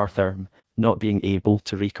call Partherm, not being able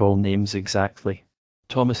to recall names exactly.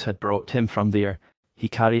 Thomas had brought him from there. He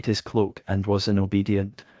carried his cloak and was an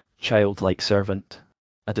obedient, childlike servant.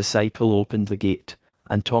 A disciple opened the gate,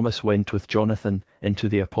 and Thomas went with Jonathan into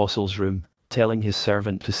the apostles' room, telling his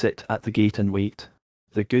servant to sit at the gate and wait.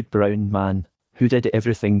 The good brown man, who did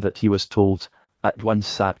everything that he was told, at once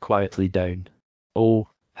sat quietly down. Oh,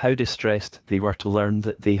 how distressed they were to learn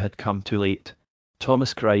that they had come too late.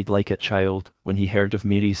 Thomas cried like a child when he heard of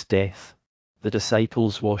Mary's death. The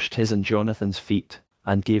disciples washed his and Jonathan's feet,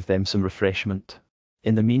 and gave them some refreshment.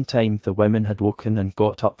 In the meantime the women had woken and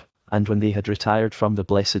got up, and when they had retired from the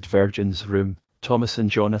Blessed Virgin's room, Thomas and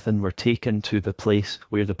Jonathan were taken to the place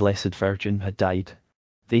where the Blessed Virgin had died.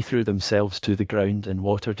 They threw themselves to the ground and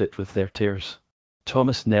watered it with their tears.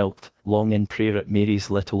 Thomas knelt long in prayer at Mary's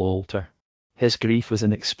little altar. His grief was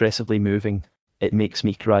inexpressibly moving. It makes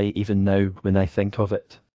me cry even now when I think of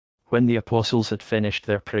it. When the apostles had finished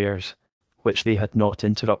their prayers, which they had not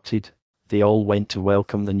interrupted, they all went to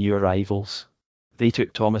welcome the new arrivals. They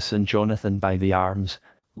took Thomas and Jonathan by the arms,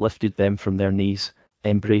 lifted them from their knees,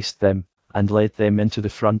 embraced them, and led them into the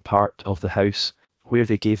front part of the house, where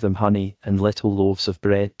they gave them honey and little loaves of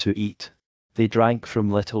bread to eat. They drank from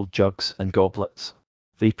little jugs and goblets.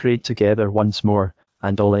 They prayed together once more,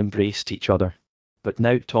 and all embraced each other. But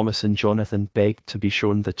now Thomas and Jonathan begged to be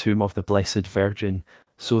shown the tomb of the Blessed Virgin,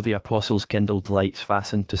 so the apostles kindled lights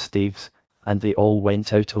fastened to staves, and they all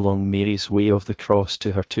went out along Mary's way of the cross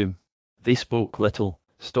to her tomb. They spoke little,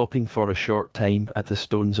 stopping for a short time at the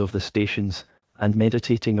stones of the stations, and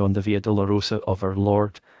meditating on the Via Dolorosa of our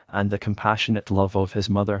Lord, and the compassionate love of his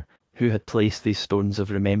mother, who had placed these stones of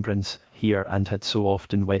remembrance here and had so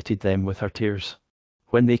often wetted them with her tears.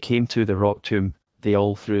 When they came to the rock tomb, they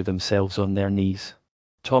all threw themselves on their knees.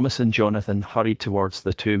 Thomas and Jonathan hurried towards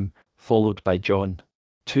the tomb, followed by John.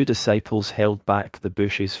 2 disciples held back the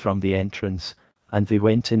bushes from the entrance, and they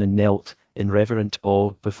went in and knelt, in reverent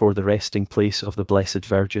awe, before the resting place of the Blessed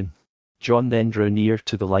Virgin. John then drew near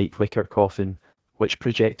to the light wicker coffin, which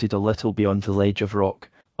projected a little beyond the ledge of rock,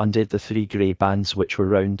 undid the 3 grey bands which were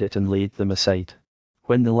round it and laid them aside.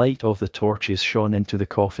 When the light of the torches shone into the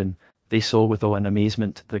coffin, they saw with awe and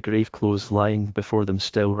amazement the grave clothes lying before them,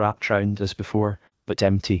 still wrapped round as before, but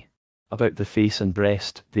empty. About the face and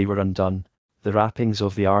breast they were undone. The wrappings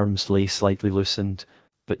of the arms lay slightly loosened,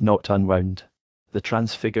 but not unwound. The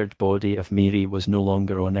transfigured body of Mary was no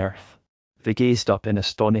longer on earth. They gazed up in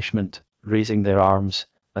astonishment, raising their arms,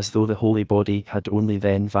 as though the holy body had only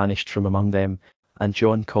then vanished from among them, and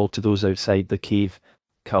John called to those outside the cave,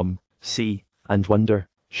 "Come, see, and wonder,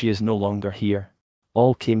 she is no longer here."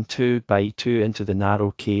 All came 2 by 2 into the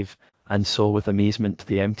narrow cave, and saw with amazement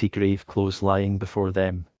the empty grave clothes lying before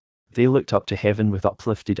them. They looked up to heaven with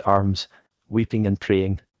uplifted arms, weeping and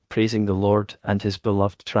praying, praising the Lord and his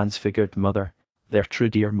beloved transfigured mother, their true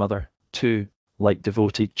dear mother, too, like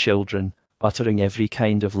devoted children, uttering every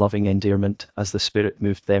kind of loving endearment as the Spirit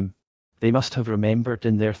moved them. They must have remembered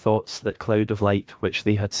in their thoughts that cloud of light which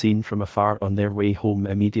they had seen from afar on their way home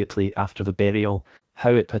immediately after the burial,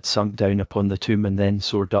 how it had sunk down upon the tomb and then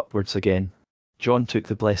soared upwards again. John took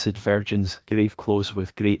the Blessed Virgin's grave clothes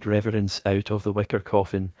with great reverence out of the wicker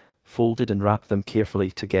coffin, folded and wrapped them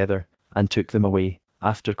carefully together, and took them away,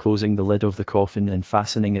 after closing the lid of the coffin and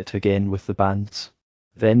fastening it again with the bands.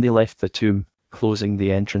 Then they left the tomb, closing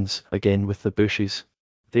the entrance again with the bushes.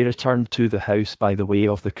 They returned to the house by the way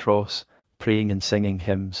of the cross, praying and singing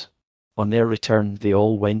hymns. On their return they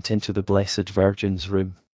all went into the Blessed Virgin's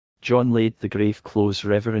room. John laid the grave clothes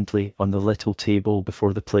reverently on the little table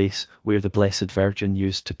before the place where the Blessed Virgin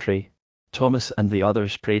used to pray. Thomas and the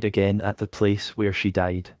others prayed again at the place where she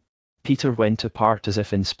died. Peter went apart as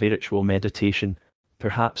if in spiritual meditation.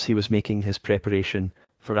 Perhaps he was making his preparation,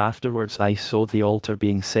 for afterwards I saw the altar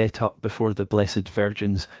being set up before the Blessed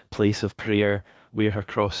Virgin's place of prayer, where her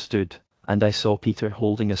cross stood, and I saw Peter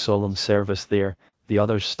holding a solemn service there, the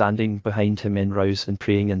others standing behind him in rows and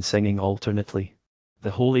praying and singing alternately. The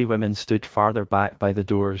holy women stood farther back by the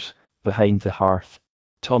doors, behind the hearth.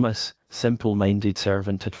 Thomas, simple-minded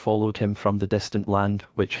servant, had followed him from the distant land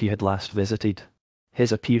which he had last visited.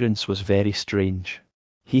 His appearance was very strange.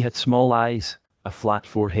 He had small eyes, a flat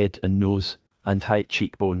forehead and nose, and high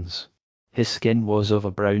cheekbones. His skin was of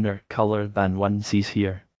a browner colour than one sees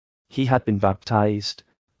here. He had been baptized.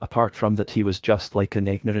 Apart from that, he was just like an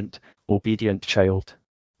ignorant, obedient child.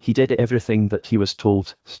 He did everything that he was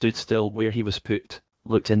told, stood still where he was put,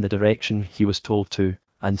 looked in the direction he was told to,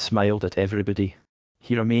 and smiled at everybody.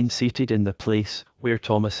 He remained seated in the place where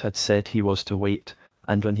Thomas had said he was to wait,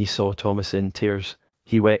 and when he saw Thomas in tears,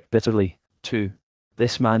 he wept bitterly, too.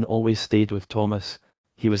 This man always stayed with Thomas.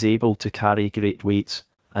 He was able to carry great weights,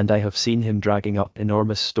 and I have seen him dragging up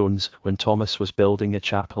enormous stones when Thomas was building a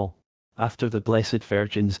chapel. After the Blessed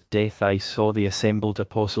Virgin's death, I saw the assembled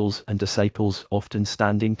apostles and disciples often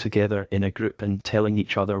standing together in a group and telling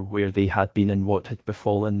each other where they had been and what had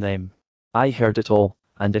befallen them. I heard it all,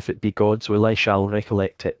 and if it be God's will I shall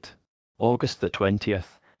recollect it. August the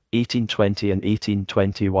 20th, 1820 and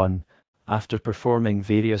 1821. After performing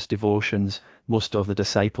various devotions, most of the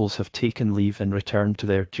disciples have taken leave and returned to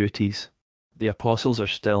their duties. The apostles are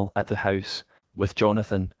still at the house, with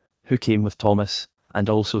Jonathan, who came with Thomas, and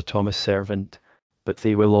also Thomas' servant, but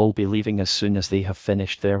they will all be leaving as soon as they have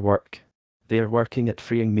finished their work. They are working at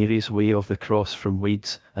freeing Mary's way of the cross from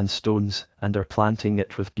weeds and stones, and are planting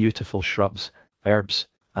it with beautiful shrubs, herbs,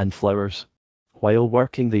 and flowers. While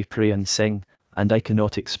working they pray and sing, and I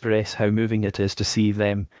cannot express how moving it is to see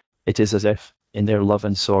them. It is as if, in their love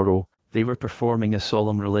and sorrow, they were performing a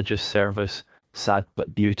solemn religious service, sad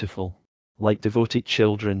but beautiful. Like devoted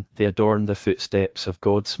children, they adorn the footsteps of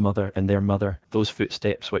God's mother and their mother, those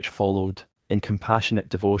footsteps which followed, in compassionate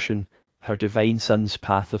devotion, her divine Son's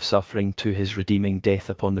path of suffering to his redeeming death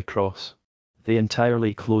upon the cross. They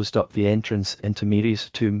entirely closed up the entrance into Mary's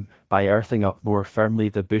tomb by earthing up more firmly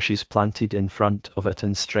the bushes planted in front of it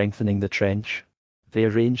and strengthening the trench. They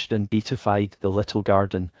arranged and beatified the little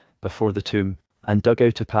garden before the tomb, and dug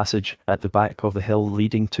out a passage at the back of the hill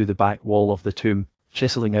leading to the back wall of the tomb,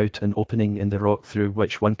 chiseling out an opening in the rock through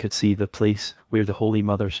which one could see the place where the Holy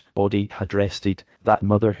Mother's body had rested, that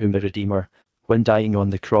mother whom the Redeemer, when dying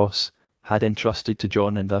on the cross, had entrusted to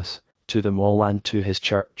John and us, to them all and to his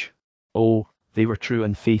church. Oh, they were true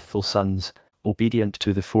and faithful sons, obedient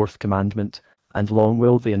to the fourth commandment, and long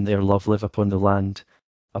will they in their love live upon the land.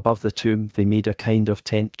 Above the tomb they made a kind of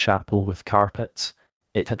tent chapel with carpets.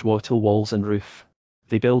 It had wattle walls and roof.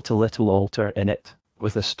 They built a little altar in it,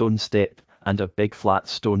 with a stone step, and a big flat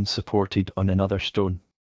stone supported on another stone.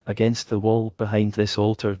 Against the wall behind this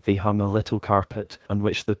altar they hung a little carpet on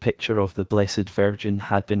which the picture of the Blessed Virgin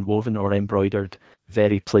had been woven or embroidered,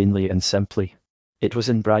 very plainly and simply. It was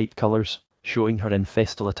in bright colours, showing her in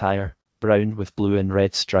festal attire, brown with blue and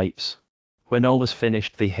red stripes. When all was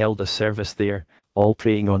finished they held a service there, all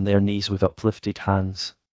praying on their knees with uplifted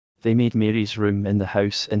hands. They made Mary's room in the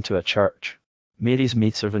house into a church. Mary's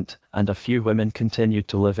maidservant and a few women continued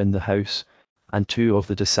to live in the house, and 2 of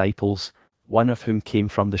the disciples, one of whom came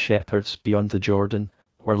from the shepherds beyond the Jordan,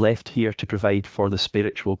 were left here to provide for the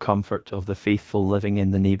spiritual comfort of the faithful living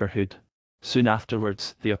in the neighbourhood. Soon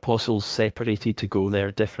afterwards the apostles separated to go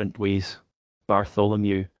their different ways.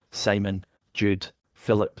 Bartholomew, Simon, Jude,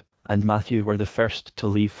 Philip, and Matthew were the first to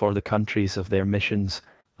leave for the countries of their missions,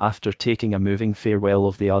 after taking a moving farewell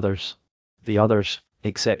of the others. The others,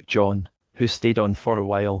 except John, who stayed on for a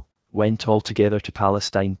while, went all together to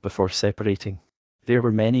Palestine before separating. There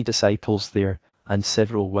were many disciples there, and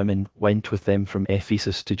several women went with them from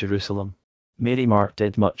Ephesus to Jerusalem. Mary Mart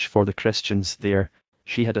did much for the Christians there.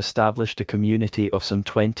 She had established a community of some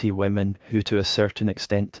 20 women who to a certain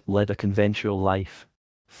extent led a conventual life.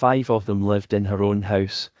 5 of them lived in her own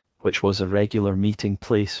house, which was a regular meeting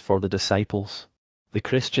place for the disciples. The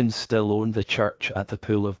Christians still owned the church at the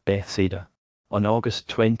Pool of Bethsaida. On August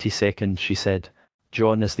 22nd she said,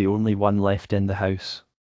 "John is the only one left in the house.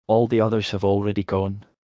 All the others have already gone."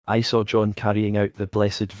 I saw John carrying out the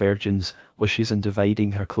Blessed Virgin's wishes and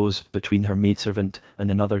dividing her clothes between her maidservant and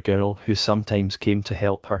another girl who sometimes came to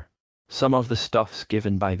help her. Some of the stuffs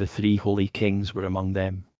given by the 3 holy kings were among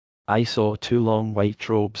them. I saw 2 long white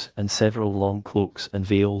robes and several long cloaks and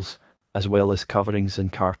veils, as well as coverings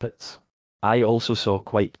and carpets. I also saw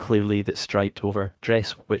quite clearly that striped over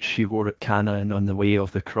dress which she wore at Cana and on the way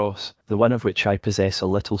of the cross, the one of which I possess a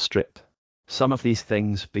little strip. Some of these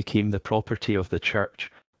things became the property of the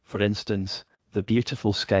church. For instance, the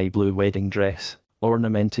beautiful sky blue wedding dress,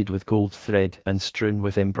 ornamented with gold thread and strewn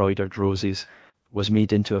with embroidered roses, was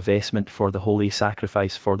made into a vestment for the holy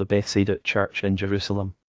sacrifice for the Bethsaida church in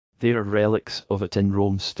Jerusalem. There are relics of it in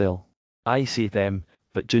Rome still. I see them,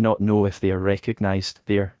 but do not know if they are recognized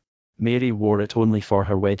there. Mary wore it only for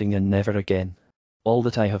her wedding and never again. All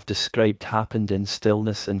that I have described happened in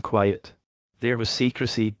stillness and quiet. There was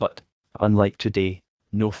secrecy, but, unlike today,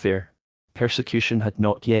 no fear. Persecution had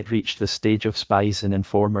not yet reached the stage of spies and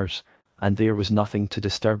informers, and there was nothing to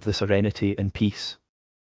disturb the serenity and peace.